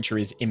spider creature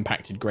is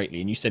impacted greatly.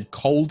 And you said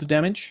cold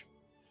damage?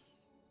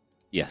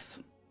 Yes.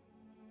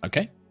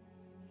 Okay.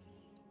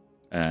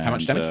 And, how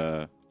much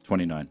damage?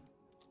 29.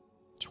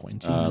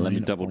 29. Let me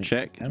double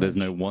check. There's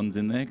no 1s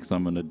in there because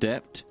I'm an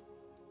adept.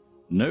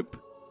 Nope.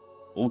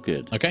 All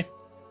good. Okay.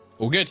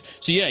 All good.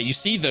 So yeah, you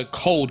see the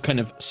cold kind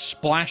of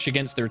splash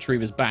against the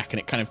retriever's back, and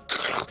it kind of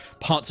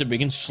parts of it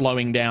begins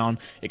slowing down.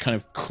 It kind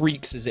of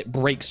creaks as it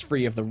breaks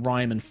free of the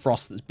rime and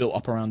frost that's built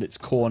up around its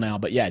core now.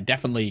 But yeah,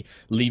 definitely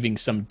leaving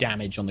some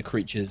damage on the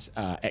creature's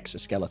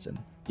exoskeleton.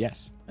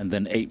 Yes. And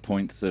then 8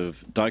 points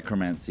of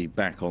dichromancy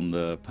back on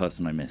the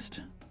person I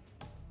missed.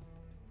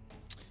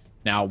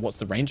 Now, what's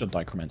the range on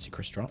dichromancy,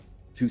 Chris Drop?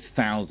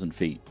 2,000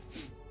 feet.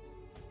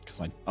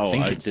 Because I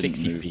think it's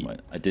 60 move feet.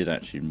 I did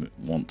actually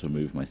want to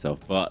move myself,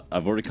 but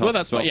I've already cast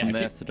a spell from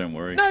there, so don't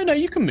worry. No,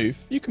 you can move.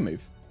 You can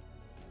move.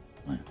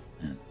 9,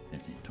 10,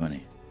 15,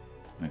 20,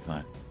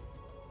 25,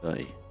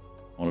 30. I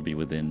want to be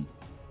within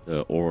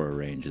the aura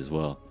range as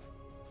well.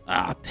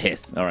 Ah,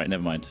 piss. All right,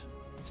 never mind.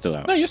 It's still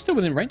out. No, you're still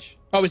within range.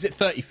 Oh, is it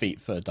 30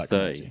 feet for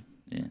dichromancy?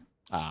 30,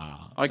 yeah.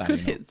 I could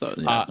hit. That's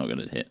not going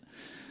to hit.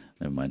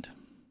 Never mind.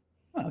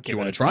 Do you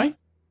want to try?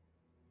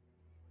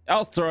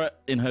 I'll throw it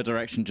in her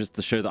direction just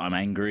to show that I'm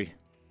angry.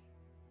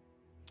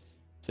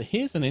 So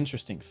here's an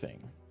interesting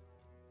thing.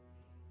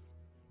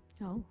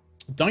 Oh.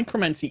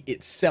 Dichromancy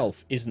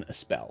itself isn't a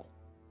spell.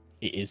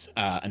 It is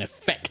an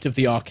effect of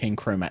the arcane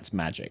chromat's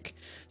magic.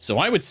 So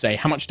I would say,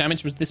 how much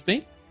damage would this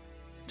be?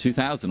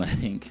 2,000, I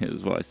think,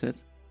 is what I said.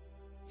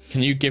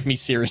 Can you give me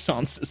serious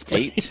answers,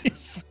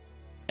 please?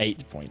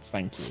 8 points,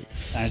 thank you.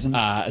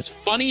 As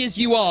funny as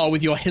you are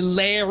with your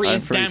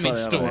hilarious damage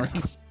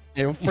stories.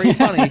 You're pretty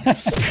funny.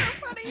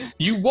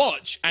 You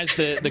watch as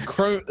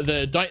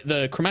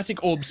the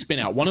chromatic orbs spin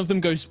out. One of them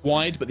goes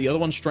wide, but the other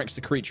one strikes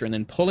the creature, and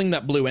then pulling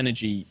that blue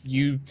energy,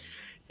 you,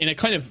 in a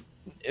kind of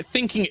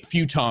thinking it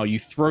futile, you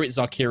throw it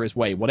Zakira's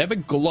way. Whatever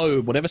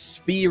globe, whatever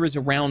sphere is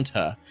around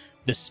her,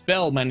 the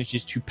spell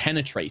manages to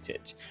penetrate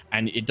it,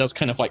 and it does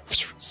kind of like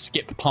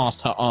skip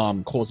past her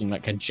arm, causing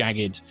like a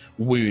jagged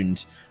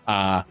wound.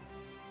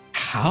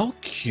 How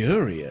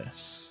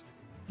curious.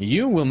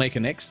 You will make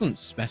an excellent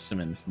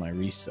specimen for my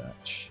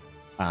research.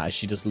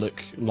 She does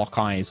lock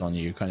eyes on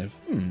you, kind of,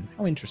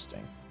 how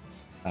interesting.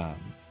 But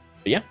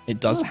yeah,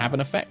 it does have an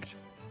effect.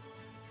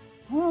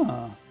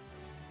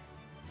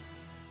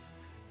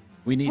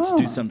 We need to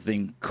do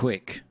something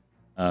quick.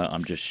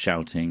 I'm just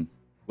shouting.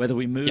 whether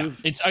we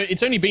move. Yeah,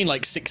 it's only been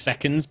like 6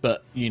 seconds,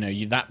 but you know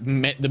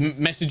the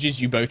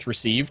messages you both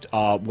received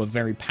were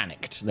very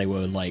panicked. They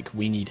were like,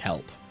 "We need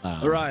help."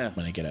 Aerois,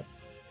 when I get it,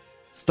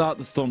 start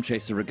the storm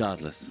chaser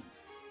regardless.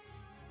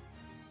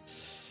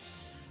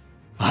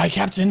 Hi,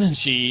 Captain, and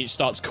she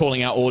starts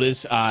calling out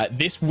orders.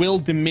 This will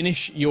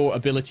diminish your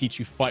ability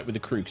to fight with the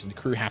crew because the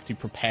crew have to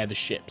prepare the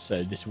ship,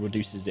 so this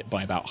reduces it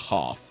by about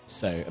half.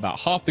 So about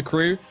half the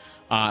crew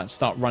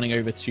start running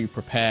over to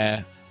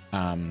prepare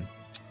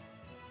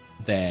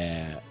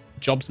their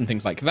jobs and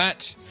things like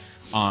that.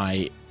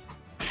 I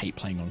hate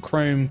playing on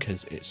Chrome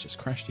because it's just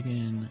crashed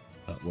again,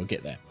 but we'll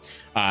get there.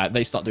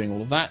 They start doing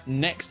all of that.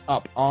 Next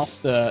up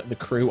after the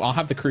crew, I'll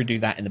have the crew do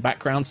that in the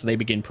background, so they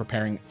begin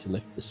preparing to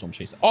lift the storm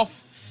chaser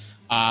off.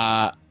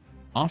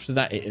 After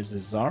that, it is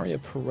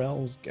Azaria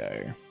Perel's go.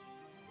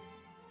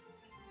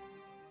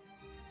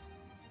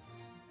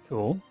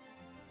 Cool.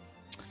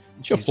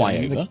 She'll fly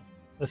over.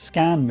 The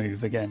scan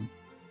move again.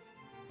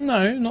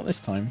 No, not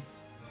this time.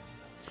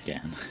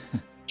 Scan.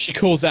 She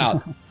calls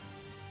out,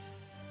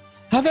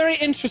 "How very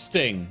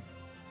interesting.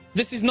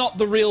 This is not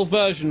the real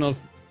version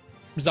of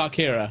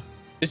Zakira.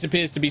 This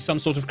appears to be some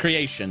sort of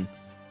creation."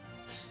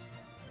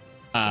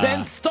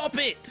 Then stop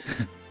it!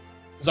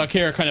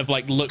 Zakira kind of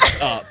like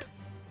looks up.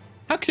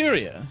 "How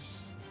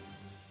curious."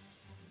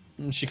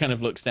 And she kind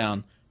of looks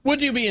down.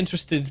 "Would you be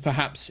interested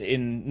perhaps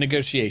in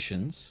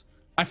negotiations?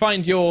 I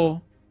find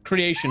your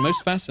creation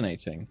most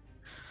fascinating."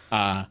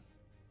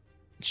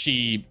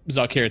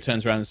 Zakira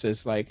turns around and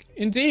says, like,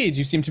 "Indeed,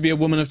 you seem to be a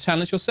woman of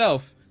talent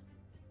yourself.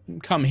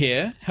 Come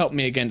here, help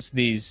me against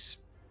these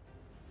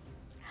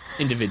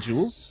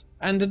individuals,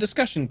 and a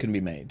discussion can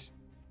be made."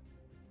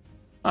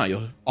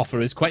 Your offer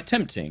is quite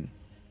tempting.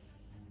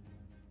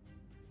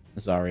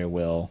 Azaria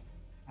will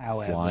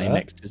fly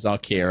next to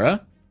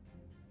Zakira.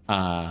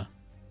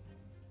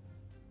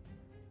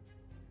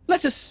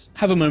 Let us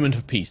have a moment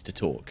of peace to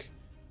talk.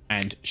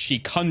 And she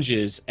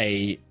conjures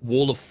a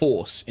wall of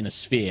force in a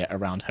sphere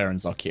around her and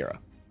Zakira.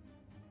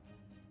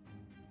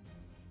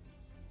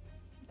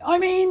 I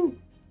mean,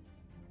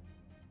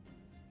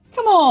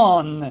 come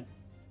on,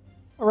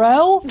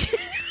 Rel.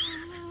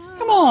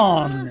 Come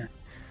on.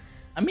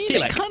 I mean,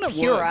 it kind of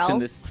works in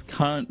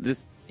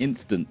this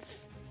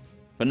instance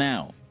for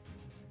now.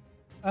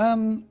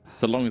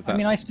 So long as that. I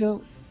mean, I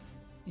still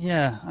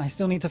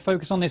need to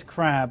focus on this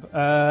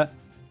crab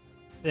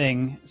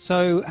thing.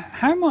 So,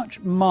 how much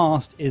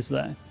mast is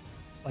there?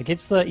 Like,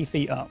 it's 30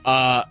 feet up.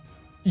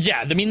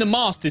 Yeah, I mean, the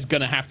mast is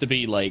going to have to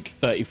be like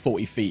 30,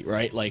 40 feet,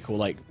 right? Like, or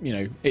like, you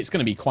know, it's going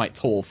to be quite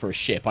tall for a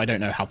ship. I don't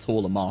know how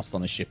tall a mast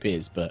on a ship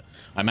is, but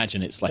I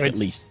imagine it's like at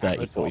least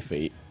 30, 40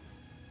 feet.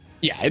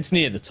 Yeah, it's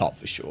near the top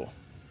for sure.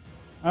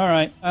 All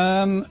right.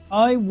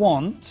 I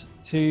want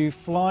to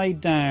fly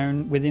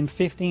down within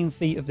 15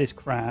 feet of this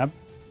crab,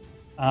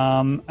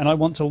 and I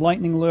want to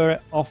lightning lure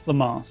it off the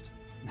mast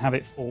and have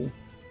it fall.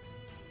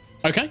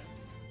 Okay.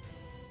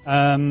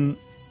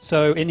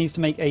 So it needs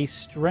to make a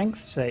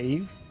strength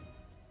save.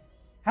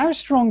 How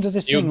strong does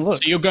this thing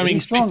look? So you're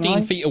going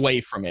 15 feet away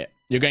from it.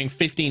 You're going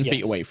 15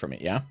 feet away from it,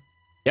 yeah?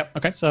 Yep,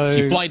 okay. So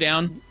you fly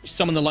down, you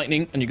summon the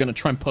lightning, and you're going to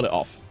try and pull it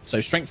off. So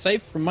strength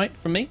save from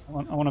me? I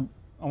want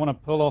to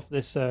pull off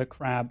this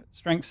crab.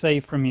 Strength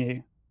save from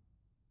you.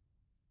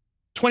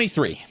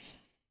 23.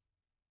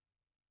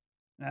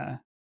 Nah.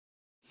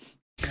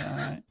 All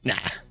right. Nah.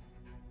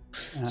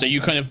 So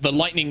you kind of, the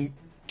lightning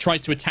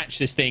tries to attach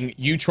this thing.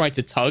 You try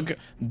to tug.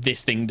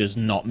 This thing does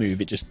not move.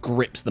 It just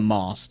grips the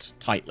mast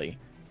tightly.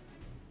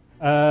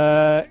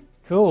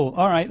 Cool.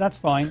 All right, that's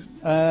fine.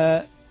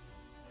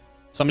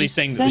 Somebody's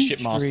saying that the ship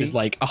mast is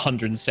like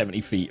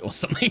 170 feet or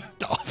something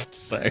daft,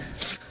 so...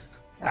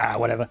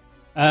 whatever.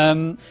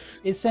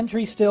 Is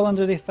Sentry still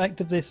under the effect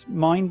of this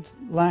mind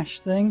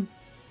lash thing?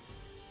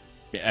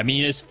 I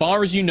mean, as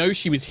far as you know,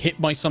 she was hit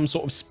by some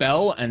sort of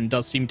spell and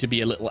does seem to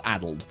be a little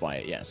addled by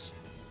it, yes.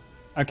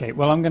 Okay,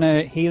 well, I'm going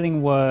to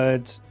Healing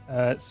Word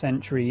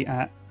Sentry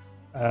at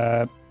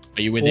Are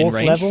you within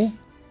range? Level.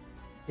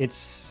 It's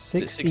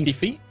 60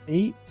 feet?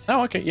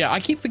 Oh, okay. Yeah, I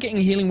keep forgetting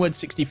Healing Word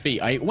 60 feet.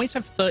 I always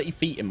have 30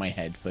 feet in my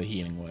head for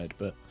Healing Word,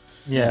 but...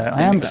 Yeah,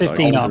 I am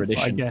 15 up, I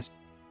guess.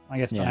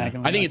 Yeah.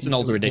 I think it's an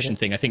older edition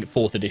thing. I think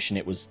 4th edition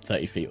it was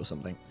 30 feet or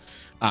something.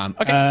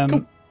 Okay,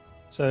 cool.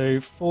 So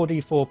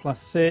 4d4 plus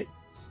 6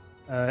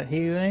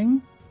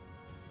 healing.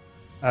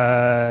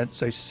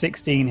 So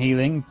 16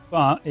 healing,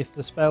 but if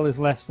the spell is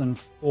less than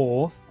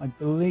 4th, I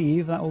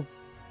believe that will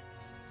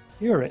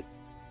cure it.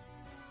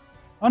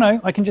 Oh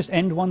no, I can just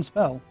end one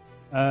spell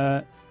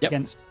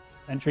against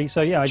Sentry.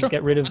 So yeah, I just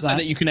get rid of that. So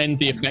that you can end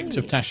the effect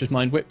of Tasha's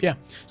Mind Whip, yeah.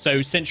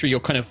 So Sentry, you're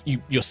kind of,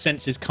 your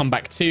senses come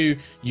back too.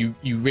 You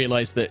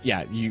realize that,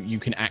 yeah, you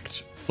can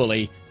act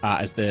fully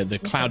as the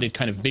clouded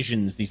kind of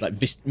visions, these like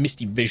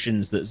misty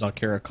visions that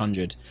Zakira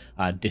conjured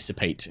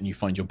dissipate, and you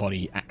find your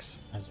body acts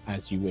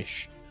as you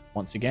wish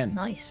once again.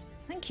 Nice.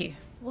 Thank you.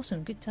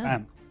 Awesome. Good turn.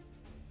 Bam.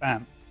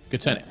 Bam. Good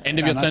turn. End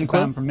of your turn,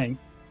 Quill? Bam from me.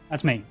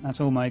 That's me. That's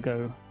all my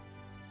go.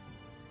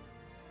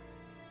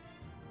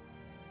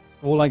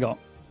 All I got.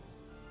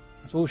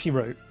 That's all she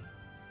wrote.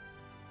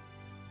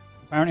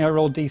 Apparently I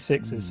rolled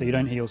d6s, so you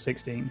don't heal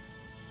 16.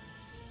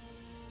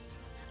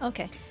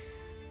 Okay.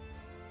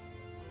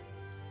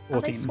 14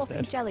 Are they swapping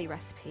instead. jelly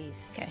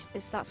recipes? Okay.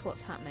 That's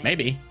what's happening?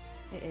 Maybe.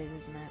 It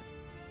is, isn't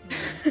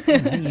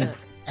it?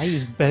 I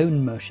use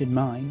bone mush in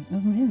mine. Oh,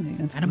 really?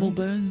 That's Animal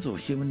great. bones or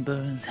human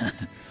bones?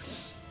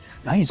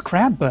 I use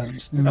crab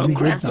bones.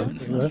 Crab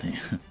bones. Lovely.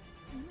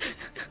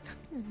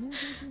 You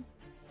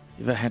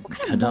ever had What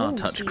kind of Hadar mold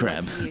touch do you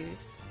crab? like to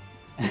use?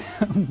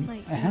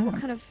 Like, I have. what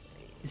kind of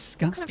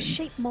Disgusting.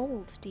 shape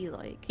mold do you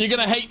like? You're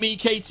gonna hate me,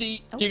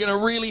 Katie. You're gonna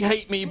really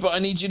hate me, but I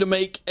need you to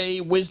make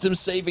a wisdom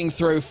saving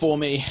throw for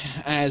me,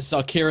 as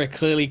Akira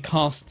clearly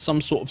cast some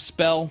sort of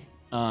spell.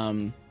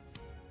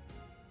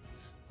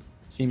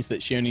 Seems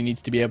that she only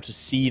needs to be able to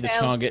see the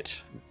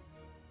target.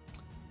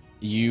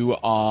 You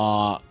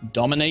are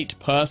dominate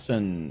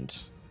personed.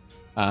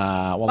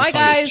 While the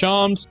target's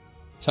charmed,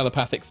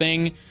 telepathic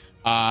thing.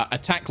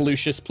 Attack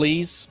Lucius,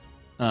 please.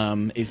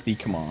 Is the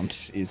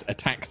command. Is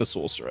attack the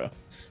sorcerer.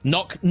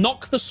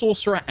 Knock the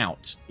sorcerer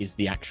out is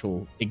the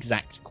actual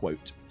exact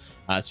quote.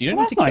 So you don't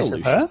need to kill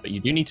Lucius, but you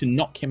do need to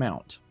knock him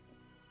out.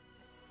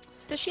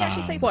 Does she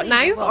actually say what, please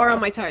now as well? or on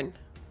my turn?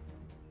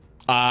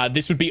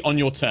 This would be on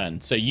your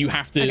turn, so you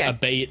have to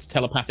obey its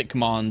telepathic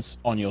commands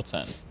on your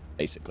turn,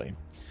 basically.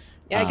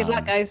 Yeah, good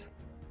luck, guys.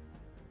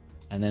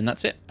 And then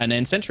that's it. And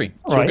then Sentry.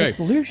 All right, go. it's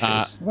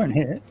Lucius. Won't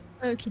hit.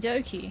 Okie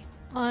dokie.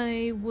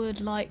 I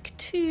would like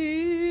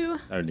to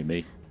Only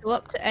me. go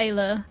up to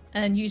Ayla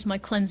and use my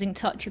cleansing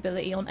touch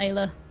ability on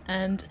Ayla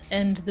and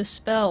end the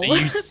spell. So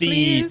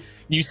you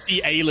Please.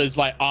 see Ayla's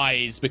like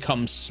eyes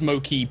become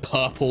smoky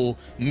purple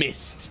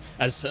mist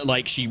as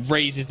like she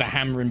raises the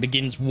hammer and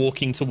begins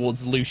walking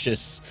towards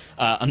Lucius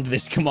under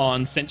this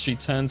command. Sentry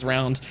turns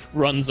around,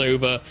 runs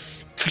over,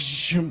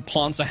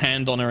 plants a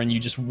hand on her, and you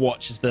just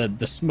watch as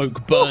the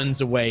smoke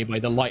burns away by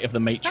the light of the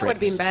matrix. That would have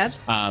been bad.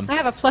 I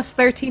have a plus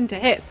 13 to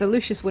hit, so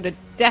Lucius would have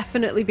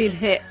definitely been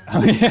hit.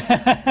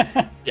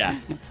 Yeah.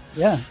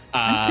 Yeah.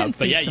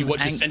 But yeah, you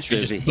watch as Sentry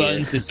just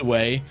burns this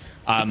away.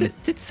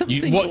 Did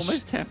something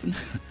almost happen?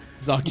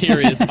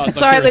 Zarkiria's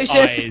Sorry,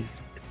 Lucius.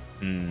 eyes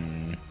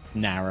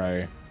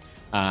narrow.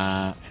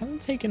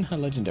 Hasn't taken her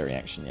legendary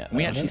action yet. Can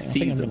we actually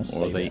see them,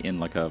 or are they in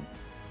like a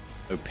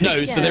opaque?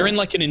 No, so they're in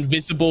like an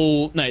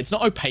invisible... No, it's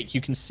not opaque. You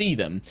can see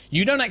them.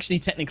 You don't actually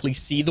technically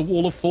see the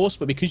Wall of Force,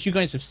 but because you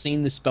guys have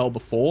seen this spell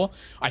before,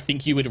 I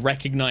think you would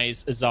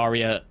recognize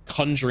Azaria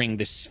conjuring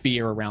this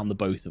sphere around the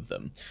both of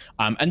them.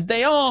 And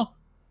they are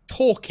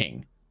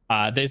talking.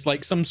 There's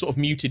like some sort of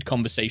muted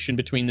conversation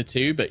between the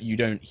two, but you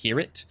don't hear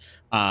it.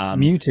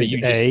 Muted, but you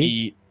just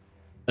see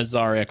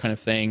Azaria kind of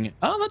thing.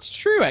 Oh, that's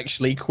true,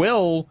 actually.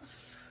 Quill.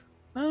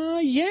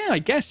 Yeah, I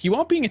guess. You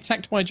are being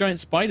attacked by a giant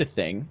spider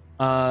thing.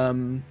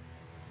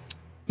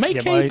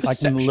 Make a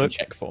perception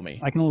check for me.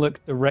 I can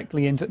look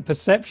directly into...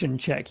 Perception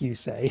check, you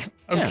say?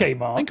 Okay,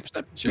 Mark. Make a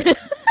perception check.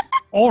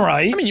 All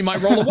right. I mean, you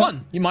might roll a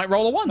 1. You might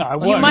roll a 1. No, I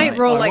won't. You might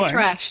roll like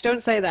trash.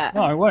 Don't say that.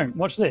 No, I won't.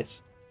 Watch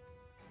this.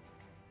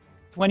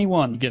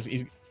 21.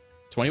 He's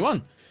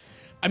 21.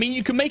 I mean,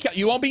 you can make out...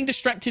 You are being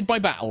distracted by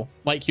battle.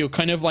 Like, you're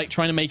kind of like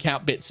trying to make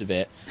out bits of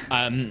it.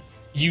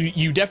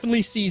 You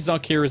definitely see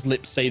Zarkira's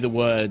lips say the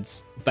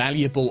words,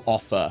 valuable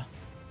offer,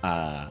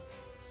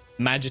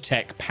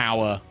 Magitech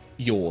power,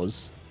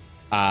 yours.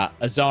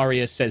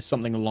 Azaria says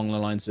something along the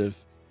lines of,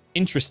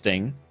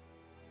 interesting,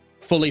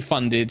 fully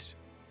funded,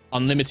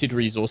 unlimited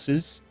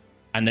resources,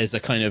 and there's a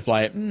kind of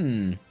like,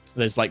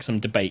 there's like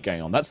some debate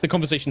going on. That's the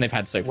conversation they've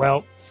had so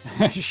far.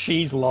 Well,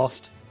 she's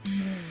lost.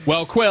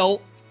 Well,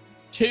 Quill,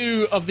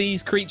 2 of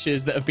these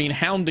creatures that have been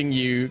hounding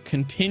you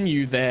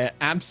continue their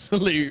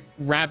absolute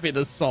rabid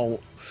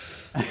assault.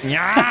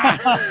 Yeah!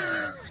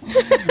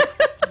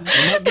 I'm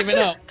not giving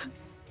up.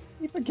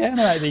 You forget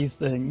about these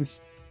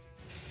things.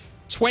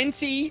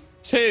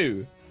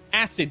 22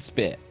 acid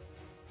spit.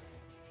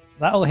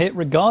 That'll hit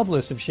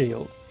regardless of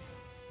shield.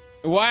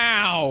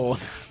 Wow!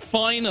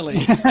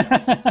 Finally.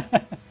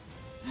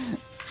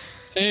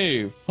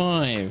 2,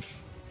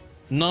 5,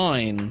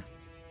 9,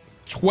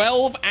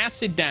 12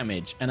 acid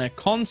damage and a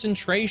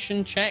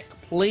concentration check,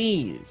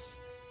 please.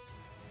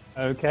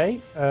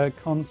 Okay,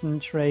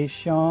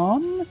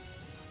 concentration.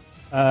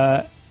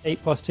 8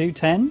 plus 2,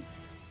 10.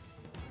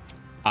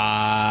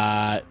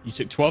 You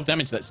took 12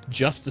 damage. That's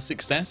just a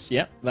success.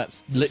 Yep,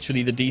 that's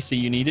literally the DC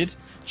you needed.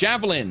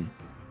 Javelin.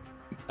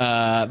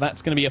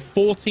 That's going to be a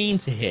 14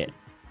 to hit.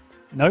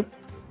 Nope.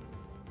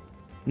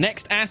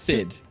 Next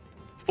acid.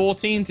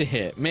 14 to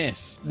hit.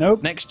 Miss.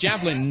 Nope. Next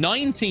javelin.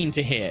 19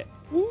 to hit.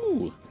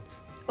 Ooh.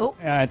 Oh.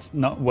 Yeah, it's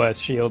not worth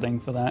shielding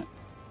for that.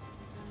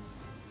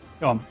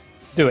 Go on.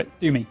 Do it.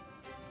 Do me.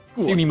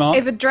 Do me, Mark.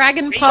 If a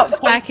dragon pops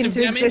back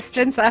into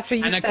existence after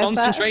you and said a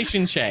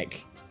concentration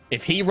check.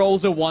 If he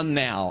rolls a 1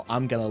 now,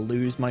 I'm going to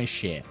lose my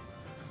shit.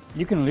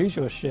 You can lose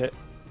your shit.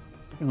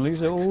 You can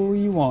lose it all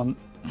you want.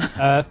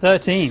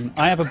 13.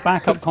 I have a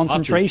backup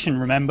concentration,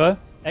 remember?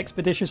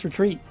 Expeditious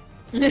retreat.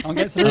 I'll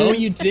get through. Oh,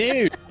 you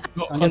do.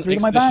 I'll get through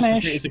to my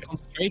banish. It's a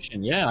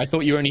concentration. Yeah, I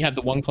thought you only had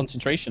the 1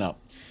 concentration up.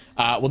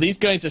 Well, these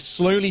guys are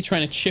slowly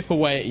trying to chip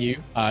away at you,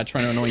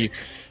 trying to annoy you.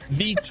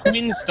 The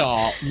Twin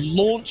Star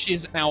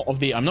launches out of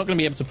the... I'm not going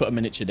to be able to put a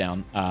miniature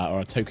down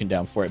or a token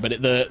down for it,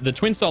 but the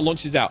Twin Star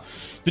launches out.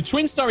 The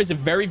Twin Star is a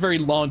very, very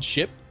large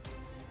ship.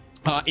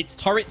 Its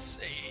turrets,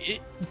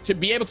 to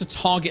be able to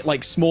target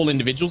like small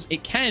individuals,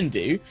 it can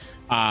do.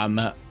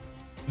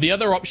 The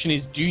other option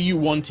is, do you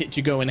want it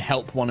to go and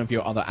help one of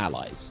your other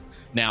allies?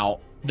 Now,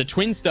 the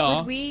Twin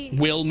Star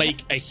will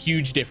make a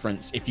huge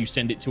difference if you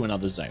send it to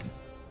another zone.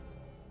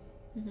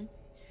 Mm-hmm.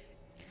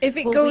 If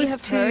it goes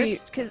to...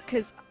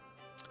 Because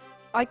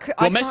I could...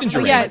 Well, messenger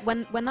ring. Yeah,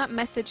 when that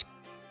message...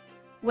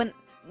 When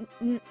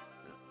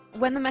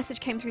the message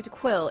came through to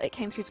Quill, it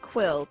came through to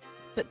Quill,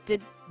 but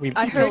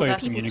I heard that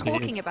people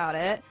talking about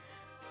it.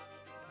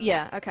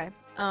 Yeah, okay.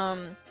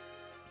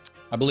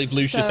 I believe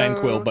Lucius and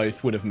Quill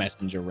both would have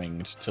messenger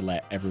ringed to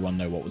let everyone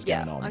know what was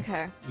going on.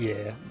 Okay. Yeah,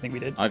 I think we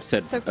did. I've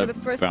said for the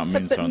first, about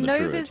Moonstar and the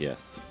Druid,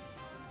 yes.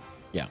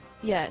 Yeah.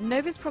 Yeah,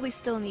 Nova's probably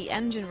still in the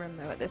engine room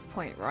though at this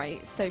point,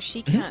 right? So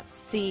she can't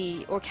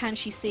see, or can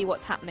she see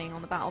what's happening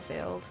on the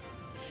battlefield?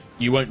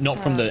 You won't, not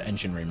from the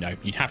engine room, no.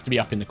 You'd have to be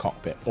up in the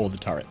cockpit or the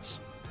turrets.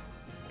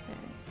 Okay.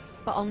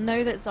 But I'll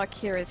know that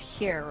Zarkira's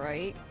here,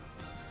 right?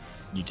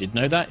 You did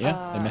know that,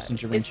 yeah? The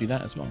messenger ringed you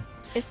that as well.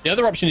 The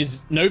other option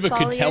is Nova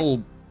could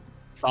tell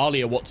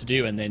Thalia what to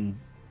do and then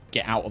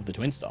get out of the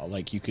Twin Star.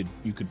 Like you could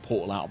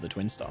portal out of the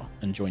Twin Star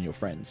and join your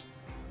friends.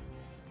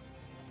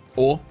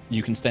 Or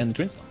you can stay in the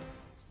Twin Star.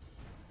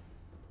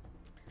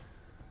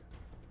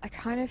 I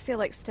kind of feel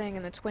like staying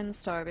in the Twin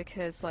Star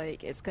because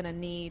like it's gonna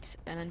need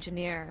an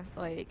engineer,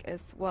 like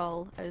as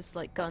well as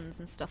like guns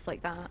and stuff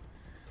like that.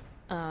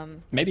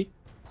 Maybe.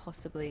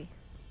 Possibly.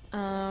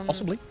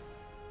 Possibly.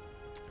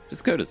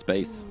 Just go to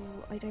space.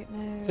 Ooh, I don't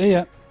know. See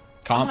ya.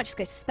 Can't. I might just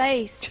go to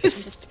space.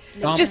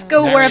 Just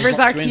go wherever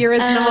Zarkira's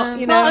not,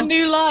 you know. Not a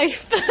new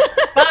life.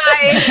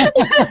 Bye.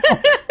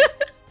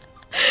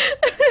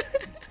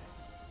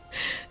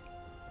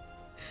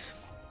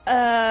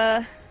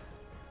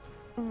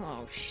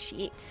 Oh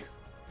shit.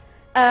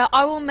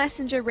 I will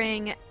messenger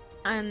ring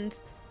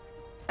and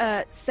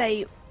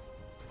say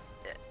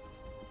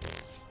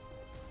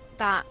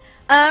that.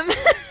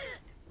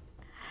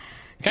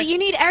 Do you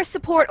need air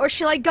support or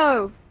shall I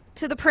go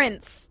to the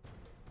prince?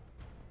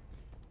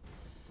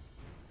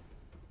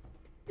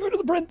 Go to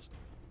the prince.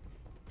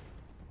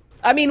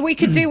 I mean, we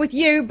could do with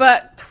you,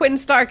 but Twin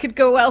Star could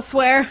go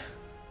elsewhere.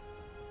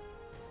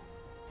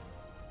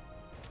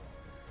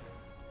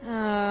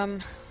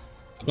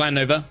 Plan,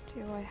 Nova.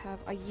 Do I have...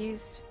 I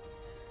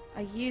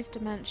used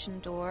Dimension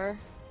Door.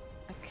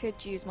 I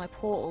could use my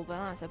portal, but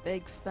that's a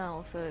big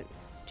spell for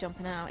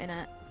jumping out in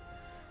it.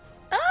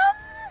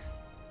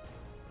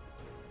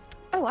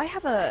 Oh, I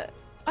have a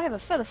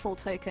Featherfall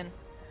token.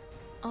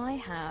 I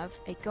have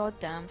a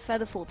goddamn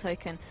Featherfall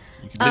token.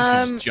 You can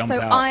literally just jump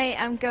out. I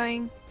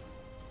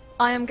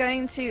am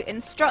going to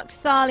instruct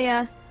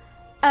Thalia.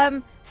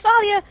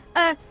 Thalia,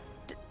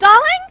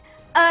 darling,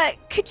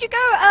 could you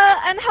go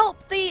and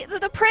help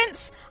the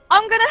prince?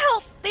 I'm gonna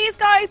help these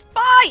guys.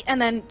 Bye,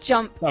 and then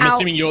jump out. I'm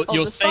assuming you're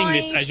saying side.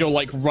 this as you're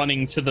like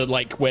running to the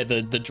like where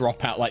the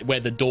dropout, like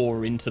where the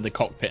door into the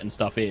cockpit and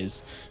stuff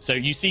is. So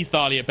you see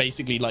Thalia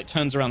basically like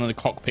turns around in the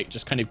cockpit,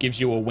 just kind of gives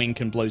you a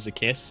wink and blows a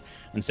kiss,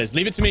 and says,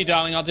 "Leave it to me,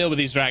 darling. I'll deal with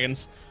these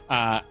dragons."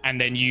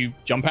 And then you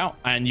jump out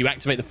and you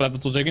activate the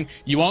Featherfall token.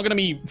 You are going to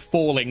be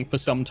falling for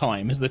some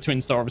time, as the Twin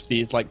Star obviously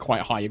is like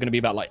quite high. You're going to be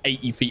about like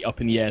 80 feet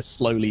up in the air,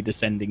 slowly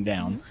descending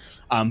down.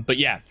 But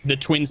yeah, the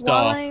Twin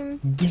Star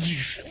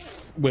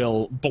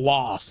will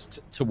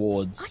blast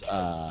towards.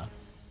 I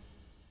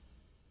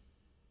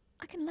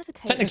can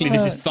levitate. Technically,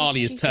 this is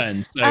Thalia's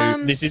turn,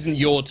 so this isn't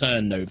your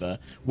turn, Nova.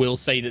 We'll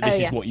say that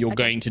this is what you're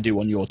going to do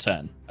on your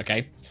turn.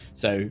 Okay,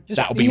 so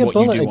that'll be what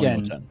you do on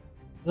your turn.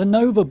 The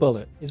Nova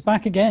bullet is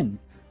back again.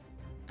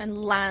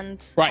 And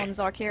land on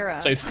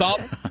Zarkira. So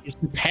Thalia is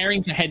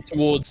preparing to head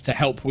towards to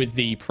help with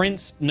the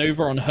prince.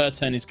 Nova on her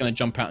turn is going to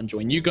jump out and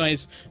join you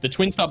guys. The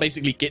Twin Star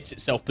basically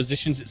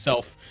positions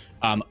itself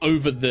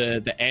over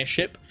the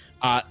airship.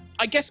 I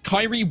guess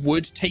Kyrie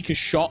would take a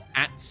shot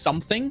at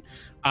something.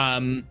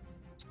 I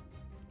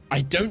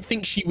don't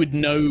think she would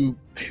know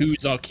who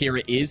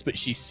Zarkira is, but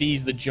she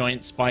sees the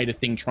giant spider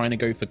thing trying to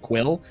go for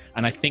Quill,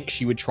 and I think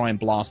she would try and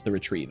blast the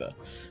retriever.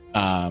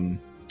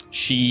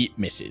 She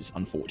misses,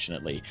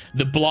 unfortunately.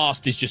 The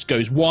blast just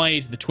goes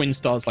wide. The Twin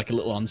Star's like a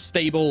little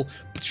unstable.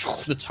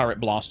 The turret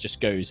blast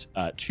just goes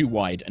too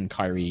wide, and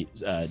Kyrie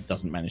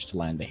doesn't manage to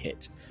land the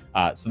hit.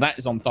 So that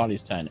is on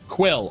Thalia's turn.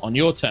 Quill, on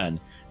your turn.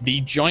 The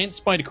giant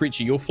spider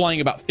creature, you're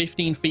flying about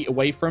 15 feet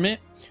away from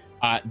it.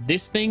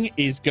 This thing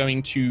is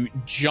going to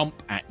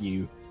jump at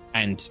you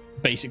and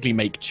basically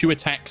make 2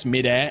 attacks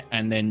midair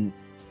and then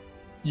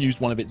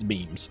use one of its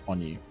beams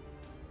on you.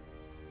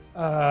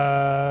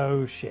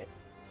 Oh, shit.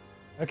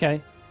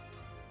 Okay.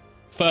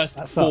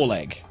 First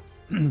foreleg.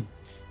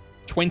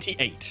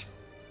 28.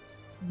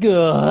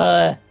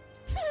 Good.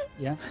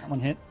 Yeah, that one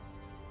hit.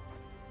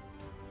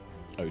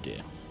 Oh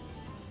dear.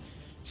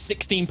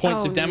 16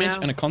 points of damage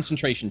and a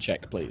concentration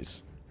check,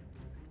 please.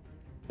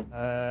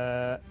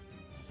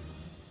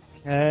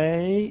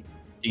 Okay.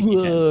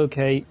 DC 10.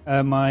 Okay,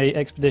 my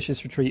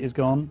Expeditious Retreat is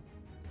gone.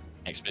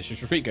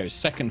 Expeditious Retreat goes.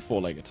 Second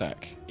four-leg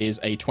attack is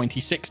a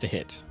 26 to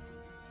hit.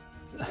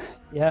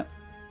 Yeah.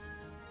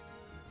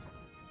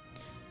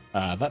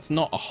 That's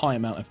not a high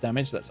amount of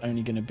damage. That's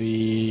only going to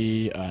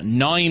be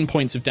 9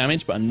 points of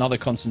damage, but another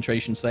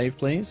concentration save,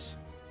 please.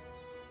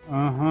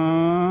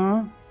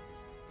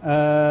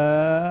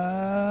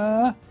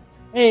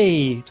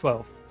 Hey,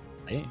 12.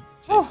 Hey,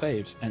 save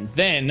saves. And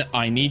then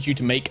I need you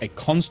to make a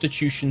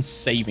Constitution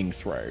saving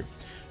throw,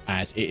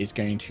 as it is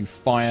going to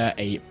fire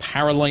a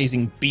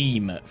paralyzing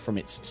beam from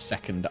its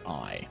second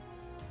eye.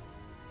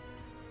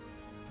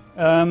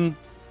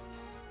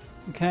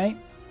 Okay.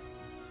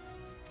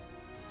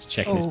 It's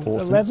checking his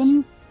portents.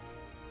 11?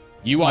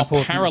 You are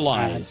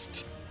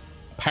paralyzed.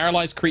 A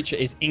paralyzed creature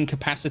is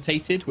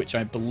incapacitated, which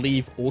I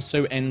believe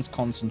also ends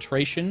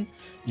concentration.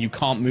 You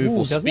can't move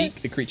or speak.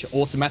 The creature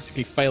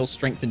automatically fails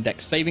strength and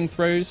dex saving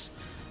throws.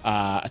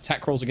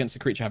 Attack rolls against the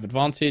creature have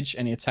advantage.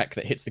 Any attack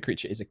that hits the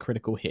creature is a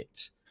critical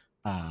hit.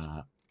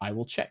 I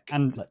will check.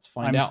 And let's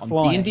find out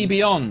on D&D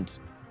Beyond.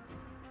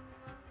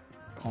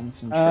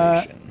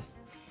 Concentration.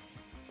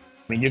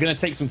 I mean, you're going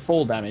to take some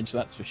fall damage,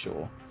 that's for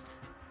sure.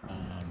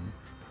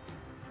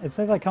 It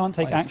says I can't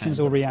take actions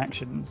or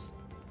reactions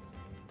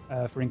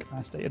for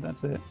incapacitated.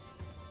 That's it.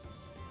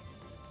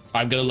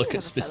 I'm going to look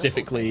at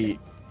specifically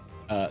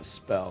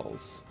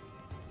spells.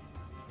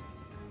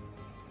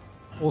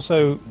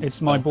 Also,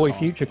 it's my boy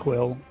Future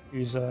Quill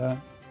who's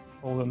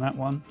holding that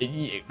one.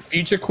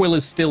 Future Quill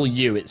is still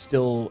you. It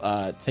still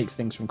takes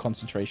things from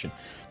concentration.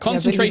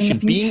 Concentration,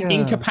 being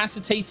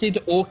incapacitated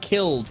or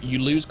killed. You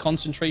lose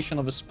concentration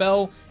of a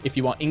spell if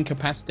you are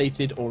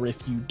incapacitated or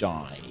if you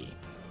die.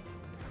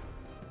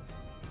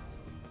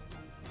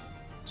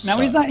 Now,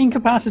 is that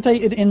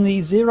incapacitated in the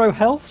 0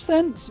 health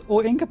sense,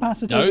 or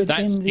incapacitated No,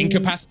 that's in the...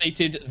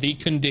 incapacitated the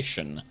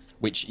condition,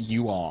 which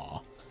you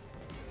are.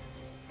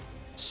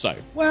 So,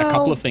 a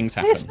couple of things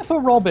happen. This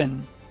for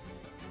Robin.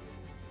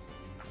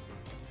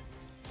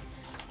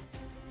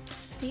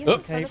 Do you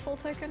have a full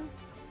token?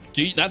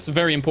 That's a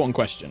very important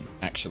question,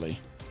 actually.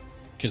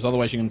 Because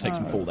otherwise you're going to take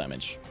some fall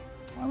damage.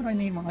 Why would I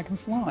need one? I can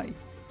fly.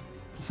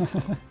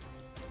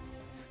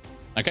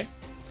 Okay.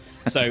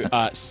 So,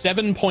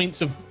 7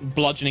 points of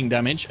bludgeoning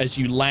damage as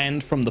you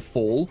land from the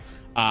fall.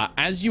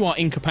 As you are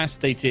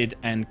incapacitated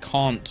and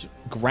can't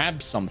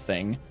grab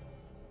something,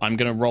 I'm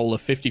going to roll a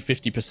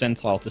 50-50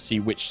 percentile to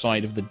see which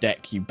side of the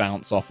deck you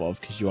bounce off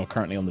of, because you are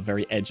currently on the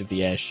very edge of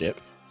the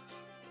airship.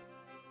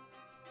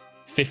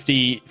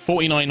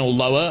 49 or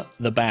lower,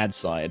 the bad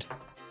side.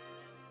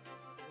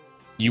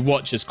 You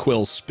watch as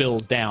Quill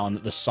spills down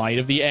the side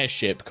of the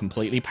airship,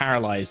 completely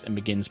paralyzed, and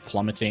begins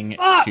plummeting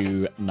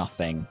to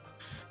nothing.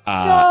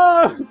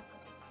 No!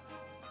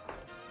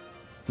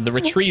 The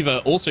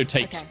Retriever also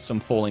takes some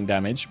falling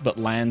damage, but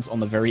lands on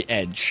the very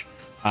edge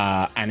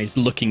and is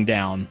looking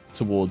down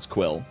towards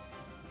Quill.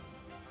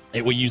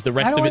 It will use the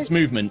rest of its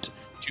movement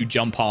to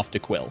jump after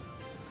Quill.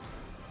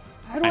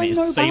 And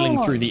it's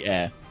sailing through the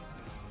air.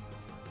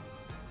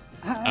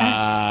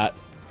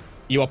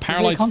 You are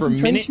paralyzed for a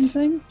minute.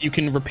 Thing? You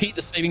can repeat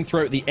the saving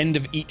throw at the end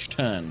of each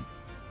turn,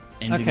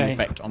 ending the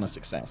effect on a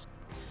success.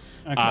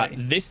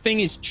 This thing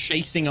is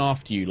chasing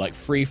after you, like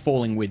free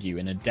falling with you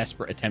in a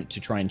desperate attempt to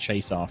try and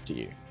chase after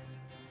you.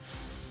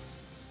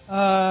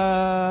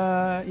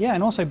 Yeah,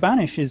 and also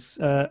Banish is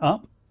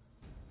up.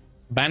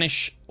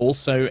 Banish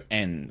also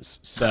ends.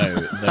 So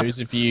those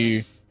of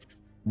you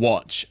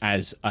watch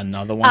as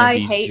another one of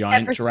these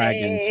giant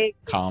dragons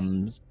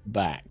comes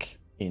back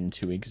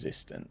into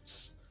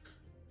existence.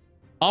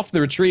 After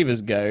the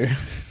Retrievers go,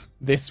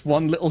 this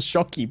one little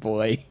shocky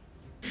boy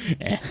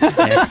he's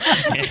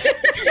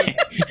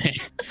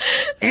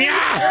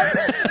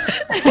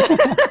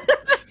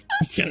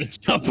gonna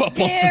jump up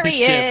onto the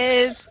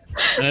ship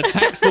and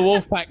attacks the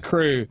Wolfpack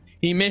crew.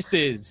 He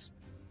misses.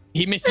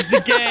 He misses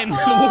again. The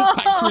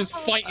Wolfpack crew is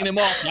fighting him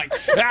off, like,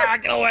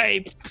 get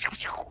away!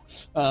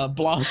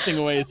 Blasting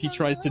away as he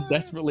tries to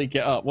desperately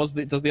get up. Does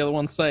the other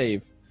one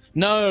save?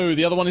 No,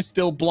 the other one is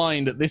still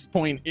blind. At this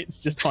point,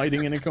 it's just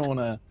hiding in a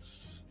corner.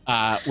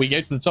 We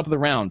go to the top of the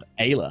round.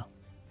 Ayla.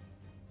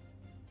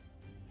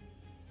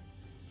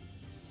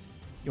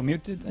 You're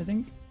muted, I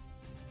think.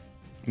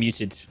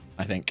 Muted,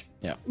 I think.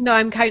 Yeah. No,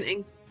 I'm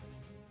counting.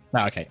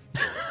 Oh, okay.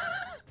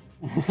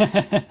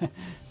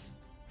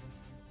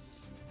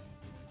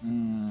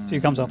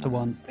 Two comes after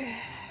one.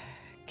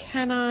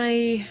 Can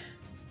I...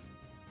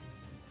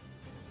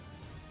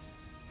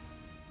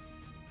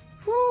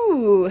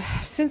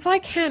 Since I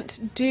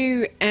can't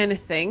do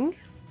anything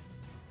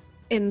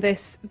in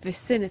this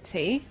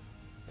vicinity,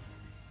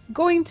 I'm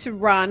going to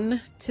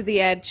run to the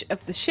edge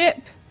of the ship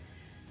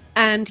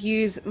and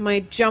use my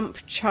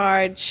jump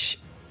charge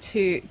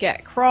to get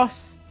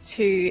across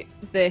to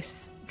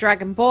this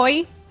dragon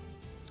boy,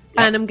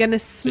 and I'm going to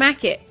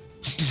smack it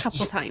a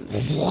couple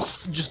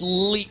times. Just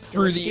leap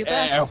through the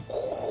air.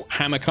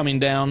 Hammer coming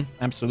down.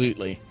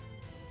 Absolutely.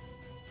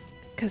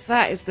 Because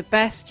that is the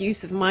best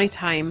use of my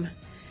time.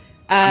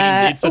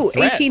 I mean, it's a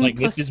threat. 18 like,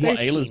 this is what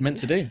 13. Ayla's meant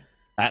to do.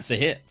 That's a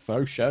hit.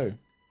 Faux show.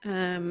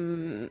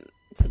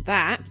 So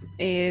that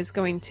is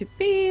going to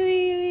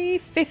be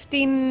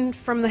 15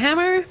 from the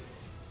hammer.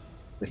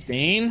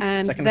 15.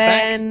 And Second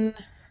then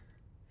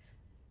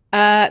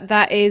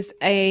that is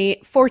a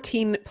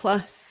 14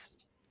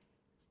 plus...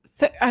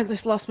 I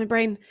just lost my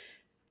brain.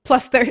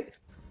 Plus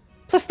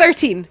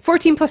 13.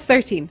 14 plus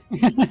 13.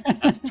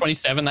 attack. That's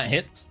 27. That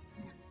hits.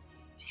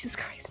 Jesus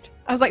Christ.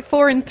 I was like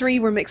 4 and 3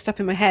 were mixed up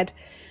in my head.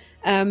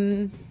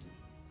 13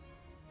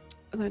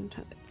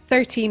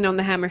 on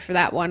the hammer for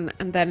that one,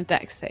 and then a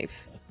dex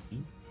save.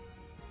 And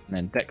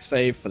then dex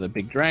save for the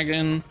big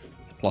dragon.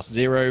 It's a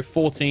 +0.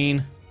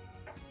 14.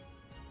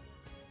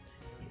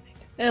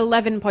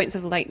 11 points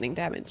of lightning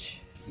damage.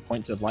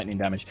 Points of lightning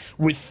damage.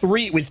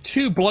 With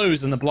 2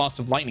 blows and the blast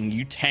of lightning,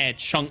 you tear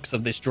chunks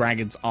of this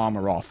dragon's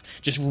armor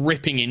off, just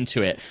ripping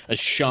into it as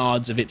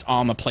shards of its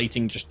armor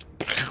plating just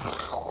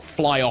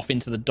fly off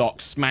into the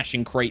dock,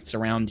 smashing crates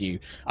around you.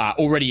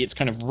 Already it's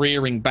kind of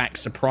rearing back,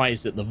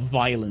 surprised at the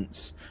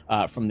violence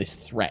from this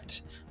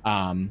threat.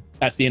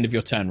 That's the end of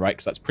your turn, right?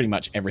 Because that's pretty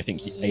much everything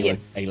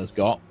Ayla's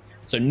got.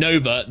 So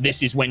Nova,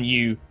 this is when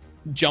you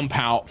jump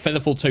out,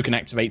 Featherfall token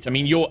activates. I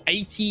mean, you're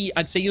 80,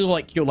 I'd say you're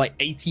like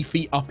 80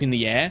 feet up in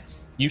the air.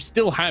 You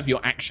still have your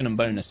action and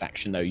bonus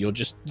action, though. You're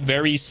just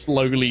very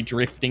slowly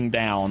drifting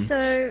down.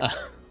 So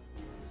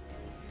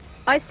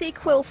I see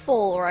Quill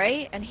fall,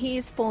 right? And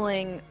he's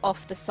falling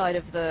off the side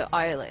of the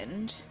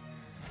island.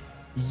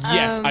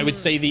 Yes, I would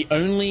say the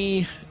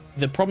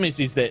problem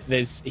is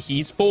that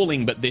he's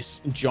falling, but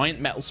this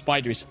giant metal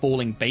spider is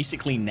falling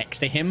basically next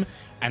to him,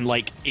 and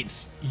like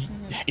it's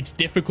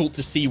difficult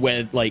to see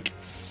where like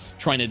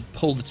trying to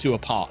pull the two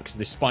apart because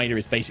this spider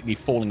is basically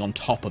falling on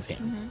top of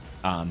him.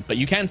 But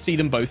you can see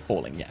them both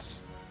falling,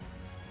 yes.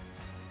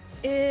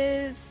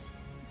 Is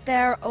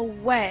there a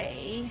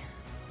way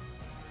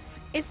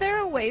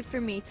for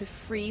me to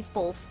free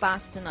fall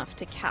fast enough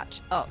to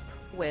catch up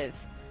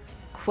with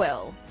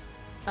Quill?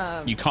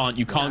 You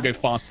can't go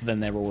faster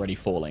than they're already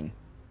falling.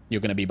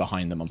 You're going to be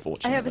behind them,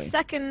 unfortunately. I have a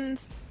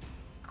second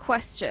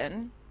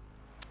question.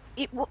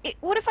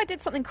 What if I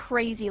did something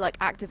crazy like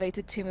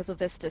activated Tomb of the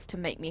Vistas to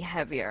make me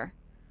heavier?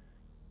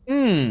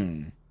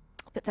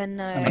 But then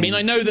no. I mean,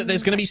 I know that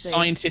there's going to be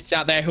scientists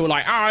out there who are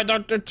like,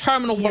 the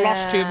terminal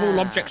velocity of all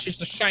objects is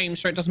the same,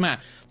 so it doesn't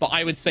matter. But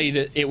I would say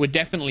that it would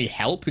definitely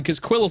help because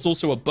Quill is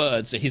also a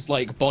bird, so his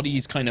like body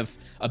is kind of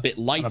a bit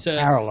lighter.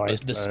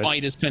 The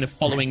spider's kind of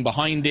following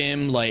behind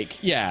him.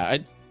 Like, yeah,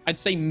 I'd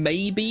say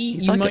maybe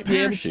you might be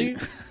able to.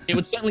 It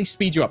would certainly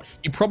speed you up.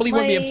 You probably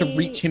won't be able to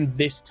reach him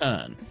this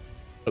turn,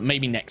 but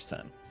maybe next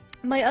turn.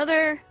 My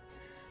other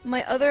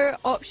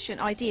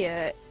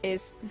idea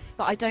is,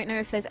 but I don't know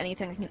if there's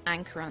anything I can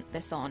anchor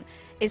this on,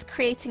 is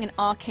creating an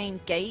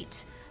arcane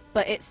gate,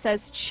 but it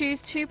says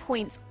choose 2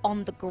 points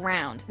on the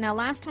ground. Now,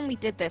 last time we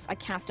did this, I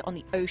cast it on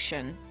the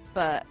ocean,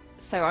 but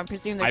so I'm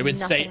presuming there's I would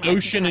say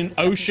ocean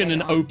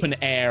and open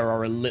air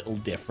are a little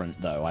different,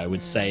 though. I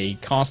would say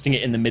casting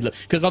it in the middle,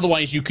 because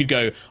otherwise you could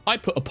go, I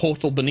put a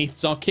portal beneath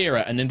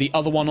Zarkira and then the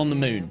other one on the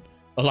moon.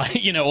 Or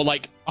like, or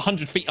like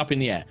 100 feet up in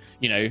the air.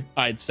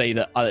 I'd say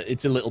that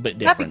it's a little bit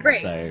different.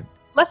 That'd be great. So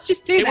let's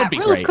just do that.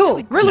 Rule of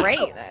cool. Rule of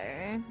cool.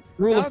 Though.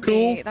 Rule of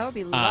cool. That would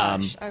be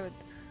lush.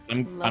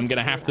 I'm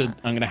gonna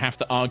have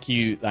to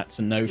argue that's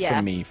a no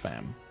from me,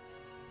 fam.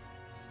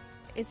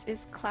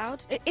 Is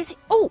Cloud? Has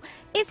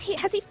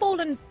he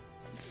fallen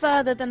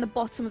further than the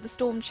bottom of the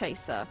Storm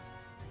Chaser?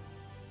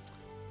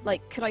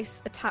 Like, could I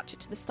attach it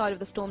to the side of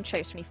the Storm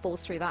Chaser and he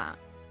falls through that?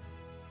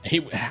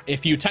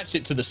 If you attached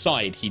it to the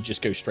side, he'd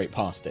just go straight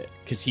past it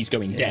because he's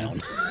going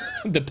down.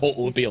 The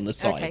portal would be on the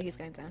side. Okay, he's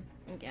going down.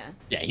 Yeah.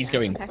 Yeah, he's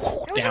going down.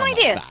 It was an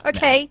idea. Like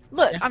okay,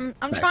 look, I'm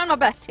trying my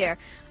best here.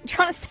 I'm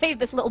trying to save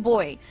this little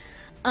boy.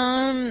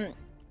 What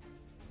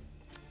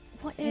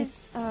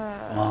is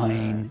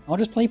Fine. I'll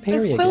just play Perry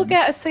Does Quill again.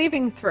 get a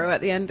saving throw at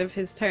the end of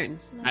his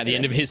turns? At the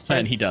end of his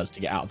turn, he does to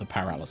get out of the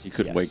paralysis. He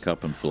could wake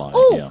up and fly.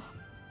 Ooh! Yeah.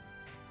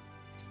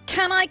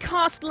 Can I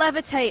cast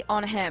Levitate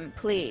on him,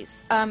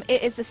 please?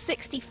 It is a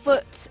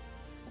 60-foot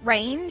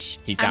range.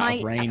 He's out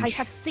of range. I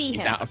have seen him.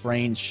 He's out of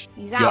range.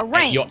 He's out of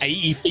range. You're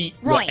 80 feet.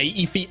 Right. You're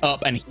 80 feet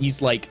up, and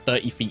he's like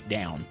 30 feet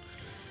down.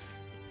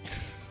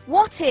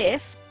 What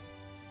if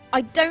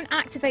I don't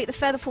activate the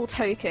Featherfall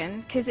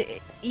token because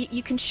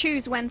you can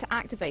choose when to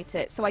activate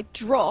it? So I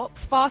drop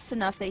fast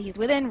enough that he's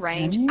within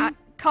range.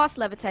 Cast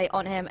Levitate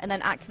on him and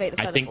then activate the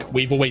Featherfall. I think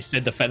we've always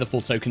said the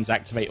Featherfall tokens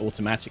activate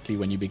automatically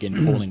when you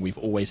begin falling. We've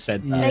always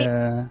said that.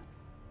 Yeah.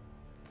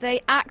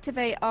 They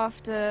activate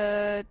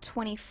after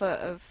 20 foot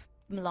of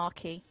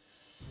malarkey.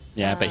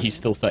 Yeah, but he's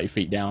still 30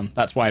 feet down.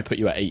 That's why I put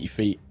you at 80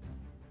 feet.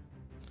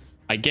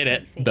 I get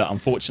it, but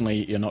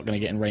unfortunately, you're not going to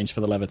get in range for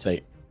the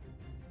Levitate.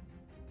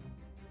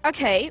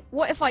 Okay,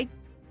 what if I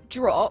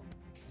drop,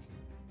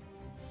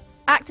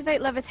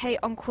 activate Levitate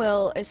on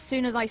Quill as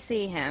soon as I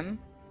see him?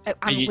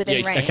 I'm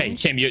within range. Okay,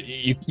 Kim,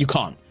 you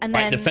can't. And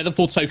right, then the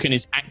Featherfall token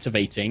is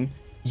activating.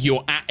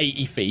 You're at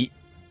 80 feet.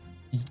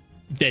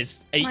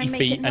 There's 80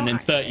 feet and then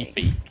 30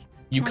 feet.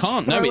 You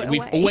can't. No,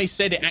 we've always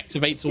said it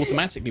activates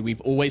automatically.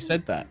 We've always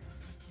said that.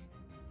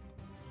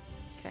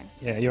 Okay.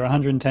 Yeah, you're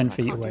 110 So I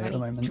feet can't do away at the any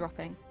moment.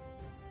 Dropping.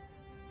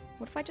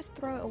 What if I just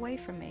throw it away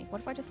from me?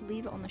 What if I just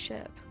leave it on the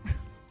ship?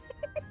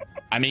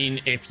 I mean,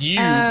 if you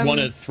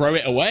want to throw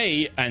it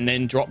away and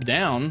then drop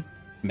down,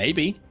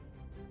 maybe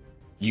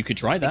you could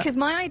try that. Because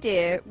my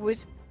idea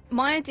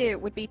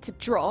would be to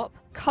drop,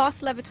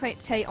 cast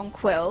levitate on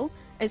Quill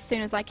as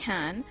soon as I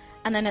can,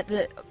 and then at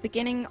the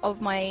beginning of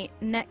my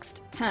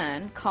next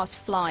turn, cast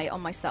fly on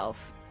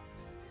myself.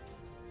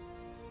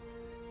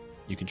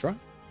 You can try.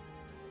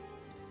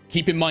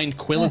 Keep in mind,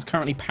 Quill is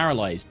currently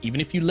paralyzed.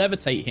 Even if you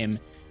levitate him,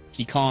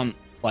 he can't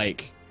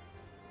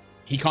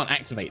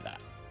activate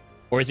that.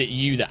 Or is it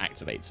you that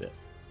activates it?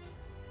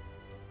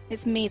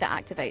 It's me that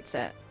activates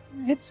it.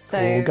 It's So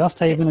cool.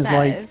 Gusthaven is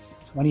says-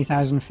 like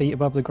 20,000 feet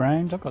above the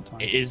ground. I've got time.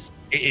 It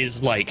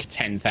is like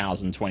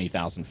 10,000,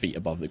 20,000 feet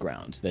above the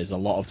ground. There's a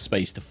lot of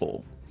space to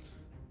fall.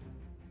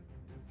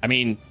 I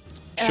mean,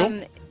 sure.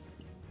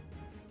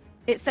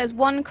 It says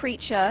one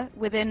creature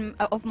within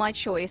of my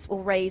choice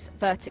will raise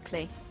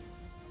vertically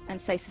and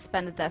stay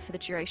suspended there for the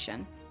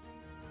duration.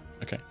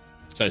 Okay.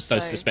 So it's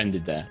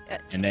suspended there.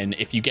 And then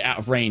if you get out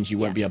of range, you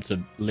won't be able to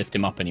lift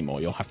him up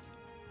anymore. You'll have to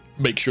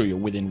make sure you're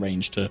within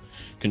range to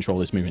control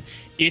this movement.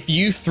 If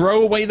you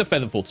throw away the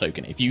Featherfall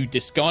token, if you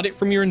discard it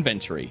from your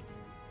inventory,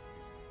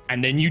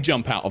 and then you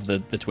jump out of the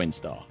Twin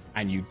Star,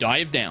 and you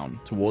dive down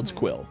towards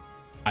Quill,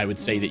 I would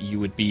say that you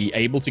would be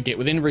able to get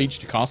within reach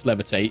to cast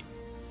Levitate,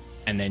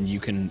 and then you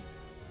can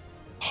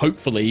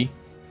hopefully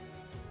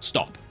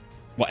stop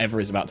whatever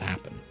is about to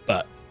happen.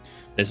 But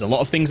there's a lot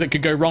of things that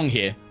could go wrong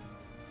here.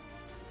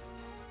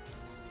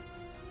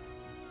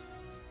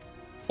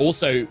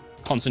 Also,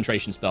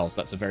 concentration spells.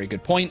 That's a very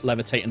good point.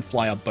 Levitate and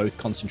Fly are both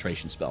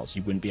concentration spells.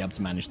 You wouldn't be able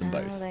to manage them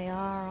both. Oh, they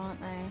are,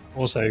 aren't they?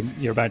 Also,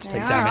 you're about to They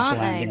take are, damage for aren't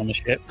landing they? on the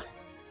ship.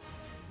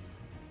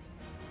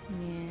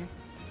 Yeah.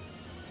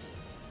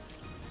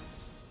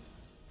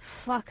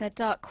 Fuck a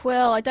duck,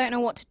 Quill. I don't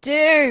know what to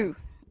do.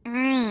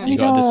 You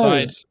gotta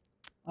decide.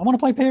 I want to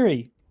play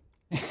Piri.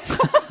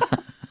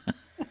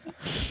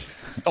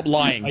 Stop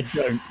lying. I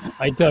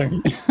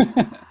don't.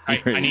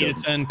 I need a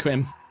turn,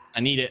 Quim.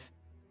 I need it.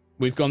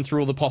 We've gone through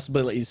all the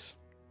possibilities.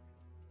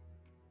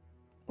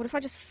 What if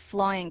I just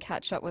fly and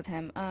catch up with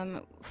him?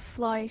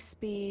 Fly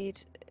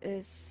speed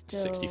is still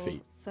 60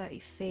 feet. 30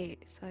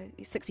 feet, so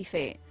 60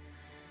 feet.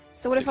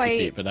 So what if 60 I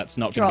feet, but that's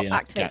not going to drop be enough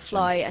to activate catch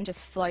fly him. and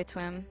just fly to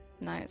him?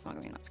 No, it's not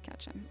going to be enough to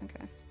catch him.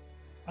 Okay.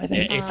 I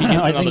think If he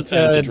gets another think,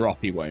 turn to drop,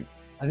 he won't.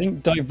 I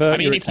think divert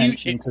your if you-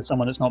 attention to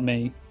someone that's not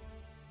me.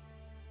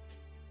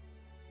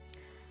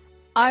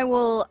 I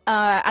will,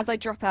 as I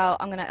drop out,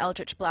 I'm going to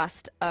Eldritch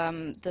Blast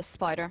the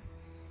spider.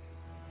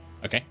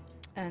 Okay.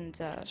 And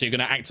So you're going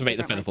to activate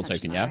the divert my Featherfall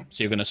token, attention yeah? that way.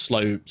 So you're going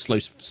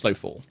to slow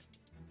fall.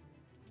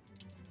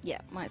 Yeah,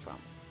 might as well.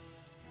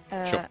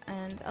 Sure.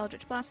 And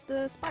Eldritch Blast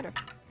the spider.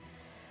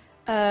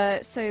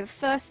 So the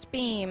first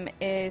beam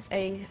is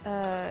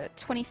a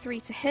 23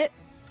 to hit.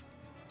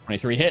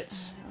 23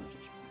 hits.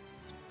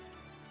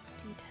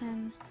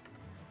 D10.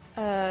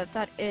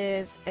 That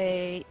is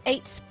a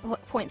 8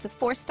 points of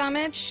force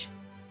damage.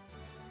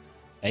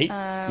 8.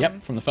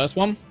 Yep, from the first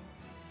one.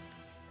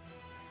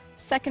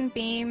 Second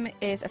beam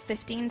is a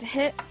 15 to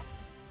hit.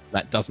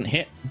 That doesn't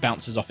hit.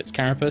 Bounces off its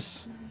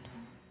carapace.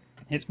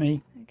 Hits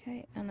me.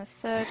 Okay, and the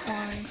third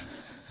one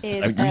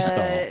is Don't you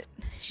start.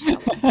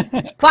 Shut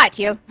up. Quiet,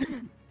 you.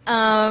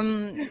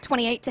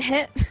 28 to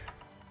hit.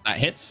 That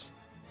hits.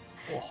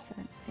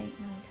 7, 8,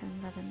 9, 10,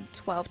 11,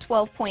 12.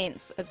 12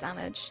 points of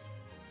damage.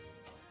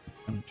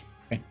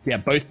 Okay. Yeah,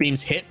 both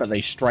beams hit, but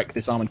they strike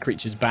this armored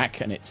creature's back,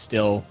 and it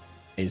still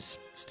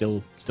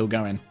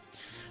going.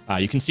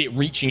 You can see it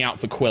reaching out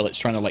for Quill. It's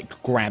trying to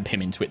like grab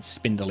him into its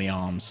spindly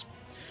arms.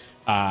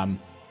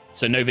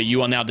 So Nova,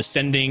 you are now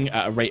descending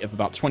at a rate of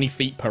about 20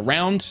 feet per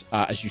round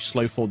as you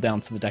slow fall down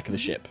to the deck of the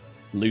ship.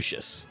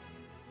 Lucius.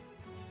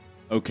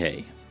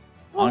 Okay.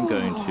 I'm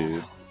going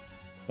to,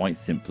 quite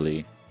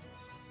simply,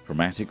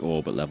 Chromatic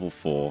Orb at level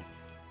 4,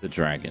 the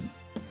dragon.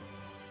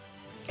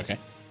 Okay.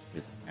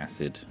 With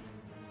acid.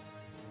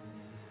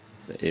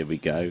 So here we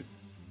go.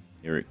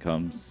 Here it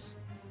comes.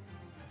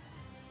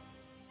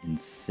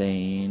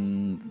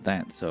 Insane.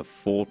 That's a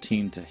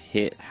 14 to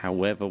hit.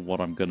 However, what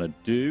I'm going to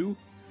do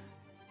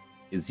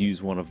is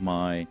use one of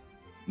my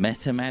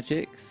meta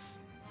magics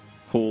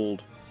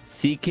called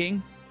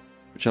Seeking,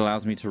 which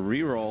allows me to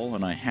reroll,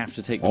 and I have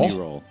to take the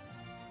reroll.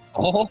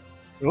 Oh.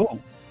 Cool.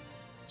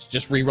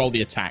 Just re-roll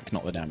the attack,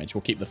 not the damage.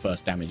 We'll keep the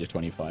first damage at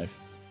 25.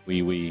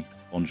 Oui,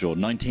 bonjour.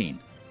 19.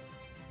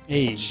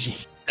 Hey.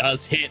 She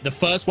does hit. The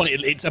first one,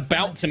 it's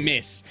about to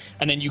miss,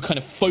 and then you kind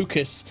of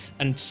focus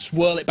and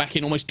swirl it back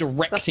in, almost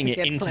directing it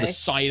good into the play.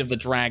 side of the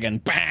dragon.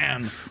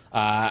 Bam!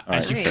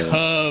 As you Nice.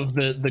 curve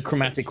the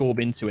chromatic orb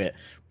into it.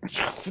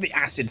 The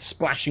acid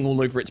splashing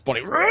all over its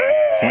body.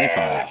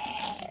 25.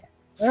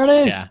 There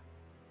it is. Yeah.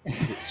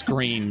 As it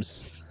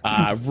screams,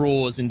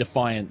 roars in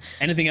defiance.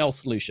 Anything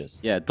else, Lucius?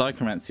 Yeah,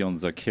 Dichromancy on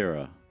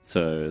Zakira.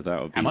 So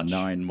that would be How much?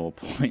 9 more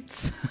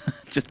points.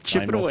 Just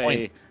chip 9 it more away.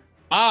 points.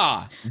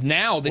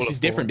 Now this Wall is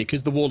of different Force.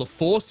 because the wall of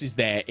force is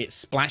there. It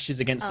splashes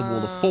against the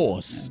wall of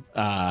force.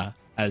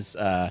 as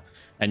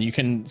and you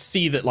can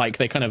see that like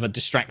they kind of are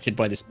distracted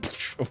by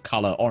this of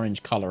color,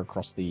 orange color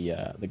across the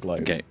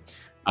globe. Okay.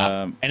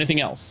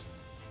 Anything else?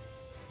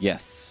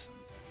 Yes.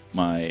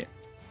 My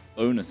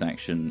bonus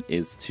action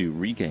is to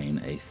regain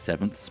a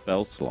 7th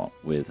spell slot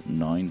with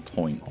 9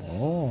 points.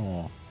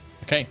 Oh.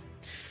 Okay.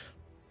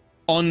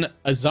 On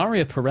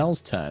Azaria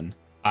Perel's turn,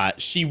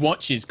 she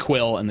watches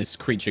Quill and this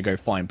creature go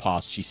flying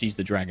past. She sees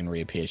the dragon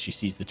reappear. She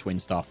sees the twin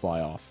star fly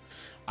off.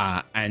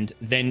 And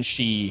then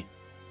she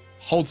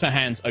holds her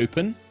hands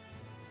open,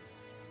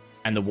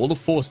 and the wall of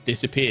force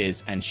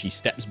disappears, and she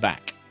steps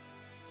back.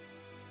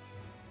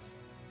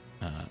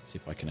 Let's see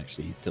if I can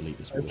actually delete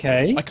this wall of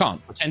force. I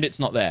can't. Pretend it's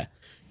not there.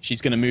 She's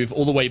going to move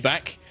all the way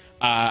back,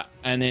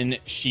 and then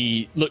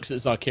she looks at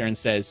Zakira and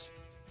says,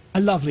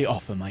 "A lovely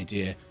offer, my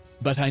dear,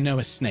 but I know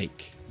a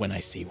snake when I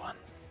see one."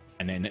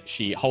 And then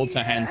she holds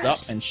her hands up,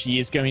 and she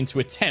is going to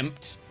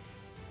attempt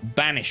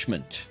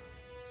banishment.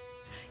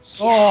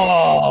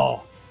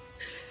 Oh!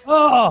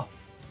 Oh!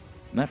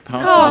 That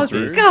passes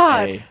through.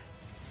 God! A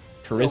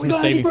charisma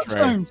saving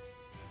throw.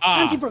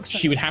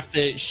 She would have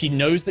to. She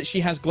knows that she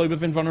has Globe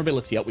of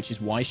Invulnerability up, which is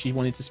why she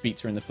wanted to speak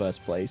to her in the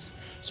first place.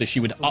 So she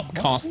would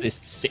upcast this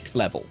to 6th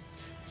level.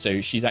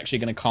 So she's actually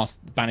going to cast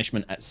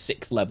banishment at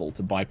 6th level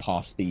to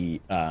bypass the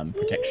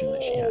protection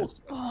that she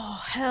has.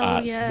 Oh,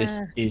 hell yeah. So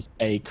this is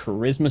a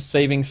charisma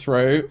saving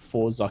throw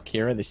for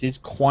Zakira. This is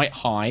quite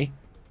high,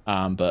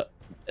 but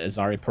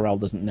Azaria Perel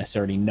doesn't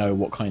necessarily know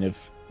what kind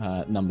of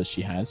numbers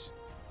she has.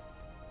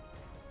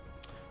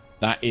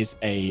 That is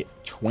a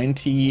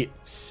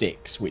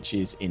 26, which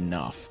is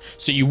enough.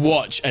 So you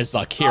watch as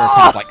Zakira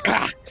kind of like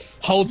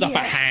holds up a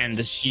hand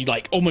as she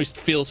like almost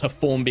feels her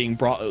form being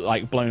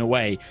blown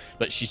away,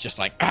 but she's just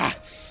like,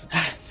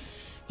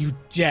 you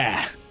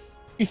dare!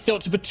 You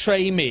thought to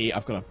betray me!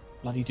 I've got to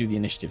bloody do the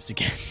initiatives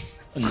again,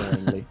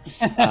 annoyingly.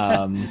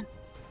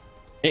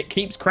 It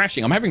keeps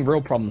crashing. I'm having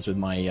real problems with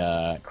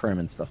my Chrome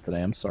and stuff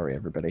today. I'm sorry,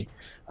 everybody.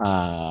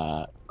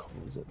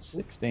 Is it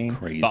 16?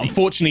 Crazy. But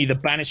unfortunately, the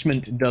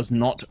banishment does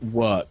not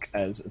work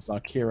as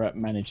Zakira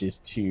manages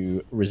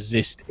to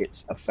resist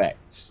its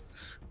effects.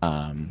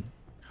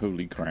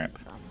 Holy crap.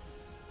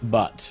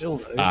 But,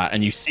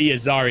 and you see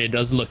Azaria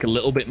does look a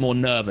little bit more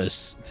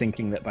nervous,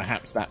 thinking that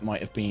perhaps that might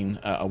have been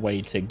a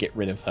way to get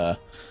rid of her.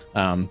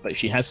 But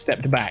she has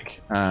stepped back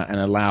and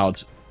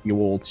allowed you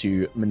all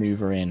to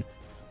maneuver in.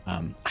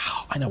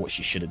 I know what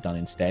she should have done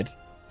instead.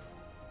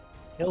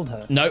 Killed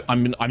her. No,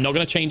 I'm not going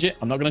to change it.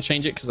 I'm not going to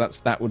change it because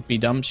that would be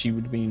dumb. She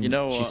would be. You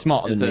know what? She's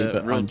smarter than me,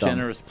 but real I'm dumb.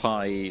 generous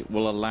pie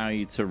will allow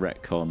you to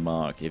retcon,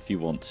 Mark, if you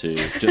want to.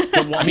 Just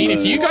the one I mean,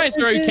 if you word. guys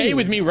are okay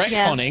with me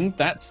retconning,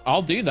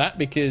 I'll do that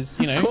because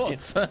you know. Of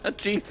course.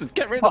 Jesus,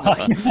 get rid of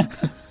her.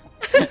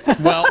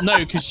 Well, no,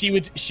 because she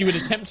would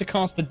attempt to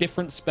cast a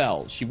different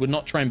spell. She would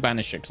not try and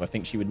banish her because I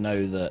think she would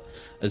know that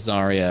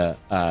Azaria,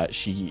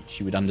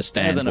 she would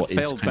understand what is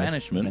failed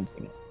banishment.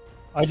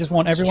 I just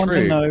want everyone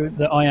to know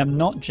that I am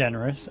not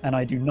generous and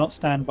I do not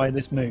stand by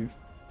this move.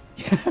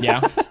 Yeah.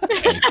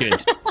 Okay,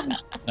 good.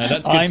 No,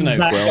 that's good to know,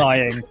 Quill.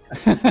 Dying.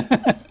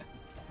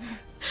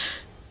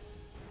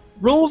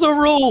 Rules are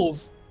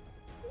rules.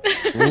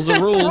 Rules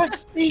are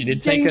rules. She did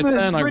take her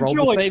turn. I rolled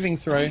the saving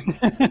throw.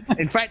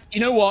 In fact, you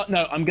know what?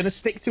 No, I'm going to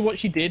stick to what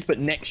she did, but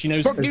next she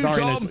knows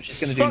Azaria knows what she's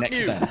going to do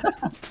next turn.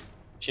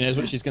 She knows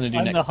what she's going to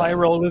do next turn. The high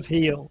roller's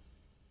heel.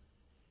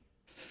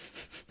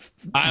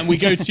 And we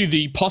go to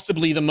the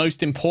possibly the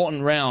most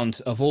important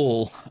round of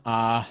all.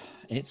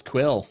 It's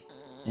Quill.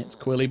 It's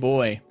Quilly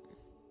boy.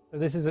 So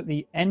this is at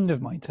the end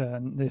of my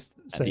turn.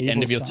 At the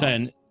end of your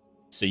turn.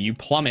 So you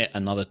plummet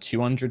another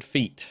 200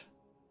 feet.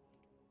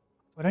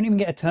 I don't even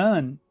get a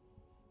turn.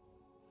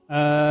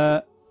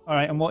 All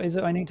right, and what is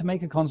it? I need to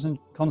make a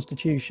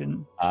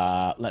constitution.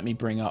 Let me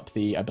bring up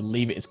I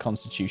believe it is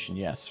Constitution,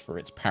 yes, for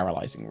its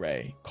paralyzing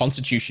ray.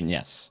 Constitution,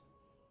 yes.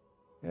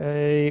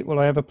 Okay, well,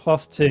 I have a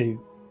 +2.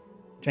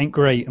 Which ain't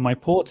great, and my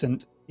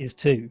portent is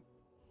 2.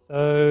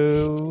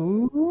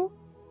 So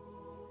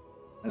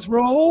let's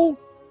roll.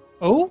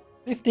 Oh,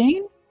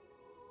 15?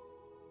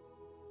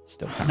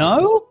 Still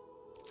paralyzed. No?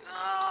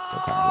 Still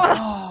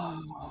paralyzed.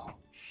 Oh,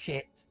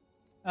 shit.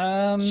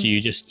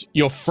 So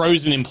you're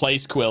frozen in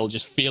place, Quill,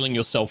 just feeling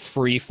yourself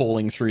free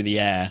falling through the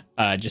air,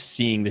 just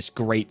seeing this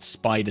great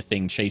spider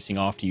thing chasing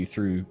after you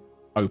through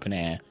open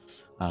air.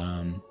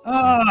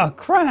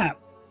 Crap.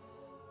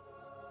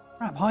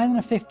 Crap, higher than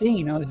a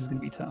 15. Oh, this is going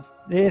to be tough.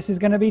 This is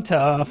going to be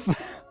tough.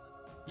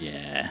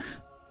 Yeah.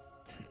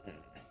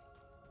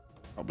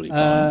 Probably fine.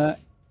 I'm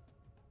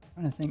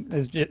trying to think.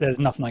 There's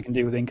nothing I can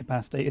do with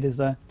incapacitated, is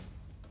there?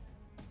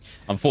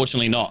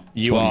 Unfortunately not.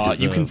 You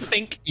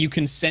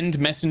can send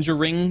messenger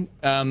ring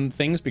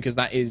things because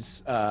that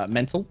is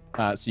mental.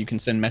 So you can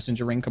send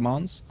messenger ring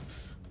commands.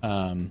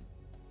 Cool.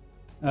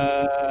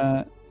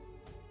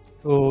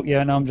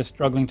 Yeah, no, I'm just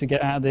struggling to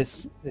get out of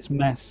this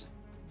mess.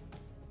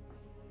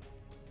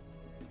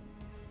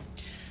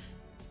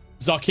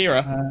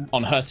 Zakira,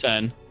 on her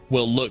turn,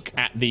 will look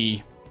at the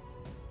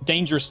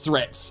dangerous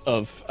threats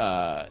of,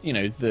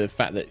 the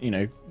fact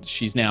that,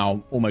 she's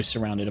now almost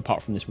surrounded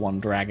apart from this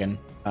one dragon.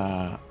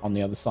 on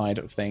the other side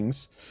of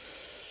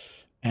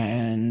things.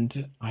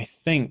 And I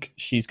think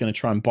she's going to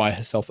try and buy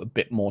herself a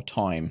bit more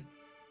time.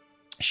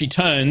 She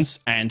turns,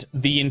 and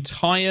the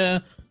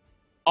entire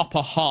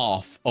upper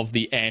half of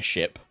the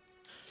airship,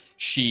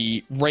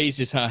 she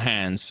raises her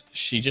hands.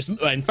 She just,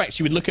 in fact,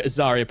 she would look at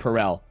Azaria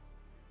Perel.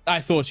 I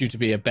thought you to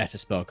be a better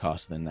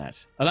spellcaster than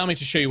that. Allow me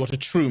to show you what a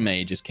true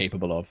mage is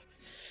capable of.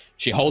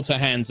 She holds her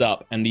hands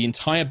up, and the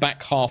entire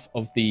back half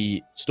of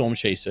the Storm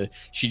Chaser,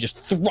 she just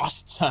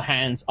thrusts her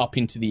hands up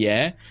into the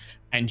air,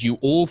 and you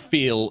all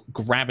feel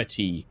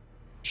gravity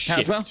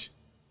shift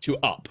to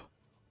up.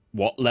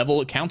 What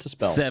level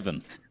counterspell?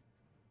 7.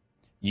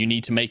 You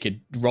need to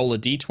roll a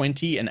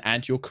d20 and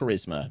add your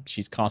charisma.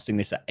 She's casting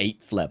this at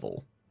 8th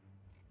level.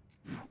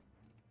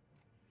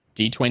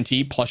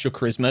 d20 plus your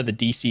charisma. The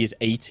DC is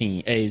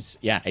 18.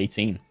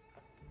 18.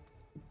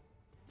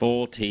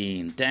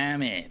 14.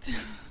 Damn it.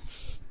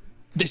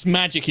 This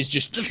magic is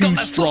just too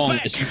strong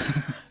as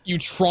you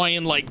try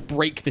and like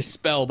break this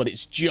spell, but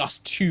it's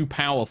just too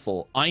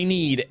powerful. I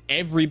need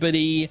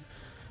everybody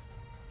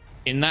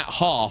in that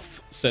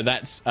half, so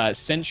that's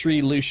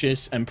Sentry,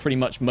 Lucius, and pretty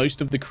much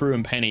most of the crew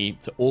and Penny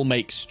to all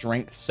make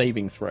strength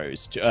saving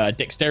throws,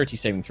 dexterity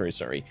saving throws,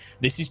 sorry.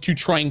 This is to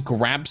try and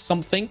grab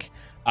something,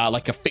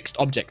 like a fixed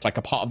object, like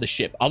a part of the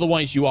ship.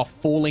 Otherwise, you are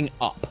falling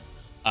up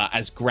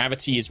as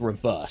gravity is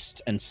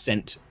reversed and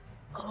sent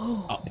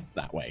up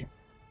that way.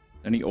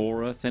 Any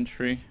aura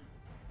Sentry?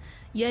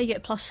 Yeah, you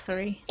get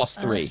 +3.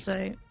 +3.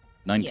 So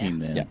 19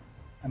 then. Yeah.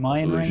 Am I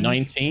in range?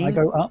 19. I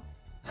go up.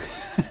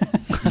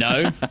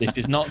 No, this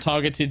is not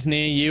targeted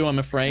near you, I'm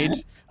afraid.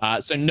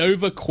 So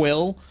Nova,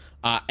 Quill,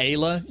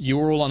 Ayla, you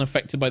are all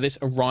unaffected by this.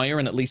 Aerois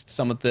and at least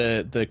some of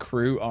the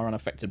crew are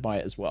unaffected by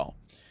it as well.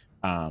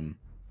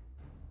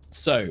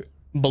 So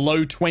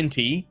below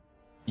 20,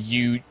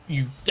 you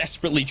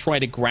desperately try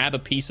to grab a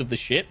piece of the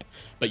ship,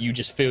 but you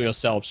just feel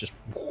yourselves just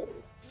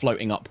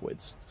floating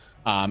upwards.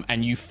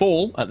 And you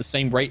fall at the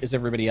same rate as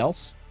everybody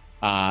else.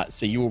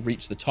 So you will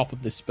reach the top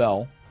of this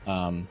spell.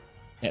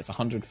 Yeah, it's a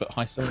 100-foot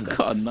high cylinder.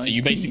 God, so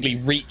you basically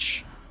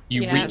reach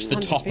the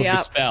top of the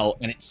spell,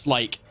 and it's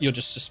like you're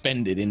just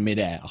suspended in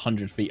midair,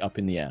 100 feet up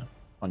in the air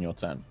on your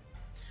turn.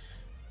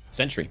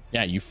 Sentry,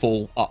 yeah, you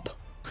fall up.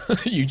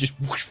 You just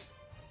whoosh,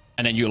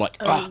 and then you're like,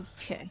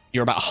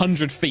 you're about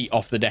 100 feet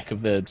off the deck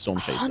of the Storm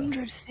Chaser.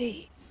 100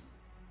 feet.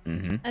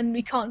 Mm-hmm. And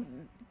we can't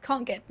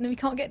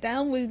get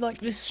down with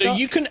like this. So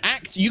you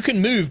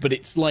can move, but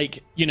it's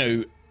like, you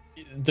know,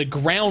 the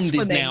ground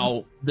is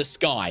now the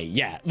sky.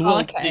 Yeah.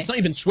 Well, it's not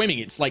even swimming.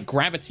 It's like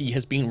gravity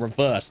has been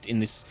reversed in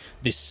this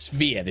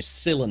sphere, this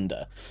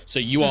cylinder. So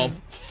you are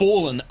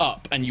fallen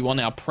up, and you are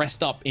now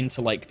pressed up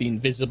into like the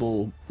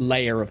invisible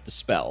layer of the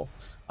spell.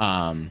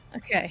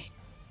 Okay.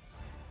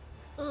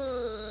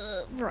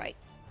 Right.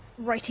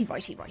 Righty.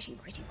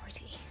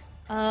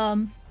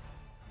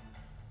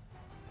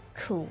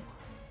 Cool.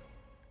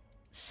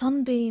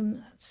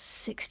 Sunbeam,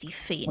 60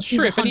 feet. Well,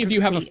 sure, if any of you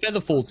have a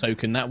Featherfall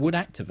token, that would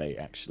activate,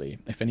 actually.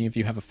 If any of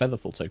you have a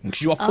Featherfall token,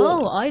 because you are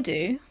fallen. Oh, I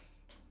do.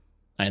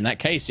 In that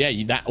case, yeah,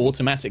 that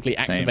automatically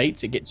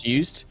activates. It gets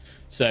used.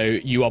 So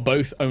you are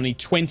both only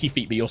 20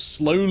 feet, but you're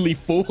slowly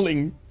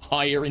falling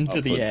higher into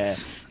the air.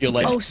 You're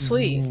like, oh,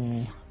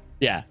 sweet.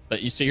 Yeah,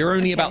 but you're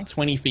only about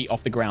 20 feet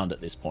off the ground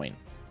at this point.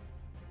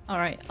 All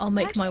right, I'll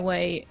make my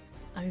way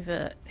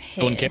over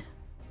here. Go on, Kim.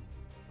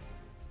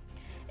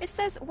 It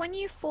says when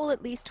you fall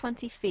at least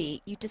 20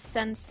 feet, you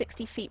descend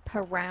 60 feet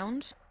per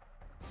round.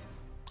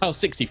 Oh,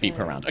 60 feet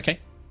per round. Okay.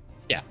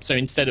 Yeah, so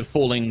instead of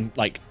falling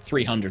like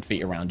 300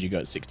 feet around, you go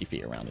at 60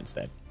 feet around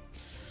instead.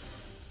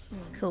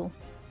 Cool.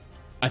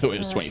 I thought it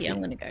was 20 feet. I'm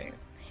going to go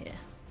here.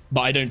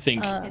 But I don't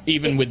think,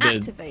 even with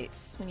it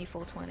activates when you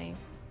fall 20.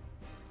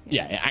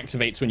 Yeah, it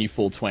activates when you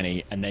fall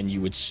 20, and then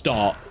you would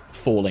start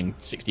falling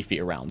 60 feet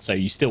around. So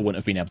you still wouldn't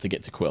have been able to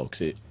get to Quill,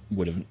 because you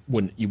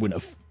wouldn't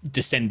have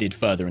descended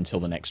further until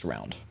the next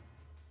round.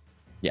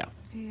 Yeah.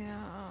 Yeah.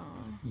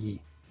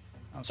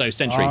 So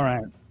Sentry. All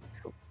right.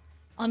 Cool.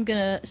 I'm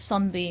gonna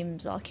Sunbeam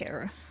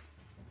Zarkera.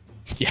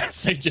 Yeah,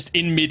 so just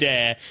in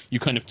midair, you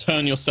kind of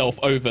turn yourself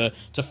over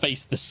to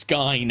face the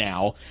sky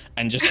now,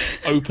 and just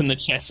open the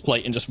chest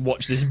plate and just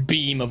watch this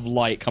beam of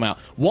light come out.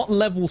 What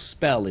level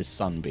spell is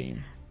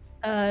Sunbeam?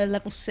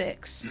 Level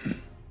 6.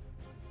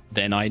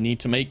 Then I need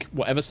to make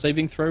whatever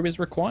saving throw is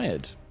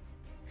required.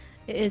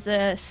 It is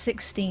a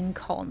 16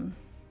 con.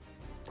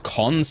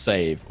 Con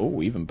save.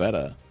 Oh, even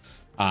better.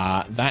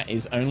 That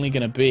is only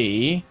going to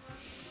be...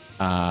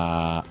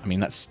 I mean,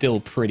 that's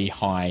still pretty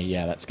high.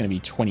 Yeah, that's going to be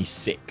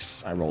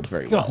 26. I rolled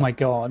very well. Oh my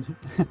god.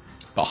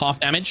 But half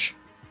damage?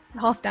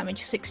 Half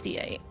damage,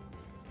 68.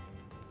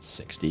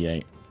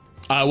 68.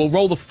 We'll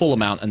roll the full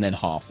amount and then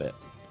half it.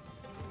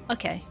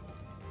 Okay.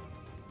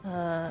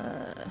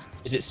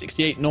 Is it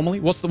 68 normally?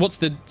 What's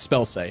the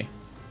spell say?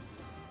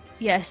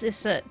 Yes,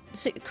 it's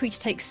creature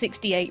takes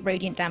 68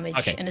 radiant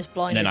damage and is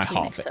blinded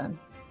until next turn.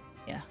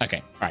 Yeah.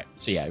 Okay. All right.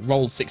 So yeah,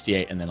 roll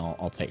 68 and then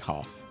I'll take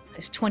half.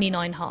 It's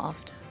 29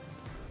 halved.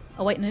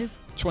 Oh wait, no.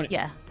 20.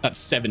 Yeah. That's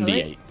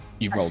 78. Right?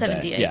 You've rolled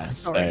 78. there. Yeah.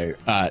 Sorry.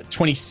 So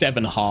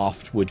 27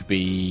 halved would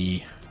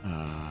be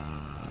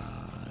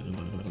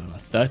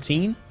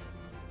 13?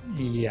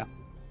 Yeah.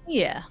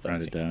 Yeah.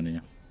 Round it down, yeah.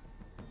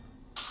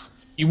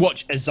 You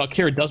watch as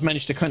Zakira does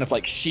manage to kind of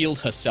like shield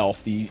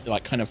herself,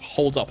 like kind of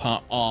hold up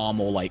her arm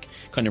or like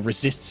kind of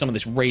resist some of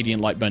this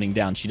radiant light burning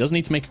down. She does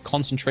need to make a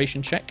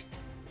concentration check.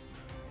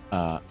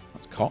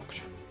 That's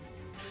cocked.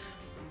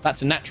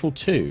 That's a natural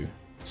 2.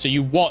 So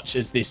you watch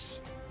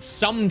as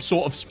some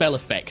sort of spell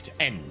effect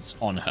ends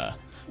on her,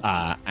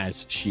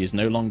 as she is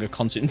no longer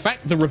constant. In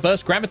fact, the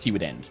reverse gravity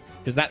would end,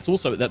 because that's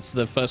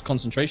the first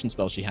concentration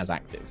spell she has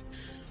active.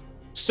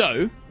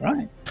 So,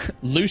 right.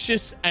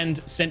 Lucius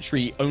and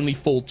Sentry only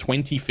fall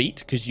 20 feet,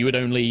 because you'd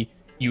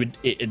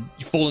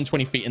fallen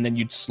 20 feet and then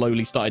you'd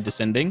slowly started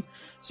descending.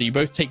 So you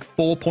both take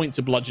 4 points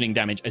of bludgeoning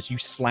damage as you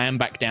slam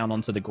back down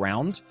onto the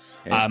ground.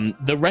 Okay.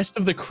 The rest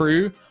of the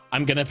crew,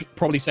 I'm going to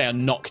probably say, are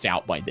knocked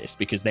out by this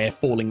because they're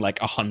falling like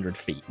 100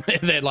 feet.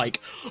 They're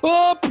like,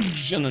 oh,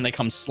 and then they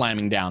come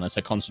slamming down as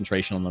her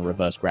concentration on the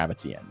reverse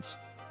gravity ends.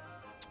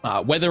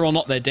 Whether or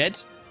not they're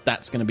dead,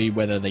 that's going to be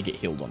whether they get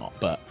healed or not.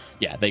 But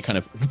yeah, they kind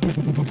of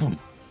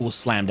will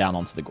slam down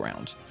onto the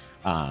ground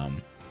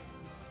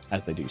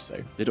as they do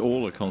so. Did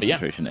all her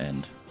concentration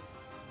end?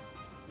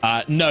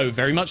 No,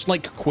 very much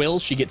like Quill,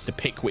 she gets to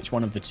pick which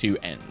one of the 2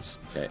 ends.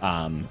 Okay.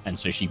 And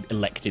so she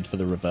elected for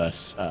the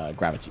reverse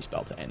gravity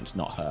spell to end,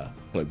 not her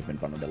Globe of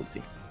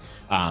Invulnerability.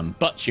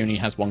 But she only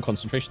has 1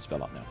 concentration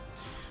spell up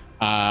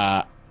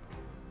now.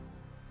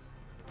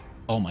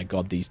 Oh my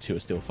god, these 2 are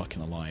still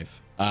fucking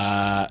alive.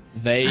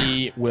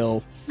 They will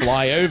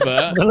fly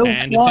over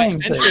and attack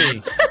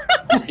Sentry.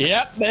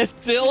 Yep, they're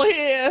still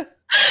here.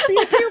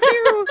 Pew, pew,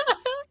 pew.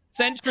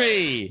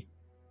 Sentry.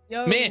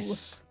 Yo.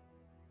 Miss.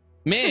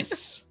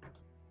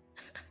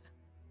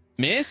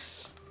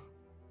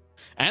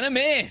 And a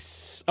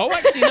miss. Oh,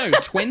 actually, no.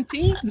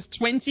 20? Does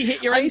 20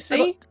 hit your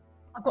AC?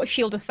 I've got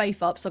Shield of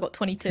Faith up, so I've got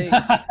 22.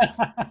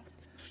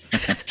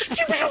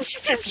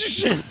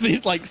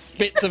 These like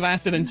spits of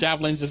acid and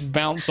javelins just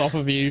bounce off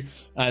of you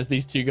as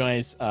these 2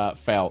 guys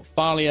fail.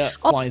 Thalia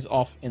flies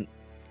off in.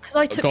 Because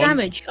I took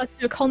damage. I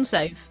do a con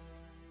save,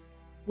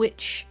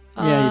 which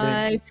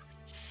I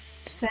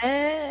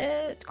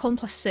fared con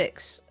plus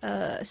 6,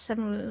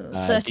 7,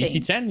 13.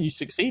 DC 10, you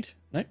succeed.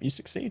 No, you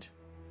succeed.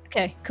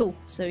 Okay, cool.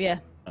 So yeah,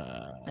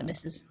 that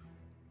misses.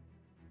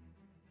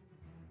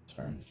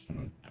 Sorry, I'm just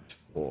going to add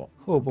 4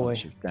 oh boy,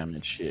 bunch of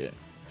damage here.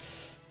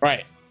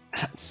 Right.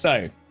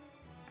 So,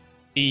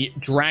 the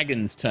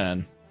dragon's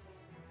turn.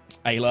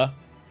 Ayla,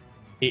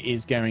 it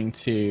is going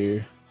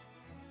to...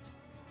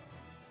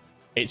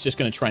 It's just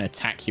going to try and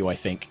attack you, I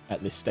think,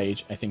 at this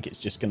stage. I think it's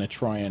just going to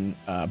try and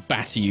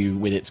batter you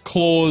with its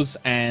claws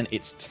and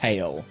its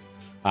tail.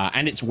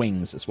 And its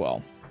wings as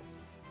well.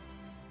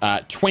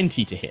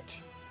 20 to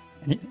hit.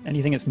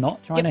 Anything it's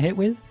not trying to hit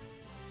with?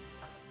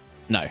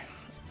 No.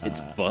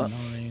 It's butt.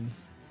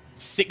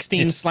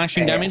 16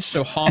 slashing damage,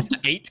 so half to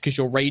 8 because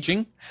you're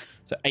raging.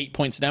 So 8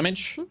 points of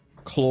damage.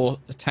 Claw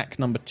attack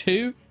number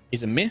 2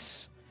 is a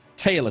miss.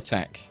 Tail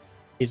attack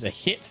is a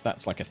hit.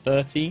 That's like a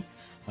 30.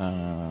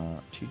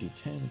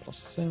 2d10 plus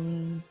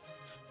 7.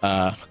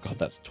 God,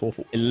 that's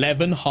awful.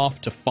 11, half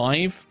to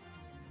 5.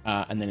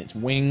 And then its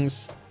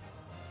wings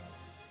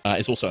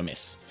is also a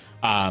miss.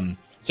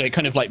 So it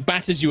kind of like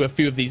batters you a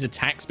few of these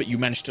attacks, but you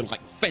manage to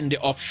like fend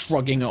it off,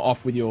 shrugging it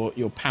off with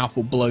your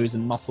powerful blows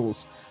and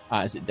muscles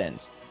as it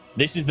dents.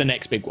 This is the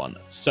next big one.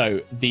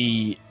 So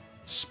the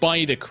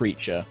spider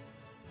creature.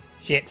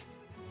 Shit.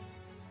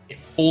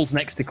 It falls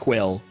next to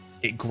Quill.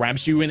 It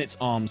grabs you in its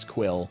arms,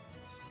 Quill,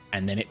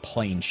 and then it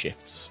plane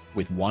shifts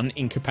with 1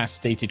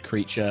 incapacitated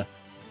creature,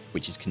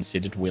 which is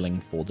considered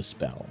willing for the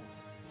spell.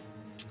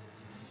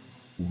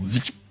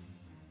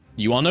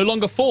 You are no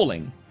longer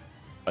falling,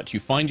 but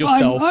you find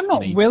yourself... I'm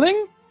not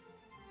willing.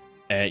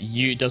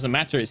 It doesn't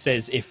matter. It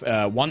says if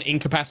 1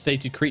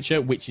 incapacitated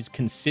creature, which is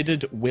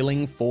considered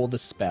willing for the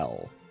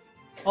spell.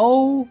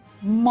 Oh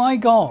my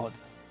god.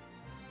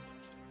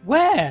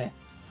 Where?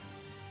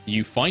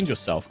 You find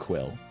yourself,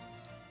 Quill,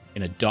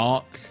 in a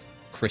dark,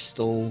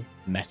 crystal,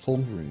 metal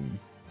room.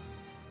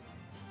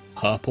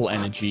 Purple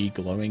energy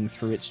glowing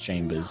through its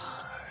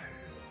chambers.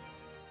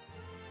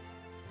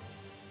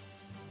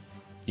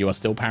 You are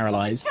still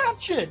paralyzed.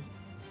 Captured.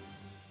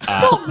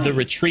 The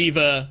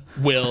retriever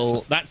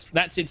will...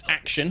 That's its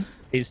action,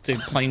 is to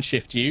plane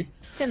shift you.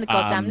 It's in the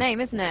goddamn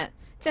name, isn't it?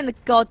 It's in the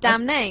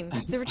goddamn name.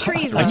 It's a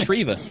retriever.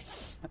 Retriever.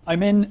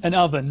 I'm in an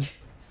oven.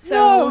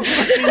 So I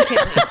think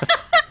it...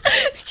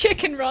 It's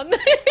Chicken Run.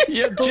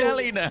 You're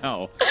jelly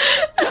now.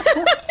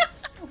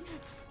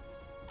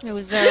 It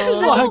was there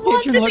all what her along.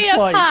 Want kitchen to be looks a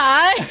like.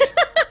 pie?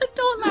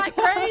 Don't like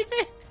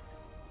gravy.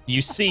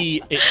 You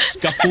see it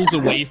scuttles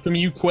away from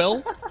you,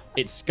 Quill.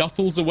 It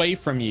scuttles away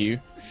from you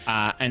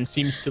and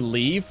seems to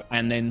leave,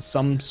 and then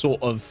some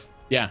sort of,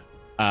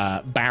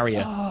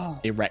 barrier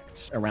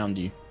erects around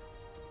you.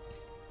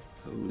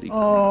 Holy crap.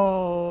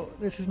 Oh,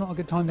 this is not a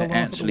good time to It laugh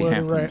at the actually word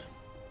happened. erect.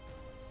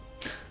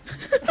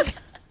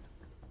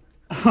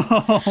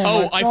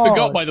 Oh, I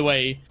forgot, by the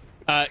way.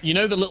 You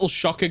know the little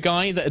shocker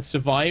guy that had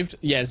survived?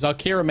 Yeah,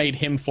 Zarkira made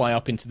him fly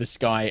up into the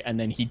sky, and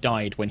then he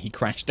died when he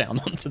crashed down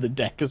onto the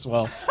deck as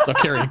well.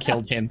 Zarkira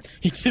killed him.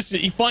 He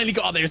finally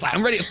got up there. He was like,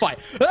 I'm ready to fight.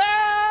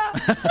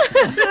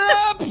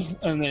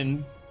 And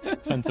then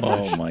turned to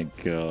mush. Oh my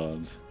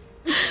god.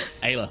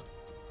 Ayla.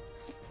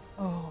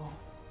 Oh.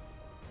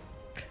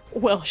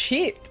 Well,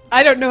 shit.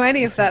 I don't know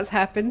any of that's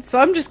happened, so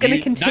I'm just going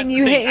to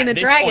continue hitting a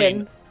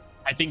dragon. Point,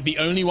 I think the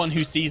only one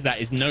who sees that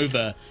is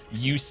Nova.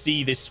 You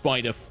see this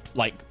spider,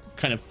 like,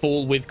 kind of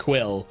fall with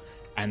Quill,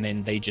 and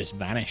then they just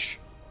vanish.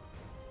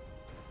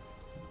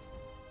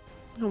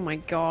 Oh my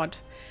god.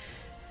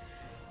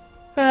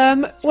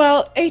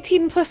 Well,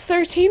 18 plus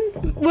 13.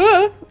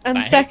 Whoa! And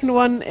the second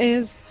one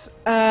is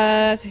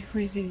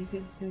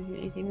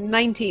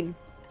 19.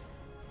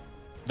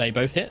 They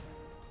both hit.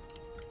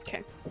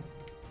 Okay.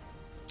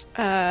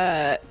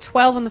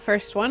 12 on the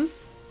first one.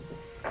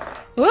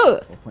 Whoa!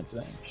 4 points of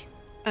damage.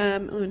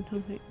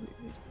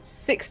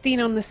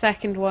 16 on the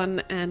second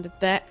one, and a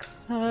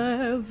dex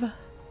of...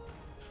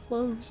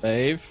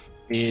 Save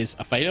is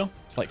a fail.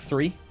 It's like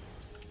 3.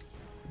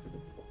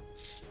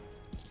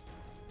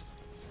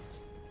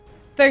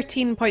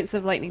 13 points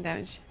of lightning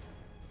damage.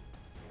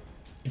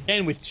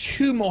 Again, with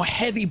 2 more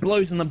heavy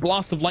blows and the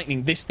blast of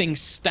lightning, this thing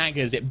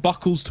staggers. It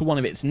buckles to one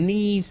of its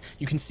knees.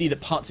 You can see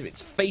that parts of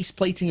its face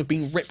plating have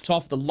been ripped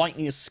off. The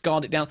lightning has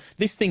scarred it down.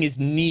 This thing is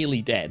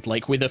nearly dead.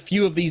 Like, with a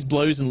few of these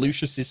blows and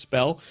Lucius's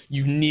spell,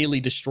 you've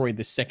nearly destroyed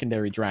this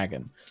secondary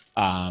dragon.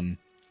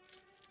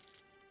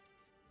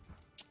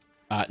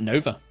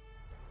 Nova.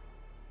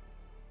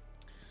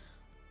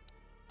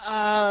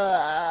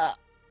 I'm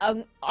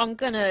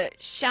gonna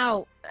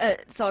shout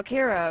at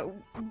Zarkira.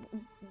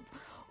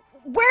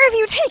 Where have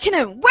you taken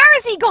him? Where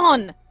is he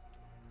gone?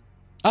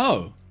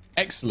 Oh,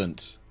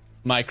 excellent.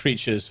 My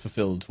creature's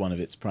fulfilled one of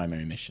its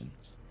primary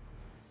missions.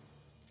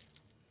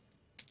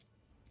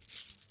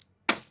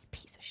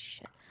 Piece of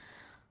shit.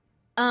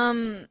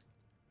 I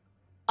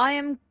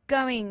am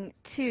going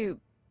to...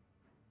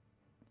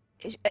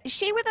 Is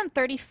she within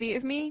 30 feet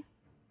of me?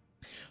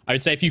 I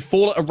would say if you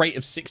fall at a rate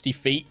of 60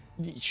 feet,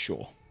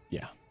 sure,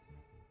 yeah.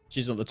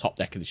 She's on the top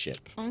deck of the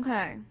ship.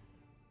 Okay.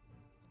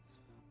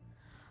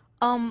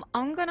 I'm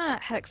gonna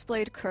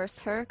Hexblade curse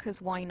her,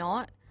 because why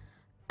not?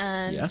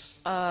 And,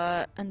 yes.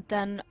 And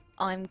then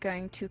I'm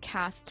going to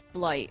cast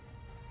Blight.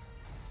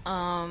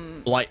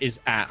 Blight is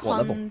at what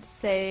level?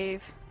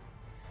 Save.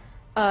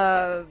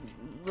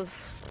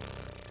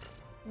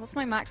 What's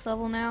my max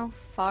level now?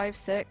 5,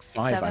 6,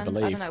 5, 7? I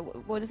believe. I don't know.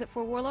 What is it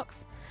for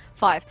warlocks?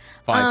 5.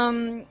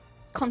 5.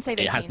 Con save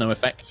 18. It has no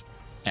effect.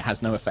 It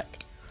has no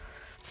effect.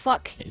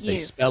 Fuck It's you. a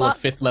spell Fuck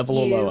of 5th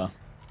level you. or lower.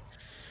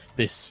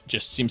 This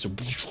just seems to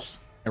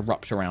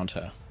erupt around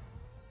her.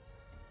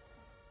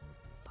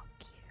 Fuck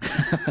you.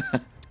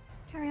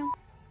 Carry on.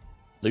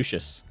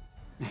 Lucius.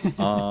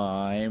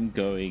 I'm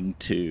going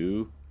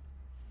to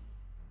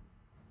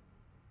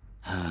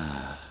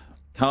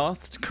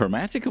cast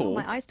Chromatical. Oh,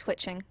 my eye's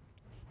twitching.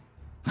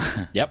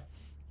 Yep.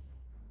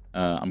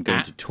 I'm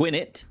going to twin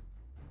it.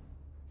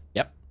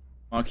 Yep.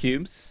 Mark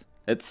Humes.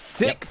 At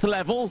 6th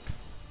level.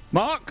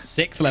 Mark.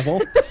 6th level.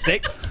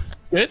 6th.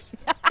 Good.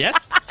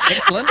 Yes.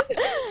 Excellent.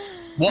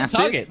 What That's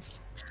targets?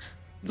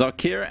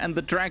 Zarkira and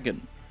the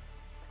dragon.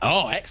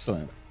 Oh,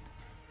 excellent.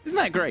 Isn't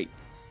that great?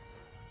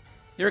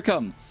 Here it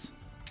comes.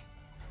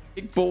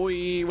 Big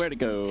boy, where'd it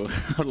go?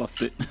 I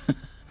lost it.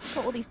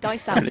 Got all these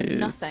dice out for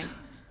nothing.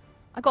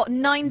 I got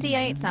 9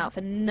 d8s out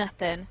for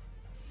nothing.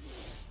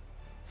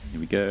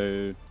 Here we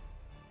go.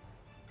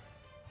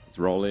 It's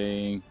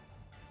rolling.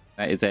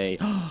 That is a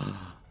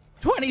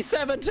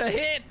 27 to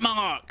hit,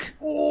 Mark.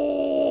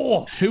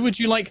 Oh, who would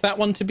you like that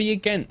one to be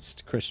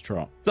against, Chris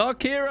Trott?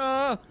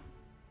 Zarkira.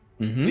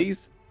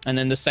 Please. And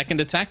then the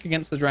second attack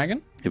against the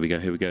dragon. Here we go.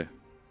 Here we go.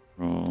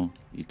 Roll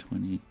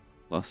d20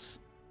 plus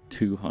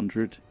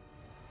 200.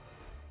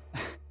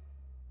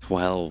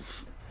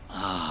 12. Can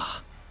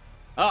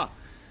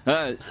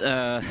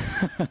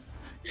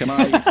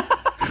I?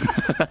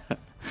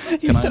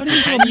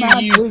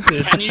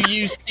 Can you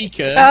use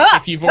Seeker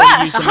if you've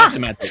already used the meta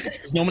magic?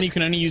 Because normally you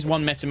can only use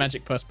 1 meta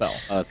magic per spell.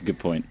 Oh, that's a good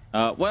point.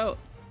 Well,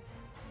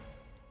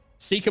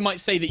 Seeker might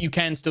say that you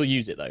can still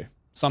use it though.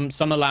 Some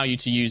allow you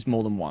to use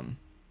more than 1.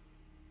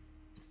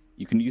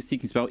 You can use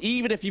Seeking Spell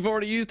even if you've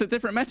already used a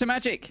different meta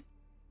magic.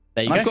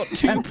 There you I've go. got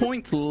 2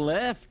 points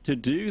left to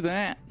do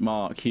that,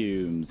 Mark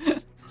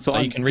Humes. So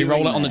you can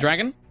re-roll it on the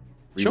dragon?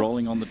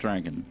 Re-rolling on the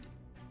dragon.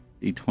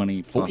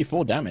 D20 plus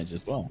 44 damage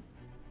as well.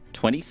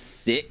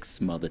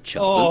 26, mother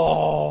chuffers.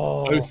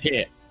 Oh, both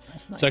hit.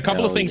 Nice. So a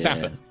couple of things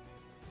happen.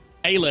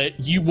 Ayla,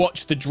 you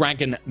watch the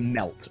dragon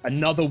melt.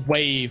 Another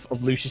wave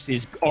of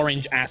Lucius's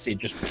orange acid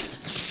just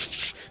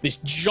this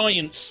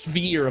giant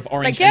sphere of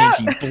orange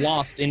energy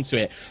blasts into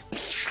it,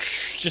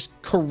 just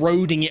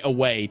corroding it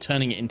away,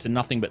 turning it into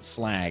nothing but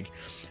slag.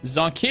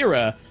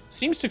 Zarkira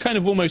seems to kind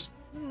of almost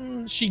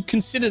she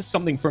considers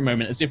something for a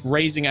moment, as if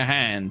raising a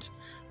hand,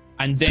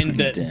 and then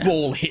the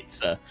ball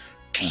hits her.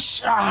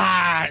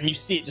 And you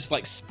see it just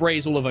like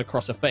sprays all over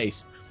across her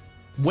face.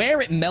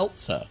 Where it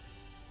melts her,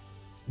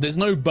 There's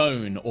no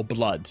bone or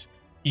blood.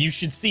 You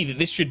should see that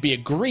this should be a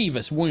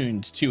grievous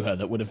wound to her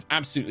that would have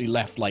absolutely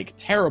left like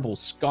terrible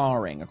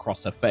scarring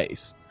across her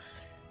face.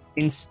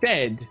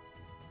 Instead,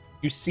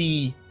 you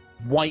see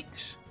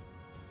white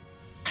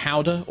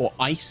powder or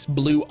ice,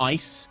 blue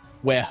ice,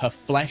 where her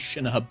flesh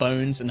and her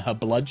bones and her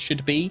blood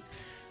should be.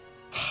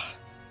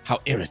 How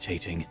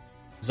irritating.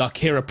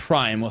 Zarkira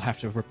Prime will have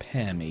to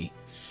repair me.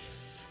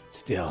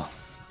 Still,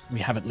 we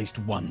have at least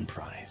one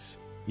prize.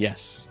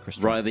 Yes,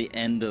 Christian. Right at the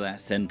end of that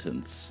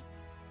sentence,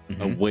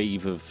 a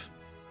wave of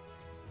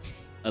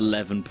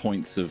 11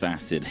 points of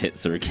acid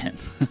hits her again.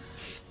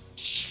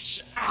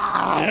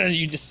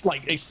 You just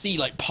like see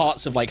like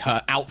parts of like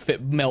her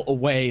outfit melt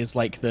away as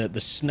like the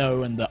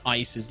snow and the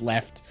ice is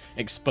left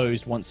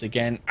exposed once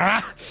again.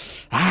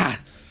 And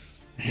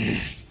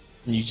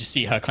you just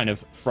see her kind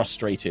of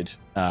frustrated.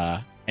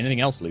 Anything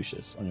else,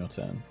 Lucius, on your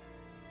turn?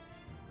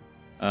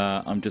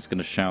 I'm just going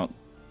to shout,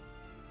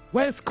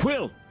 "Where's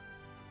Quill?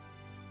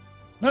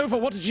 Nova,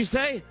 what did you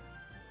say?"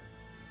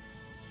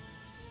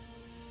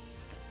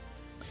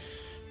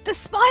 The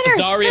spider!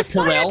 The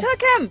spider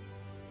took him!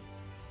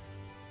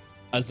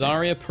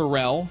 Azaria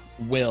Perel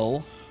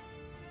will...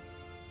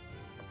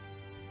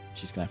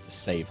 She's going to have to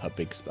save her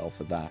big spell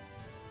for that.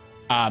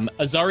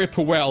 Azaria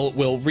Perel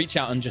will reach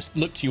out and just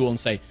look to you all and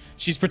say,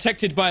 "She's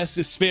protected by a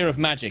sphere of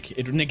magic.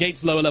 It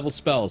negates lower level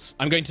spells.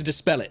 I'm going to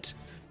dispel it."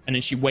 And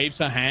then she waves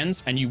her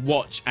hands, and you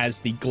watch as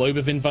the globe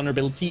of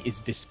invulnerability is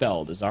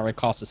dispelled. Azaria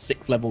casts a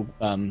 6th level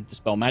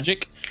dispel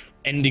magic,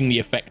 ending the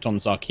effect on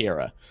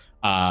Zarkira.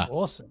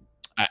 Awesome.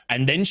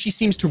 And then she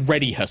seems to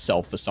ready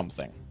herself for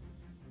something.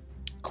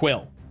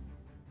 Quill,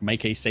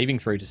 make a saving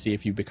throw to see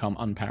if you become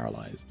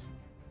unparalyzed.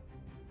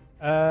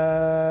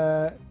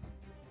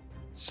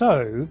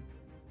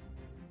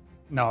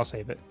 No, I'll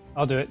save it.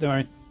 I'll do it. Don't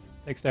worry.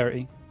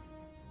 Dexterity.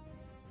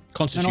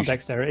 Constitution. No, not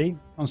dexterity.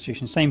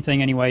 Constitution. Same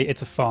thing anyway.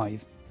 It's a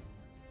 5.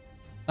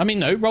 I mean,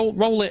 no.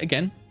 Roll it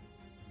again.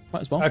 Might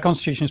as well.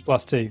 Constitution is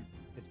 +2.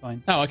 It's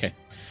fine. Oh, okay.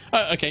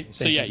 Okay.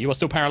 So yeah, you are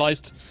still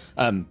paralyzed.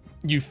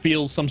 You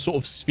feel some sort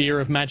of sphere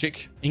of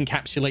magic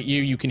encapsulate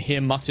you. You can hear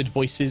muttered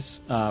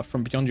voices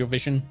from beyond your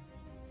vision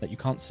that you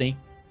can't see.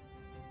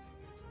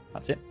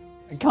 That's it.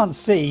 I can't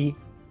see.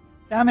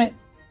 Damn it.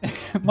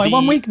 My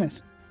one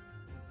weakness.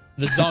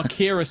 The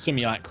Zarkira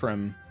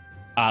simulacrum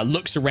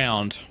looks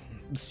around,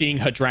 seeing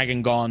her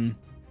dragon gone,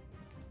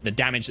 the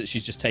damage that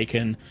she's just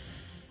taken.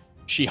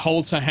 She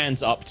holds her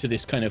hands up to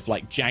this kind of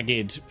like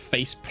jagged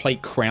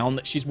faceplate crown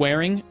that she's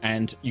wearing,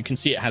 and you can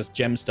see it has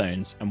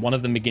gemstones, and one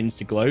of them begins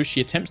to glow.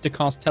 She attempts to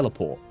cast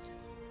teleport.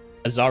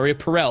 Azaria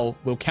Perel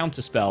will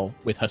counterspell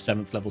with her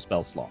 7th level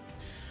spell slot.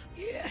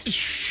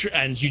 Yes.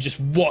 And you just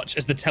watch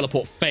as the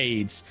teleport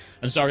fades,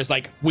 and Zaria's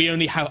like, I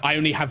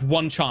only have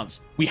one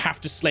chance. We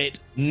have to slay it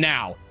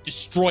now.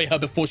 Destroy her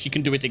before she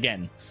can do it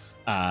again.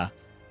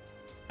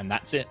 And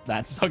that's it.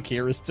 That's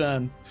Zarkira's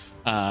turn.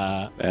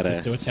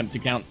 To attempt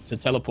to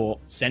teleport.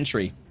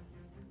 Sentry.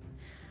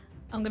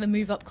 I'm going to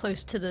move up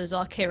close to the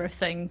Zarkira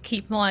thing,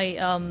 keep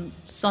my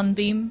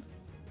sunbeam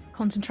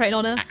concentrate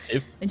on her.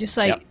 Active. And just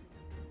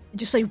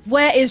say,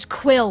 "Where is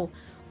Quill?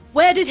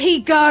 Where did he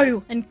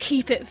go?" And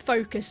keep it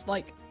focused,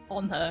 like,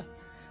 on her.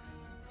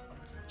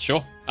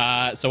 Sure.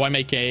 So I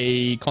make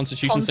a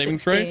Constitution saving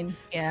throw.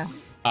 Yeah.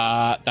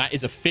 That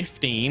is a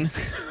 15.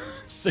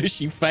 So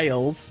she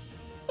fails.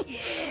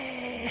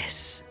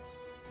 Yes.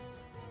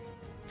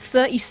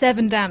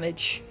 37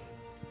 damage.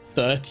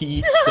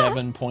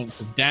 37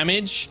 points of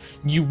damage.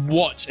 You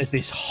watch as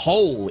this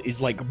hole is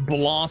like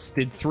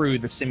blasted through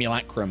the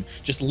simulacrum,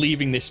 just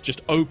leaving this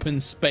just open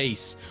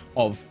space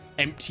of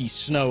empty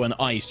snow and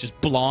ice just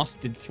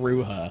blasted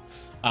through her.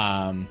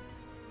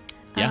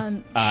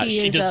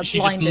 She just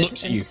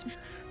looks at you.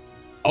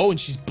 Oh, and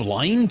she's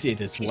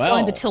blinded as well. She's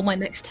blinded till my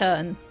next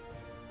turn.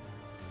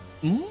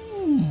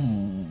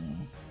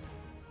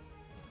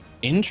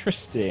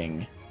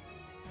 Interesting.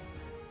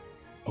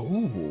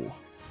 Oh.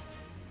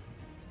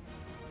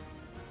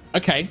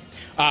 Okay.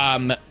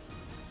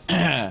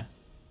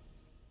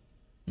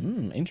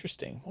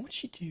 Interesting. What would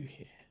she do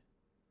here?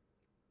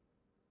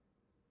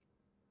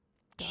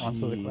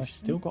 Answer the question.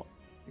 Still got.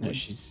 No,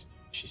 she's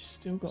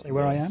still got. Say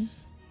where I am.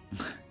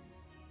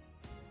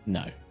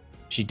 No,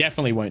 she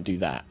definitely won't do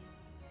that.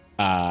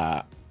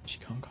 She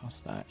can't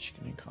cast that. She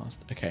can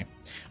cast. Okay.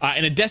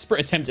 In a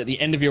desperate attempt at the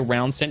end of your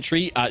round,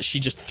 Sentry, she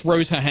just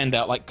throws her hand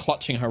out, like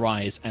clutching her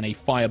eyes, and a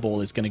fireball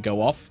is going to go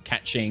off,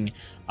 catching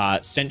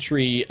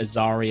Sentry,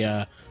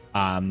 Azaria,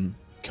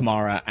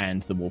 Kamara,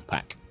 and the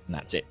Wolfpack. And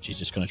that's it. She's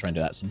just going to try and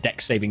do that. So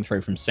dex saving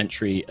throw from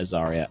Sentry,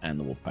 Azaria, and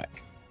the Wolfpack.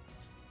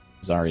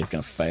 Azaria is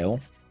going to fail.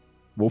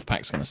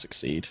 Wolfpack's going to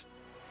succeed.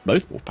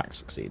 Both Wolfpacks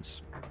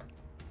succeeds.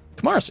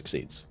 Kamara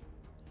succeeds.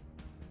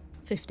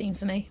 15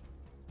 for me.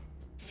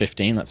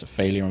 15, that's a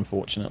failure,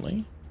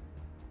 unfortunately.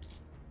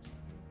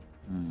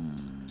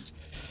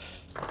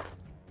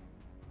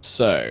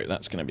 So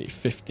that's going to be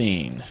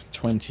 15,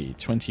 20,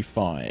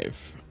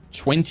 25,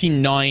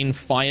 29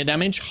 fire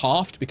damage,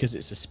 halved because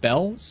it's a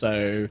spell.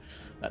 So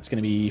That's going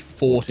to be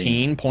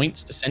 14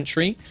 points to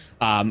Sentry.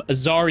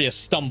 Azaria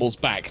stumbles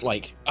back,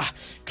 like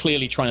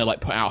clearly trying to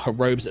like put out her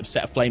robes that have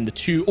set aflame.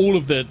 All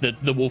of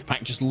the wolf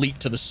pack just leap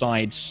to the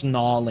side,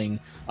 snarling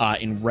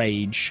in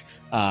rage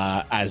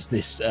as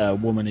this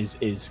woman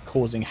is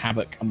causing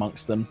havoc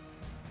amongst them.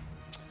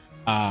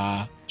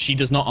 She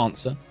does not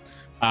answer.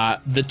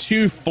 The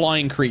two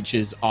flying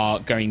creatures are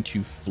going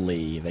to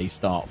flee. They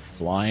start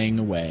flying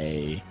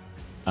away.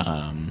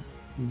 No.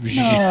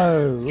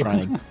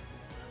 Trying to,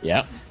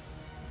 yeah.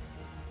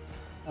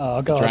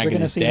 Oh god, we're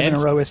going to see them in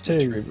Aerois too.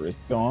 Retriever is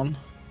gone.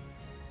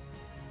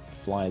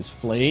 Flyers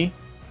flee.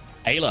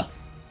 Ayla.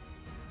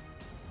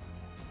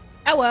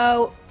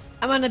 Hello.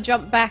 I'm going to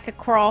jump back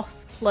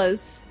across,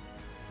 plus,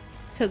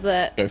 to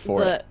the... Go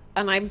for it.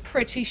 And I'm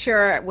pretty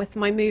sure with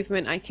my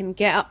movement I can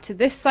get up to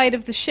this side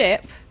of the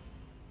ship.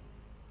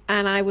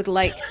 And I would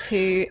like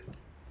to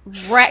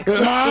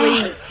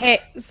recklessly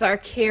hit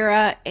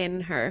Zarkira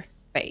in her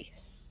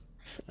face.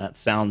 That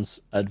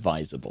sounds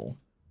advisable.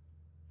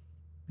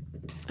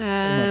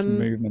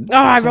 Movement. Oh,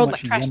 I rolled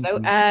like trash though.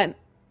 30,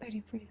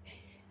 40.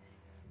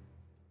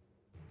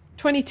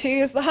 22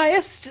 is the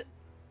highest.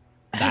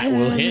 That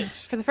will hit.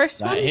 For the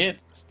first one? That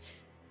hits.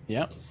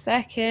 Yep.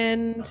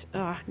 Second,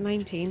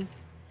 19.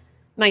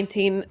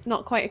 19,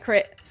 not quite a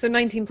crit. So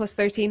 19 plus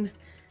 13.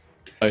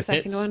 Both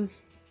second hits. one.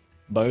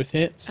 Both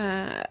hits.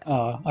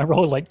 I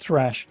rolled like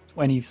trash.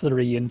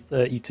 23 and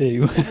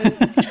 32.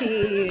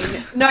 17.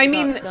 No, I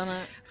mean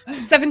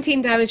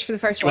 17 damage for the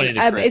first one.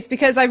 It's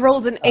because I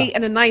rolled an 8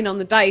 and a 9 on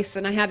the dice,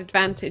 and I had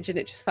advantage, and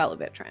it just felt a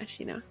bit trash,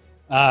 you know.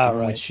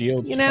 Right. With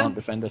shield, you can't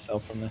defend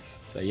herself from this.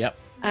 So, yep.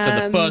 So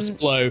the first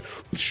blow,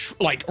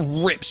 like,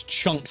 rips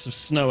chunks of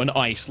snow and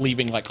ice,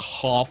 leaving like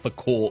half a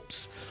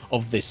corpse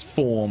of this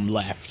form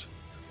left.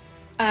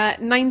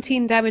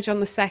 19 damage on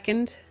the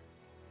second.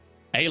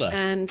 Ayla,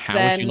 and how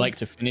then... would you like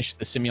to finish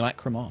the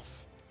simulacrum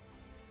off?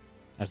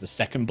 As the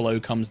second blow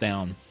comes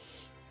down.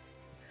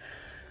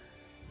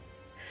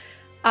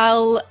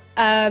 I'll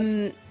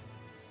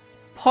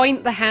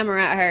point the hammer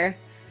at her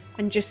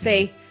and just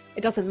say,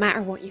 it doesn't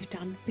matter what you've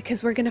done,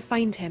 because we're going to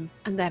find him,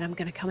 and then I'm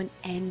going to come and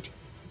end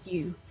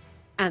you.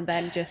 And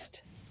then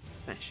just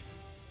smash.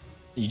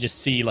 You just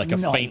see like a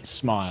faint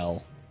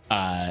smile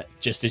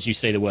just as you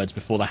say the words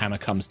before the hammer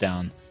comes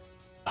down.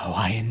 Oh,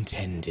 I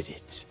intended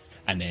it.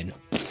 And then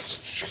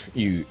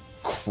you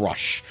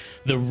crush.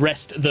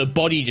 The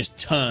body just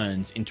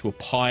turns into a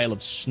pile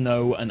of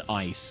snow and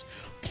ice.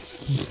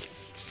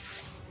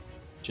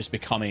 Just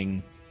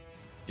becoming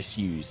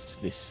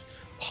disused. This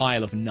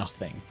pile of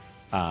nothing.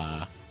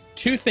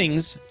 Two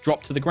things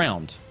drop to the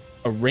ground.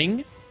 A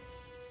ring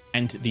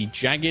and the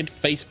jagged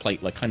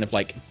faceplate, like kind of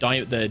like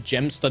the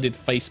gem-studded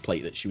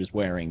faceplate that she was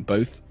wearing,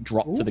 both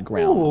drop to the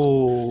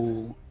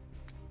ground.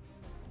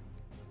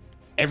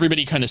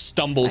 Everybody kind of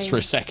stumbles for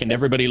a second.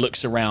 Everybody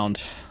looks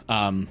around.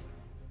 We're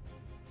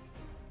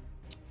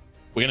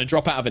going to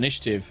drop out of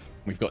initiative.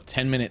 We've got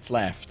 10 minutes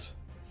left.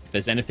 If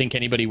there's anything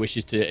anybody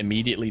wishes to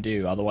immediately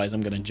do, otherwise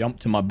I'm going to jump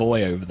to my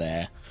boy over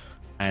there,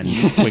 and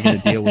we're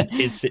going to deal with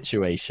his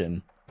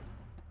situation.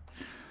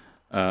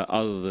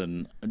 Other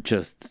than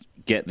just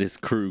get this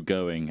crew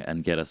going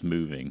and get us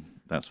moving.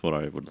 That's what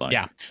I would like.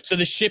 Yeah. So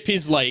the ship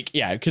is like,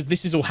 because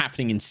this is all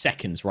happening in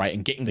seconds, right?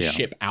 And getting the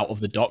ship out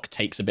of the dock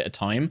takes a bit of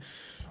time.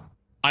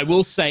 I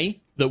will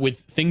say that with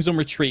things on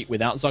retreat,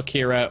 without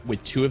Zarkira,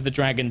 with two of the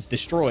dragons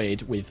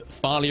destroyed, with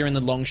Thalia in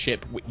the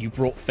longship, you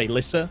brought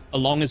Felissa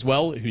along as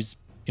well, who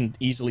can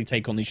easily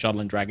take on these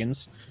Shadowland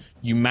dragons.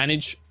 You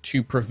manage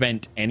to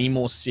prevent any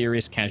more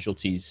serious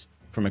casualties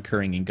from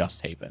occurring in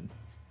Gusthaven.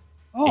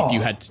 If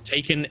you had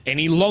taken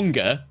any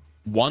longer,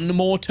 one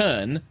more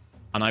turn,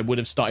 and I would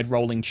have started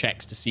rolling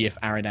checks to see if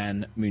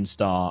Aradan,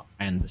 Moonstar,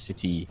 and the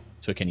city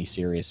took any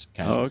serious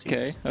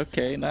casualties.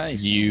 Okay,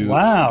 nice. You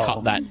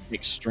cut that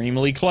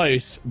extremely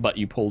close, but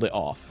you pulled it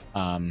off.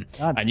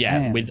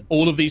 With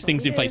all of these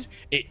things in place,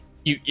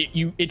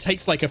 it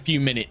takes like a few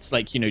minutes,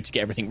 like, to get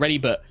everything ready,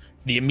 but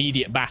the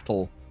immediate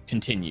battle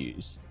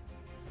continues.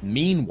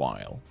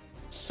 Meanwhile,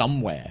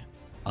 somewhere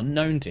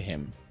unknown to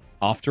him,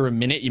 after a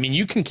minute,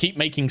 you can keep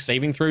making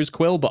saving throws,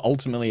 Quill, but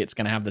ultimately it's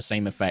going to have the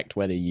same effect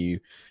whether you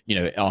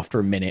after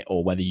a minute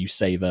or whether you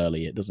save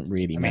early. It doesn't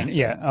really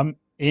matter. I'm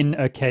in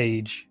a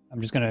cage. I'm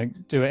just going to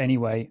do it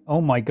anyway.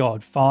 Oh my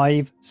god,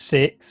 5,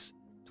 6,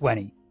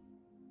 20.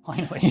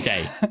 Finally.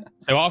 Okay.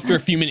 So after a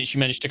few minutes,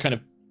 you manage to kind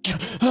of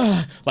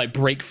like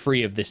break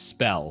free of this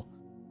spell.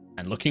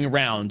 And looking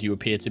around, you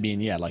appear to be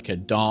in, like a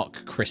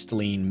dark,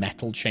 crystalline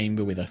metal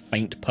chamber with a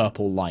faint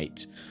purple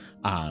light.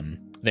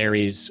 There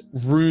is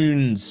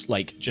runes,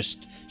 like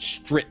just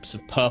strips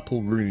of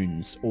purple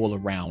runes all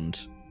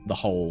around the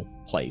whole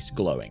place,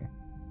 glowing.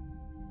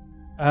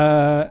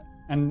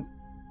 And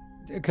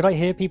could I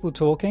hear people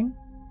talking?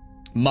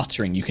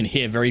 Muttering. You can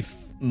hear very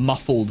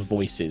muffled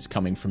voices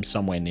coming from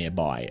somewhere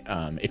nearby.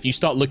 If you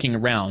start looking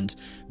around,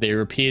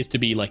 there appears to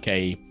be like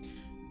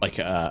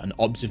an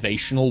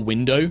observational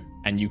window,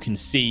 and you can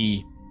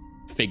see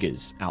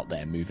figures out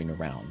there moving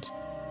around.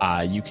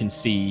 You can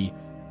see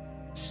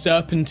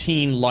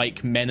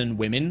serpentine-like men and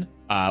women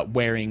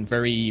wearing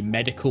very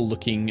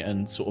medical-looking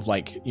and sort of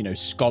like,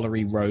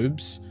 scholarly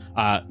robes,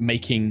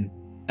 making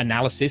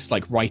analysis,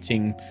 like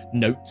writing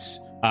notes,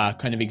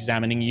 kind of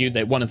examining you.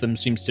 That one of them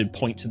seems to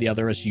point to the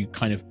other as you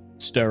kind of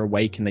stir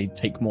awake, and they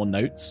take more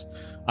notes.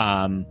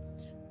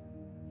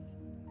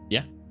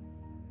 Yeah.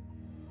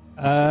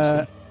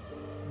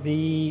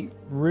 The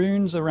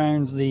runes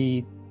around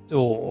the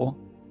door,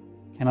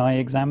 can I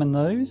examine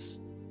those?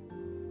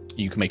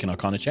 You can make an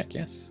Arcana check,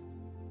 yes.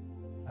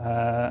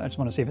 I just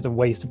want to see if it's a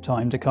waste of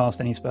time to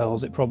cast any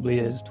spells. It probably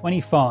is.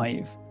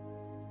 25.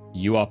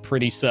 You are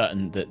pretty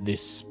certain that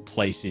this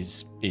place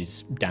is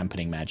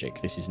dampening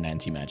magic. This is an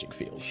anti-magic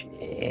field.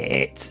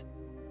 Shit.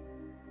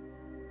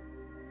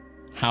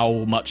 How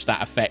much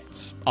that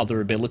affects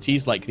other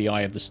abilities like the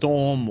Eye of the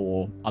Storm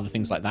or other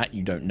things like that,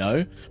 you don't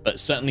know. But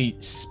certainly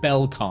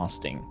spell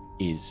casting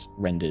is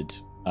rendered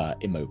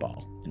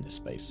immobile in this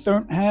space.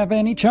 Don't have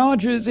any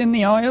charges in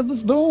the Eye of the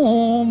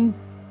Storm.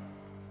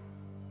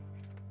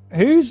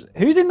 Who's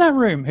in that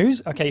room?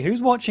 Who's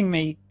watching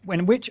me?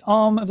 Which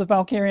arm of the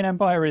Valkyrian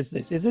Empire is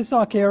this? Is this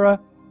Arkira?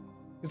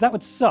 Because that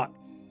would suck.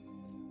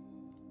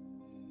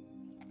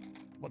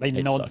 Well, they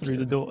nod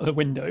through the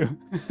window.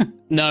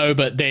 No,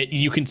 but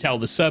you can tell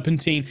the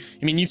Serpentine.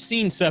 I mean, you've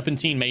seen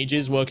Serpentine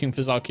mages working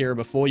for Zarkira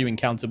before. You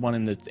encountered one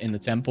in the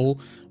temple.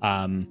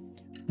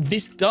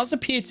 This does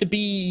appear to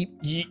be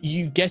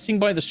you guessing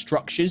by the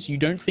structures. You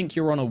don't think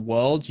you're on a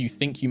world. You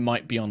think you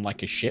might be on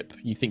like a ship.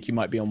 You think you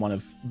might be on one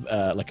of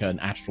like an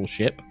astral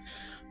ship.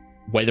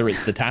 Whether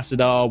it's the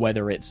Tassadar,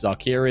 whether it's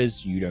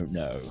Zarkira's, you don't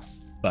know.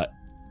 But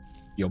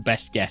your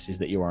best guess is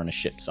that you are on a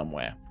ship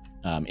somewhere,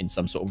 in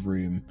some sort of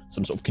room,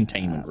 some sort of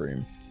containment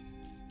room.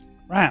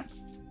 Crap.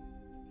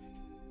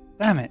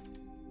 Damn it.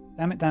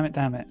 Damn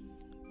it.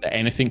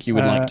 Anything you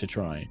would like to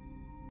try?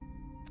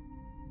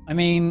 I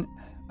mean,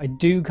 I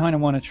do kind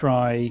of want to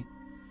try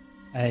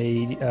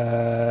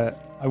I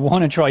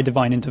want to try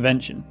Divine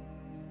Intervention.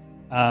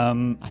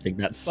 I think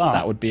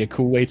that would be a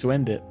cool way to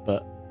end it,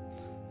 but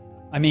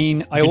I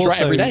mean, I also try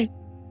every day.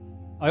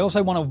 I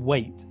also want to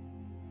wait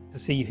to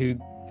see who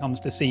comes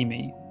to see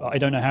me, but I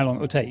don't know how long it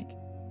will take.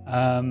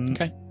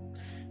 Okay.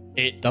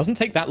 It doesn't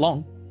take that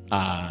long.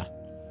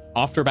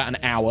 After about an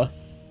hour,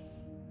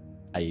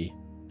 a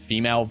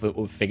female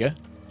figure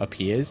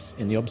appears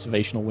in the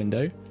observational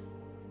window.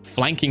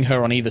 Flanking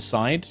her on either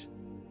side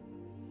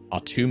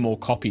are two more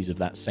copies of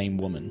that same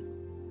woman.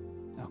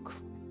 Oh,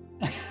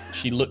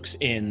 She looks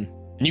in,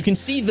 and you can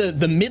see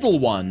the middle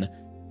one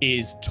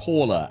is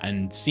taller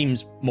and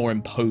seems more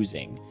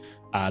imposing.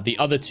 The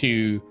other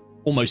two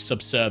almost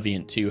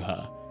subservient to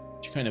her.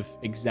 She kind of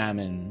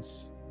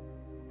examines.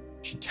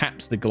 She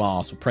taps the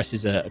glass or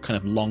presses a kind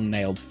of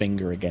long-nailed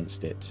finger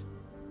against it.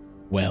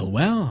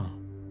 Well.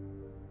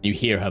 You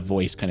hear her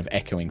voice kind of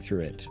echoing through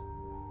it.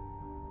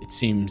 It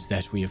seems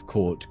that we have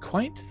caught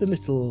quite the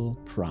little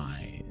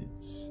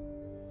prize.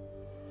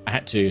 I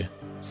had to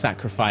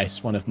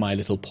sacrifice one of my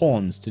little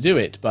pawns to do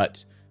it,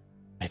 but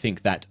I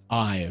think that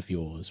eye of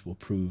yours will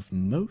prove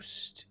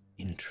most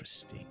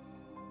interesting.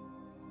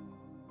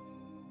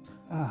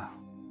 Well,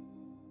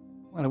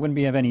 it wouldn't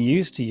be of any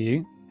use to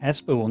you.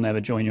 Hesper will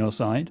never join your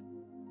side.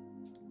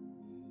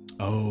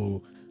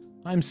 Oh,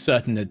 I'm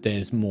certain that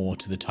there's more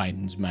to the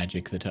Titan's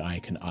magic that I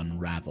can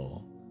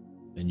unravel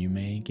than you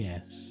may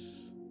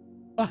guess.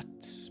 But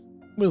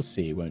we'll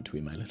see, won't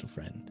we, my little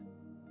friend?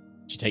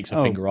 She takes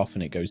her finger off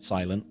and it goes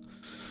silent.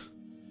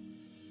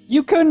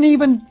 You couldn't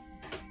even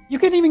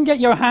get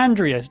your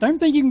Handrius. Don't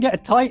think you can get a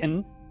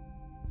Titan.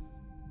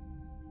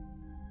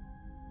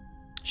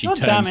 She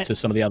turns to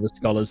some of the other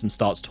scholars and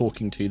starts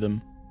talking to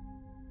them.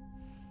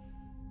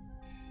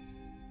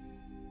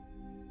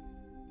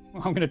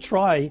 Well, I'm going to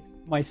try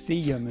my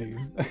Seer move.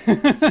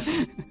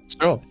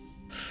 Sure.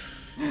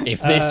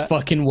 If this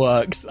fucking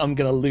works, I'm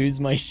going to lose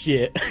my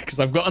shit. Because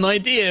I've got an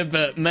idea,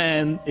 but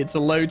man, it's a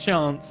low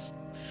chance.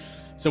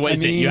 So what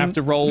is it? You have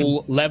to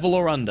roll level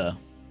or under?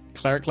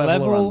 Cleric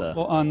level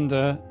or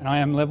under? And I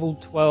am level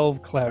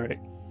 12 cleric.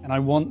 And I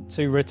want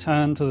to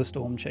return to the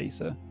Storm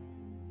Chaser.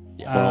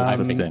 Yeah,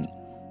 12%.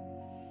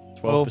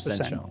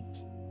 12%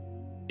 chance.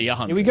 The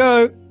 100. Here we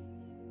go.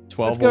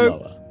 12 or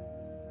lower.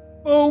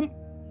 Boom.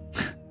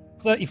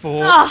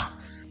 34.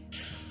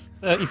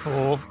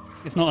 34.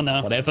 It's not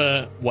enough.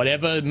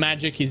 Whatever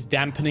magic is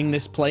dampening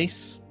this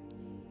place,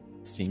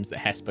 it seems that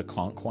Hesper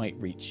can't quite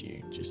reach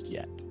you just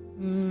yet.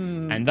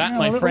 And that,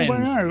 my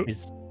friends,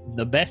 is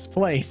the best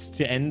place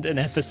to end an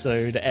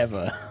episode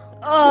ever.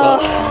 Oh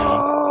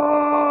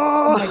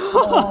my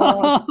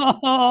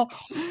god.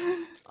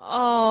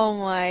 Oh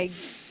my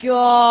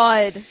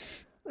god.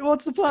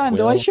 What's the plan?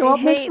 Do I show up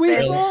next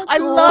week? I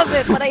love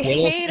it, but I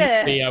hate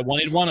it. I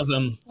wanted one of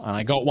them, and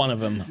I got one of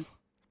them.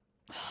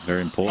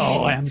 Very important.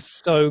 Oh, I am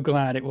so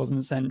glad it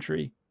wasn't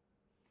Sentry.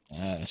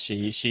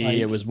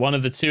 It was one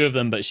of the two of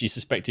them, but she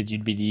suspected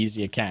you'd be the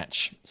easier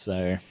catch.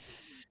 So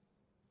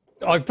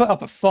I put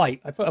up a fight.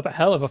 I put up a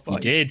hell of a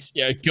fight. You did.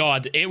 Yeah,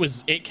 God,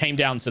 it came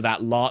down to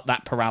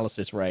that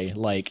paralysis ray.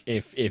 Like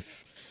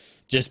if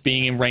just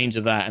being in range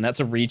of that, and that's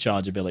a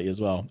recharge ability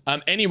as well.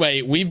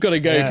 Anyway, we've got to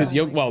go because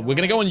we're going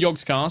to go on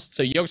Yogscast.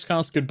 So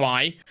Yogscast,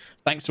 goodbye.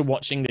 Thanks for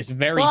watching this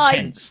very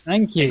tense,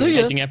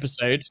 exciting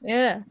episode.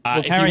 Yeah, we'll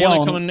if carry you want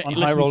to on come and High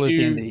listen Rollers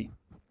to D&D.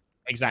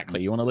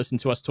 exactly, you want to listen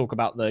to us talk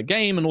about the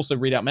game and also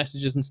read out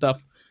messages and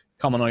stuff,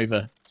 come on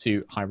over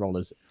to High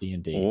Rollers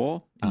D&D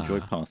or enjoy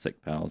Parsec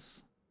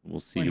Pals. We'll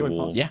see you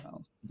all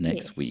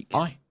next week.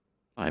 Bye,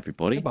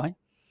 everybody. Goodbye.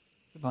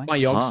 Bye,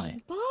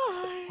 Yogs.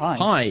 Hi. Bye.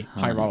 Hi,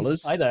 High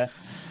Rollers. Hi there.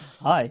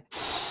 Hi.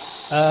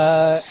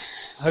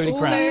 Holy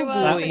crap.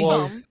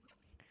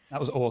 That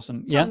was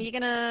awesome. Tom, you're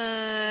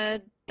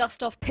gonna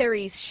dust off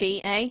Piri's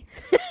sheet, eh?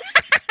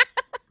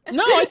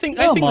 No, I think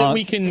that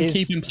we can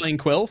keep him playing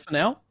Quill for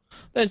now.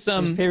 There's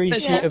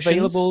Piri's sheet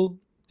available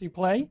to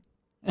play?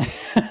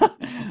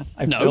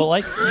 I feel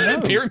like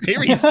no.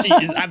 Piri's sheet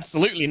is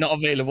absolutely not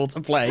available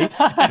to play.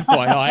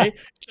 FYI,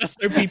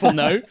 just so people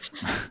know,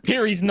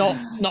 Piri's not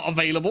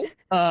available.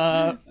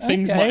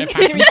 Things might have happened.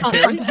 Piri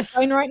can't come to the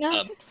phone right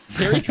now.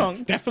 Piri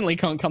definitely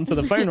can't come to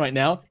the phone right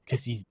now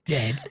because he's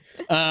dead.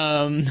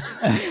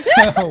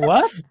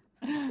 What?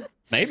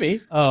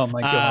 Maybe. Oh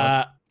my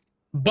god!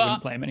 But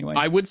play him anyway.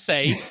 I would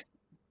say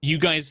you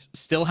guys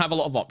still have a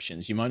lot of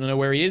options. You might not know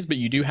where he is, but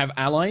you do have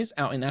allies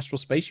out in astral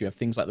space. You have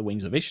things like the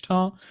Wings of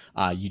Ishtar.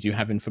 You do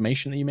have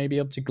information that you may be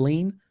able to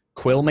glean.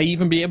 Quill may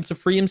even be able to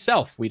free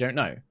himself. We don't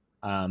know.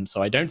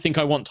 So I don't think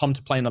I want Tom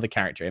to play another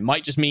character. It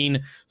might just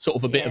mean sort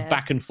of a bit of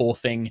back and forth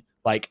thing.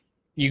 Like,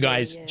 you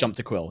guys jump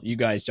to Quill. You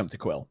guys jump to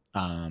Quill.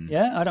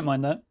 Yeah, I don't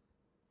mind that.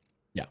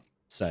 Yeah.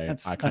 So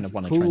I kind of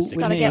want to try and stick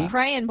Gotta get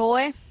praying,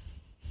 boy.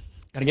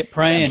 Gotta get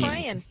praying.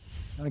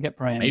 Gotta get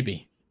praying.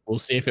 Maybe. We'll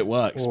see if it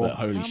works, but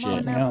holy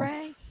shit.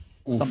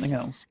 Something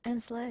else.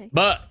 And slay.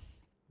 But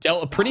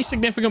dealt a pretty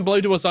significant blow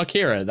to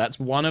Azakira. That's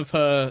one of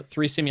her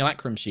 3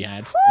 simulacrums she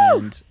had. Woo!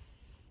 And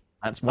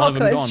that's one of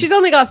them gone. She's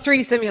only got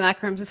 3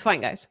 simulacrums. It's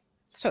fine, guys.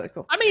 It's totally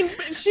cool. I mean,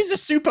 she's a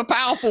super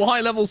powerful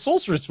high-level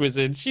sorceress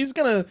wizard. She's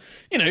gonna,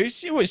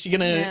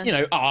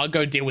 I'll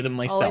go deal with them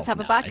myself. Always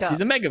have a backup.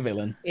 She's a mega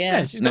villain.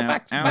 Yeah, she's got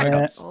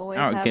backups. Always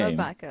have a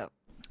backup.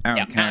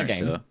 Our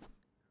character.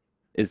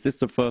 Is this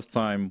the first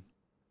time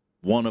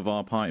one of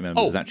our party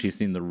members has actually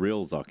seen the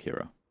real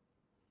Zakira?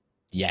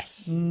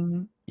 Yes.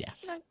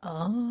 Yes.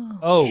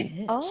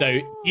 Oh. So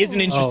here's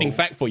an interesting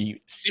fact for you.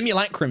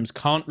 Simulacrums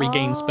can't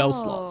regain spell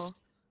slots.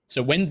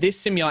 So when this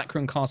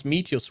simulacrum casts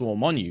Meteor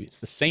Swarm on you, it's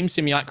the same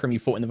simulacrum you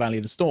fought in the Valley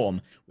of the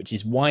Storm, which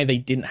is why they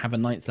didn't have a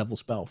 9th level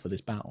spell for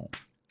this battle.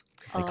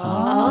 Because they can't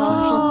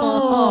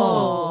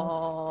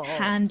Oh.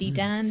 Handy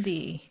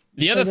dandy.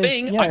 The other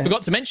thing, I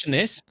forgot to mention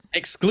this,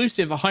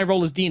 exclusive High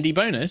Rollers D&D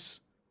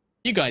bonus,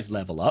 you guys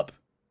level up.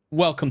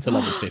 Welcome to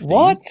level 15.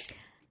 What?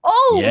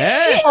 Oh,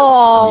 yes. shit!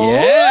 Oh.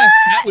 Yes,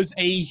 that was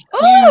a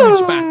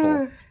huge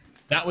battle.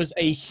 That was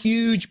a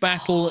huge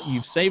battle.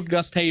 You've saved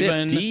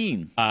Gusthaven.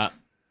 15.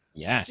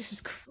 Yes. This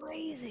is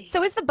crazy.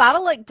 So is the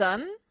battle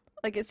done?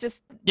 Like it's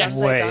just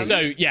yes. done?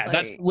 So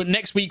that's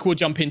next week we'll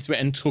jump into it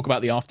and talk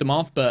about the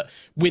aftermath. But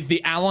with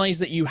the allies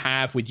that you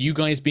have, with you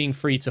guys being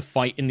free to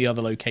fight in the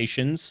other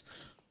locations,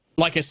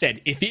 like I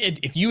said, if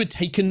you had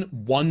taken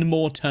one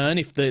more turn,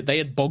 if they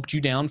had bogged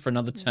you down for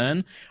another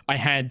turn, I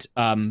had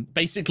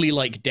basically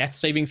like death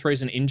saving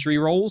throws and injury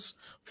rolls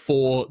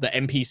for the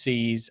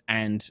NPCs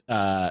and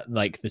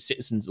like the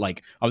citizens.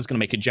 Like I was going to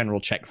make a general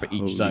check for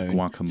each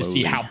zone to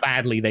see how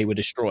badly they were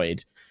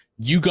destroyed.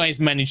 You guys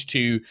managed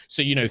to,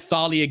 so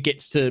Thalia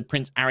gets to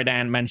Prince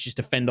Aradan, manages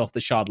to fend off the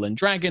Shardland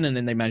Dragon, and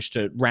then they managed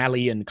to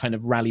rally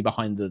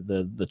behind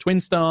the Twin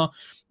Star.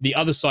 The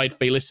other side,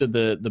 Felissa,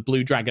 the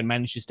Blue Dragon,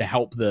 manages to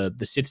help the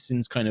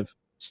citizens kind of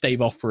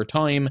stave off for a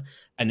time,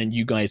 and then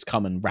you guys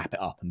come and wrap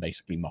it up and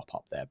basically mop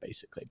up there,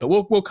 basically. But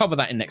we'll cover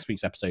that in next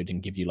week's episode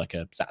and give you like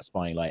a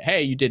satisfying, like,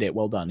 hey, you did it,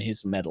 well done,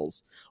 here's some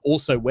medals.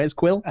 Also, where's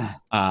Quill?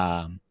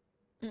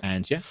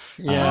 And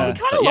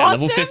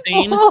level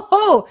 15.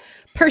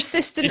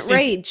 Persistent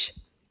rage.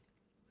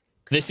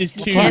 This is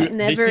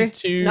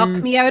to knock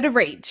me out of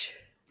rage.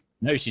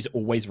 No, she's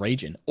always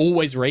raging.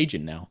 Always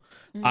raging now.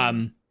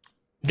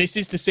 This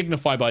is to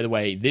signify, by the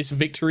way, this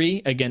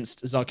victory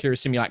against Zakira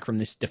Simulacrum,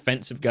 this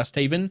defense of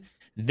Gusthaven,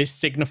 this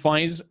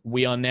signifies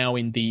we are now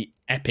in the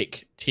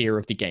epic tier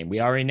of the game. We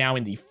are now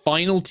in the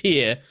final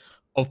tier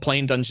of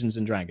playing Dungeons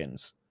and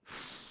Dragons.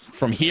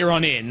 From here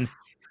on in,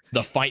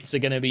 the fights are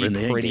going to be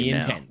pretty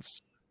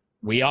intense.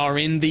 We are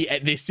in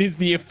this is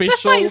the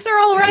official. The fights are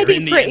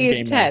already pretty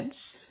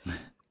intense.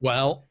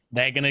 Well,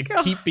 they're going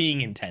to keep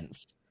being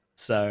intense.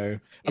 So,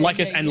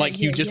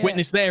 you just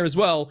witnessed there as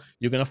well,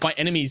 you're going to fight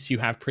enemies who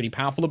have pretty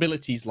powerful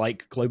abilities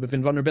like Globe of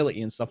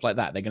Invulnerability and stuff like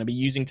that. They're going to be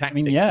using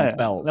tactics and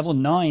spells. Level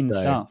 9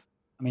 stuff.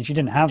 I mean, she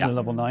didn't have the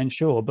level 9,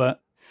 sure,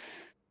 but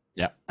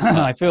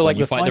I feel like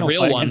the final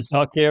fight against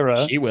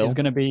Zakira is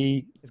going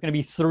to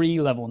be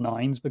 3 level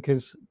 9s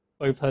because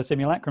both her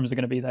simulacrums are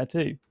going to be there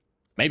too.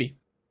 Maybe.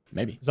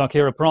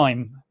 Zakira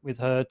Prime with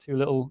her 2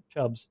 little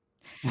chubs.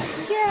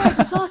 Yeah,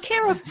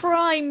 Zakira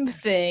Prime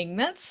thing.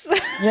 That's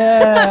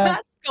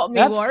that's got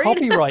me worried.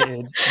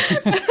 Copyrighted.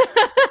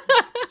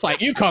 It's like,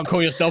 you can't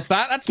call yourself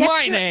that. That's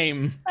my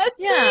name. That's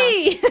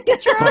me.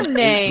 Get your own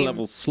name. 8th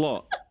level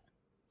slot.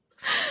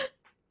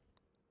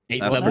 8th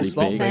That's level pretty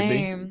slot, big. baby.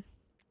 Same.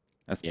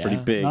 That's Yeah. pretty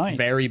big. Nice.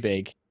 Very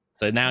big.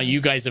 So now you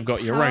guys have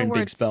got your own big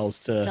Howard's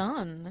spells to.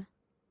 Done.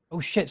 Oh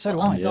shit, so do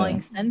I.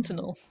 Undying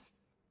Sentinel.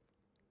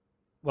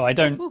 Well, I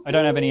don't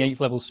have any 8th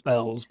level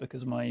spells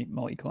because of my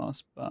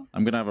multi-class, but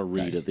I'm going to have a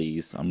read of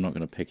these. I'm not going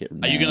to pick it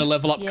Are you going to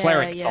level up Yeah,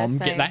 cleric, yeah, Tom?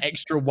 same. Get that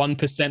extra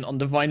 1% on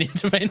divine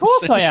intervention. of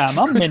course I am.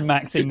 I'm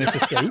min-maxing this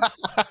escape.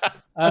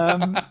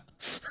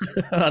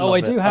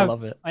 I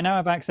love it. I now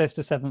have access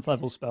to 7th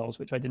level spells,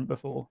 which I didn't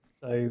before,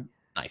 so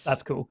Nice.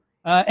 that's cool.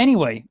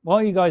 Anyway,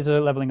 while you guys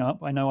are leveling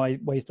up, I know I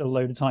wasted a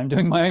load of time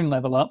doing my own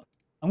level up.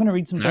 I'm going to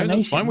read some No,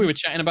 donations. that's fine. We were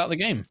chatting about the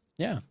game.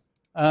 Yeah.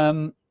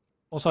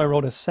 Also, I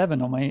rolled a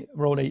 7 on my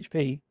rolled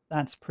HP.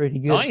 That's pretty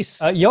good. Nice.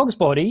 Yogg's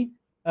Body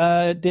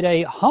did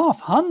a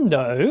half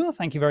hundo.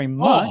 Thank you very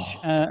much,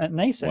 at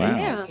Naysay. Wow.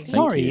 Yeah. Thank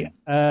Sorry.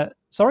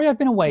 Sorry I've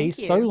been away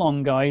Thank so you.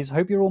 long, guys.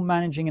 Hope you're all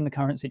managing in the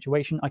current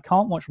situation. I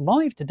can't watch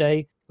live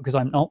today because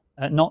I'm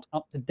not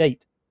up to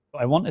date.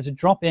 But I wanted to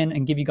drop in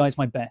and give you guys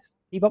my best.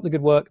 Keep up the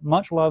good work.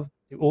 Much love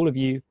to all of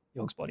you,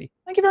 Yogg's Body.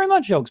 Thank you very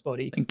much, Yogg's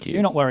Body. Thank you.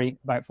 Do not worry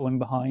about falling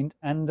behind,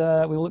 and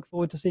we'll look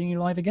forward to seeing you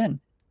live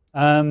again.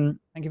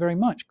 Thank you very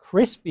much.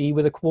 Crispy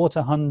with a quarter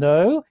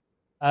hundo.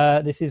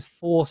 This is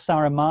for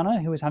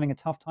Saramana, who is having a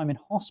tough time in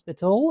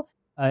hospital.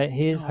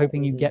 Here's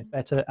hoping you get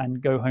better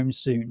and go home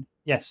soon.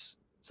 Yes,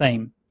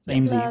 same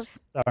Z's,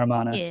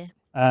 Saramana.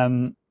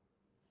 Yeah.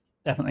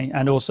 Definitely.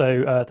 And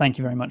also, thank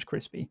you very much,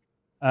 Crispy.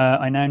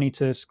 I now need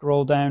to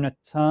scroll down a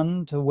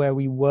ton to where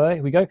we were.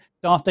 Here we go.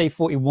 Staff Day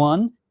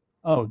 41.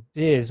 Oh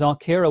dear,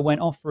 Zarkira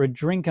went off for a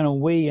drink and a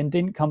wee and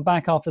didn't come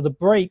back after the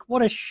break.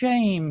 What a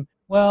shame.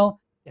 Well,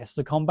 yes,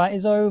 the combat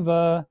is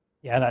over.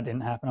 Yeah, that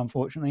didn't happen,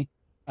 unfortunately.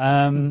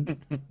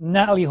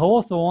 Natalie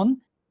Hawthorne.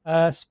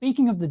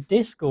 Speaking of the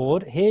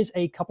Discord, here's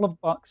a couple of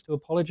bucks to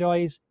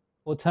apologize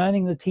for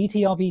turning the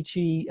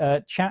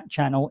TTRPG chat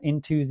channel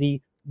into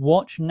the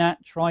Watch Nat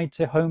Try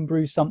to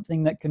Homebrew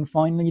Something That Can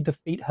Finally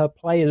Defeat Her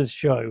Players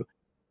show.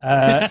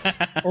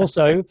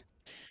 Also,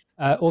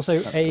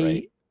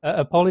 great.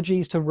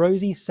 apologies to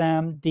Rosie,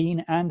 Sam,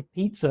 Dean, and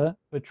Pizza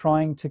for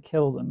trying to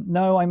kill them.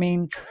 No, I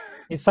mean,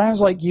 it sounds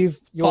like you're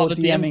part of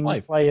the DM's DMing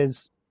life.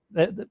 players,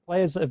 the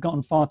players that have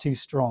gotten far too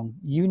strong.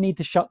 You need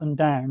to shut them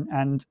down,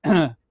 and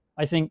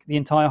I think the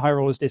entire High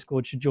Rollers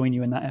Discord should join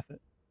you in that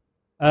effort.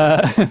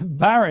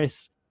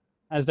 Varys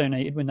has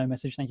donated with no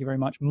message. Thank you very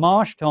much.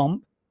 Marsh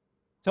Tom,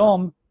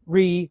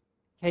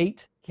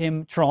 Kate,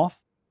 Kim,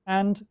 Troff,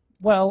 and,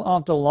 well,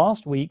 after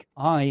last week,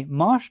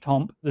 Marsh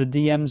Tomp, the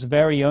DM's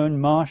very own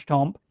Marsh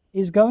Tomp,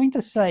 is going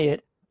to say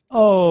it.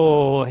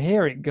 Oh,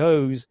 here it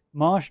goes.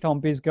 Marsh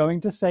Tomp is going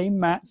to say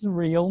Matt's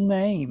real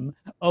name.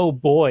 Oh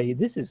boy,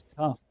 this is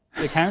tough.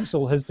 The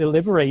council has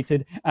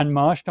deliberated, and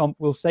Marsh Tomp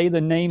will say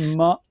the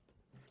name Uh-oh.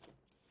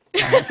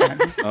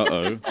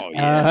 Oh,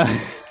 yeah.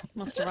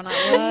 Must have run out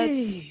of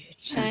words.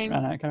 Shame.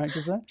 Ran out of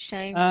characters there.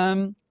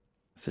 Shame.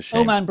 It's a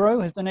shame. Oh Man Bro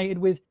has donated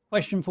with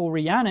question for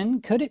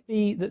Rhiannon. Could it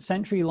be that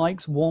Sentry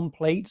likes warm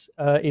plates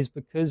is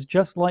because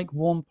just like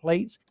warm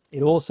plates,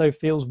 it also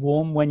feels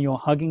warm when you're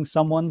hugging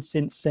someone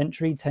since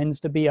Sentry tends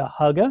to be a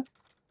hugger?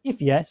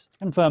 If yes,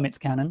 confirm it's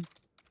canon.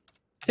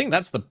 I think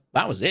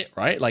that was it,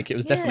 right? Like it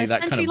was definitely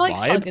that kind Sentry of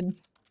likes vibe. hugging.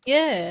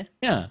 Yeah.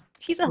 Yeah.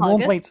 He's a Warm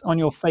hugger. plates on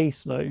your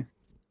face though.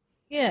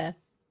 Yeah.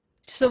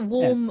 Just a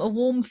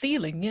warm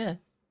feeling, yeah.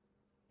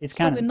 It's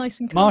Something canon. nice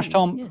and Marsh cozy,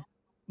 Tomp, yeah.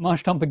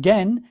 Marsh Tomp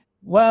again.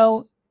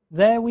 Well,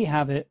 there we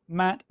have it.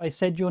 Matt, I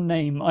said your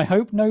name. I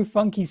hope no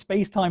funky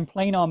space-time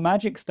planar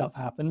magic stuff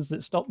happens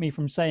that stop me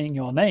from saying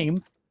your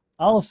name.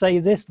 I'll say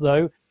this,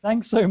 though.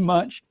 Thanks so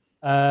much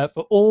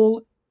for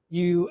all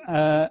you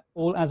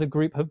all as a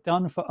group have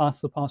done for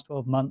us the past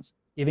 12 months,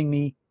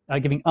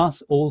 giving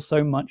us all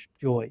so much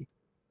joy.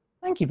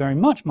 Thank you very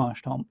much,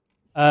 Marsh Tomp.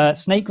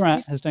 Snake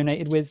Rat has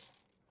donated with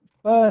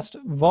first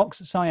Vox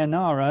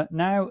Sayonara,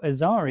 now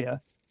Azaria.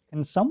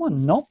 Can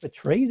someone not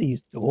betray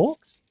these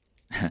dorks?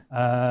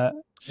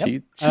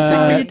 She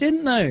You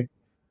didn't know.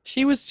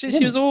 She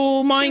was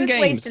all mind She was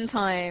games. wasting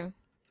time.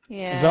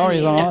 Yeah.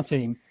 Azaria's on our Yes.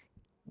 team.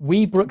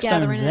 We Brookstone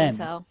Gathering them.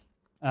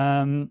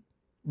 intel.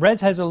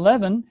 Rez has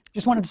 11.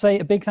 Just wanted to say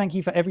a big thank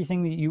you for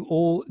everything that you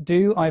all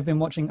do. I've been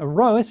watching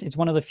Aerois. It's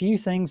one of the few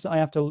things that I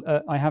have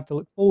to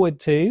look forward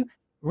to.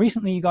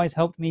 Recently, you guys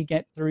helped me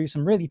get through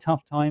some really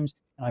tough times,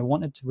 and I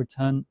wanted to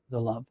return the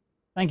love.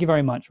 Thank you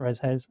very much, Rez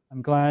Hez.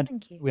 I'm glad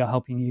we are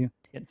helping you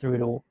to get through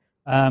it all.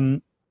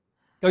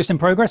 Ghost in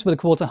Progress with a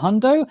quarter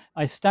hundo.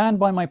 I stand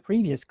by my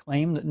previous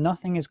claim that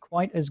nothing is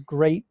quite as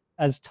great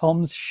as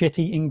Tom's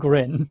shit-eating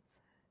grin.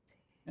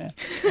 Yeah,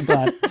 I'm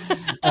glad.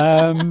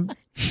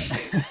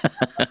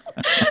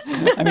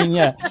 I mean,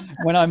 yeah,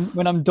 when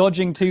I'm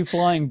dodging two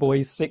flying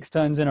boys 6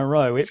 turns in a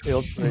row, it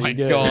feels pretty Oh my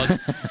good. god.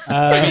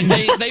 I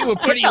mean, they were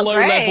pretty felt low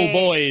level great.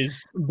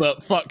 boys,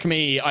 but fuck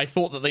me, I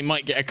thought that they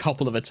might get a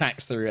couple of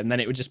attacks through, and then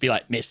it would just be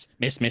like miss,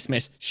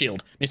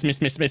 shield, miss. I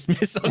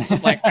was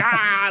just like,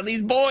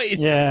 these boys.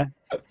 Yeah.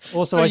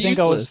 Also, They're I think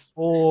I was useless.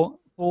 four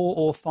 4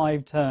 or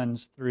 5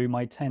 turns through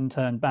my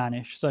 10-turn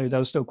banish, so there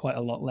was still quite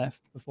a lot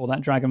left before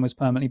that dragon was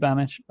permanently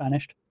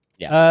banished.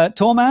 Yeah.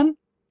 Torman,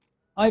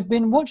 I've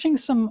been watching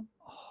some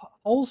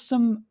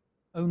wholesome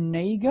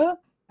Onega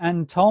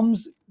and Tom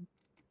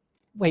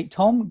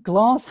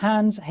Glass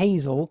Hands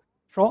Hazel,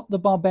 Trot the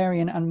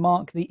Barbarian, and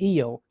Mark the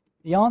Eel.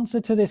 The answer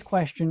to this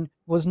question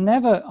was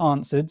never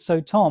answered,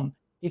 so Tom,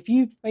 if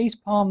you face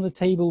palm the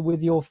table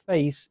with your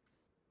face,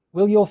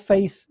 will your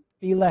face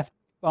be left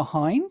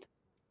behind?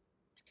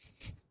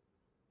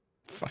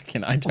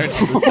 Fucking, I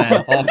don't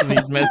understand half of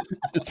these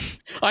messages.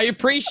 I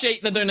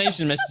appreciate the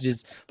donation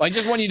messages, but I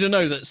just want you to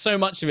know that so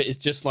much of it is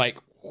just like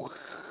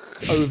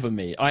over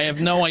me. I have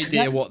no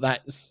idea what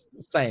that's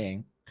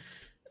saying.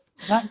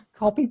 That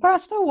copy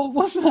pasta? What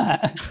was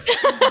that?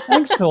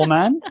 Thanks,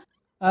 Torman.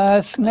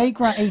 Snake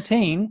Rat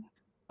 18.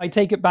 I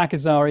take it back,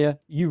 Azaria.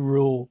 You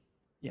rule.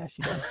 Yeah,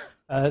 she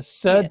does.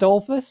 Sir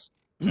Dolphus.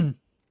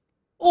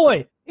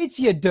 Oi, it's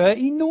your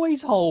dirty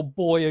noise hole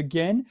boy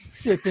again,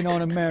 sipping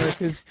on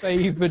America's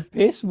favoured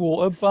piss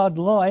water, Bud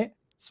Light.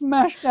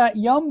 Smash that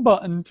yum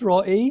button,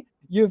 Trotty.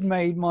 You've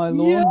made my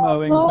lawn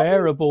mowing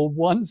bearable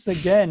once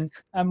again,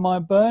 and my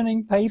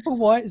burning paper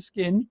white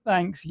skin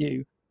thanks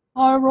you.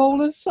 High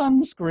roller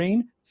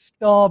sunscreen,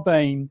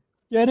 Starbane.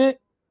 Get it?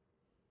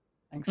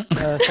 Thanks,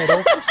 Sir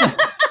Dolphus.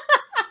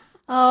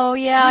 Oh,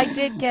 yeah, I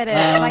did get it.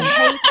 And I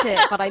hate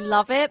it, but I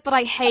love it, but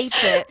I hate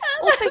it.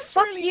 Also,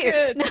 fuck really you.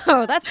 Good.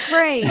 No, that's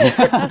great.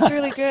 That's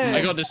really good.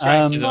 I got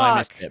distracted and I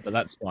missed it, but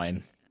that's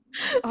fine.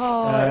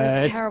 Oh,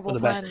 it's terrible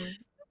fun.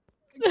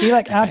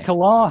 Kelek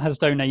Adkalar has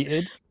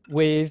donated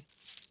with,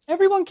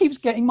 everyone keeps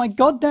getting my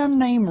goddamn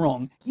name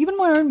wrong. Even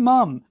my own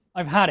mum.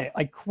 I've had it.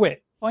 I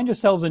quit. Find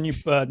yourselves a new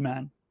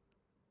Birdman.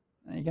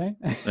 There you go.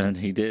 And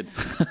he did.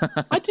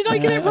 Did I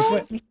get it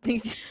wrong?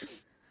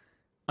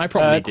 I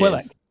probably did.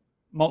 Quillek.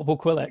 Multiple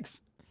Quillex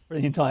for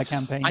the entire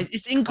campaign.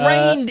 It's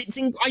ingrained.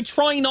 I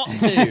try not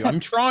to. I'm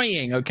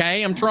trying,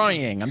 okay? I'm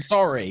trying. I'm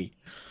sorry.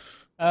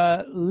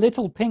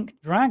 Little Pink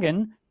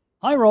Dragon.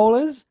 High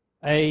Rollers.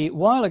 A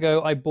while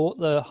ago, I bought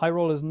the High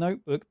Rollers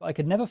notebook, but I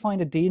could never find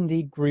a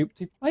D&D group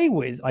to play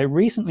with. I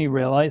recently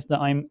realized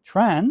that I'm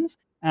trans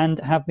and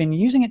have been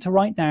using it to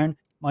write down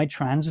my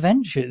trans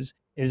ventures.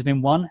 It has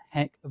been one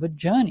heck of a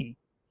journey.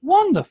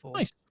 Wonderful.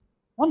 Nice.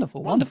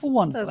 Wonderful.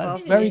 That's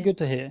awesome. very good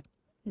to hear.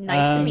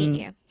 Nice to meet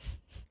you.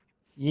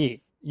 Yeah.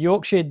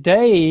 Yorkshire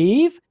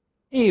Dave.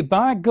 Hey,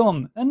 by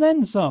gum. And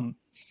then some.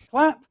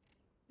 Clap.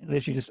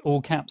 Literally just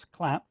all caps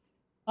clap.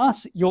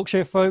 Us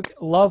Yorkshire folk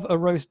love a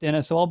roast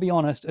dinner, so I'll be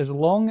honest, as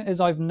long as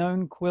I've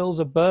known Quill's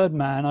a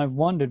Birdman, I've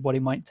wondered what he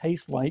might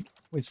taste like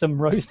with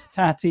some roast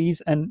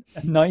tatties and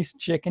a nice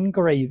chicken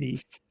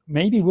gravy.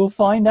 Maybe we'll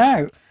find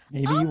out.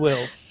 Maybe you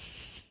will.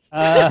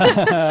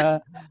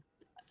 I'm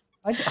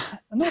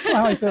not sure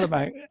how I feel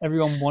about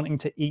everyone wanting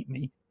to eat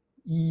me.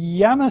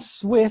 Yama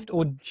Swift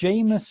or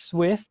Jameis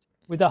Swift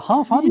with a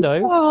half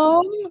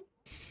hundo.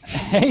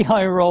 Hey,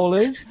 High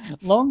Rollers.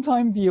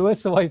 Long-time viewer,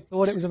 so I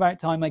thought it was about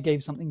time I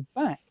gave something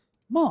back.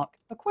 Mark,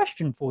 a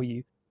question for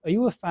you. Are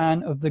you a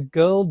fan of the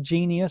Girl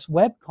Genius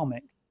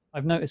webcomic?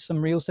 I've noticed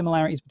some real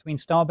similarities between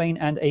Starbane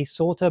and a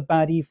sorta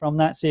baddie from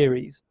that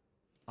series.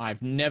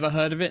 I've never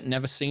heard of it,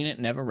 never seen it,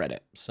 never read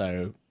it.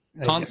 So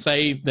can't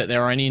say that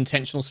there are any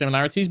intentional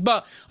similarities,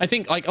 but I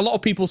think like a lot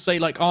of people say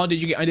like, oh, did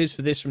you get ideas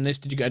for this from this?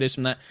 Did you get ideas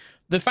from that?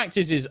 The fact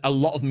is a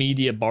lot of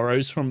media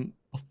borrows from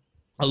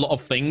a lot of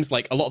things.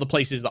 Like a lot of the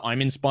places that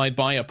I'm inspired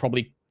by are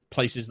probably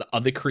places that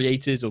other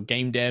creators or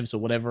game devs or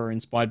whatever are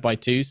inspired by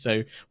too.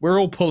 So we're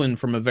all pulling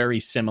from a very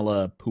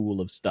similar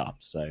pool of stuff.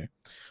 So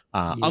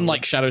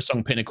unlike Shadow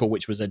Song Pinnacle,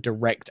 which was a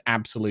direct,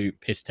 absolute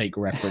piss take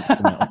reference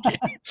to Metal Gear.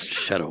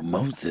 Shadow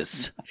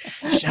Moses.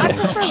 Shadow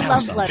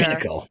Song letter.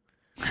 Pinnacle.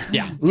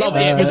 Yeah,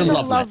 it was a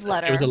love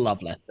letter. It was a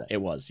love letter.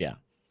 It was, yeah.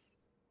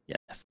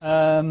 Yes.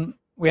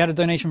 We had a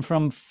donation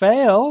from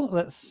Fail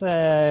that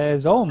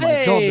says, oh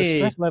my god, the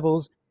stress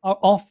levels are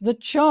off the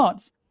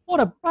charts. What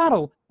a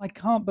battle. I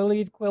can't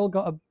believe Quill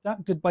got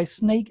abducted by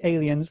snake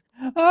aliens.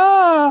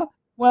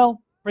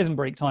 Well, prison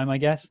break time, I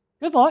guess.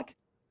 Good luck.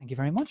 Thank you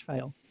very much,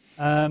 Fail.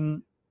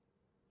 Thank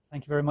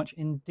you very much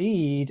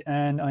indeed.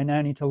 And I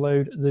now need to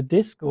load the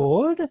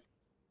Discord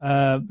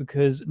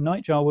because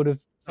Nightjar would have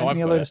sent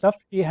me a load of stuff.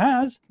 She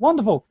has.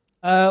 Wonderful.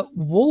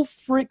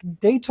 Wolfric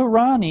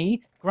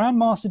Datorani,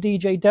 Grandmaster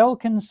DJ,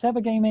 Delkin,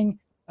 Seva Gaming,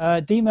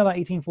 D Miller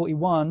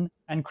 1841,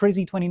 and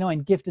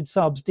Crizzy29 gifted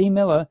subs. D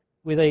Miller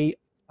with a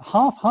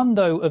half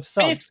hundo of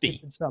subs.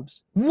 50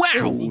 subs. Wow.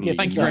 Thank you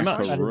very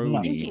much.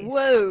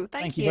 Whoa,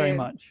 thank you. You very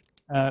much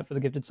for the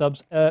gifted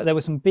subs. There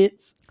were some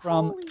bits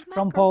from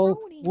Trumpole,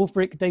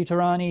 Wolfric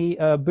Datorani,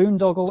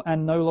 Boondoggle,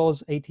 and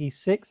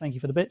Noloz86. Thank you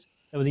for the bits.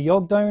 There was a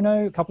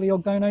Yogdono, a couple of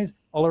Yogdonos,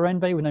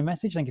 Olarenve with no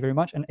message. Thank you very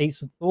much. And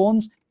Ace of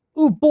Thorns.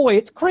 Oh boy,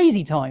 it's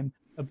crazy time.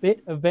 A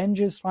bit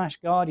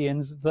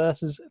Avengers/Guardians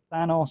versus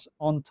Thanos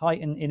on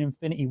Titan in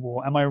Infinity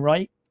War. Am I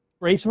right?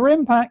 Brace for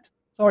impact.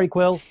 Sorry,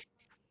 Quill.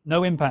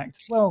 No impact.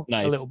 Well,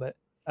 nice. A little bit.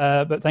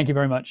 But thank you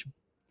very much.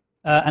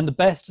 And the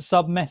best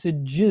sub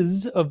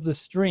messages of the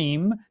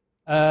stream.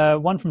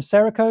 One from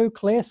Serico,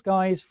 Clear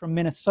Skies from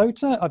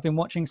Minnesota. I've been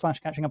watching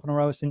 / catching up on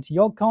Aerois since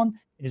YogCon.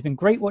 It has been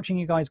great watching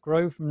you guys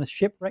grow from the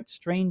shipwrecked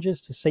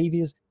strangers to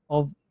saviors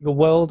of your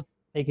world.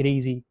 Take it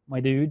easy, my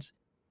dudes.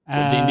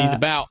 That's what D&D's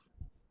about.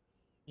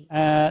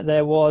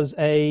 There was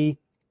a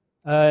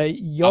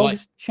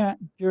Yogg's chat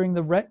during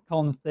the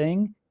retcon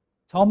thing.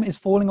 Tom is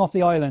falling off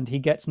the island. He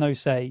gets no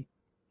say.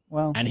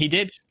 Well, and he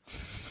did.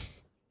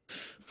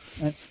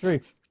 That's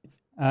true.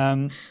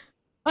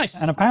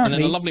 Nice. And apparently,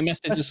 and then a lovely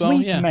message as well.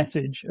 Sweet Yeah.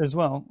 message as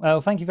well. Well,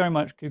 thank you very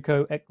much,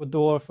 Cuco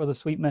Ecuador, for the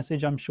sweet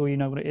message. I'm sure you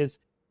know what it is.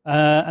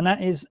 And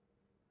that is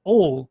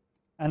all.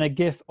 And a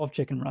gif of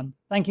Chicken Run.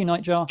 Thank you,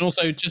 Nightjar. And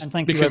also, just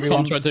and because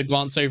Tom tried to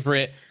glance over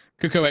it,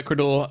 Cuco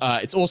Ecuador,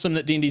 it's awesome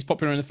that D&D is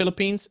popular in the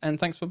Philippines, and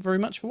thanks very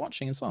much for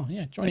watching as well.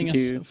 Yeah, joining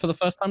us for the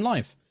first time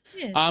live.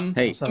 Yeah.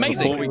 Hey,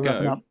 amazing.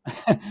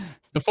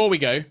 Before we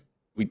go,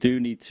 we do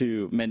need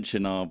to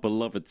mention our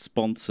beloved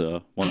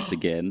sponsor once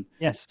again.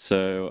 Yes.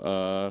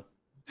 So,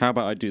 how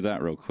about I do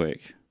that real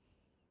quick?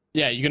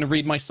 Yeah, you're going to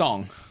read my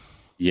song?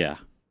 Yeah.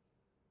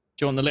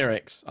 Do you want the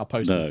lyrics? I'll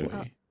post them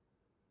for you.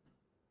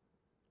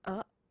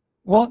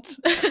 What?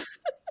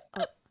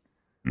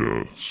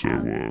 Yeah,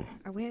 so,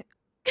 Are we...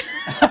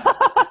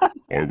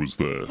 I was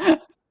there,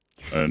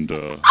 and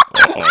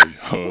I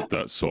heard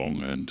that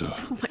song, and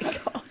Oh my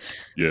god.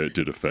 yeah, it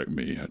did affect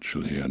me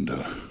actually, and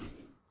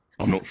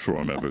I'm not sure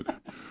I'm ever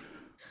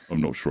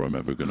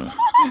gonna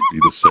be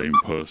the same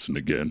person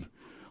again.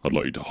 I'd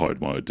like you to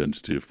hide my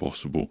identity if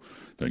possible.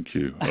 Thank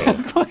you.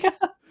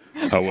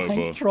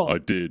 However, I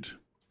did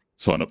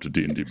sign up to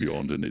D&D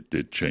Beyond, and it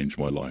did change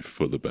my life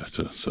for the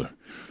better. So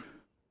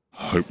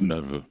I hope to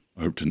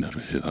never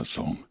hear that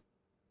song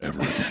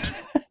ever again.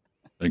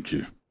 Thank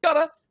you. Got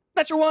a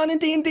natural one in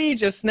D&D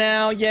just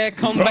now. Yeah,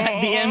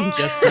 combat DM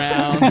just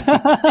round.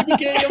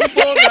 TPK on the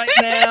board right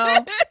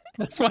now.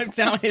 Swipe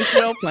down his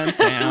well-planned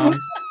town.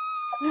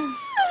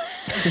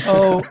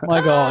 Oh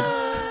my god.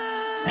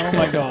 Oh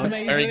my god.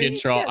 Amazing. Very good,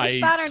 Trot. I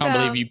can't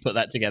believe you put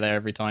that together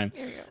every time.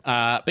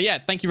 But yeah,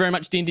 thank you very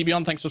much, D&D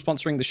Beyond. Thanks for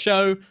sponsoring the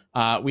show.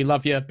 We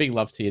love you. Big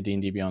love to you,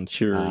 D&D Beyond.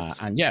 Cheers.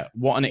 And yeah,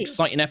 what an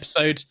exciting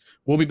episode.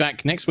 We'll be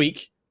back next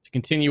week to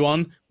continue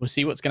on. We'll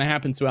see what's going to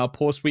happen to our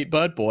poor sweet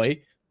bird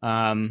boy.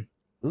 And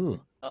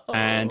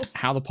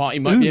how the party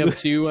might be able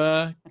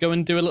to go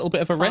and do a little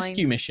bit of a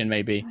rescue mission,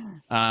 maybe.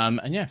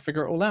 And yeah,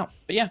 figure it all out.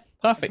 But yeah,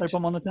 perfect. Hope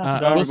I'm on the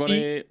We'll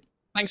see.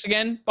 Thanks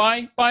again.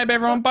 Bye. Bye,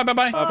 everyone. Bye, bye,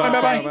 bye. Bye,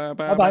 bye, bye.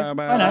 Bye bye.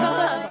 Bye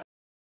now.